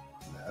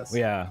on this.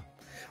 Yeah.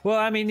 Well,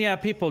 I mean, yeah,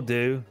 people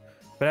do,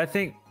 but I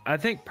think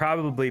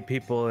probably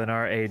people in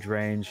our age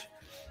range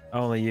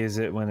only use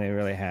it when they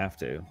really have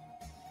to.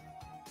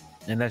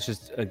 And that's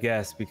just a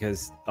guess,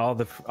 because all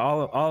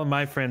of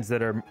my friends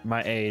that are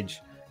my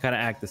age kind of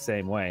act the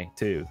same way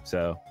too.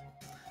 So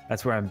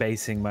that's where I'm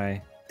basing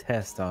my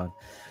test on.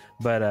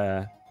 But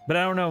I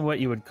don't know what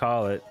you would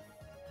call it.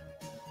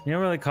 You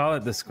don't really call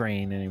it the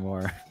screen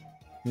anymore.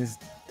 You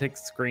just take the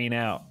screen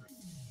out.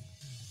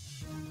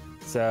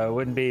 So it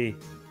wouldn't be.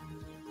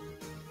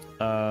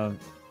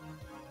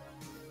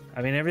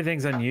 I mean,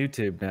 everything's on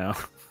YouTube now.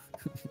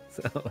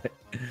 So like,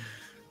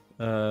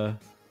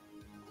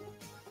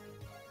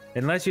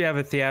 unless you have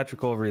a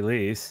theatrical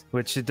release,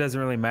 which it doesn't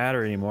really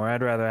matter anymore.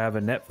 I'd rather have a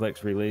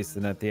Netflix release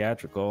than a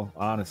theatrical,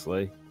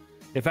 honestly.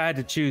 If I had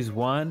to choose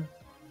one,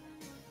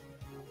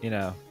 you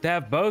know, to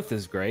have both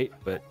is great,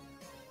 but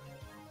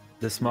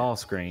the small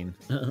screen.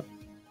 I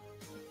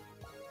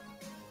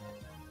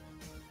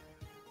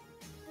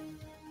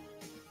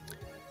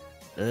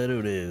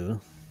don't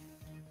know.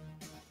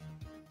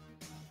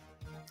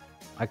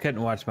 I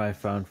couldn't watch my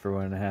phone for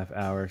 1.5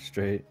 hours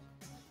straight.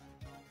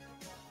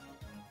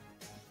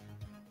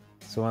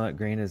 Soylent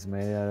Green is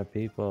made out of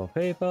people.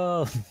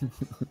 People!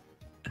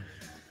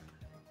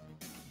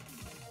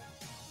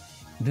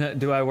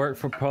 Do I work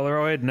for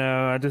Polaroid?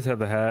 No, I just have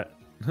the hat.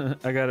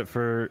 I got it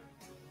for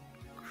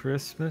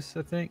Christmas,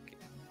 I think.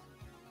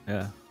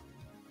 Yeah.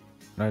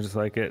 I just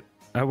like it.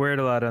 I wear it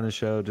a lot on the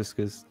show just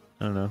because,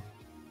 I don't know,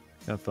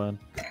 kind of fun.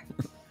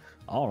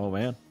 I don't know,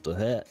 man. It's a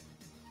hat.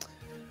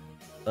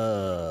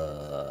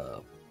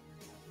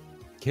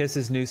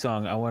 Kiss's new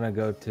song, I Want to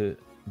Go to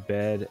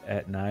Bed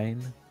at 9.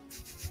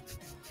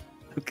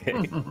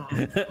 Okay.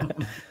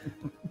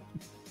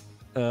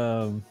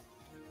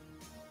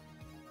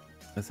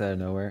 That's out of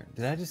nowhere.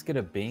 Did I just get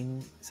a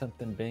bing?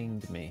 Something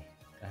binged me.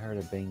 I heard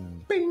a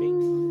bing.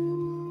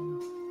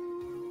 Bing.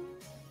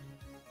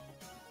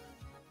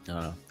 I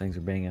don't know. Things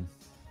are binging.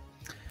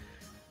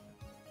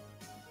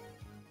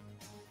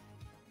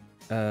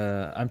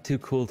 I'm too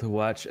cool to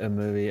watch a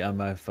movie on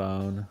my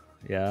phone.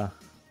 Yeah.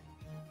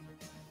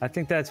 I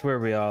think that's where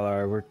we all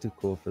are. We're too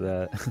cool for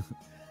that.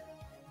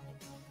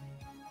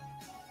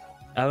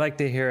 I like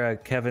to hear a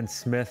Kevin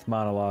Smith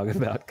monologue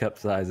about cup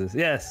sizes.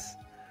 Yes.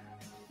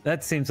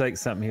 That seems like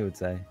something he would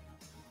say.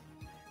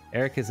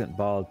 Eric isn't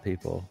bald,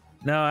 people.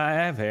 No, I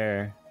have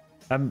hair.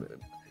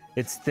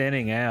 It's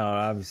thinning out,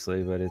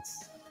 obviously, but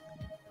it's,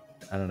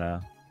 I don't know.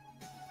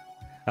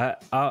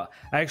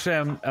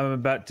 I'm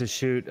about to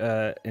shoot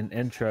an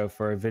intro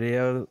for a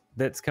video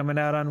that's coming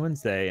out on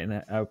Wednesday, and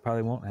I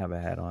probably won't have a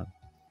hat on.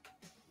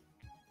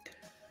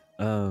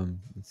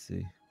 Let's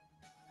see.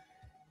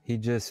 He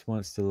just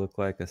wants to look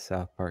like a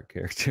South Park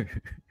character.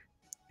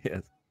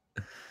 Yes.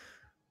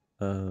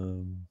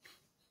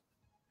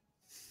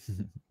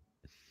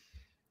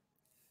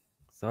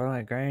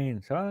 Soylent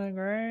Green. Soylent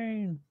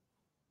Green.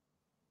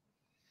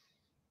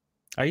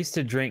 I used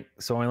to drink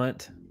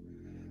Soylent.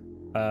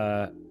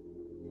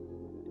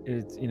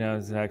 It's, you know,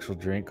 it's an actual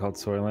drink called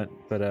Soylent,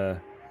 but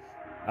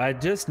I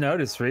just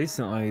noticed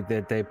recently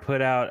that they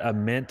put out a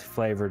mint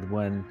flavored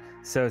one,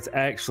 so it's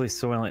actually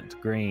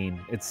Soylent Green.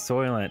 It's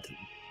Soylent,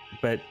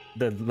 but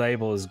the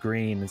label is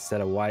green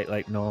instead of white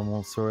like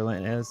normal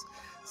Soylent is.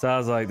 So I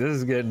was like, this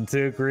is getting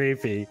too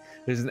creepy.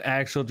 There's an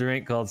actual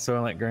drink called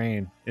Soylent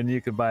Green, and you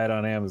could buy it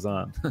on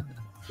Amazon.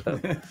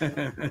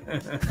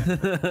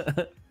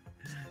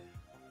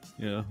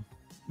 Yeah.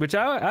 Which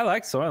I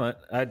like Soylent.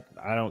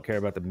 I don't care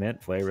about the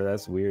mint flavor.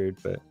 That's weird,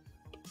 but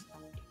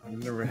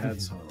I've never had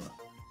Soylent.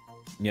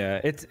 Yeah,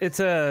 it's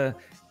a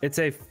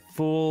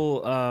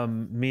full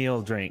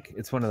meal drink.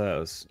 It's one of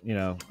those, you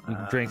know, you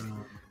can drink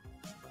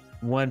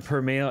one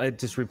per meal. It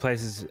just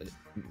replaces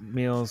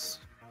meals.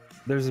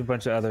 There's a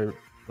bunch of other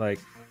like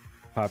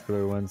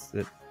popular ones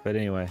but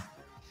anyway,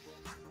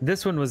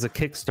 this one was a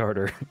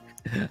Kickstarter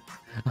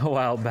a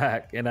while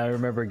back, and I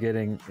remember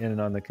getting in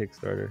on the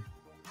Kickstarter.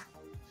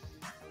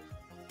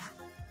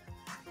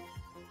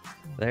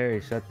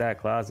 Larry, shut that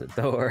closet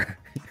door.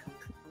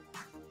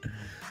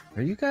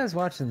 Are you guys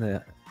watching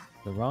the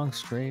wrong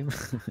stream?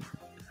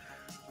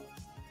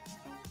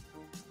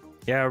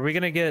 Yeah, are we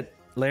gonna get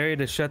Larry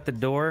to shut the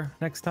door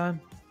next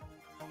time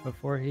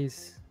before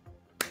he's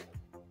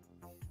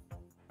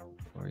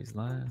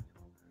live?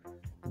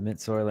 The mint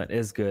Soylent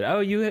is good. Oh,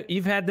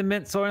 you've had the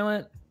mint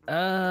Soylent?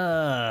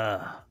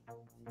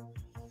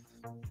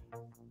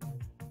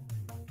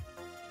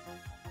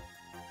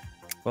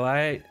 Well,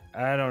 I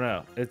don't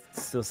know. It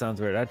still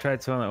sounds weird. I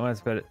tried Soylent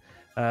once, but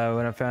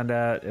when I found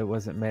out it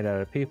wasn't made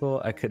out of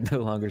people, I could no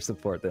longer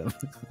support them.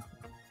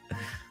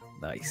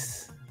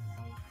 Nice.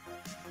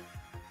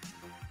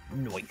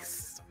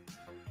 Nice.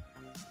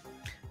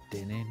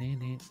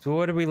 So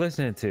what are we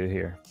listening to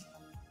here?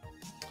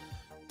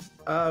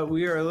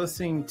 We are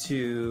listening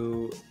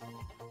to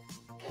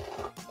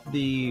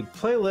the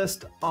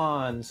playlist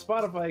on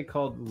Spotify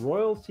called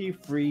Royalty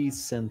Free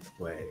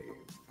Synthwave.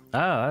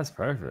 Oh, that's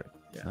perfect.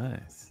 Yeah.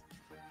 Nice.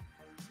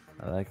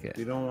 I like it.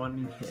 We don't want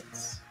any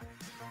hits.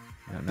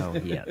 No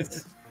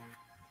hits.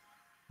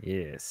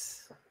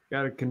 Yes.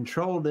 Gotta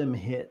control them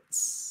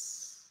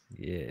hits.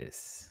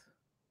 Yes.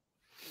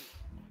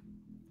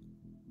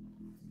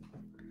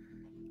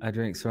 I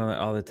drink Smirnoff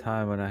all the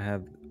time when I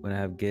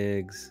have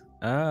gigs.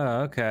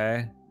 Oh,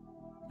 okay.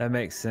 That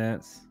makes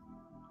sense.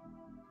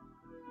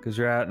 Because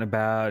you're out and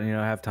about and you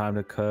don't have time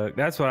to cook.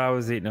 That's what I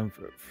was eating them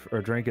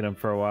or drinking them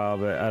for a while,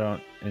 but I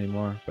don't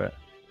anymore. But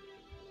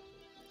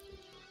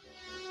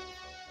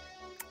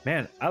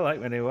man, I like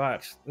my new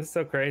watch. This is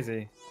so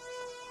crazy.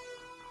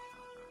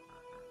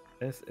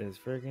 This is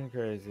freaking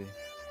crazy.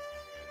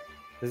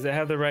 Does it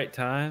have the right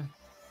time?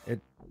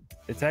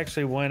 It's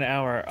actually 1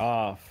 hour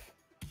off.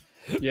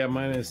 Yeah,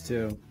 mine is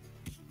too.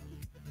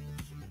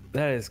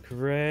 That is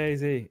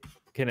crazy.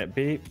 Can it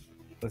beep?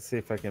 Let's see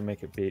if I can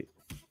make it beep.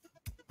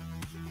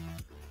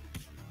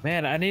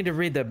 Man, I need to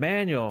read the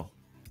manual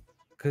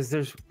because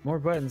there's more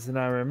buttons than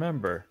I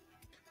remember.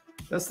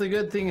 That's the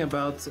good thing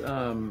about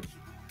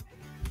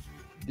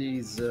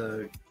these,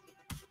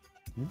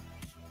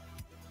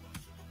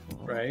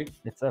 right?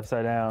 It's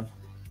upside down.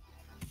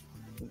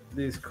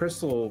 These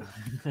crystal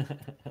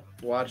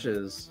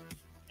watches,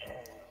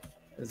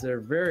 is they're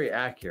very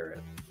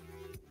accurate.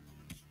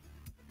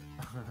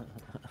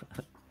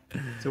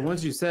 So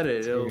once you set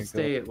it, it'll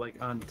stay like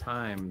on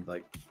time,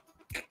 like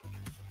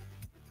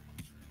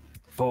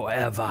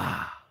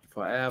forever.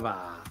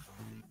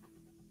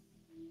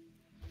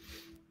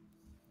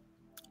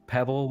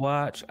 Pebble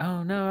watch.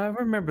 Oh no, I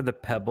remember the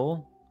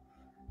Pebble.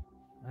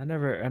 I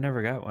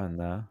never got one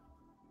though.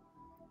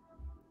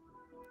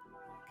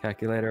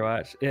 Calculator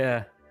watch.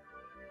 Yeah.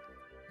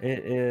 It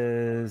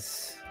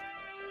is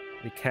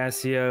the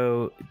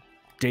Casio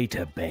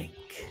Data Bank.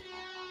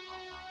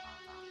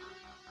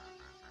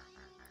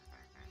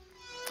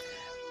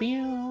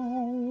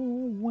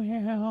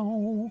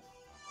 Wow.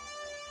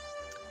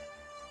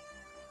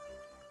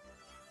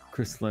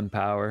 Crystalline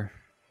power.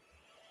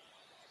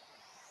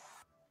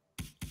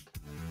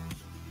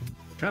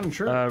 Kind of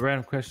sure.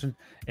 Random question.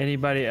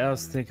 Anybody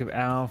else think of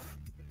Alf?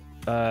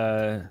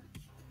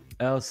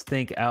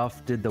 Think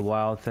Alf did the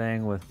wild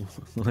thing with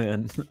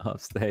Lynn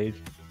off stage,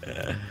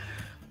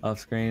 off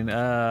screen?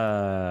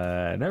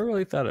 I never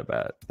really thought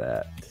about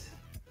that.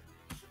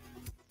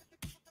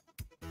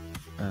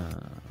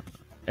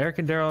 Eric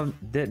and Darrell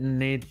didn't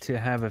need to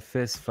have a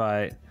fist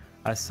fight.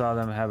 I saw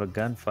them have a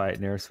gunfight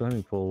near a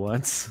swimming pool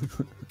once.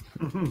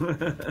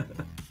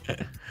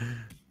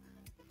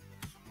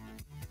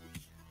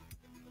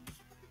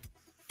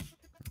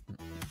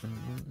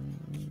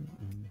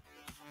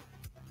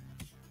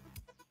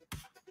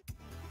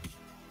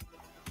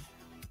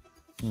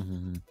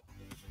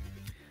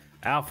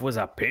 Alf was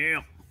a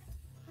pimp.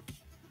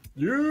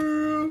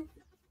 Yeah.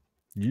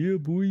 Yeah,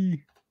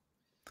 boy.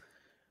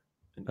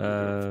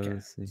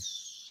 Let's see.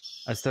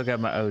 I still got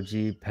my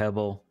OG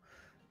Pebble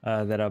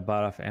that I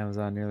bought off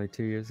Amazon nearly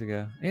 2 years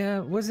ago. Yeah,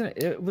 it was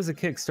a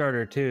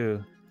Kickstarter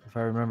too, if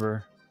I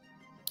remember.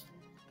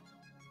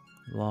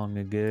 Long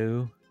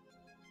ago.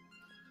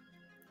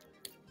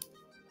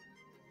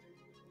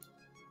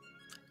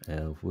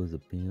 Elf was a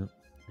pimp.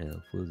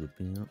 Elf was a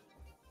pimp.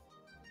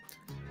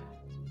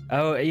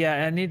 Oh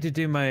yeah, I need to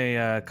do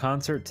my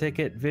concert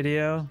ticket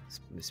video.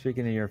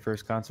 Speaking of your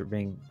first concert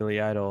being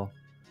Billy Idol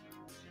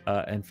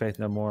and Faith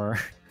No More.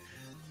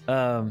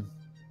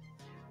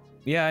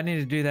 Yeah, I need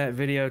to do that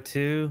video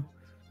too.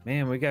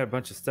 Man, we got a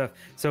bunch of stuff.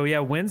 So yeah,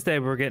 Wednesday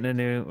we're getting a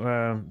new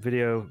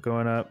video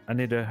going up. I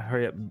need to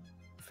hurry up and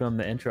film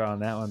the intro on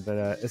that one, but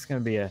it's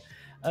gonna be a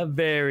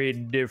very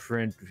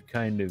different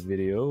kind of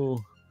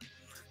video.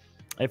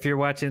 If you're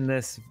watching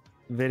this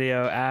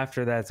video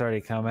after that's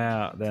already come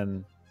out,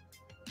 then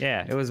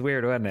yeah, it was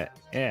weird, wasn't it?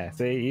 Yeah,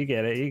 see, you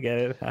get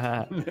it.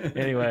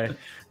 Anyway,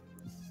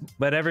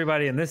 but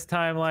everybody in this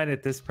timeline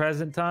at this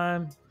present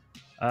time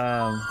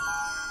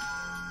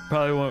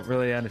probably won't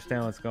really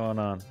understand what's going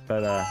on,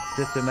 but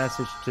just a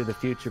message to the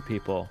future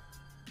people.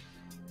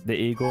 The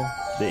eagle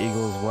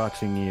is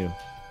watching you.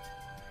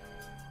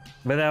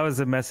 But that was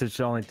a message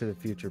only to the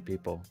future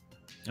people.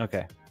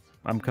 Okay,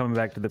 I'm coming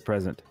back to the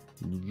present.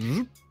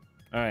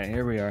 All right,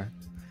 here we are.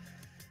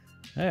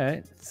 All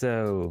right,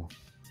 so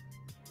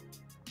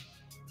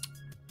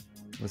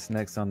what's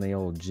next on the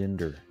old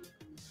gender?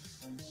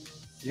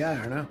 Yeah, I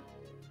don't know.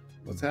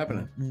 What's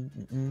happening?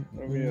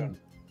 What are we doing?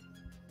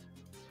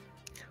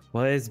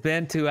 Well, it's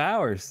been 2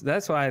 hours.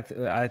 That's why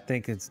I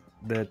think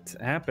that's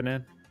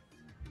happening.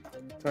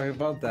 Talked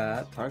about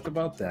that.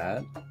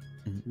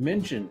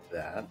 Mentioned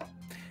that.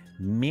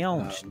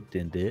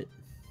 Mentioned it.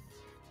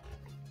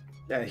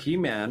 Yeah,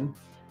 He-Man.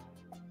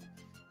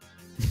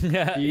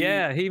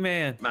 Yeah,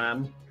 He-Man.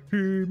 Man.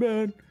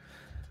 He-Man.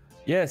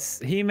 Yes,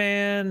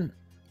 He-Man.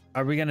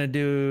 Are we gonna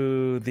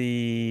do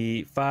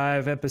the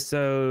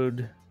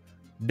 5-episode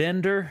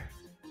bender?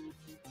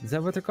 Is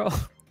that what they're called?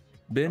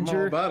 I'm all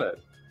Binger? about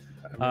it.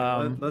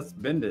 Let's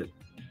bend it.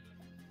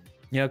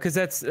 You know, because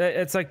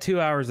it's like 2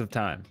 hours of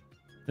time.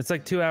 It's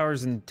like 2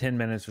 hours and 10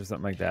 minutes or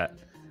something like that.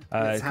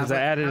 Because I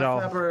added it all.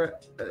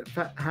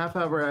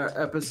 Half-hour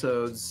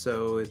episodes,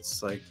 so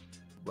it's like.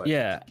 What?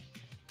 Yeah.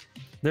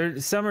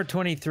 Some are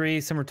 23,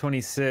 some are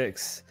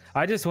 26.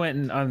 I just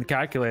went on the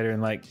calculator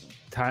and like,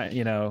 typed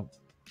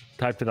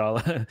it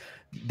all,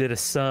 did a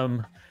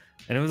sum,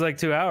 and it was like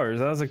 2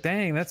 hours. I was like,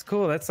 dang, that's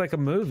cool. That's like a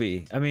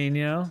movie. I mean,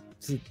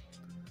 it's a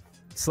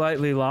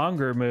slightly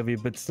longer movie,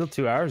 but still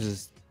 2 hours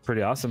is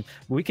pretty awesome.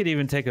 We could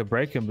even take a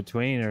break in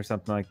between or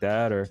something like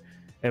that,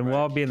 and we'll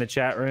all be in the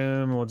chat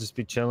room. We'll just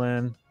be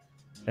chilling,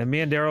 and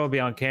me and Darrell will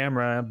be on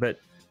camera, but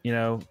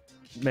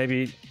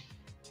maybe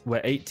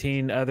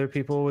 18 other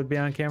people would be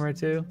on camera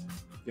too.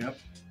 Yep.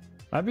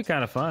 That'd be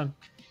kind of fun.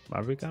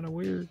 Might be kind of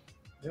weird.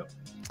 Yep.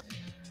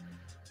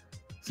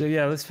 So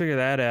yeah, let's figure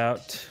that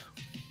out.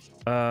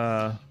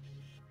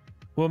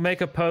 We'll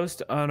make a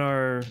post on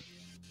our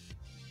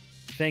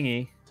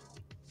thingy.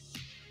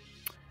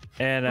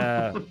 And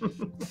I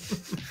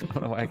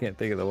don't know why I can't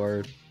think of the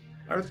word.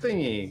 Our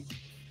thingy.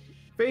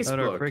 Facebook. On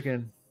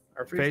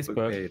our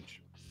Facebook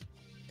page.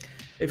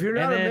 If you're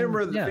not a member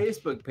of the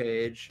Facebook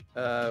page,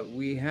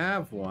 we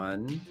have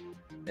one,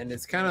 and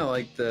it's kind of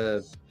like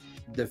the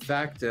de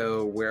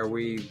facto where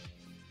we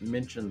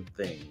mention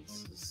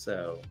things.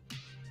 So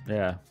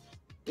yeah,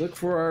 look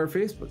for our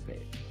Facebook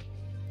page.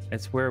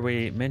 It's where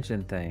we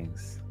mention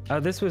things.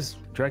 Oh, this was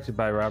directed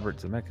by Robert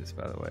Zemeckis,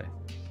 by the way.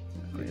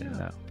 I didn't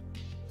know.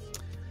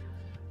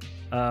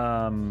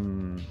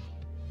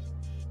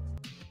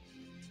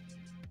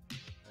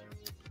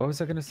 What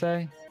was I gonna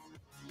say?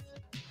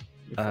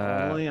 If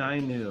only I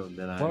knew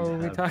that I. What were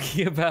we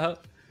talking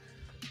about?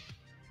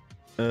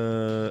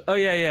 Oh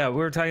yeah. We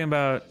were talking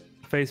about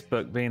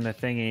Facebook being the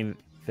thingy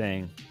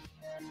thing,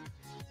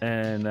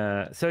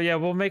 and so yeah,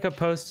 we'll make a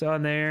post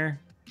on there,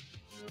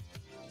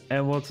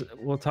 and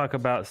we'll talk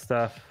about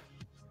stuff.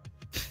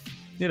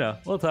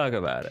 We'll talk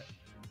about it.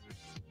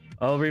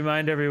 I'll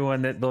remind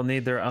everyone that they'll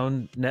need their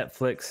own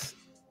Netflix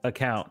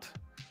account,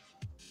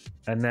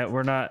 and that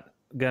we're not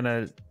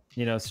gonna,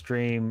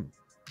 stream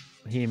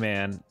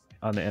He-Man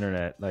on the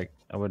internet. Like,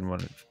 I wouldn't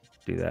want to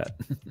do that.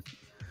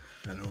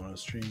 I don't want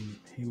to stream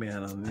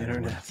He-Man on the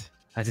internet.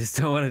 I just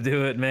don't want to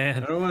do it,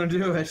 man. I don't want to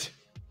do it.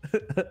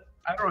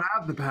 I don't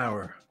have the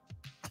power.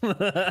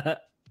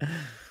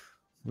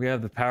 We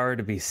have the power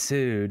to be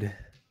sued.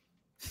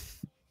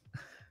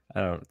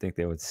 I don't think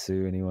they would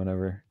sue anyone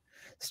over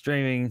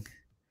streaming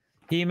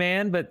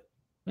He-Man, but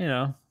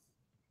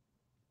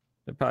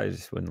they probably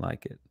just wouldn't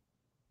like it.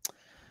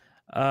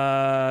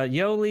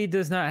 Yoli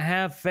does not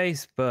have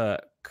Facebook.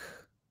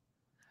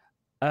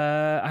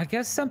 I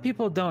guess some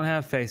people don't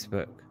have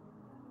Facebook.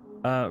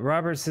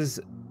 Robert says,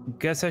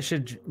 guess I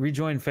should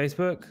rejoin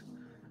Facebook.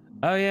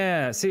 Oh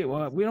yeah, see,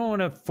 well, we don't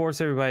want to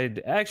force everybody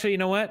to... Actually, you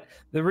know what?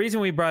 The reason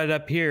we brought it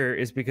up here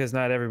is because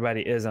not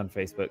everybody is on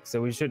Facebook, so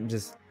we shouldn't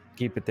just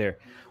keep it there.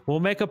 We'll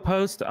make a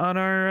post on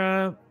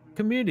our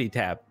community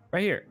tab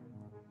right here,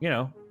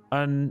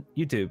 on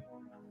YouTube.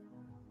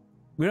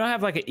 We don't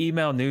have like an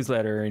email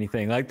newsletter or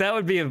anything. Like, that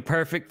would be a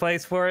perfect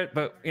place for it,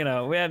 but we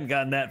hadn't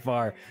gotten that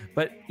far.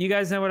 But you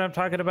guys know what I'm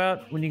talking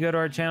about when you go to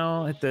our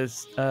channel, hit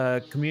this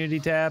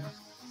community tab.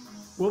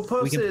 We'll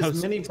post it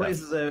as many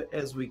places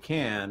as we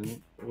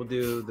can. We'll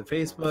do the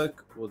Facebook,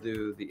 we'll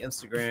do the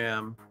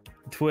Instagram,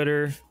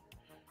 Twitter.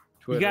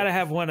 You got to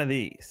have one of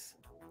these,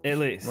 at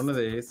least. One of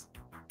these.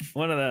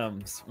 One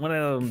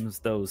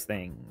of those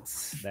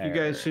things. There, you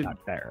guys should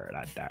there.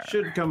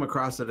 should come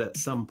across it at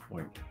some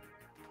point.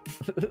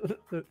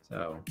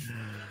 So,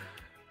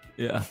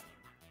 yeah.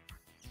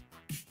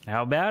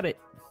 How about it?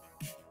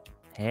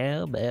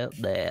 How about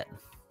that?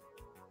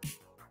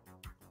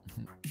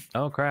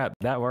 Oh crap,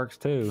 that works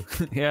too.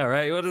 Yeah,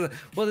 right.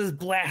 We'll just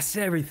blast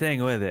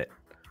everything with it,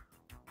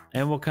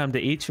 and we'll come to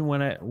each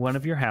one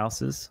of your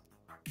houses.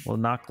 We'll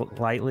knock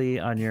lightly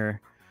on your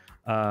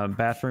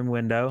bathroom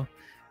window,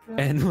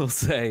 and we'll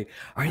say,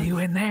 "Are you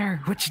in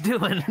there? What you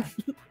doing?"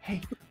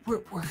 Hey,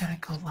 we're gonna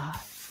go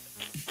live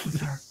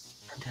with our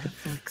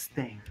Netflix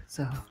thing.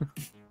 So,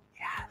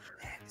 yeah,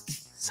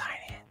 sign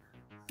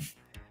in.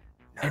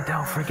 And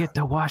don't forget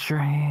to wash your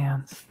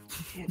hands.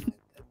 Yeah,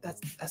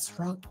 that's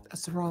wrong.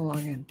 That's the wrong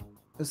login.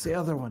 That's the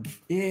other one.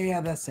 Yeah,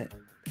 that's it.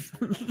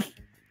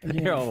 Yeah.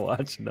 You're all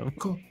watching them.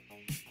 Cool.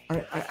 All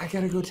right, I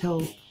gotta go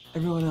tell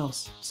everyone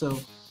else. So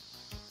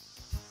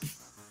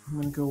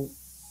I'm gonna go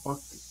walk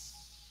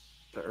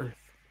the earth.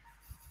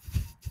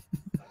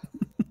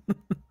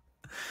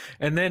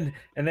 And then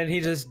he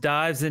just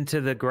dives into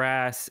the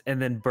grass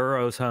and then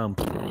burrows home.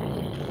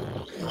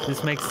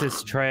 Just makes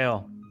this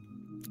trail.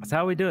 That's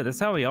how we do it. That's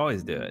how we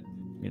always do it.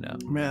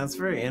 Man, it's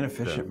very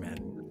inefficient,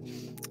 man.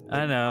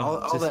 I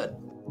know. All that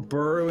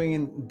burrowing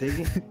and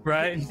digging.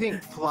 Right? You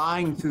think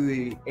flying through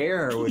the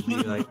air would be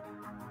like,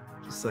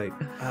 just like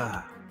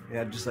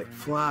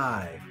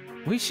fly.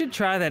 We should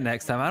try that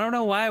next time. I don't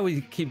know why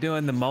we keep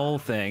doing the mole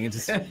thing.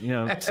 It's just,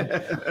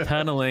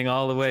 tunneling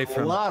all the way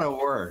from a lot of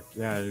work.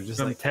 Yeah, you're just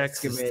from like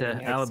Texas to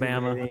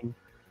Alabama.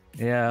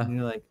 Yeah. And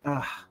you're like,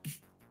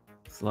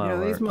 it's a lot of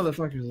these work.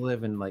 motherfuckers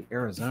live in like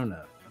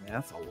Arizona. I mean,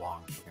 that's a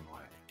long fucking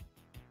way.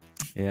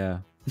 Yeah.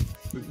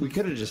 We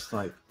could have just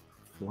like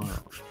flown.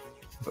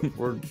 But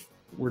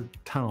we're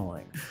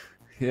tunneling.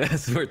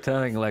 Yes, we're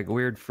tunneling like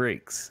weird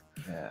freaks.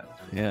 Yeah.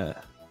 Yeah.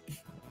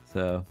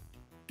 So,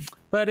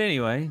 but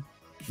anyway,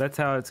 that's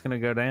how it's gonna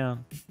go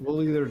down.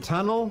 We'll either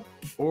tunnel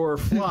or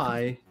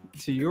fly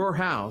to your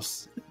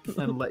house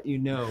and let you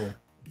know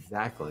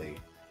exactly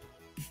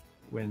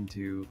when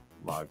to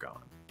log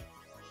on.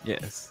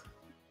 Yes.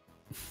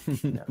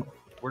 No,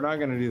 we're not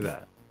gonna do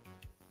that.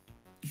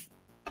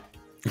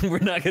 We're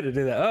not gonna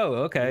do that. Oh,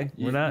 okay.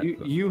 We're not.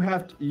 You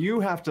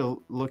have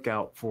to look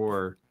out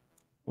for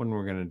when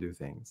we're gonna do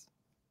things.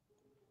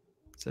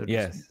 So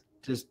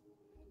just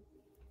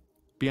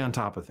be on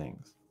top of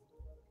things.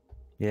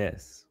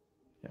 Yes.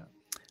 Yeah.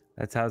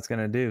 That's how it's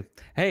gonna do.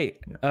 Hey,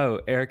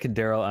 Eric and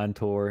Darrell on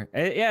tour.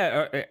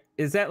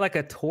 Is that like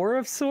a tour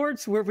of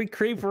sorts where we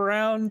creep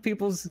around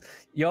people's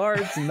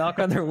yards and knock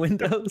on their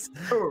windows?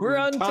 We're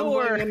on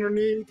tour.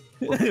 Underneath.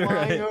 We're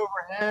flying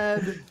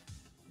overhead.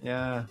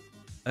 Yeah.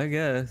 I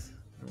guess.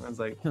 Everyone's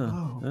like,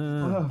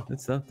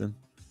 it's something.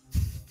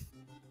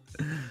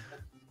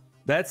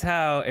 That's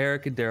how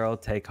Eric and Darrell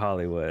take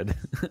Hollywood.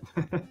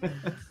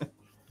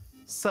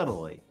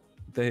 Subtly.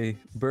 They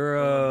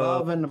burrow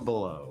above and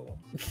below.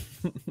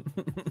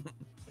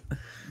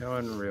 No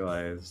one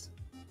realized.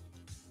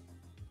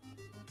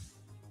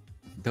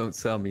 Don't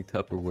sell me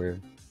Tupperware.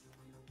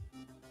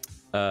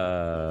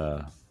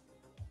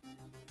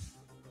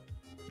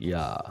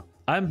 Yeah.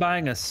 I'm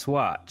buying a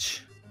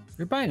Swatch.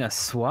 You're buying a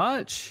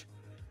Swatch?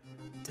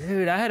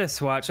 Dude, I had a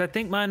Swatch. I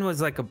think mine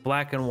was like a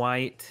black and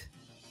white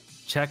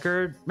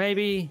checkered,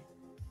 maybe.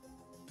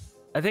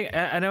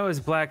 I know it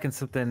was black and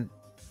something.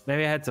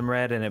 Maybe I had some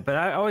red in it, but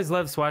I always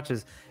loved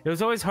Swatches. It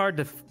was always hard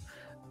to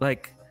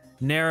like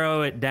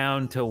narrow it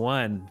down to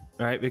one,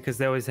 right? Because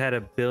they always had a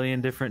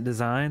billion different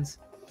designs.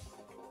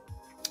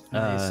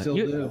 They still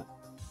do.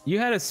 You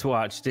had a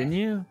Swatch, didn't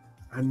you?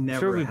 I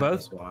never had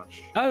a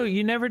Swatch. Oh,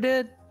 you never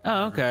did?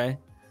 Oh, okay.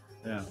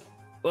 Yeah.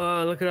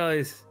 Whoa, look at all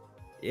these.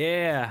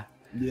 Yeah.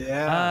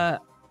 Yeah.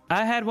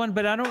 I had one,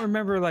 but I don't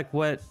remember like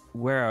what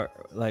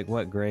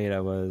grade I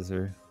was,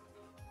 or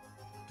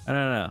I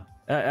don't know.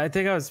 I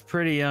think I was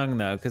pretty young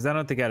though, because I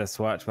don't think I had a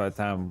Swatch by the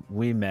time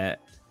we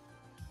met.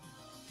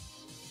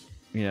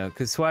 You know,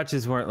 because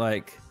Swatches weren't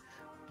like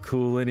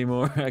cool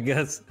anymore, I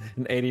guess,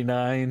 in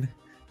 '89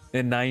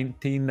 and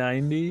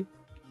 1990.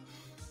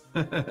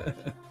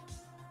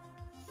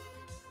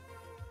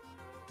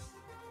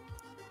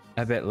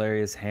 I bet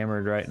Larry is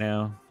hammered right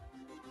now.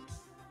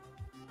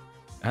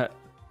 At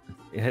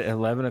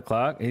 11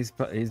 o'clock, he's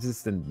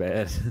just in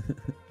bed.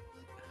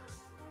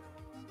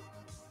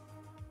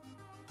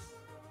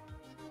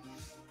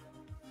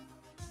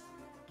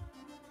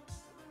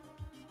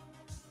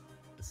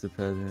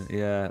 Supposing,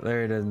 yeah,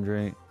 Larry doesn't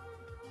drink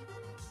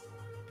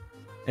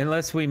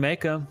unless we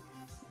make him.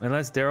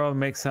 Unless Darrell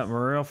makes something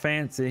real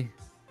fancy.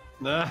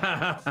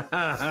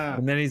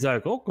 And then he's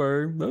like,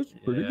 okay, that's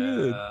pretty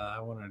good. I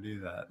want to do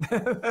that.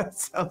 That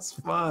sounds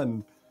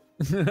fun.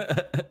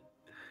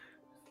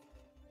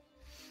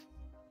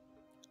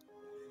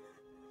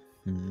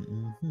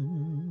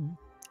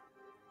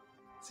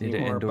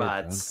 Seymour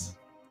Butts.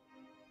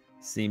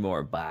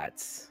 Seymour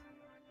Butts.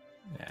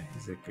 Yeah,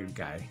 he's a good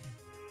guy.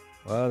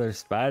 Well, there's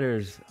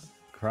spiders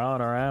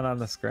crawling around on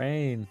the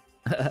screen.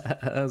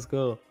 That was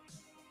cool.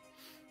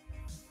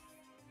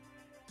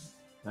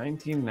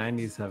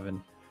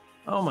 1997.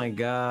 Oh my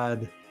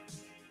god.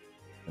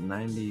 The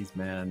 90s,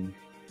 man.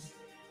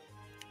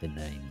 The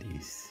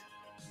 90s.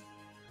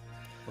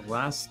 The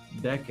last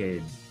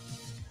decade.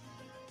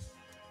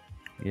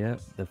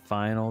 Yep, the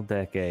final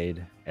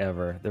decade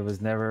ever. There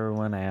was never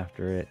one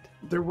after it.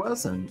 There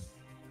wasn't.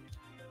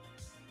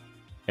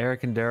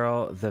 Eric and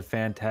Darrell, the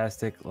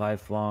fantastic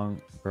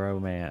lifelong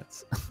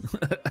bromance.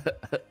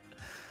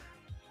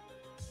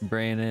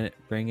 Bringing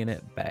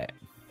it back.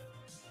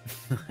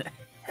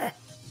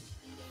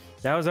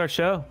 That was our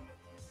show.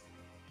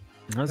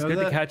 It was good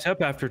to catch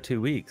up after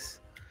 2 weeks.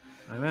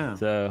 I know.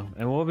 So,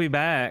 and we'll be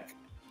back,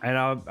 and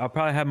I'll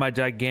probably have my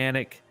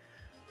gigantic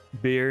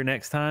beer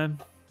next time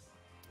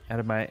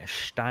out of my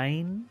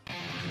Stein.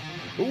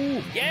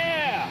 Ooh,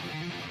 yeah!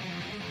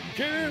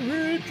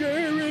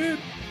 Jared!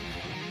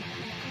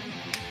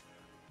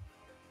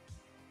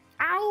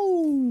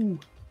 Ow!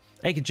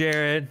 Thank you,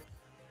 Jared.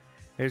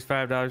 Here's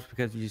 $5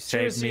 because you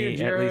saved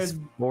me at least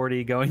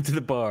 40 going to the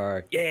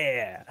bar.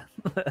 Yeah.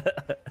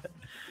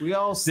 We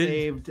all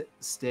saved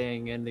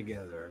staying in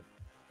together.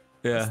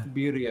 Yeah. That's the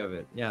beauty of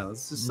it. Yeah,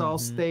 let's just all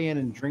stay in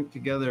and drink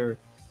together.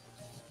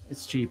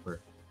 It's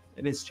cheaper.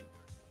 It is cheaper.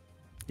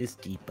 It's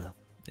cheaper.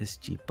 It's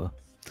cheaper.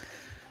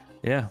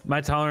 Yeah, my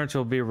tolerance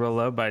will be real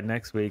low by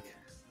next week.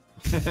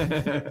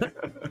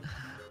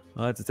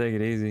 I'll have to take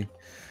it easy.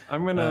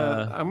 I'm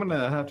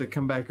gonna have to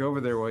come back over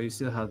there while you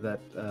still have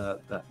that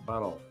that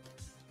bottle.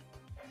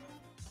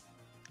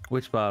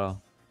 Which bottle?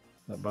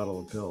 That bottle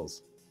of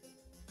pills.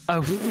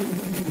 Oh,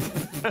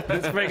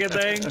 this freaking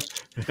thing!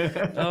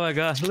 Oh my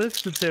gosh,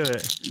 listen to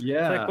it.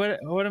 Yeah. It's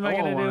like, what am I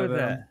gonna do with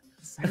that?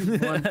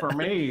 Save one for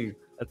me.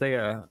 I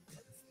think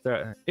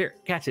here,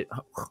 catch it.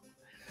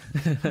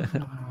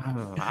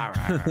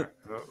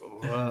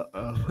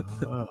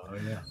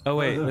 Oh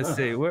wait, let's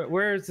see.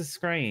 Where is the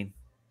screen?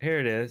 Here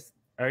it is.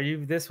 Are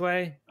you this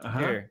way?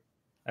 Here.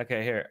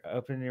 Okay, here.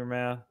 Open your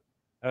mouth.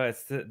 Oh,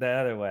 it's the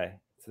other way.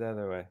 It's the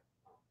other way.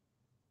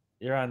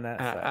 You're on that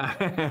side.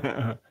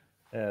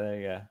 Yeah, there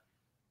you go.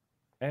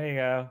 There you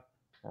go.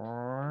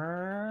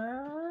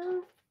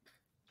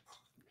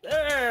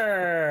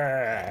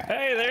 There.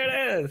 Hey, there it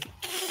is.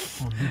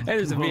 Hey,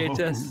 there's a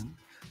VHS.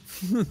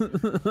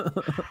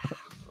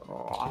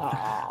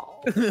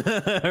 All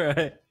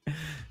right.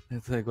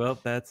 It's like, well,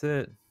 that's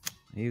it.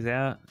 He's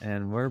out,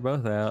 and we're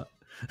both out.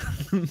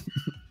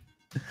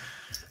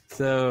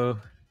 So,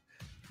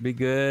 be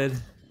good,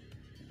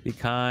 be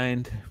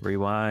kind,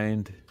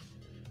 rewind,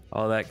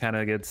 all that kind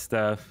of good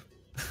stuff.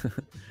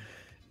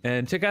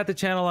 And check out the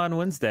channel on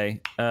Wednesday.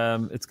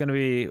 It's gonna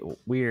be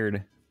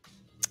weird.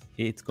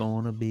 It's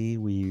gonna be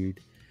weird,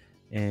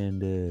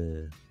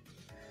 and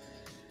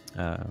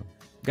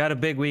got a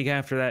big week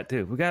after that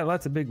too. We got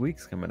lots of big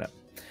weeks coming up.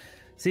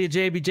 See you,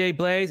 JBJ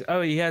Blaze.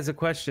 Oh, he has a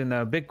question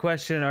though. Big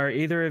question. Are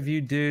either of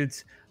you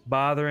dudes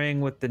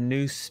bothering with the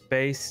new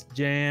Space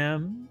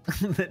Jam?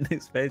 The new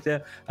Space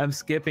Jam? I'm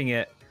skipping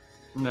it.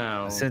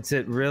 No. Since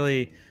it's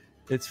really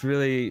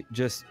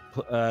just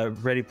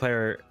Ready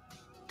Player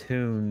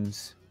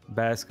Tunes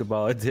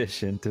basketball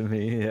edition to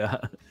me. Yeah.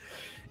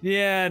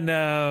 Yeah,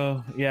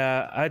 no.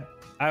 Yeah,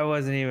 I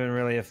wasn't even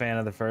really a fan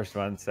of the first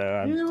one,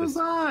 so Neither was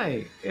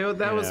I.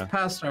 That was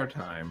past our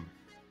time.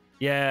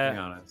 Yeah. To be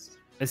honest.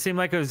 It seemed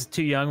like it was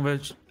too young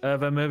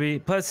of a movie.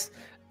 Plus,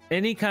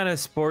 any kind of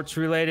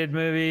sports-related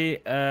movie,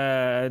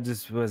 I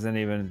just wasn't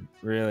even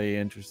really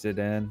interested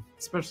in.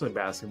 Especially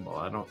basketball.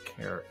 I don't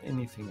care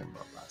anything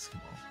about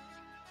basketball.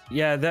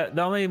 Yeah,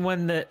 the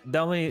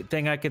only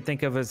thing I could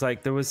think of is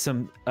like there was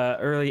some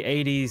early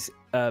 '80s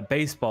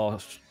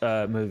baseball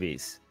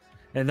movies,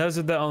 and those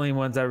are the only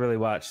ones I really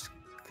watched.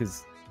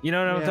 Because you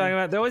know what I'm talking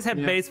about. They always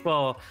had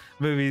baseball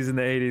movies in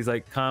the '80s,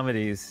 like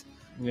comedies.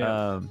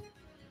 Yeah.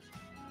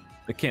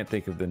 I can't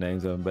think of the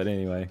names of them, but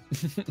anyway.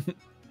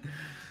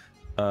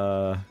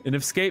 And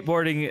if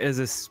skateboarding is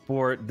a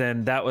sport,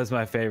 then that was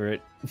my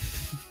favorite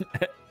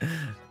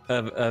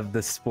of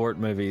the sport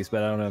movies,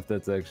 but I don't know if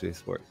that's actually a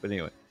sport. But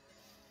anyway,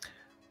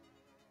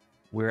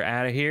 we're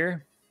out of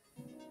here.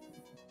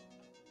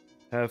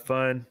 Have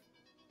fun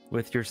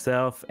with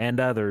yourself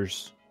and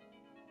others.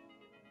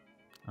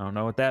 I don't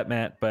know what that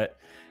meant, but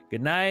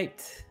good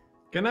night.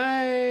 Good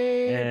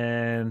night.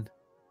 And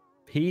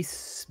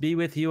peace be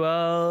with you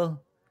all.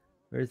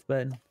 Where's the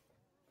button?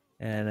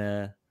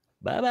 And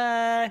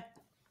bye-bye.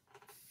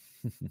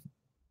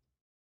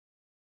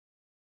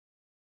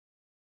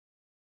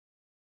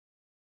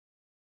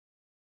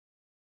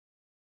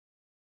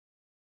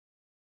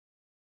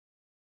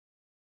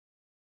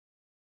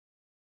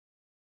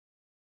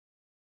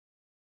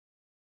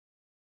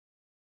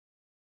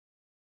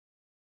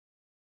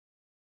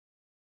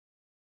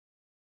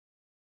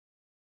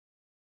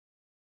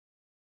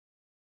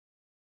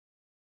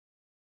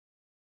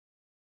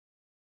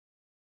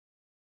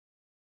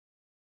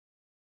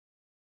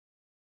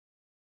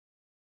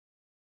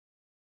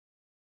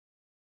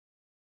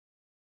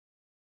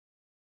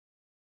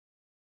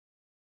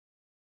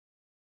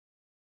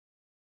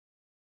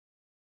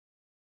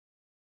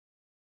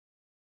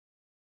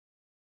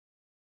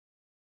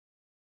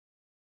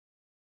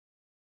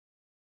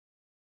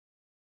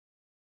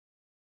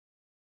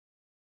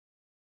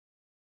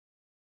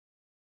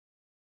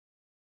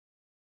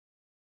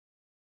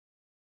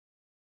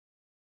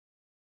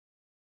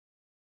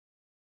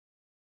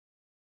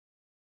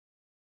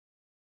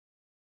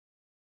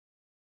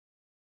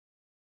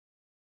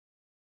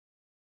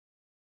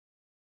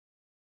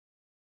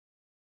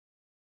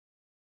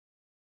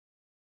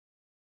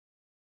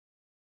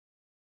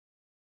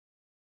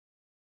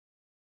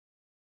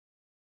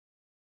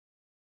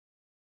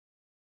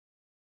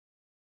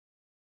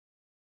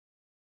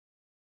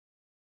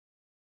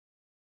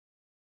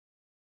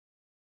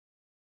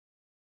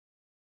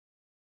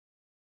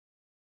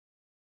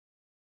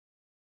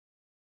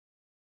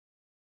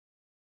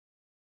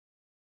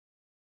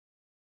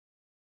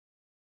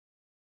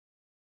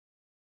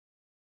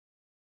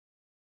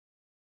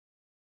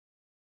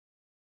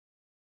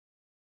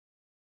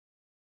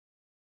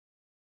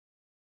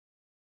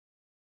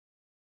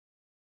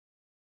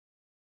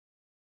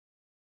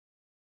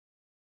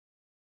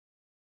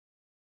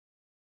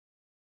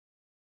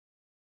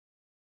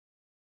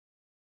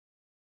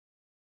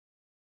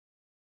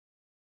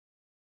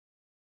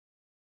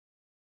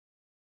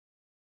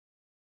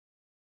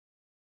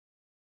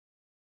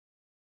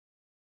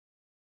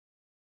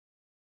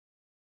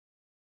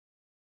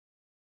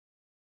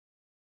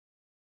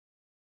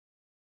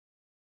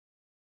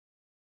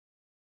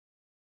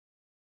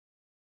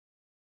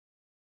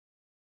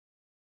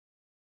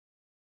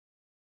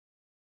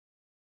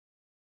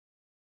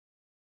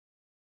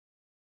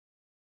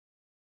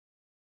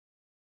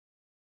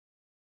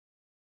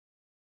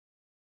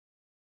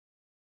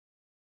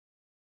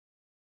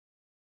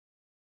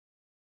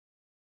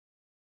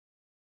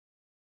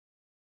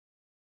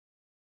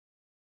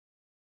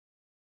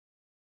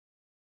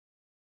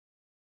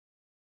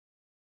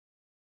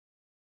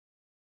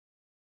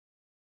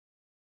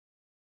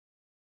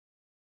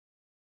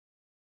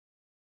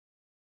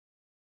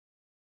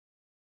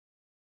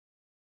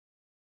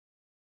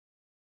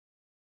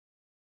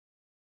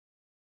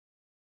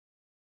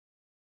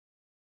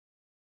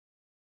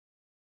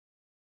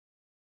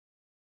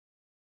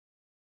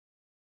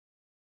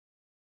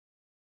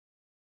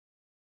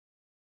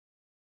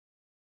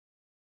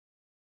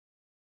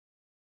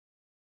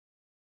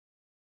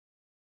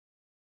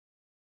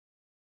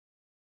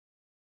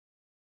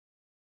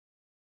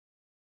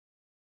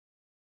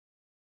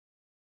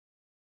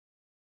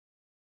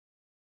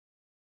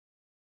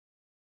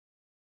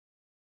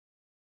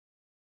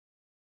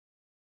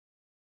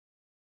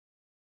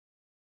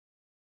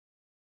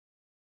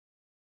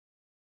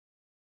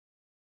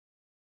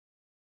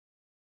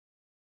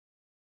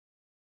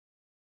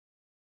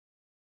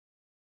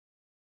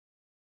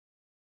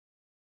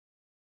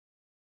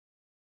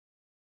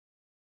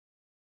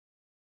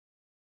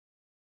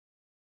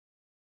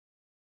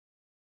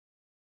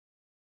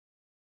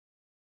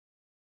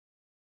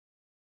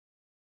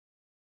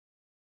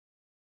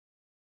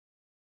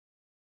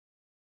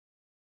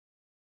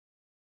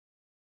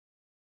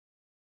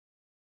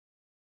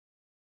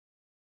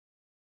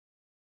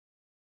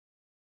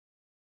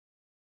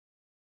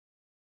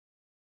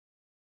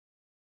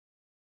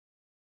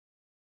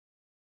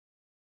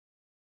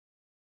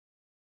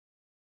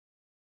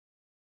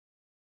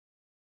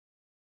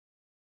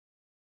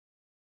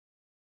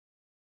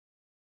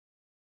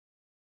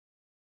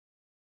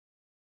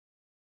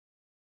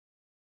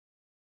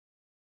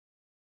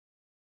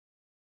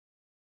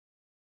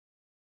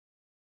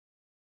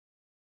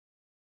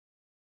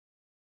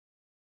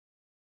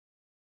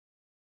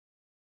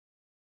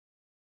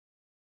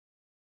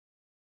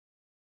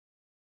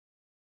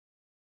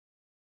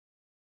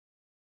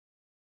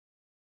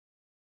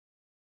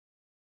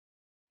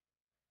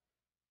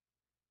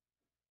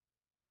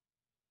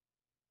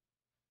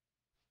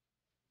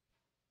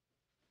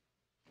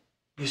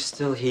 You're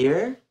still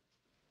here?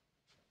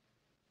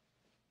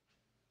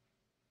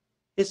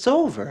 It's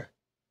over.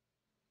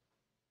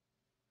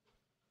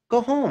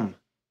 Go home.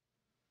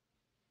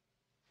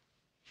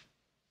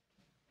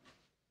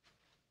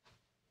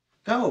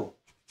 Go.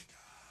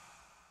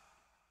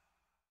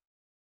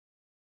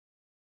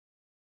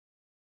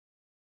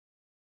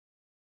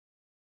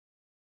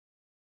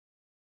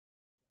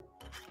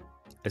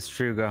 It's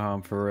true. Go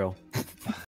home for real.